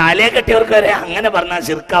 ഇന്നിപ്പോ താലയെ കെട്ടിയവർക്ക് വരെ അങ്ങനെ പറഞ്ഞാൽ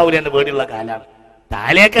ശിർക്കാവൂല എന്ന് പേടിയുള്ള കാലാണ്.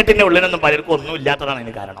 താലയെക്കെട്ടിന്റെ ഉള്ളിലൊന്നും പലർക്കും ഒന്നും ഇല്ലാത്തതാണ്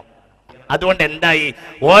അതിന് കാരണം. അതുകൊണ്ട് എന്തായി?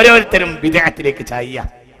 ഓരോരുത്തരും ബിദ്അത്തിലേക്ക് ചായ്യ,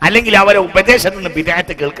 അല്ലെങ്കിൽ അവരെ ഉപദേശത്തിൽ നിന്ന്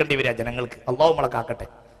ബിദ്അത്ത് കേൾക്കേണ്ടി വരിക ജനങ്ങൾക്ക്. അല്ലാഹു നമ്മളെ കാക്കട്ടെ.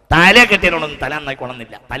 തലയെക്കെട്ടിനോടൊന്നും തല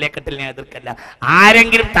നന്നായിക്കൊള്ളുന്നില്ല. തലയെക്കെട്ടലിനെ എതിർക്കല്ല.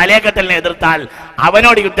 ആരെങ്കിലും തലയെക്കെട്ടലിനെ എതിർത്താൽ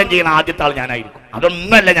അവനോട് യുദ്ധം ചെയ്യുന്ന ആദ്യത്തെ ആൾ ഞാനായിരിക്കും.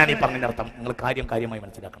 അതൊന്നുമല്ല ഞാൻ ഈ പറഞ്ഞതിന്റെ അർത്ഥം. നിങ്ങൾ കാര്യമായി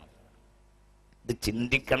മനസ്സിലാക്കണം, ഇത്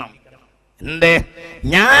ചിന്തിക്കണം. എന്തേ?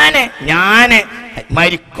 ഞാന്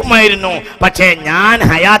മരിക്കുമായിരുന്നു, പക്ഷേ ഞാൻ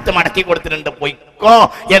ഹയാത്ത് മടക്കി കൊടുത്തിട്ടുണ്ട്, പൊയ്ക്കോ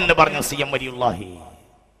എന്ന് പറഞ്ഞു സി എം വലിയുള്ളാഹി.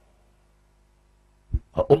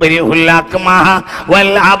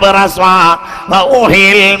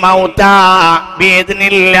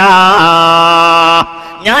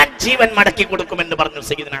 ഞാൻ ജീവൻ മടക്കി കൊടുക്കുമെന്ന് പറഞ്ഞു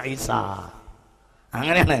സയ്യിദുനാ ഈസ.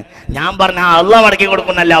 അങ്ങനെയാണ് ഞാൻ പറഞ്ഞ അള്ളാഹ് മടക്കി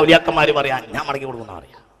കൊടുക്കുന്നല്ല ഔലിയാക്കന്മാര് പറയാ, ഞാൻ മടക്കി കൊടുക്കുന്ന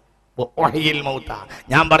പറയാ.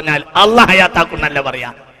 ഞാൻ പറഞ്ഞാൽ അള്ളാഹ് ഹയാത്താക്കുന്നല്ല പറയാ,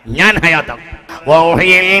 ഞാൻ ഹയാത്താക്കും.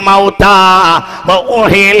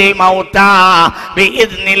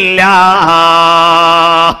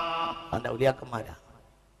 ഔലിയാക്കന്മാരാ.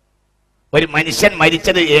 ഒരു മനുഷ്യൻ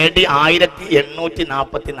മരിച്ചത് AD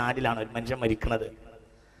 1844 ഒരു മനുഷ്യൻ മരിക്കുന്നത്.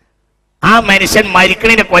 ആ മനുഷ്യൻ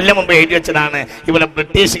മരിക്കണിന്റെ കൊല്ലം മുമ്പ് എഴുതി വെച്ചതാണ്. ഇവിടെ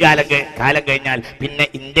ബ്രിട്ടീഷ് കാലം കഴിഞ്ഞാൽ പിന്നെ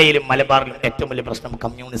ഇന്ത്യയിലും മലബാറിലും ഏറ്റവും വലിയ പ്രശ്നം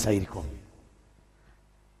കമ്മ്യൂണിസ്റ്റ് ആയിരിക്കും.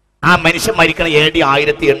 ആ മനുഷ്യൻ മരിക്കണ AD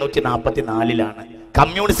 1844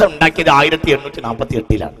 കമ്മ്യൂണിസം ഉണ്ടാക്കിയത്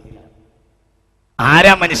 1848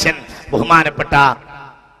 ആരാ മനുഷ്യൻ?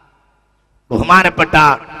 ബഹുമാനപ്പെട്ട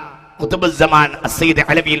ഖുതുബുസ്സമാൻ അസ്സയ്യിദ്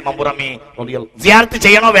അലവിൽ മംബുറമി സിയാറത്ത്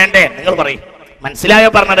ചെയ്യണോ വേണ്ടേ? നിങ്ങൾ പറയും. മനസ്സിലായോ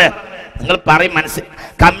പറഞ്ഞത്? നിങ്ങൾ പറയും.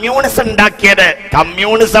 കമ്മ്യൂണിസം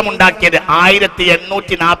ഉണ്ടാക്കിയത്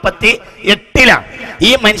 1848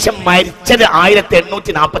 ഈ മനുഷ്യൻ മരിച്ചത്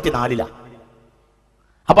 1844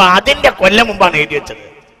 അപ്പൊ അതിന്റെ കൊല്ലം മുമ്പാണ് എഴുതി വെച്ചത്.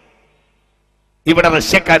 ഇവിടെ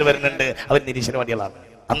റഷ്യക്കാർ വരുന്നുണ്ട്, അവർ നിരീശ്വരവാദികളാണ്.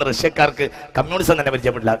 അന്ന് റഷ്യക്കാർക്ക് കമ്മ്യൂണിസം തന്നെ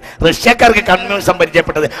പരിചയപ്പെട്ടില്ല. റഷ്യക്കാർക്ക് കമ്മ്യൂണിസം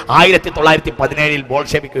പരിചയപ്പെട്ടത് 1917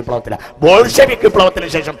 ബോൾഷെവിക് വിപ്ലവത്തിലാണ്. ബോൾഷെവിക് വിപ്ലവത്തിന്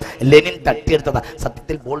ശേഷം ലെനിൻ തട്ടിയെടുത്തത്.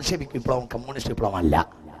 സത്യത്തിൽ ബോൾഷെവിക് വിപ്ലവം കമ്മ്യൂണിസ്റ്റ് വിപ്ലവം അല്ല.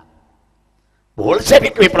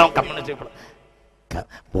 ബോൾഷെവിക് വിപ്ലവം കമ്മ്യൂണിസ്റ്റ് വിപ്ലവം.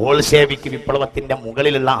 ബോൾഷെവിക് വിപ്ലവത്തിന്റെ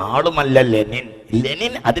മുകളിലുള്ള ആളുമല്ല ലെനിൻ.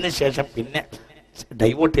 ലെനിൻ അതിനുശേഷം പിന്നെ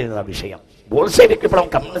ഡൈവേർട്ട് ചെയ്ത വിഷയം. ബോൾഷെവിക് വിപ്ലവം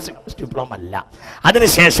കമ്മ്യൂണിസ്റ്റ് വിപ്ലവം അല്ല.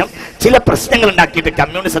 അതിനുശേഷം ചില പ്രശ്നങ്ങൾ ഉണ്ടാക്കിയിട്ട്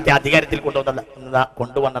കമ്മ്യൂണിസത്തെ അധികാരത്തിൽ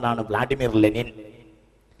കൊണ്ടുവന്നതാണ് വ്ളാഡിമിർ ലെനിൻ.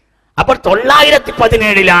 അപ്പോൾ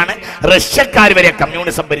 1917 റഷ്യക്കാർ വരെ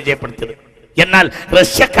കമ്മ്യൂണിസം പരിചയപ്പെടുത്തിയത്. എന്നാൽ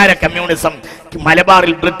റഷ്യക്കാരെ കമ്മ്യൂണിസം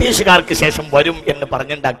മലബാറിൽ ബ്രിട്ടീഷുകാർക്ക് ശേഷം വരും എന്ന്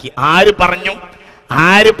പറഞ്ഞുണ്ടാക്കി. ആര്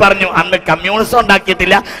പറഞ്ഞു? അന്ന് കമ്മ്യൂണിസം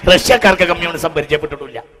ഉണ്ടാക്കിയിട്ടില്ല, റഷ്യക്കാർക്ക് കമ്മ്യൂണിസം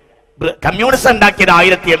പരിചയപ്പെട്ടിട്ടില്ല. കമ്മ്യൂണിസം ഉണ്ടാക്കിയത്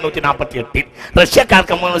 1848, റഷ്യക്കാർ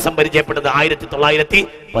കമ്മ്യൂണിസം പരിചയപ്പെട്ടത്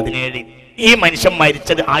 1917. ഈ മനുഷ്യൻ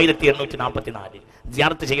മരിച്ചത് 1844.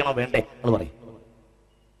 സിയാറത്ത് ചെയ്യണോ വേണ്ടേ? അത് പറയും.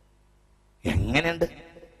 എങ്ങനെയുണ്ട്?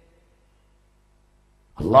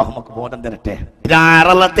 അല്ലാഹു നമുക്ക് ബോധം തരട്ടെ.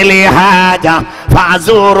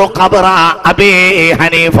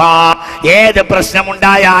 ഏത്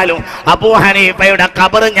പ്രശ്നമുണ്ടായാലും അബൂ ഹനീഫയുടെ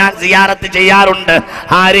ഖബർ ഞാൻ സിയാറത്ത് ചെയ്യാറുണ്ട്.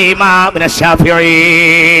 ആരാ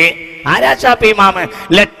ഷാഫി ഇമാമ്?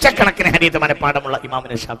 ലക്ഷക്കണക്കിന് ഹദീസ് മനപ്പാടമുള്ള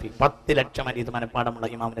ഇമാമിനെ ഷാഫി, 10 ലക്ഷം ഹദീസ് മനപ്പാടമുള്ള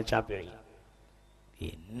ഇമാമിനെ ഷാഫി.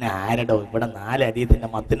 പിന്നെ ആരടോ ഇവിടെ 4 ഹദീസിന്റെ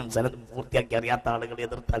മത്തിനും സനദും പൂർത്തിയാക്കി അറിയാത്ത ആളുകൾ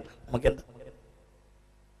എതിർത്താൽ നമുക്ക് എന്താ?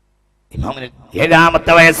 ഇമാമിന്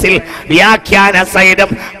 7ാമത്തെ വയസ്സിൽ വ്യാഖ്യാന സഹിതം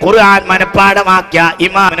ഖുർആൻ മനപ്പാടമാക്കിയ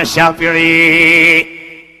ഇമാമിനെ ഷാഫി.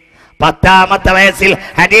 10ാമത്തെ വയസ്സിൽ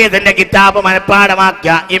ഹദീസിന്റെ കിതാബ്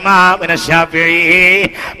മനപ്പാടമാക്കിയ ഇമാമിനെ ഷാഫി.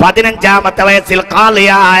 15ാമത്തെ വയസ്സിൽ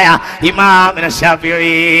ഖാളിയായ ഇമാമിനെ ഷാഫി.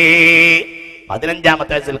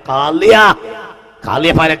 15ാമത്തെ വയസ്സിൽ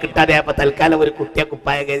ഖാളിയമാരെ കിട്ടാതെ അപ്പൊ തൽക്കാലം ഒരു കുട്ടിയെ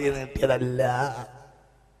കുപ്പായ കരുതി നീട്ടിയതല്ല.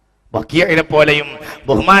 വക്കീഇനെ പോലെയും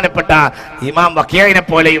ബഹുമാനപ്പെട്ട ഇമാം വക്കീഇനെ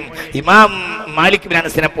പോലെയും ഇമാം മാലിക് ബിൻ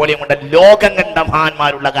അനസിനെ പോലെയും കൊണ്ട് ലോകം കണ്ട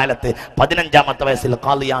മഹാന്മാരുള്ള കാലത്ത് 15ാമത്തെ വയസ്സിൽ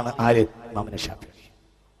ഖാളിയാണ് ആര്? ഇമാമിനെ ഷാഫി.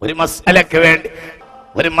 ഒരു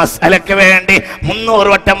മസ്അലക്ക് വേണ്ടി 300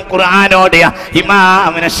 വട്ടം ഖുർആൻ ഓതിയ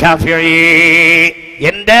ഇമാമിനെ ഷാഫി.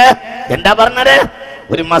 എന്താ പറഞ്ഞത്?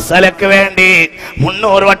 ഒരു മസ്അലക്ക് വേണ്ടി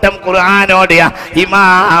 300 വട്ടം ഖുർആൻ ഓതിയ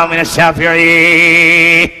ഇമാമിനെ ഷാഫി.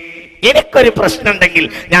 എനിക്കൊരു പ്രശ്നം ഉണ്ടെങ്കിൽ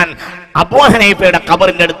ഞാൻ അബൂ ഹനീഫയുടെ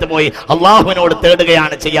ഖബറിന്റെ അടുത്ത് പോയി അള്ളാഹുവിനോട്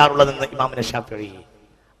തേടുകയാണ് ചെയ്യാറുള്ളതെന്ന് ഇമാമിനെ ഷാഫി.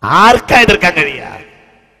 ആർക്കാ എതിർക്കാൻ കഴിയുക?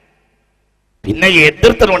 പിന്നെ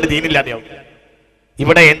എതിർത്തതുകൊണ്ട് ദീനില്ലാതെയാവും.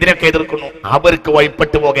 ഇവിടെ എന്തിനൊക്കെ എതിർക്കുന്നു? അവർക്ക്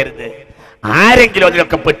വഴിപ്പെട്ടു പോകരുത്. ആരെങ്കിലും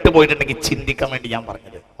അതിലൊക്കെ പെട്ടുപോയിട്ടുണ്ടെങ്കിൽ ചിന്തിക്കാൻ വേണ്ടി ഞാൻ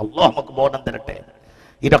പറഞ്ഞത്. അല്ലാഹു നമുക്ക് ബോധം തരട്ടെ.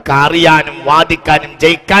 ഇതൊക്കെ അറിയാനും വാദിക്കാനും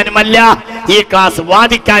ജയിക്കാനുമല്ല ഈ ക്ലാസ്,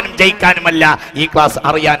 വാദിക്കാനും ജയിക്കാനുമല്ല ഈ ക്ലാസ്,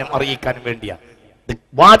 അറിയാനും അറിയിക്കാനും വേണ്ടിയാണ്. ഇത്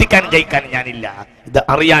വാദിക്കാനും ജയിക്കാനും ഞാനില്ല, ഇത്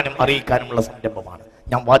അറിയാനും അറിയിക്കാനുമുള്ള സംരംഭമാണ്.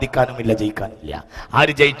 ഞാൻ വാദിക്കാനുമില്ല ജയിക്കാനുമില്ല.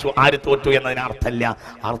 ആര് ജയിച്ചു ആര് തോറ്റു എന്നതിന് അർത്ഥമില്ല.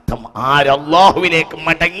 അർത്ഥം ആര് അള്ളാഹുവിലേക്ക്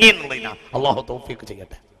മടങ്ങി എന്നുള്ളതിനാ. അള്ളാഹു തൗഫീഖ്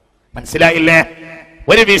ചെയ്യട്ടെ. മനസ്സിലായില്ലേ?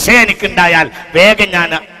 ഒരു വിഷയം എനിക്കുണ്ടായാൽ വേഗം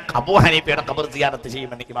ഞാൻ അബൂ ഹനീഫയുടെ ഖബർ സിയാറത്ത്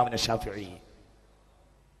ചെയ്യുമെന്ന് ഇമാമിനെ ഷാഫി.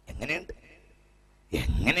 എങ്ങനെയുണ്ട്?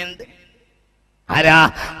 ആരാ?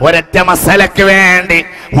 ഒരൊറ്റ മസലക്ക് വേണ്ടി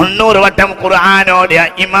 300 വട്ടം ഖുർആൻ ഓതിയ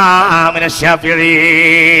ഇമാമിനെ ഷാഫി.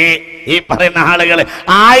 ഈ പറയുന്ന ആളുകൾ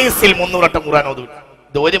ആയുസിൽ 300 വട്ടം ഖുർആൻ ഓതും.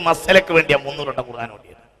 ഇത് ഒരു മസലക്ക് വേണ്ടിയാ 300 വട്ടം ഖുർആൻ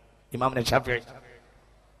ഓതിയത് ഇമാമിനെ ഷാഫി.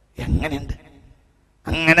 എങ്ങനെയുണ്ട്?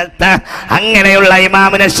 അങ്ങനെയുള്ള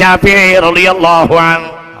ഇമാമിനെ ഷാഫി റളിയല്ലാഹു അൻഹു,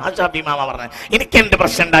 ആ ഷാഫി ഇമാമ പറഞ്ഞ എനിക്ക് എന്ത്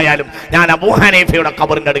പ്രശ്നം ഉണ്ടായാലും ഞാൻ അബൂ ഹനീഫയുടെ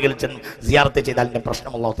ഖബറിന്റെ അടുക്കൽ ചെന്ന് സിയാറത്ത് ചെയ്താൽ എന്റെ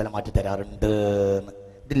പ്രശ്നം അല്ലാഹു തആല മാറ്റി തരാറുണ്ട്.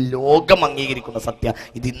 ഇത് ലോകം അംഗീകരിക്കുന്ന സത്യ.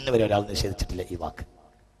 ഇത് ഇന്ന് വരെ ഒരാൾ നിഷേധിച്ചിട്ടില്ല. ഈ വാക്ക്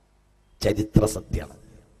ചരിത്ര സത്യമാണ്.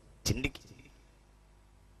 ചിന്തിക്കുക.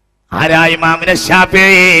 ആരാ? ഇമാമിനെ ഷാഫി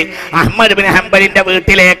അഹ്മദ് ബിൻ ഹംബലിന്റെ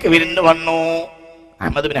വീട്ടിലേക്ക് വിരുന്ന് വന്നു.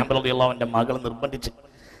 അഹ്മദ് ബിൻ ഹംബൽ റളിയല്ലാഹു അൻഹുവിന്റെ മകൾ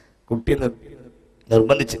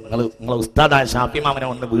നിർബന്ധിച്ച് നിങ്ങളെ ഉസ്താദായ ഷാഫി ഇമാമിനെ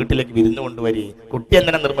ഒന്ന് വീട്ടിലേക്ക് വിരുന്ന് കൊണ്ടുവരി. കുട്ടി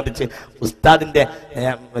എന്തിനെ നിർബന്ധിച്ച്? ഉസ്താദിന്റെ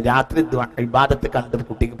രാത്രി ഇബാദത്ത് കണ്ട്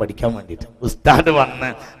കുട്ടിക്ക് പഠിക്കാൻ വേണ്ടിയിട്ട്. ഉസ്താദ് വന്ന്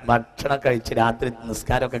ഭക്ഷണം കഴിച്ച് രാത്രി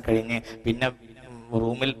നിസ്കാരമൊക്കെ കഴിഞ്ഞ് പിന്നെ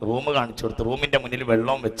റൂം കാണിച്ചു കൊടുത്ത് റൂമിന്റെ മുന്നിൽ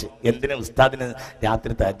വെള്ളവും വെച്ച്. എന്തിന്? ഉസ്താദിന്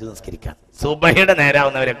രാത്രി തഹജ്ജുദ് നിസ്കരിക്കാൻ. സുബഹിയുടെ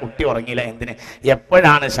നേരാവുന്നവരെ കുട്ടി ഉറങ്ങിയില്ല. എന്തിന്?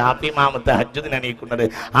 എപ്പോഴാണ് ഷാഫി ഇമാം തഹജ്ജുദിന് എണീക്കുന്നത്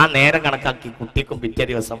ആ നേരം കണക്കാക്കി കുട്ടിക്കും പിറ്റേ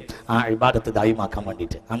ദിവസം ആ ഇബാദത്ത് ദായിമാക്കാൻ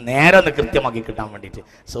വേണ്ടിയിട്ട്, ആ നേരം ഒന്ന് കൃത്യമാക്കി കിട്ടാൻ വേണ്ടിയിട്ട്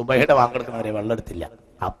സുബഹിയുടെ വാങ്ങെടുക്കുന്നവരെ വെള്ളം എടുത്തില്ല.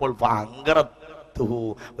 അപ്പോൾ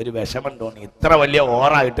ഒരു വിഷമം തോന്നി. ഇത്ര വലിയ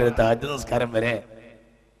ഓറായിട്ട് ഒരു തഹജ്ജുദ് നിസ്കാരം വരെ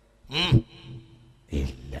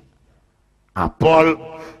ഇല്ല. അപ്പോൾ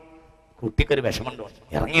കുട്ടിക്കൊരു വിഷമം തോന്നി.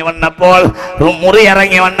 മുറി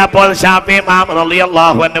ഇറങ്ങി വന്നപ്പോൾ ഷാഫി ഇമാം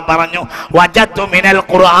റളിയല്ലാഹു അൻഹു പറഞ്ഞു, വജത്തു മിനൽ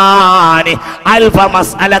ഖുർആനി അൽഫ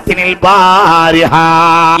മസ്അലത്തിനിൽ ബാരിഹ.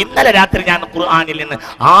 ഇന്നലെ രാത്രി ഞാൻ ഖുർആനിൽ നിന്ന്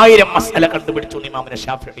 1000 മസ്അല കണ്ടുപിടിച്ചു. ഇമാമിനെ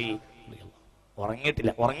ഷാഫി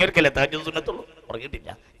ഉറങ്ങിയിട്ടില്ല. തഹജ്ജുദ് സുന്നത്തുള്ളൂ, ഉറങ്ങിയിട്ടില്ല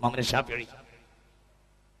ഇമാമിനെ ഷാഫി.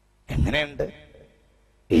 എങ്ങനെയുണ്ട്?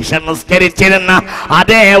 ഇശ നിസ്കരിച്ചിരുന്ന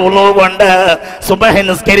അതേ ഉളൂ കൊണ്ട് സുബഹി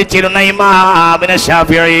നിസ്കരിച്ചിരുന്ന ഇമാമിനെ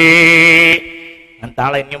ഷാഫി.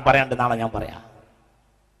 നാളെ ഇനിയും പറയാണ്ട്, നാളെ ഞാൻ പറയാം.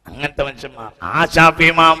 അങ്ങനത്തെ മനുഷ്യന്മാർ ആ ഷാഫി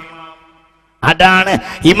ഇമാം, അതാണ്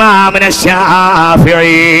ഇമാമിനെ ഷാഫി.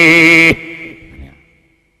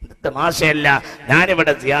 തമാശയല്ല.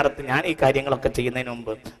 ഞാനിവിടെ സിയാറത്ത്, ഞാൻ ഈ കാര്യങ്ങളൊക്കെ ചെയ്യുന്നതിന്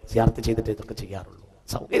മുമ്പ് സിയാറത്ത് ചെയ്തിട്ട് ഇതൊക്കെ ചെയ്യാറുള്ളൂ.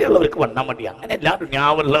 സൗകര്യമുള്ളവർക്ക് വന്നാൽ മതി. അങ്ങനെ എല്ലാ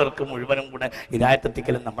ദുനിയാവുള്ളവർക്ക് മുഴുവനും കൂടെ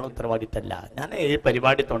ഹിദായത്തെത്തിക്കലും നമ്മളെ ഉത്തരവാദിത്തമല്ല. ഞാൻ ഈ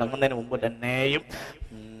പരിപാടി തുടങ്ങുന്നതിന് മുമ്പ് തന്നെയും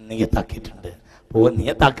നിയത്താക്കിയിട്ടുണ്ട്.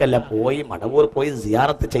 നിയത്താക്കല്ല, പോയി മടവൂർ പോയി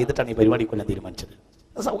സിയാറത്ത് ചെയ്തിട്ടാണ് ഈ പരിപാടി കൊല്ലാൻ തീരുമാനിച്ചത്.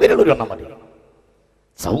 സൗകര്യമുള്ളവർ വന്നാൽ മതി,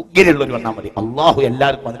 സൗകര്യമുള്ളവർ വന്നാൽ മതി. അള്ളാഹു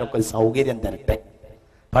എല്ലാവർക്കും അതിനൊക്കെ ഒരു സൗകര്യം തരട്ടെ.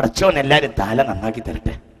 പടച്ചോൻ എല്ലാവരും തല നന്നാക്കി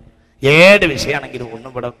തരട്ടെ. ഏത് വിഷയമാണെങ്കിലും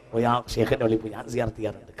ഒന്നും ഇവിടെ പോയി ആ ഷേഖിന്റെ വഴി പോയി ഞാൻ സിയാറത്ത്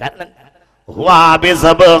ചെയ്യാറുണ്ട്. കാരണം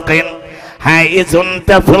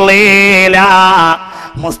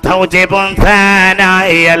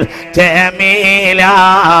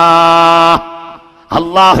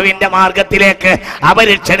അള്ളാഹുവിന്റെ മാർഗത്തിലേക്ക്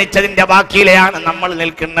അവര് ക്ഷണിച്ചതിന്റെ ബാക്കിയിലാണ് നമ്മൾ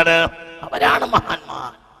നിൽക്കുന്നത്. അവരാണ്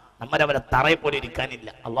മഹാന്മാർ. നമ്മളവരെ തറയെ പോലെ ഇരിക്കാനില്ല.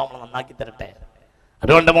 അള്ളാഹു നമ്മളെ നന്നാക്കി തരട്ടെ.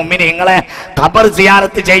 അതുകൊണ്ട് മുഅ്മിനീങ്ങളെ ഖബർ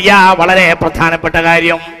സിയാറത്ത് ചെയ്യാ വളരെ പ്രധാനപ്പെട്ട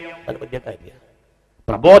കാര്യം. അത് വലിയ കാര്യമാണ്.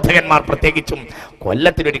 പ്രബോധകന്മാർ പ്രത്യേകിച്ചും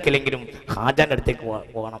കൊല്ലത്തിലൊരിക്കലെങ്കിലും ഹാജാന്റെ അടുത്തേക്ക്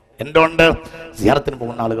പോകണം. എന്തുകൊണ്ട്? സിയാറത്തിന്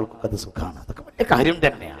പോകുന്ന ആളുകൾക്കൊക്കെ അത് സുഖമാണ്. അതൊക്കെ വലിയ കാര്യം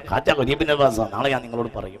തന്നെയാണ്. ഹാജ ഖരീബ് നവാസ നാളെ ഞാൻ നിങ്ങളോട്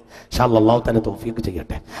പറയും. ഇൻഷാ അല്ലാഹ് അല്ലാഹു തആല തൗഫീഖ്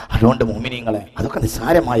ചെയ്യട്ടെ. അതുകൊണ്ട് മുഅ്മിനീങ്ങളെ അതൊക്കെ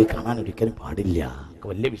നിസ്സാരമായി കാണാൻ ഒരിക്കലും പാടില്ല.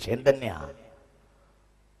 വലിയ വിഷയം തന്നെയാണ്.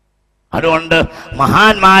 അതുകൊണ്ട്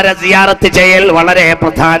മഹാന്മാരെ സിയാറത്ത് ചെയ്യൽ വളരെ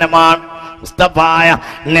പ്രധാനമാണ്. മുസ്തഫായ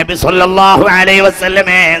നബി സല്ലല്ലാഹു അലൈഹി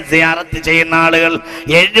വസല്ലമയെ സിയാറത്ത് ചെയ്യുന്ന ആളുകൾ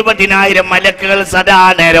 70,000 മലക്കുകൾ സദാ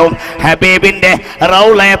നേരവും ഹബീബിന്റെ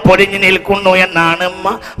റൗളയെ പൊടിഞ്ഞു നിൽക്കുന്നു എന്നാണ്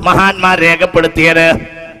മഹാന്മാർ രേഖപ്പെടുത്തിയത്.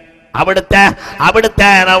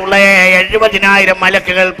 അവിടുത്തെ റൗളയെ 70,000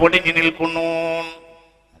 മലക്കുകൾ പൊടിഞ്ഞു നിൽക്കുന്നു.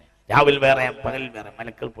 രാവിൽ വേറെ പകൽ വേറെ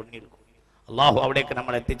മലക്കുകൾ പൊടിഞ്ഞു നിൽക്കും. അള്ളാഹു അവിടേക്ക്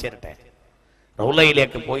നമ്മൾ എത്തിച്ചേരട്ടെ.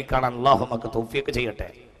 റൗളയിലേക്ക് പോയി കാണാൻ അള്ളാഹു നമുക്ക് തൗഫീഖ് ചെയ്യട്ടെ.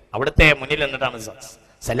 അവിടുത്തെ മുന്നിൽ എന്നിട്ടാണ്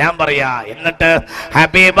സലാം പറയാ. എന്നിട്ട്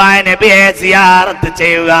ഹബീബായ നബിയെ സിയാറത്ത്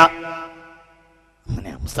ചെയ്യുക.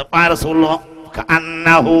 മുസ്തഫ റസൂലുള്ളാഹി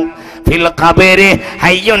കഅന്നഹു ഫിൽ ഖബരി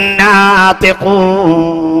ഹയ്യുൻ നാതിഖൂ.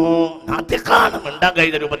 നാതിഖാണ്, മിണ്ടാൻ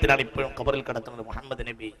കഴിയുന്ന രൂപത്തിലാണ് ഇപ്പോഴും ഖബറിൽ കിടക്കുന്നത് മുഹമ്മദ്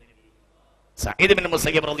നബി. സഈദ് ബിൻ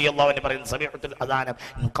മുസയ്യിബ് റളിയല്ലാഹു അൻഹു പറയുന്നു, സമിഅത്തുൽ അദാന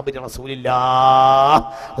മിൻ ഖബരി റസൂലില്ലാഹ്.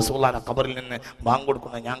 റസൂലുള്ളാഹിന്റെ ഖബറിൽ നിന്ന് ബാങ്ക്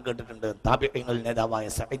കൊടുക്കുന്നത് ഞാൻ കേട്ടിട്ടുണ്ട്. താബിഈങ്ങളിൽ നേതാവായ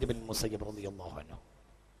സഈദ് ബിൻ മുസയ്യിബ് റളിയല്ലാഹു അൻഹു.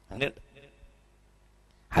 അങ്ങനെ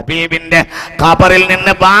ഹബീബിന്റെ ഖബറിൽ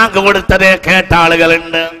നിന്ന് ബാങ്ക് കൊടുത്തത് കേട്ട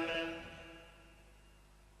ആളുകളുണ്ട്.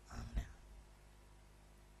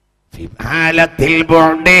 ഫിമാലത്തിൽ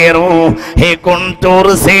ബുർദിറു ഹി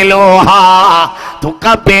കുൻതുർസിലുഹാ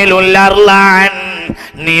തുഖബിലുൽ അർളാൻ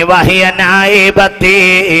നിവഹിയ നായിബതി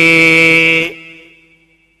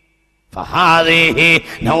ഫഹാദിഹി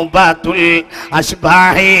നൗബത്തുൽ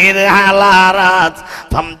അശ്ബാഹി ഹലാറത്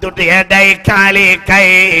ഫംദുദ് യദൈക ലികൈ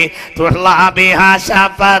തുഹ്ലാ ബിഹാ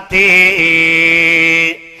ശഫതി.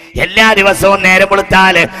 എല്ലാ ദിവസവും നേരം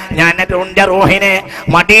വെളുത്താല് ഞാൻ എൻ്റെ റൂഹിനെ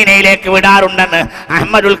മദീനയിലേക്ക് വിടാറുണ്ടെന്ന്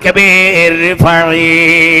അഹ്മദുൽ കബീർ റിഫഈ.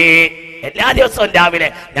 എല്ലാ ദിവസവും രാവിലെ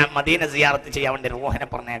ഞാൻ മദീന സിയാറത്ത് ചെയ്യാൻ വേണ്ടി റൂഹിനെ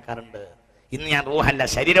പറഞ്ഞേക്കാറുണ്ട്. ഇന്ന് ഞാൻ റൂഹല്ല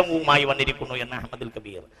ശരീരവുമായി വന്നിരിക്കുന്നു എന്ന് അഹ്മദുൽ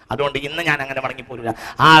കബീർ. അതുകൊണ്ട് ഇന്ന് ഞാൻ അങ്ങനെ മടങ്ങിപ്പോരില്ല.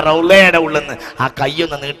 ആ റൗളയുടെ ഉള്ളിൽ നിന്ന് ആ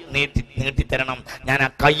കയ്യൊന്ന് നീട്ടിത്തരണം, ഞാൻ ആ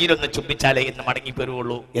കയ്യിലൊന്ന് ചുംബിച്ചാലേ ഇന്ന്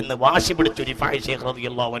മടങ്ങിപ്പോരുള്ളൂ എന്ന് വാശി പിടിച്ചു റിഫാഇ ശൈഖ്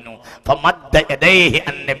റളിയല്ലാഹു അൻഹു. ഫമദ്ദ യദൈഹി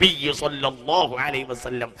അൻ-നബിയ്യു സ്വല്ലല്ലാഹു അലൈഹി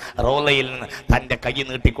വസല്ലം. റൗളയിൽ നിന്ന് തന്റെ കൈ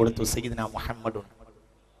നീട്ടിക്കൊടുത്തു സയ്യിദുനാ മുഹമ്മദുൻ.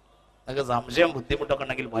 നിങ്ങൾക്ക് സംശയം ബുദ്ധിമുട്ടൊക്കെ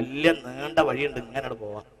ഉണ്ടെങ്കിൽ വലിയ നീണ്ട വഴിയുണ്ട്, ഇങ്ങനെ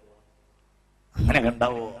പോവാം. അങ്ങനെ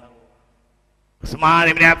കണ്ടാവോ? ഉസ്മാൻ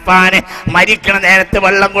ഇബ്നു അഫ്ഫാൻ മരിക്കണ നേരത്ത്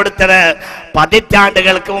വെള്ളം കൊടുത്തത് 10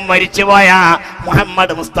 നൂറ്റാണ്ടുകൾക്ക് മുമ്പ് മരിച്ചുപോയ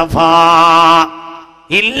മുഹമ്മദ് മുസ്തഫ.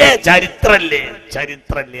 ഇല്ലേ? ചരിത്രല്ലേ?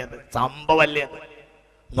 അത് സംഭവല്ലേ? അത്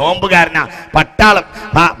നോമ്പുകാരനാ. പട്ടാളം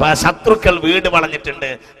ശത്രുക്കൾ വീട് വളഞ്ഞിട്ടുണ്ട്,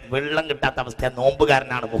 വെള്ളം കിട്ടാത്ത അവസ്ഥ.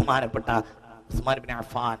 നോമ്പുകാരനാണ് ബഹുമാനപ്പെട്ട ഉസ്മാൻ ഇബ്നു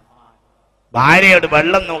അഫ്ഫാൻ. ഭാര്യയോട്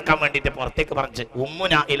വെള്ളം നോക്കാൻ വേണ്ടിട്ട് പുറത്തേക്ക് പറഞ്ഞു.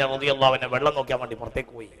 ഉമ്മുനായില റളിയല്ലാഹു അൻഹ വെള്ളം നോക്കാൻ വേണ്ടി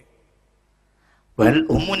പുറത്തേക്ക് പോയി.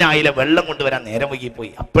 ഉമ്മുനായില വെള്ളം കൊണ്ടുവരാൻ നേരം വൈകിപ്പോയി.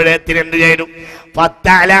 അപ്പോഴേത്തിന് എന്ത് ചെയ്തു?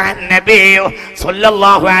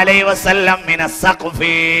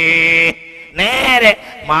 നേരെ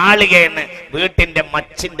മാളികയെന്ന് വീട്ടിന്റെ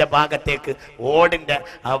മച്ചിന്റെ ഭാഗത്തേക്ക് ഓടിന്റെ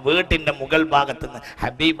ആ വീട്ടിന്റെ മുകൾ ഭാഗത്ത് നിന്ന്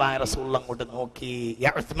ഹബീബായ റസൂൽ അങ്ങോട്ട് നോക്കി.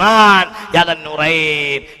 യാ ഉസ്മാൻ യാ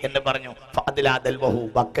ദന്നുറൈൻ എന്ന് പറഞ്ഞു.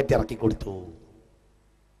 ബക്കറ്റ് ഇറക്കി കൊടുത്തു.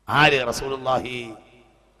 ആര്? റസൂലുള്ളാഹി.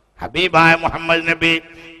 ഹബീബായ മുഹമ്മദ് നബി.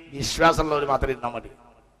 വിശ്വാസമുള്ളവർ മാത്രം ഇരുന്നാൽ മതി.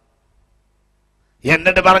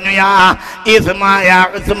 എന്നിട്ട് പറഞ്ഞു, യാ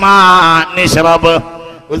ഉസ്മാൻ നിശ്റബ്,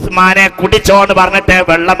 ഉസ്മാനെ കുടിച്ചോന്ന് പറഞ്ഞിട്ട്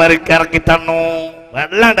വെള്ളം ഇറക്കി തന്നു.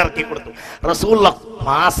 വെള്ളം ഇറക്കി കൊടുത്തു. റസൂലുള്ളാഹി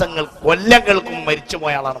മാസങ്ങൾ കൊല്ലങ്ങൾക്കും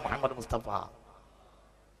മരിച്ചുപോയ ആളാണ് മുഹമ്മദ് മുസ്തഫ.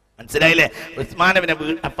 മനസ്സിലായില്ലേ? ഉസ്മാൻ ഇബ്നു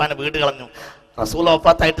അഫ്ഫാൻ വീട് കളഞ്ഞു. റസൂൽ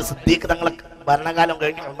വഫാത്തായിട്ട് സിദ്ദീഖ് തങ്ങളെ ഭരണകാലം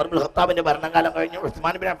കഴിഞ്ഞു, ഉമർ ഇബ്നുൽ ഖത്താബിന്റെ ഭരണകാലം കഴിഞ്ഞു,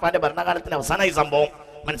 ഉസ്മാൻ ഇബ്നു അഫ്ഫാന്റെ ഭരണകാലത്തിന് അവസാനമായി സംഭവം.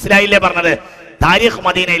 മനസ്സിലായില്ലേ പറഞ്ഞത്? താരിഖ്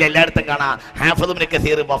മദീനയിൽ എല്ലായിടത്തും കാണാം. ഹാഫിദ് ഇബ്നു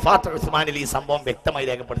കസീർ വഫാത്ത് ഉസ്മാനിൽ ഈ സംഭവം വ്യക്തമായി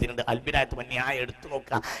രേഖപ്പെടുത്തിയിട്ടുണ്ട്. അൽബിനായത്ത് വന്യായ എടുത്തു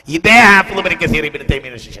നോക്കുക. ഇതേ ഹാഫിദ് ഇബ്നു കസീർ ഇബ്നു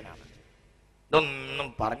തൈമിയ്യയുടെ ശിഷ്യനാണ്. ഇതൊന്നും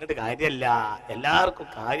പറഞ്ഞിട്ട് കാര്യമല്ല. എല്ലാവർക്കും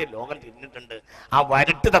കാര്യം ലോകം തിരിഞ്ഞിട്ടുണ്ട്. ആ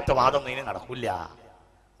വരട്ട് തത്വവാദം ഇനി നടക്കില്ല.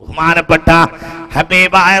 ബഹുമാനപ്പെട്ട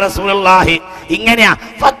ഹബീബായ റസൂലുള്ളാഹി ഇങ്ങനെയാ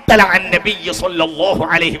ഫത്തല അന്നബിയ്യ സ്വല്ലല്ലാഹു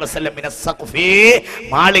അലൈഹി വസല്ലം മിന സഖഫി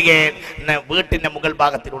മാളികയെ വീട്ടിന്റെ മുകൾ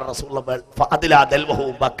ഭാഗത്തിലൂടെ റസൂലുള്ളാഹി ഫഅദ്ല ദൽവഹു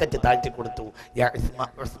ബക്കറ്റ് താഴ്ത്തി കൊടുത്തു. യാ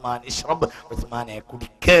ഉസ്മാൻ ഇശ്റബ്, ഉസ്മാനെ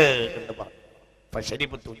കുടിക്ക് എന്ന് പറഞ്ഞു.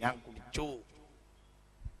 ഫശരിബതു, ഞാൻ കുടിച്ചു.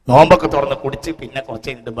 നോമ്പൊക്കെ തുറന്ന് കുടിച്ച് പിന്നെ കുറച്ച്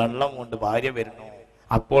കഴിഞ്ഞിട്ട് വെള്ളം കൊണ്ട് ഭാര്യ വരുന്നു.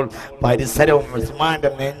 അപ്പോൾ പരിസരവും ഉസ്മാന്റെ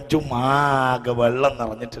നെഞ്ചും ആകെ വെള്ളം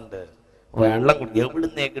നിറഞ്ഞിട്ടുണ്ട്. വെള്ളം കുടി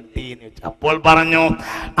എവിടുന്നേ കിട്ടിയെന്ന് ചോദിച്ചു. അപ്പോൾ പറഞ്ഞു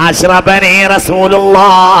അശ്റബനി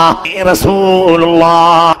റസൂലുള്ളാഹി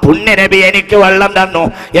റസൂലുള്ളാഹ്, പുണ്യനബി എനിക്ക് വെള്ളം തന്നു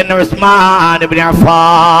എന്ന് ഉസ്മാൻ ഇബ്നു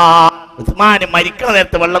അഫ്ഫാൻ. ഉസ്മാൻ മരിക്കുന്ന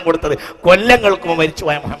നേരത്ത് വെള്ളം കൊടുത്തത് കൊല്ലങ്ങൾക്ക് മുമ്പ് മരിച്ചു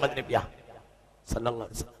പോയ മുഹമ്മദ് നബിയാ സല്ലല്ലാഹു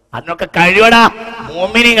അലൈഹി വസല്ലം. അതിനൊക്കെ കഴിവടാ.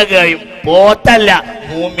 മുഅ്മിനീങ്ങൾക്ക് കഴിയും, പോത്തല്ല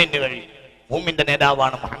മുഅ്മിന് കഴിയും. മുഅ്മിന്റെ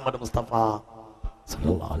നേതാവാണ് മുഹമ്മദ് മുസ്തഫ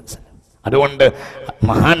സല്ലല്ലാഹു അലൈഹി വസല്ലം. അതുകൊണ്ട്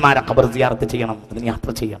മഹാന്മാരെ ഖബർ സിയാറത്ത് ചെയ്യണം, അതിന്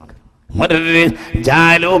യാത്ര ചെയ്യണം.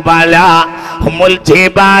 ജാലു ബലാ ഹുമുൽ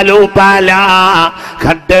ജിബാലു ബലാ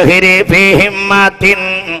ഖദ്ദഹിരി ഫീ ഹിമ്മത്തിൻ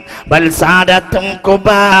ബൽ സാദത്തും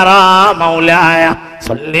കുബാറാ മൗലായ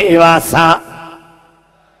സല്ലി വസാ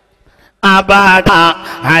أبدا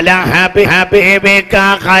على حبيبك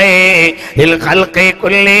خير الخلق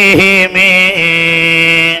كلهم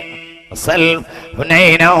وصل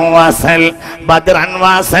هنينا وصل بدرا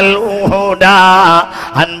وصل أهدا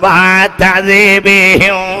أنواع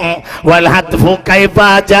تعذيبهم والهتف كيف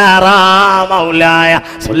جرى مولاي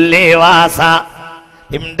صل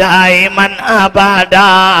وسلم دائما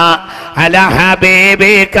أبدا على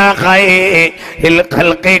حبيبك خير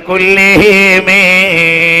الخلق كلهم.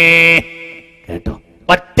 കേട്ടോ,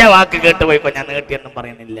 ഒറ്റ വാക്ക് കേട്ട് പോയിക്കോ. ഞാൻ നീട്ടിയൊന്നും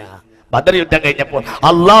പറയുന്നില്ല. ബദർ യുദ്ധം കഴിഞ്ഞപ്പോൾ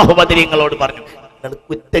അള്ളാഹു ബദരീങ്ങളോട് പറഞ്ഞു, നിങ്ങൾ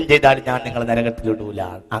കുറ്റം ചെയ്താലും ഞാൻ നിങ്ങളെ നരകത്തിലിടൂല.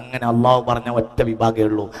 അങ്ങനെ അള്ളാഹു പറഞ്ഞ ഒറ്റ വിഭാഗമേ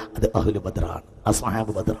ഉള്ളൂ, അത് അഹ്ലു ബദറാണ്,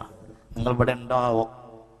 അസ്ഹാബ് ബദറാണ്. നിങ്ങൾ ഇവിടെ ഉണ്ടാവോ?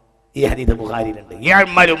 ഈ ഹദീസ് ബുഖാരിയിലുണ്ട്.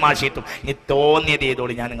 യഅ്മലു മാ ശിഅ്തും, ഇനി തോന്നിയത്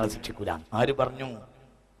ചെയ്തോളി, ഞാൻ നിങ്ങളെ ശിക്ഷിക്കൂല. ആര് പറഞ്ഞു?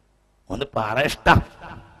 ഒന്ന് പറയഷ്ട.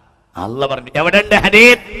 അള്ളാഹ് പറഞ്ഞു. എവിടെ ഉണ്ട്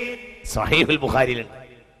ഹദീസ്? സ്വഹീഹുൽ ബുഖാരിയിലുണ്ട്.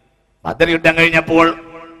 ബദർ യുദ്ധം കഴിഞ്ഞപ്പോൾ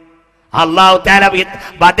അല്ലാഹു തആല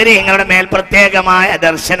ബദരീങ്ങളുടെ മേൽ പ്രത്യേകമായ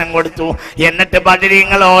ദർശനം കൊടുത്തു. എന്നിട്ട്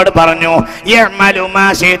ബദരീങ്ങളോട് പറഞ്ഞു, യഅ്മലു മാ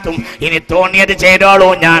ശിഅ്തും, ഇനി തോന്നിയത് ചെയ്തോളൂ,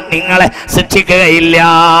 ഞാൻ നിങ്ങളെ ശിക്ഷിക്കുകയില്ല.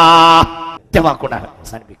 ഒറ്റ വാക്കുകൊണ്ടാണ്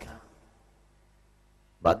അവസാനിപ്പിക്കുക.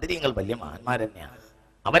 ബദരീങ്ങൾ വലിയ മഹാന്മാർ തന്നെയാണ്.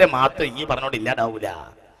 അവരെ മാത്രം ഈ പറഞ്ഞോണ്ട് ഇല്ലാതാവൂല.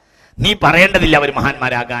 നീ പറയേണ്ടതില്ല അവർ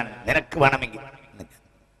മഹാന്മാരാകാൻ.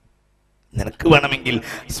 നിനക്ക് വേണമെങ്കിൽ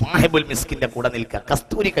സ്വാഹിബുൽ മിസ്കിന്റെ കൂടെ നിൽക്കുക.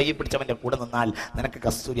 കസ്തൂരി കയ്യിൽ പിടിച്ചവന്റെ കൂടെ നിന്നാൽ നിനക്ക്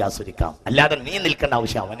കസ്തൂരി ആസ്വദിക്കാം. അല്ലാതെ നീ നിൽക്കേണ്ട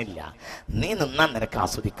ആവശ്യം അവനില്ല. നീ നിന്നാൽ നിനക്ക്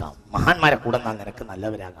ആസ്വദിക്കാം. മഹാന്മാരെ കൂടെ നിന്നാൽ നിനക്ക്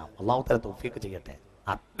നല്ലവരാകാം. അല്ലാഹു തആല തൗഫീഖ് ചെയ്യട്ടെ.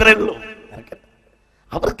 അത്രേ ഉള്ളൂ. നിനക്ക്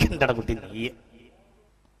അവർക്ക് എന്താണ് കുട്ടി? നീ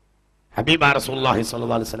ഹബീബ റസൂലുള്ളാഹി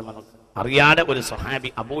സ്വല്ലല്ലാഹു അലൈഹി വസല്ലം അറിയാതെ ഒരു സ്വഹാബി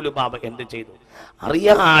അബൂലുബാബ എന്ത് ചെയ്തു?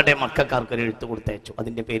 അറിയാതെ മക്കക്കാർക്ക് ഒരു എഴുത്ത് കൊടുത്തയച്ചു.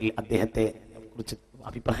 അതിന്റെ പേരിൽ അദ്ദേഹത്തെ കുറിച്ച്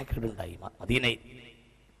അഭിപ്രായക്കേടുണ്ടായി. മദീനയിൽ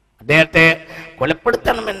അദ്ദേഹത്തെ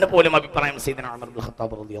കൊലപ്പെടുത്തണം എന്ന് പോലും അഭിപ്രായം സയ്യിദുനാ ഉമർ ഇബ്നുൽ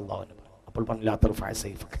ഖത്താബ് റളിയല്ലാഹു അൻഹു. അപ്പോൾ പറഞ്ഞു, ലാ തർഫഅ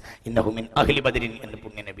സൈഫക ഇന്നഹു മിൻ അഹ്ലി ബദരിൻ എന്ന്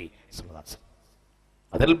പുണ്യ നബി സല്ലല്ലാഹു അലൈഹി വസല്ലം.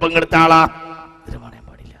 അതിൽ പങ്കെടുത്ത ആളാ, ഇത് പറയാൻ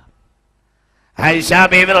പാടില്ല. ആയിഷ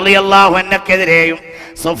ബീവി റളിയല്ലാഹു അൻഹക്കെതിരെയും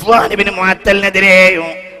സഫ്വാൻ ഇബ്നു മുഅത്തലിനെതിരെയും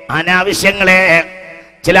അനാവശ്യങ്ങളെ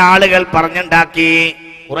ചില ആളുകൾ പറഞ്ഞുണ്ടാക്കി.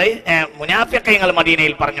 കുറെ മുനാഫിഖീങ്ങൾ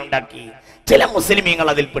മദീനയിൽ പറഞ്ഞുണ്ടാക്കി. ചില മുസ്ലിമീങ്ങൾ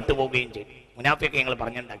അതിൽ പെട്ടുപോവുകയും ചെയ്തു. മുനാഫിഖീങ്ങൾ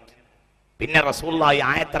പറഞ്ഞുണ്ടാക്കി. പിന്നെ റസൂലുള്ളാഹി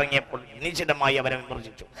ആയത്തിറങ്ങിയപ്പോൾ നിശ്ചിതമായി അവരെ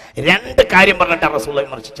വിമർശിച്ചു. രണ്ട് കാര്യം പറഞ്ഞിട്ടാണ് റസൂലുള്ളാഹി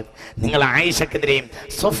വിമർശിച്ചത്. നിങ്ങൾ ആയിഷക്കെതിരെയും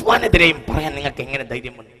സഫ്വാനെതിരെയും പറയാൻ നിങ്ങൾക്ക് എങ്ങനെ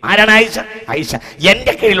ധൈര്യം വന്നു? ആരാണ് ആയിഷ? ആയിഷ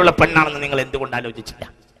എന്റെ കീഴിലുള്ള പെണ്ണാണെന്ന് നിങ്ങൾ എന്തുകൊണ്ട് ആലോചിച്ചില്ല?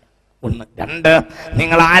 ഒന്ന്. രണ്ട്,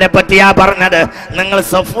 നിങ്ങൾ ആരെ പറ്റിയാ പറഞ്ഞത്? നിങ്ങൾ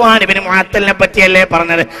സഫ്വാൻ ഇബ്നു മുഅത്തലിനെ പറ്റിയല്ലേ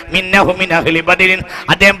പറഞ്ഞത്? മിന്നഹു മിൻ അഹ്ലി ബദരിൻ,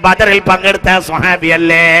 അദ്ദേഹം ബദറിൽ പങ്കെടുത്ത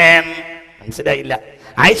സ്വഹാബിയല്ലേ? മനസ്സിലായില്ല.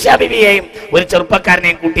 ആയിഷ ബിബിയെയും ഒരു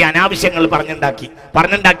ചെറുപ്പക്കാരനെയും കൂട്ടി അനാവശ്യങ്ങൾ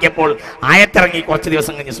പറഞ്ഞുണ്ടാക്കിയപ്പോൾ ആയത്തിറങ്ങി കുറച്ച്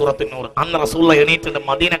ദിവസം കഴിഞ്ഞ് സൂറത്തുൻ നൂർ. അന്ന് റസൂലുള്ളാഹി എണീറ്റിട്ട്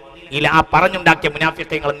മദീനയിൽ ആ പറഞ്ഞുണ്ടാക്കിയ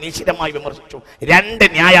മുനാഫിഖീങ്ങളെ നിശിതമായി വിമർശിച്ചു. രണ്ട്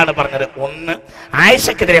ന്യായാണ് പറഞ്ഞത്. ഒന്ന്,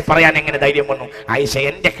 ആയിഷക്കെതിരെ പറയാൻ എങ്ങനെ ധൈര്യം വന്നു? ആയിഷ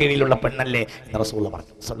എന്റെ കീഴിലുള്ള പെണ്ണല്ലേ എന്ന് റസൂലുള്ളാഹി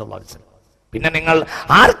പറഞ്ഞു സല്ലല്ലാഹു അലൈഹി വസല്ലം. പിന്നെ നിങ്ങൾ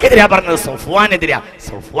ആർക്കെതിരാ പറഞ്ഞത്? സഫ്വാനെതിരാ.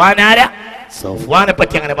 സഫ്വാനാരാ? സഫ്വാനെ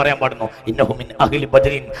പറ്റി അങ്ങനെ പറയാൻ പാടുന്നു? ഇന്നഹു മിൻ അഹ്ലി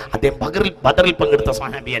ബദരിൻ, അദ്ദേഹം ബദറിൽ പങ്കെടുത്ത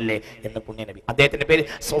സ്വഹാബിയല്ലേ എന്ന് പുണ്യ നബി. അദ്ദേഹത്തിന്റെ പേര്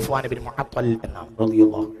സഫ്വാൻ ഇബ്നു മുഅത്തൽ എന്നാണ്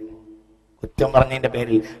റളിയല്ലാഹു അൻഹു. കുറ്റം പറഞ്ഞതിന്റെ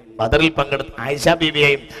പേരിൽ ബദറിൽ പങ്കെടുത്ത ആയിഷ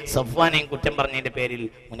ബീവിയെയും സഫ്വാനെയും കുറ്റം പറഞ്ഞതിന്റെ പേരിൽ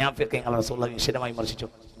മുനാഫിഖീങ്ങൾ റസൂലുള്ളാഹി വിശദമായി വിമർശിച്ചു.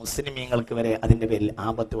 മുസ്ലിമീങ്ങൾക്ക് വരെ അതിന്റെ പേരിൽ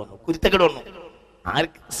ആപത്ത് വന്നു, കുരുത്തക്കേട് വന്നു.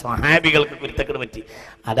 ആർക്ക്? സ്വഹാബികൾക്ക് കുരുത്തക്കേട് പറ്റി.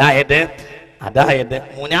 അതായത്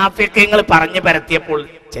മുനാഫിക്കങ്ങൾ പറഞ്ഞു പരത്തിയപ്പോൾ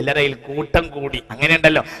ചിലരയിൽ കൂട്ടം കൂടി.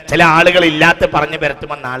 അങ്ങനെയുണ്ടല്ലോ, ചില ആളുകൾ ഇല്ലാത്ത പറഞ്ഞു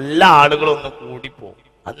പരത്തുമ്പോൾ നല്ല ആളുകളൊന്നും കൂടിപ്പോകും.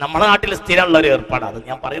 അത് നമ്മുടെ നാട്ടിൽ സ്ഥിരമുള്ള ഒരു ഏർപ്പാടാണ്. അത്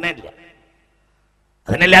ഞാൻ പറയുന്നില്ല,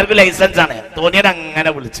 അതിനെല്ലാവർക്കും ലൈസൻസ് ആണ്. തോന്നിയത് അങ്ങനെ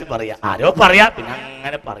വിളിച്ച് പറയാ, ആരോ പറയാ, പിന്നെ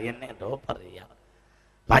അങ്ങനെ പറയുന്നേ ഏതോ പറയാ.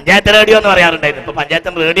 പഞ്ചായത്ത് റേഡിയോ എന്ന് പറയാറുണ്ടായിരുന്നു. ഇപ്പൊ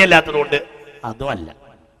പഞ്ചായത്ത് റേഡിയോ അല്ലാത്തത് കൊണ്ട് അതുമല്ല,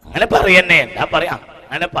 അങ്ങനെ പറയുന്നേ, എന്താ പറയാ,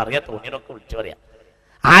 അങ്ങനെ പറയാ, തോന്നിയതൊക്കെ വിളിച്ചു പറയാം.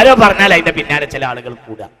 ആരോ പറഞ്ഞാൽ അതിന്റെ പിന്നാലെ ചില ആളുകൾ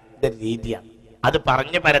കൂടുക. ഇതൊരു രീതിയാണ്. അത്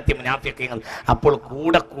പറഞ്ഞു പരത്തി മുനാഫിക്കങ്ങൾ. അപ്പോൾ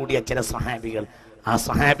കൂടെ കൂടിയ ചില സ്വഹാബികൾ, ആ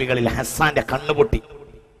സ്വഹാബികളിൽ ഹസ്സാന്റെ കണ്ണുപൊട്ടി.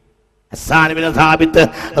 ഹസ്സാൻ ഇബ്നു സാബിത്ത്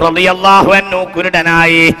റളിയല്ലാഹു അൻഹു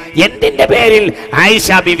കുരുടനായി എന്തിന്റെ പേരിൽ? ആയിഷ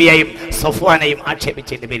ബീവിയെയും സഫ്വാനെയും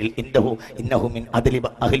ആക്ഷേപിച്ചതിന്റെ പേരിൽ. ഇന്നഹു മിൻ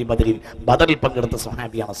അഹ്ലി ബദറിൻ, ബദറിൽ പങ്കെടുത്ത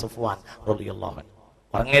സ്വഹാബിയാണ് സഫ്വാൻ റളിയല്ലാഹു അൻഹു.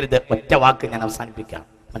 പറഞ്ഞരുത്, ഒറ്റ വാക്ക് ഞാൻ അവസാനിപ്പിക്കാം.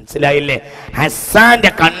 മനസ്സിലായില്ലേ?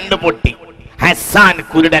 ഹസ്സാന്റെ കണ്ണു പൊട്ടി. ഹസ്സാൻ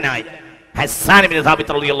കുരുടനായി. ഹസ്സാൻ ഇബ്നു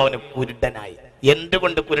സാബിത്ത് റളിയല്ലാഹു അൻഹു കുരുടനായി.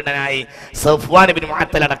 എന്തുകൊണ്ട് കുരുടനായി? സഫ്വാൻ ഇബ്നു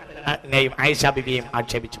മുഅത്തലിനെയും ആയിഷ ബീവിയെയും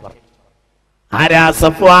ആക്ഷേപിച്ചു പറഞ്ഞു. ആരാ?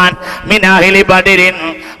 സഫ്വാൻ മിൻ അഹ്ലി ബദറിൻ,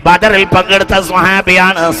 ബദറിൽ പങ്കെടുത്ത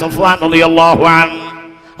സ്വഹാബിയാണ് സഫ്വാൻ റളിയല്ലാഹു അൻഹു.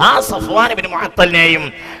 ആ സഫ്വാൻ ഇബ്നു മുഅത്തലിനെയും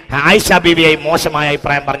ആയിഷ ബീവിയെയും മോശമായ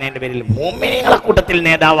അഭിപ്രായം പറഞ്ഞതിന്റെ പേരിൽ മുഅ്മിനീങ്ങളുടെ കൂട്ടത്തിൽ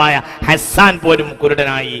നേതാവായ ഹസ്സാൻ പോലും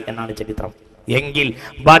കുരുടനായി എന്നാണ് ചരിത്രം. എങ്കിൽ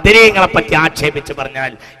ബദരീങ്ങളെ പറ്റി ആക്ഷേപിച്ച്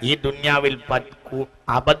പറഞ്ഞാൽ ഈ ദുന്യാവിൽ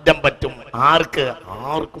അബദ്ധം പറ്റും.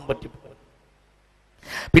 ആർക്കും പറ്റും.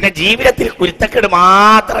 പിന്നെ ജീവിതത്തിൽ കുരുത്തക്കേട്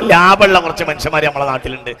മാത്രം ലാഭമുള്ള കുറച്ച് മനുഷ്യന്മാർ നമ്മളെ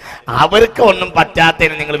നാട്ടിലുണ്ട്. അവർക്ക് ഒന്നും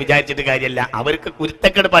പറ്റാത്തതിന് നിങ്ങൾ വിചാരിച്ചിട്ട് കാര്യമല്ല. അവർക്ക്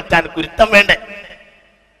കുരുത്തക്കേട് പറ്റാൻ കുരുത്തം വേണ്ടേ?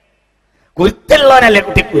 കുരുത്തുള്ളവനല്ലേ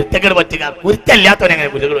കുട്ടി കുരുത്തക്കേട് പറ്റുക. കുരുത്തല്ലാത്തവനെങ്ങനെ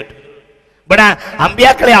കുരുത്തക്കേട് പറ്റും? ഇവിടെ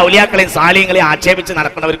അമ്പിയാക്കളെയും ഔലിയാക്കളെയും സാലിഹ്യങ്ങളെയും ആക്ഷേപിച്ച്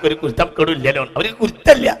നടക്കുന്നവർക്ക് ഒരു കുരുത്തക്കേടും ഇല്ലല്ലോ. അവർക്ക്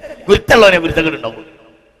കുരുത്തല്ല. കുരുത്തുള്ളവനെ കുരുത്തക്കേട് ഉണ്ടാവും.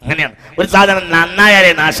 അങ്ങനെയാണ്. ഒരു സാധനം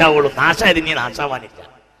നന്നായാലേ നാശാവുള്ളൂ. നാശായത് ഇനി നാശാവാനില്ല.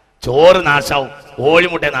 ചോറ് നാശാവും,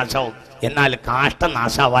 കോഴിമുട്ട നാശാവും, എന്നാൽ കാഷ്ടം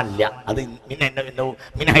നാശാവാനില്ല. അത്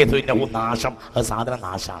മിനഹു നാശം. അത് സാധനം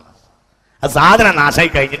നാശാണ്. അത് സാധനം നാശമായി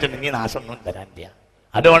കഴിഞ്ഞിട്ട് ഇനി നാശം ഒന്നും തരാനില്ല.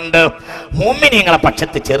 അതുകൊണ്ട് മുഅ്മിനീങ്ങളെ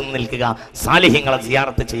പക്ഷത്ത് ചേർന്ന് നിൽക്കുക, സാലിഹ്യങ്ങളെ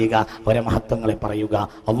സിയാറത്ത് ചെയ്യുക, അവരെ മഹത്വങ്ങളെ പറയുക.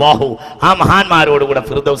 അല്ലാഹു ആ മഹാന്മാരോടുകൂടെ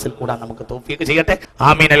ഫിർദൗസിൽ കൂടാൻ നമുക്ക് തൗഫീഖ് ചെയ്യട്ടെ.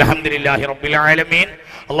 ആമീൻ. അൽഹംദുലില്ലാഹി റബ്ബിൽ ആലമീൻ.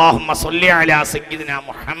 അല്ലാഹുമ്മ സ്വല്ലി അലാ സയ്യിദിനാ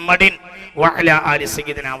മുഹമ്മദിൻ വഅലാ ആലി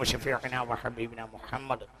സയ്യിദിനാ വശഫീഇനാ വഹബീബിനാ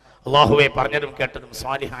മുഹമ്മദ്. അല്ലാഹുവേ, പറഞ്ഞതും കേട്ടതും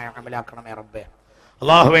സ്വാലിഹായ അമലാക്കണമേ റബ്ബേ.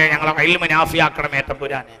 അല്ലാഹുവേ, ഞങ്ങളെ ഇൽമ നാഫിയാക്കണമേ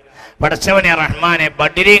തമ്പുരാനെ. പടച്ചവനെ റഹ്മാനെ,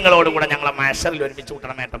 ബദരീങ്ങളോടുകൂടെ ഞങ്ങളെ മഹ്ശറിൽ ഒരുമിച്ച്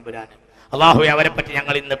കൂട്ടണമേ തമ്പുരാനെ. അല്ലാഹുവേ, അവരെ പറ്റി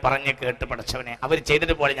ഞങ്ങൾ ഇന്ന് പറഞ്ഞ് കേട്ട് പടച്ചവനെ, അവർ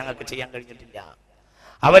ചെയ്തതുപോലെ ഞങ്ങൾക്ക് ചെയ്യാൻ കഴിഞ്ഞിട്ടില്ല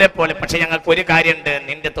അവരെ പോലെ. പക്ഷെ ഞങ്ങൾക്ക് ഒരു കാര്യമുണ്ട്,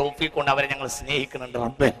 നിന്റെ തൗഫീഖ് കൊണ്ട് അവരെ ഞങ്ങൾ സ്നേഹിക്കുന്നുണ്ട്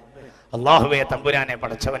റബ്ബേ. അല്ലാഹുവേ തമ്പുരാനെ,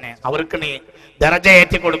 പടച്ചവനെ, അവർക്ക് നീ ദറജ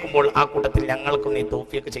ഏറ്റി കൊടുക്കുമ്പോൾ ആ കൂട്ടത്തിൽ ഞങ്ങൾക്കും നീ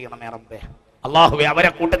തൗഫീഖ് ചെയ്യണമേ റബ്ബേ. അല്ലാഹുവേ, അവരെ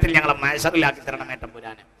കൂട്ടത്തിൽ ഞങ്ങളെ മഹ്ശറിലാക്കി തരണമേ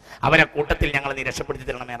തമ്പുരാനെ. അവരെ കൂട്ടത്തിൽ ഞങ്ങൾ നീ രക്ഷപ്പെടുത്തി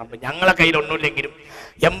തരണമേ റബ്ബേ. ഞങ്ങളെ കയ്യിൽ ഒന്നുമില്ലെങ്കിലും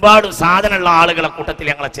എമ്പാടും സാധനമുള്ള ആളുകളെ കൂട്ടത്തിൽ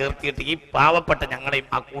ഞങ്ങളെ ചേർത്തിയിട്ട് ഈ പാവപ്പെട്ട ഞങ്ങളെയും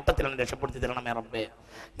ആ കൂട്ടത്തിൽ രക്ഷപ്പെടുത്തി തരണമേ റബ്ബേ.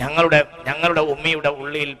 ഞങ്ങളുടെ ഉമ്മയുടെ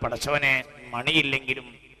ഉള്ളിൽ പടച്ചവനെ മണിയില്ലെങ്കിലും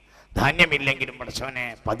ധാന്യമില്ലെങ്കിലും പടച്ചവനെ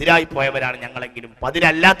പതിരായി പോയവരാണ് ഞങ്ങളെങ്കിലും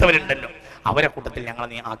പതിരല്ലാത്തവരുണ്ടല്ലോ, അവരെ കൂട്ടത്തിൽ ഞങ്ങൾ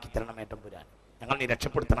നീ ആക്കി തരണമേ തമ്പുരാൻ. ഞങ്ങൾ നീ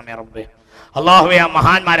രക്ഷപ്പെടുത്തണമേ റബ്ബേ. അല്ലാഹുവേ, ആ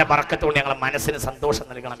മഹാന്മാരെ ബറക്കത്തോടെ ഞങ്ങളെ മനസ്സിന് സന്തോഷം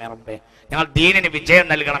നൽകണമേ റബ്ബേ. ഞങ്ങൾ ദീനിന് വിജയം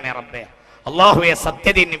നൽകണമേ റബ്ബേ. അല്ലാഹുവേ,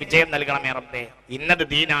 സത്യദീനിന് വിജയം നൽകണമേ റബ്ബേ. ഇന്നത്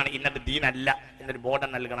ദീനാണ്, ഇന്നത് ദീനല്ല എന്നൊരു ബോധം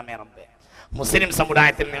നൽകണമേ റബ്ബേ. മുസ്ലിം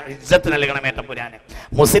സമുദായത്തിന് ഇജ്ജത്ത് നൽകണമേ തമ്പുരാനെ.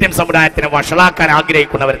 മുസ്ലിം സമുദായത്തിനെ വഷളാക്കാൻ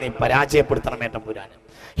ആഗ്രഹിക്കുന്നവരെ നീ പരാജയപ്പെടുത്തണമേ തമ്പുരാനെ.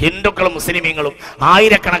 ഹിന്ദുക്കളും മുസ്ലിമീങ്ങളും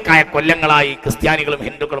ആയിരക്കണക്കായ കൊല്ലങ്ങളായി ക്രിസ്ത്യാനികളും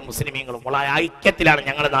ഹിന്ദുക്കളും മുസ്ലിമീങ്ങളും ഉള്ള ഐക്യത്തിലാണ്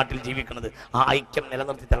ഞങ്ങളുടെ നാട്ടിൽ ജീവിക്കുന്നത്. ആ ഐക്യം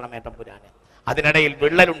നിലനിർത്തി തരണമേ തമ്പുരാനെ. അതിനിടയിൽ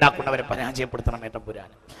വിള്ളലുണ്ടാക്കുന്നവരെ പരാജയപ്പെടുത്തണമേ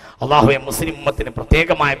തമ്പുരാനെ. അല്ലാഹുവേ, മുസ്ലിം ഉമ്മത്തിന്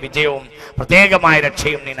പ്രത്യേകമായ വിജയവും പ്രത്യേകമായ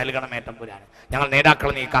രക്ഷയും നീ നൽകണമേ തമ്പുരാനെ. ഞങ്ങൾ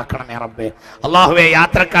നേതാക്കളെ നീ കാക്കണമേ റബ്ബേ. അല്ലാഹുവേ,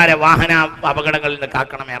 യാത്രക്കാരെ വാഹന അപകടങ്ങളിൽ നിന്ന്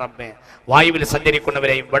കാക്കണമേ റബ്ബേ. വായുവിൽ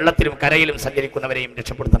സഞ്ചരിക്കുന്നവരെയും വെള്ളത്തിലും കരയിലും സഞ്ചരിക്കുന്നവരെയും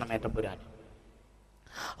രക്ഷപ്പെടുത്തണമേ തമ്പുരാനെ.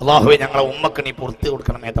 അല്ലാഹുവേ, ഞങ്ങളെ ഉമ്മക്ക് നീ പുറത്തു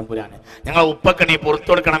കൊടുക്കണമേ തമ്പുരാനെ. ഞങ്ങളെ ഉപ്പക്ക് നീ പുറത്തു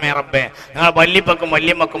കൊടുക്കണമേ റബ്ബേ. ഞങ്ങളെ വല്യപ്പക്കും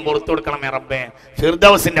വല്യമ്മക്കും പുറത്തു കൊടുക്കണമേ റബ്ബേ.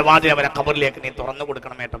 ഫിർദൗസിന്റെ വാതിൽ അവരെ ഖബറിലേക്ക് നീ തുറന്നു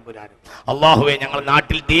കൊടുക്കണമേ തമ്പുരാനെ. അല്ലാഹുവേ, ഞങ്ങൾ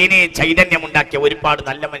നാട്ടിൽ ദീനീ ചൈതന്യമുണ്ടാക്കിയ ഒരുപാട്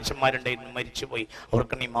നല്ല മനുഷ്യന്മാരുണ്ടായിരുന്നു, മരിച്ചുപോയി.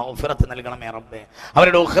 അവർക്ക് നീ മഗ്ഫിറത്ത് നൽകണമേ റബ്ബേ.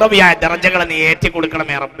 അവരുടെ ഉഖ്റവിയായ ദറജകളെ നീ ഏറ്റി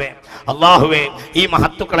കൊടുക്കണമേ റബ്ബേ. അല്ലാഹുവേ, ഈ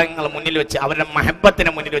മഹത്തുക്കളെ ഞങ്ങൾ മുന്നിൽ വെച്ച് അവരുടെ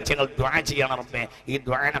മഹബത്തിനെ മുന്നിൽ വെച്ച് ഞങ്ങൾ ദുആ ചെയ്യണം റബ്ബേ. ഈ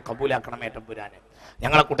ദുആനെ കബൂലാക്കണമേ തമ്പുരാനെ.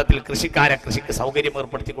 ഞങ്ങളെ കൂട്ടത്തിൽ കൃഷിക്ക് സൗകര്യം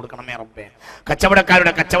ഏർപ്പെടുത്തി കൊടുക്കണമേ റബ്ബേ.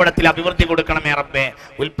 കച്ചവടക്കാരുടെ കച്ചവടത്തിൽ അഭിവൃദ്ധി കൊടുക്കണമേ റബ്ബേ.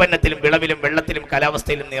 ഉൽപ്പന്നത്തിലും വിളവിലും വെള്ളത്തിലും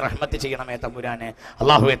കാലാവസ്ഥയിലും നീ റഹ്മത്ത് ചെയ്യണമേ തമ്പുരാനെ.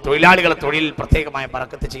 അല്ലാഹുവേ, തൊഴിലാളികളെ തൊഴിലിൽ പ്രത്യേകമായ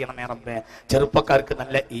ബറക്കത്ത് ചെയ്യണമേ റബ്ബേ. ചെറുപ്പക്കാർക്ക്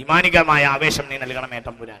നല്ല ഈമാനികമായ ആവേശം നീ നൽകണമേ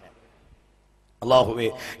തമ്പുരാനെ. അല്ലാഹുവേ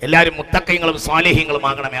എല്ലാവരും മുത്തഖീങ്ങളും സ്വാലിഹീങ്ങളും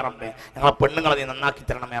ആകണമേ റബ്ബേ. ഞങ്ങളെ പെണ്ണുങ്ങളെ നീ നന്നാക്കി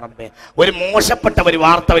തരണമേ റബ്ബേ. ഒരു മോശപ്പെട്ട ഒരു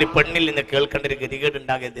വാർത്ത ഒരു പെണ്ണിൽ നിന്ന് കേൾക്കേണ്ട ഒരു ഗതികേട്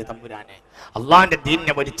ഉണ്ടാകരുതേ തമ്പുരാനെ. അള്ളാഹിന്റെ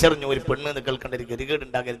ദീനിനെ വലിച്ചെറിഞ്ഞു ഒരു പെണ്ണ് നിന്ന് കേൾക്കേണ്ട ഒരു ഗതികേട്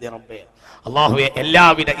ഉണ്ടാകരുതേ റബ്ബേ. അല്ലാഹുവേ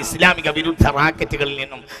എല്ലാവിധ ഇസ്ലാമിക വിരുദ്ധ റാക്കറ്റുകളിൽ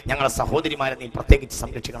നിന്നും ഞങ്ങളെ സഹോദരിമാരെ നീ പ്രത്യേകിച്ച്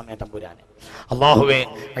സംരക്ഷിക്കണമേ തമ്പുരാനെ. അല്ലാഹുവേ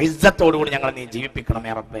ഇസ്സത്തോടുകൂടി ഞങ്ങളെ നീ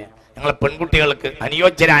ജീവിപ്പിക്കണമേ റബ്ബേ. ഞങ്ങളെ പെൺകുട്ടികൾക്ക്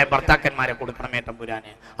അനുയോജ്യരായ ഭർത്താക്കന്മാരെ കൊടുക്കണമേ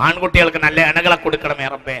തമ്പുരാനെ. ആൺകുട്ടികൾക്ക് നല്ല ഇണകളെ കൊടുക്കണമേ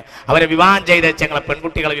റബ്ബേ. അവരെ വിവാഹം ചെയ്ത ഞങ്ങളെ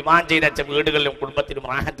പെൺകുട്ടികളെ വിവാഹം ചെയ്ത വീടുകളിലും കുടുംബത്തിലും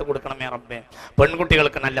റാഹത്ത് കൊടുക്കണമേ റബ്ബേ.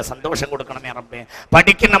 പെൺകുട്ടികൾക്ക് നല്ല സന്തോഷം കൊടുക്കണമേ റബ്ബേ.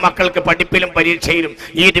 പഠിക്കുന്ന മക്കൾക്ക് പഠിപ്പിലും പരീക്ഷയിലും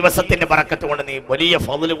ഈ ദിവസത്തിന്റെ ബറക്കത്ത് കൊണ്ട് നീ വലിയ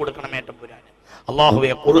ഫള് കൊടുക്കണമേ തമ്പുരാനെ.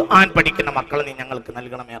 അല്ലാഹുവേ ഖുർആൻ പഠിക്കുന്ന മക്കളെ നീ ഞങ്ങൾക്ക്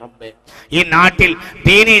നൽകണമേ റബ്ബേ. ഈ നാട്ടിൽ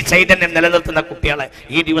ദീനീ ചൈതന്യം നിലനിർത്തുന്ന കുട്ടികളെ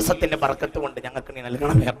ഈ ദിവസത്തിന്റെ ബറക്കത്ത് കൊണ്ട് ഞങ്ങൾക്ക് നീ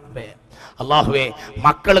നൽകണമേ റബ്ബേ. അല്ലാഹുവേ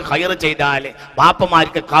മക്കൾ ഖൈർ ചെയ്താൽ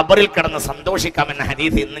ബാപ്പമാർക്ക് ഖബറിൽ കിടന്ന് സന്തോഷിക്കാമെന്ന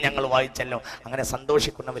ഹദീസ് ഇന്ന് ഞങ്ങൾ വായിച്ചല്ലോ. അങ്ങനെ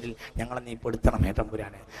സന്തോഷിക്കുന്നവരിൽ ഞങ്ങളെ നീ പെടുത്തണമേ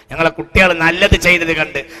തമ്പുരാനെ. ഞങ്ങളെ കുട്ടികൾ നല്ലത് ചെയ്തത്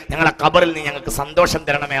കണ്ട് ഞങ്ങളെ ഖബറിൽ നീ ഞങ്ങൾക്ക് സന്തോഷം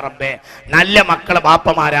തരണമേ റബ്ബേ. നല്ല മക്കളെ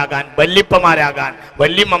ബാപ്പമാരാകാൻ, വല്ലിപ്പമാരാകാൻ,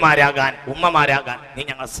 വല്യമ്മമാരാകാൻ, ഉമ്മമാരാകാൻ നീ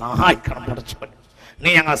ഞങ്ങളെ സഹായിക്കണം പഠിച്ചു.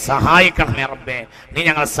 നീ ഞങ്ങളെ സഹായിക്കണമേ റബ്ബേ. നീ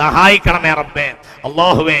ഞങ്ങളെ സഹായിക്കണമേ റബ്ബേ.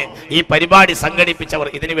 അല്ലാഹുവേ ഈ പരിപാടി സംഘടിപ്പിച്ചവർ,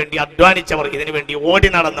 ഇതിനു വേണ്ടി അധ്വാനിച്ചവർ, ഇതിനു വേണ്ടി ഓടി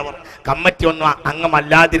നടന്നവർ, കമ്മിറ്റി ഒന്നും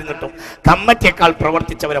അംഗമല്ലാതിരുന്നിട്ടും കമ്മിറ്റിയേക്കാൾ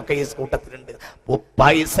പ്രവർത്തിച്ചവരൊക്കെ ഈ കൂട്ടത്തിലുണ്ട്.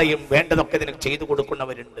 പൈസയും വേണ്ടതൊക്കെ ഇതിന് ചെയ്തു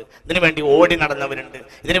കൊടുക്കുന്നവരുണ്ട്. ഇതിനു വേണ്ടി ഓടി നടന്നവരുണ്ട്.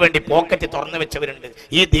 ഇതിനു വേണ്ടി പോക്കറ്റ് തുറന്നു വെച്ചവരുണ്ട്.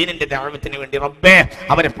 ഈ ദീനിന്റെ ദഅവത്തിന് വേണ്ടി റബ്ബേ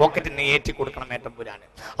അവരെ പോക്കറ്റിന് ഏറ്റി കൊടുക്കണമേ തമ്പുരാനെ.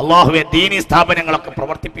 അല്ലാഹുവേ ദീനി സ്ഥാപനങ്ങളൊക്കെ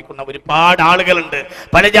പ്രവർത്തിപ്പിക്കുന്ന ഒരുപാട് ആളുകളുണ്ട്.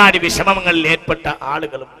 പലജാതി വിഷമങ്ങളിൽ ഏർപ്പെട്ട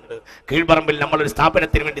ആളുകളുമുണ്ട്. കീഴ്പറമ്പിൽ നമ്മളൊരു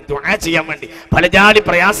സ്ഥാപനത്തിന് വേണ്ടി ദുആ ചെയ്യാൻ വേണ്ടി, പലജാതി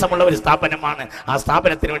പ്രയാസമുള്ള ഒരു സ്ഥാപനമാണ്. ആ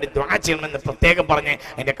സ്ഥാപനത്തിന് വേണ്ടി ദുആ ചെയ്യണമെന്ന് പ്രത്യേകം പറഞ്ഞ്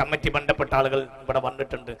അതിന്റെ കമ്മിറ്റി ബന്ധപ്പെട്ട ആളുകൾ ഇവിടെ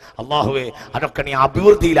വന്നിട്ടുണ്ട്. അല്ലാഹുവേ അതൊക്കെ നീ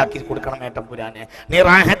അഭിവൃദ്ധിയിലാക്കി കൊടുക്കണമേ തമ്പുരാനെ. നീ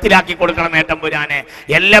റാഹത്തിലാക്കി കൊടുക്കണമേ തമ്പുരാനെ.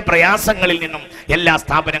 എല്ലാ പ്രയാസങ്ങളിൽ നിന്നും, എല്ലാ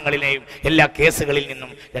സ്ഥാപനങ്ങളിലെയും എല്ലാ കേസുകളിൽ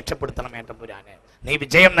നിന്നും രക്ഷപ്പെടുത്തണമേ തമ്പുരാനെ. നീ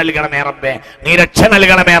വിജയം നൽകണമേ റബ്ബേ. നീ രക്ഷ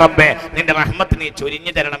നൽകണമേ റബ്ബേ. നിന്റെ റഹ്മത്ത് നീ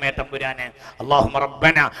ചൊരിഞ്ഞു തരണമേ തമ്പുരാനെ. അല്ലാഹുമ്മ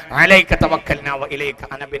റബ്ബന അലൈക തവക്കൽനാ വ ഇലൈക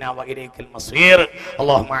അനബ്നാ വ ഇലൈക്കൽ മസീർ.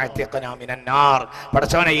 അല്ലാഹുമ്മ അഅതിഖനാ മിനൻ നാർ.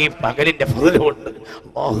 പടച്ചവനെ ഈ പകലിന്റെ ഫളലുണ്ട്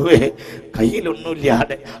അല്ലാഹുവേ,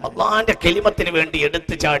 കയ്യിലൊന്നുമില്ലാതെ അല്ലാഹുവിന്റെ കലിമത്തിന് വേണ്ടി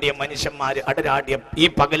എടുത്തു ചാടിയ മനുഷ്യന്മാർ അടരാടിയ ഈ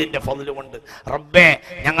പകലിന്റെ ഫളലുകൊണ്ട് റബ്ബേ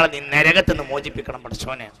ഞങ്ങളെ നീ നരകത്തിൽ നിന്ന് മോചിപ്പിക്കണം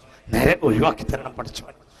പടച്ചവനെ. നരകം ഒഴിവാക്കി തരണം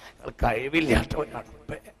പടച്ചവനെ. ഞങ്ങൾ കഴിവില്ലാത്തവരാണ്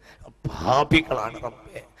റബ്ബേ, പാപികളാണ്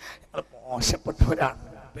റബ്ബേ, ഞങ്ങൾ മോശപ്പെട്ടവരാണ്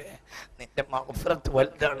റബ്ബേ. നിന്റെ മഗ്ഫിറത്ത്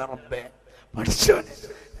വലുതാണ് റബ്ബേ. പടച്ചവനെ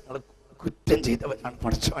ഞങ്ങൾ കുറ്റം ചെയ്തവരാണ്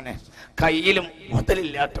പടച്ചവനെ. കയ്യിലും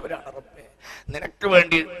മുതലില്ലാത്തവരാണ് റബ്ബേ. നിനക്ക്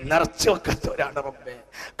വേണ്ടി നിറച്ചു വെക്കാത്തവരാണ് റബ്ബേ.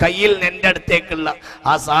 കയ്യിൽ നിന്റെ അടുത്തേക്കുള്ള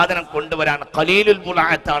ആ സാധനം കൊണ്ടുവരാൻ ഖലീലുൽ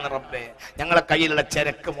ബുലാഅത്താണ് റബ്ബേ. ഞങ്ങളെ കയ്യിലുള്ള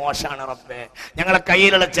ചരക്ക് മോശമാണ് റബ്ബേ. ഞങ്ങളെ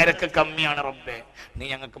കയ്യിലുള്ള ചരക്ക് കമ്മിയാണ് റബ്ബേ. നീ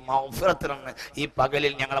ഞങ്ങൾക്ക് മഗ്ഫിറത്ത് തന്ന് ഈ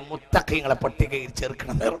പകലിൽ ഞങ്ങളെ മുത്തഖീങ്ങളെ പട്ടികയിൽ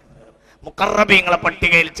ചേർക്കണമേ റബ്ബേ. മുഖറബീങ്ങളെ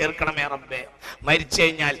പട്ടികയിൽ ചേർക്കണമേ റബ്ബേ. മരിച്ചു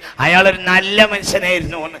കഴിഞ്ഞാൽ അയാളൊരു നല്ല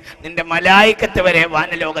മനുഷ്യനായിരുന്നു എന്ന് നിന്റെ മലായിക്കത്ത് വരെ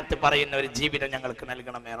വാനലോകത്ത് പറയുന്ന ഒരു ജീവിതം ഞങ്ങൾക്ക്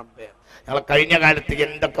നൽകണമേ റബ്ബേ. ഞങ്ങൾ കഴിഞ്ഞ കാലത്ത്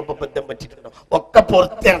എന്തൊക്കെ ബന്ധം പറ്റിയിട്ടുണ്ടോ ഒക്കെ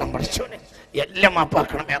പുറത്തേണം പഠിച്ചോനെ. എല്ലാം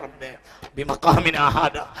മാപ്പാക്കണമേ റബ്ബേ. ബിമഖാമിനാ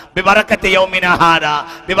ഹാദാ ബിബറകത്തി യൗമിനാ ഹാദാ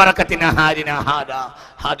ബിബറകത്തി നഹാരിനാ ഹാദാ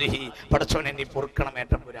ഹാദിഹി. പഠിച്ചോനെ നീ പൊറുക്കണമേ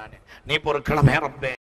തമ്പുരാനെ. നീ പൊറുക്കണമേ റബ്ബേ.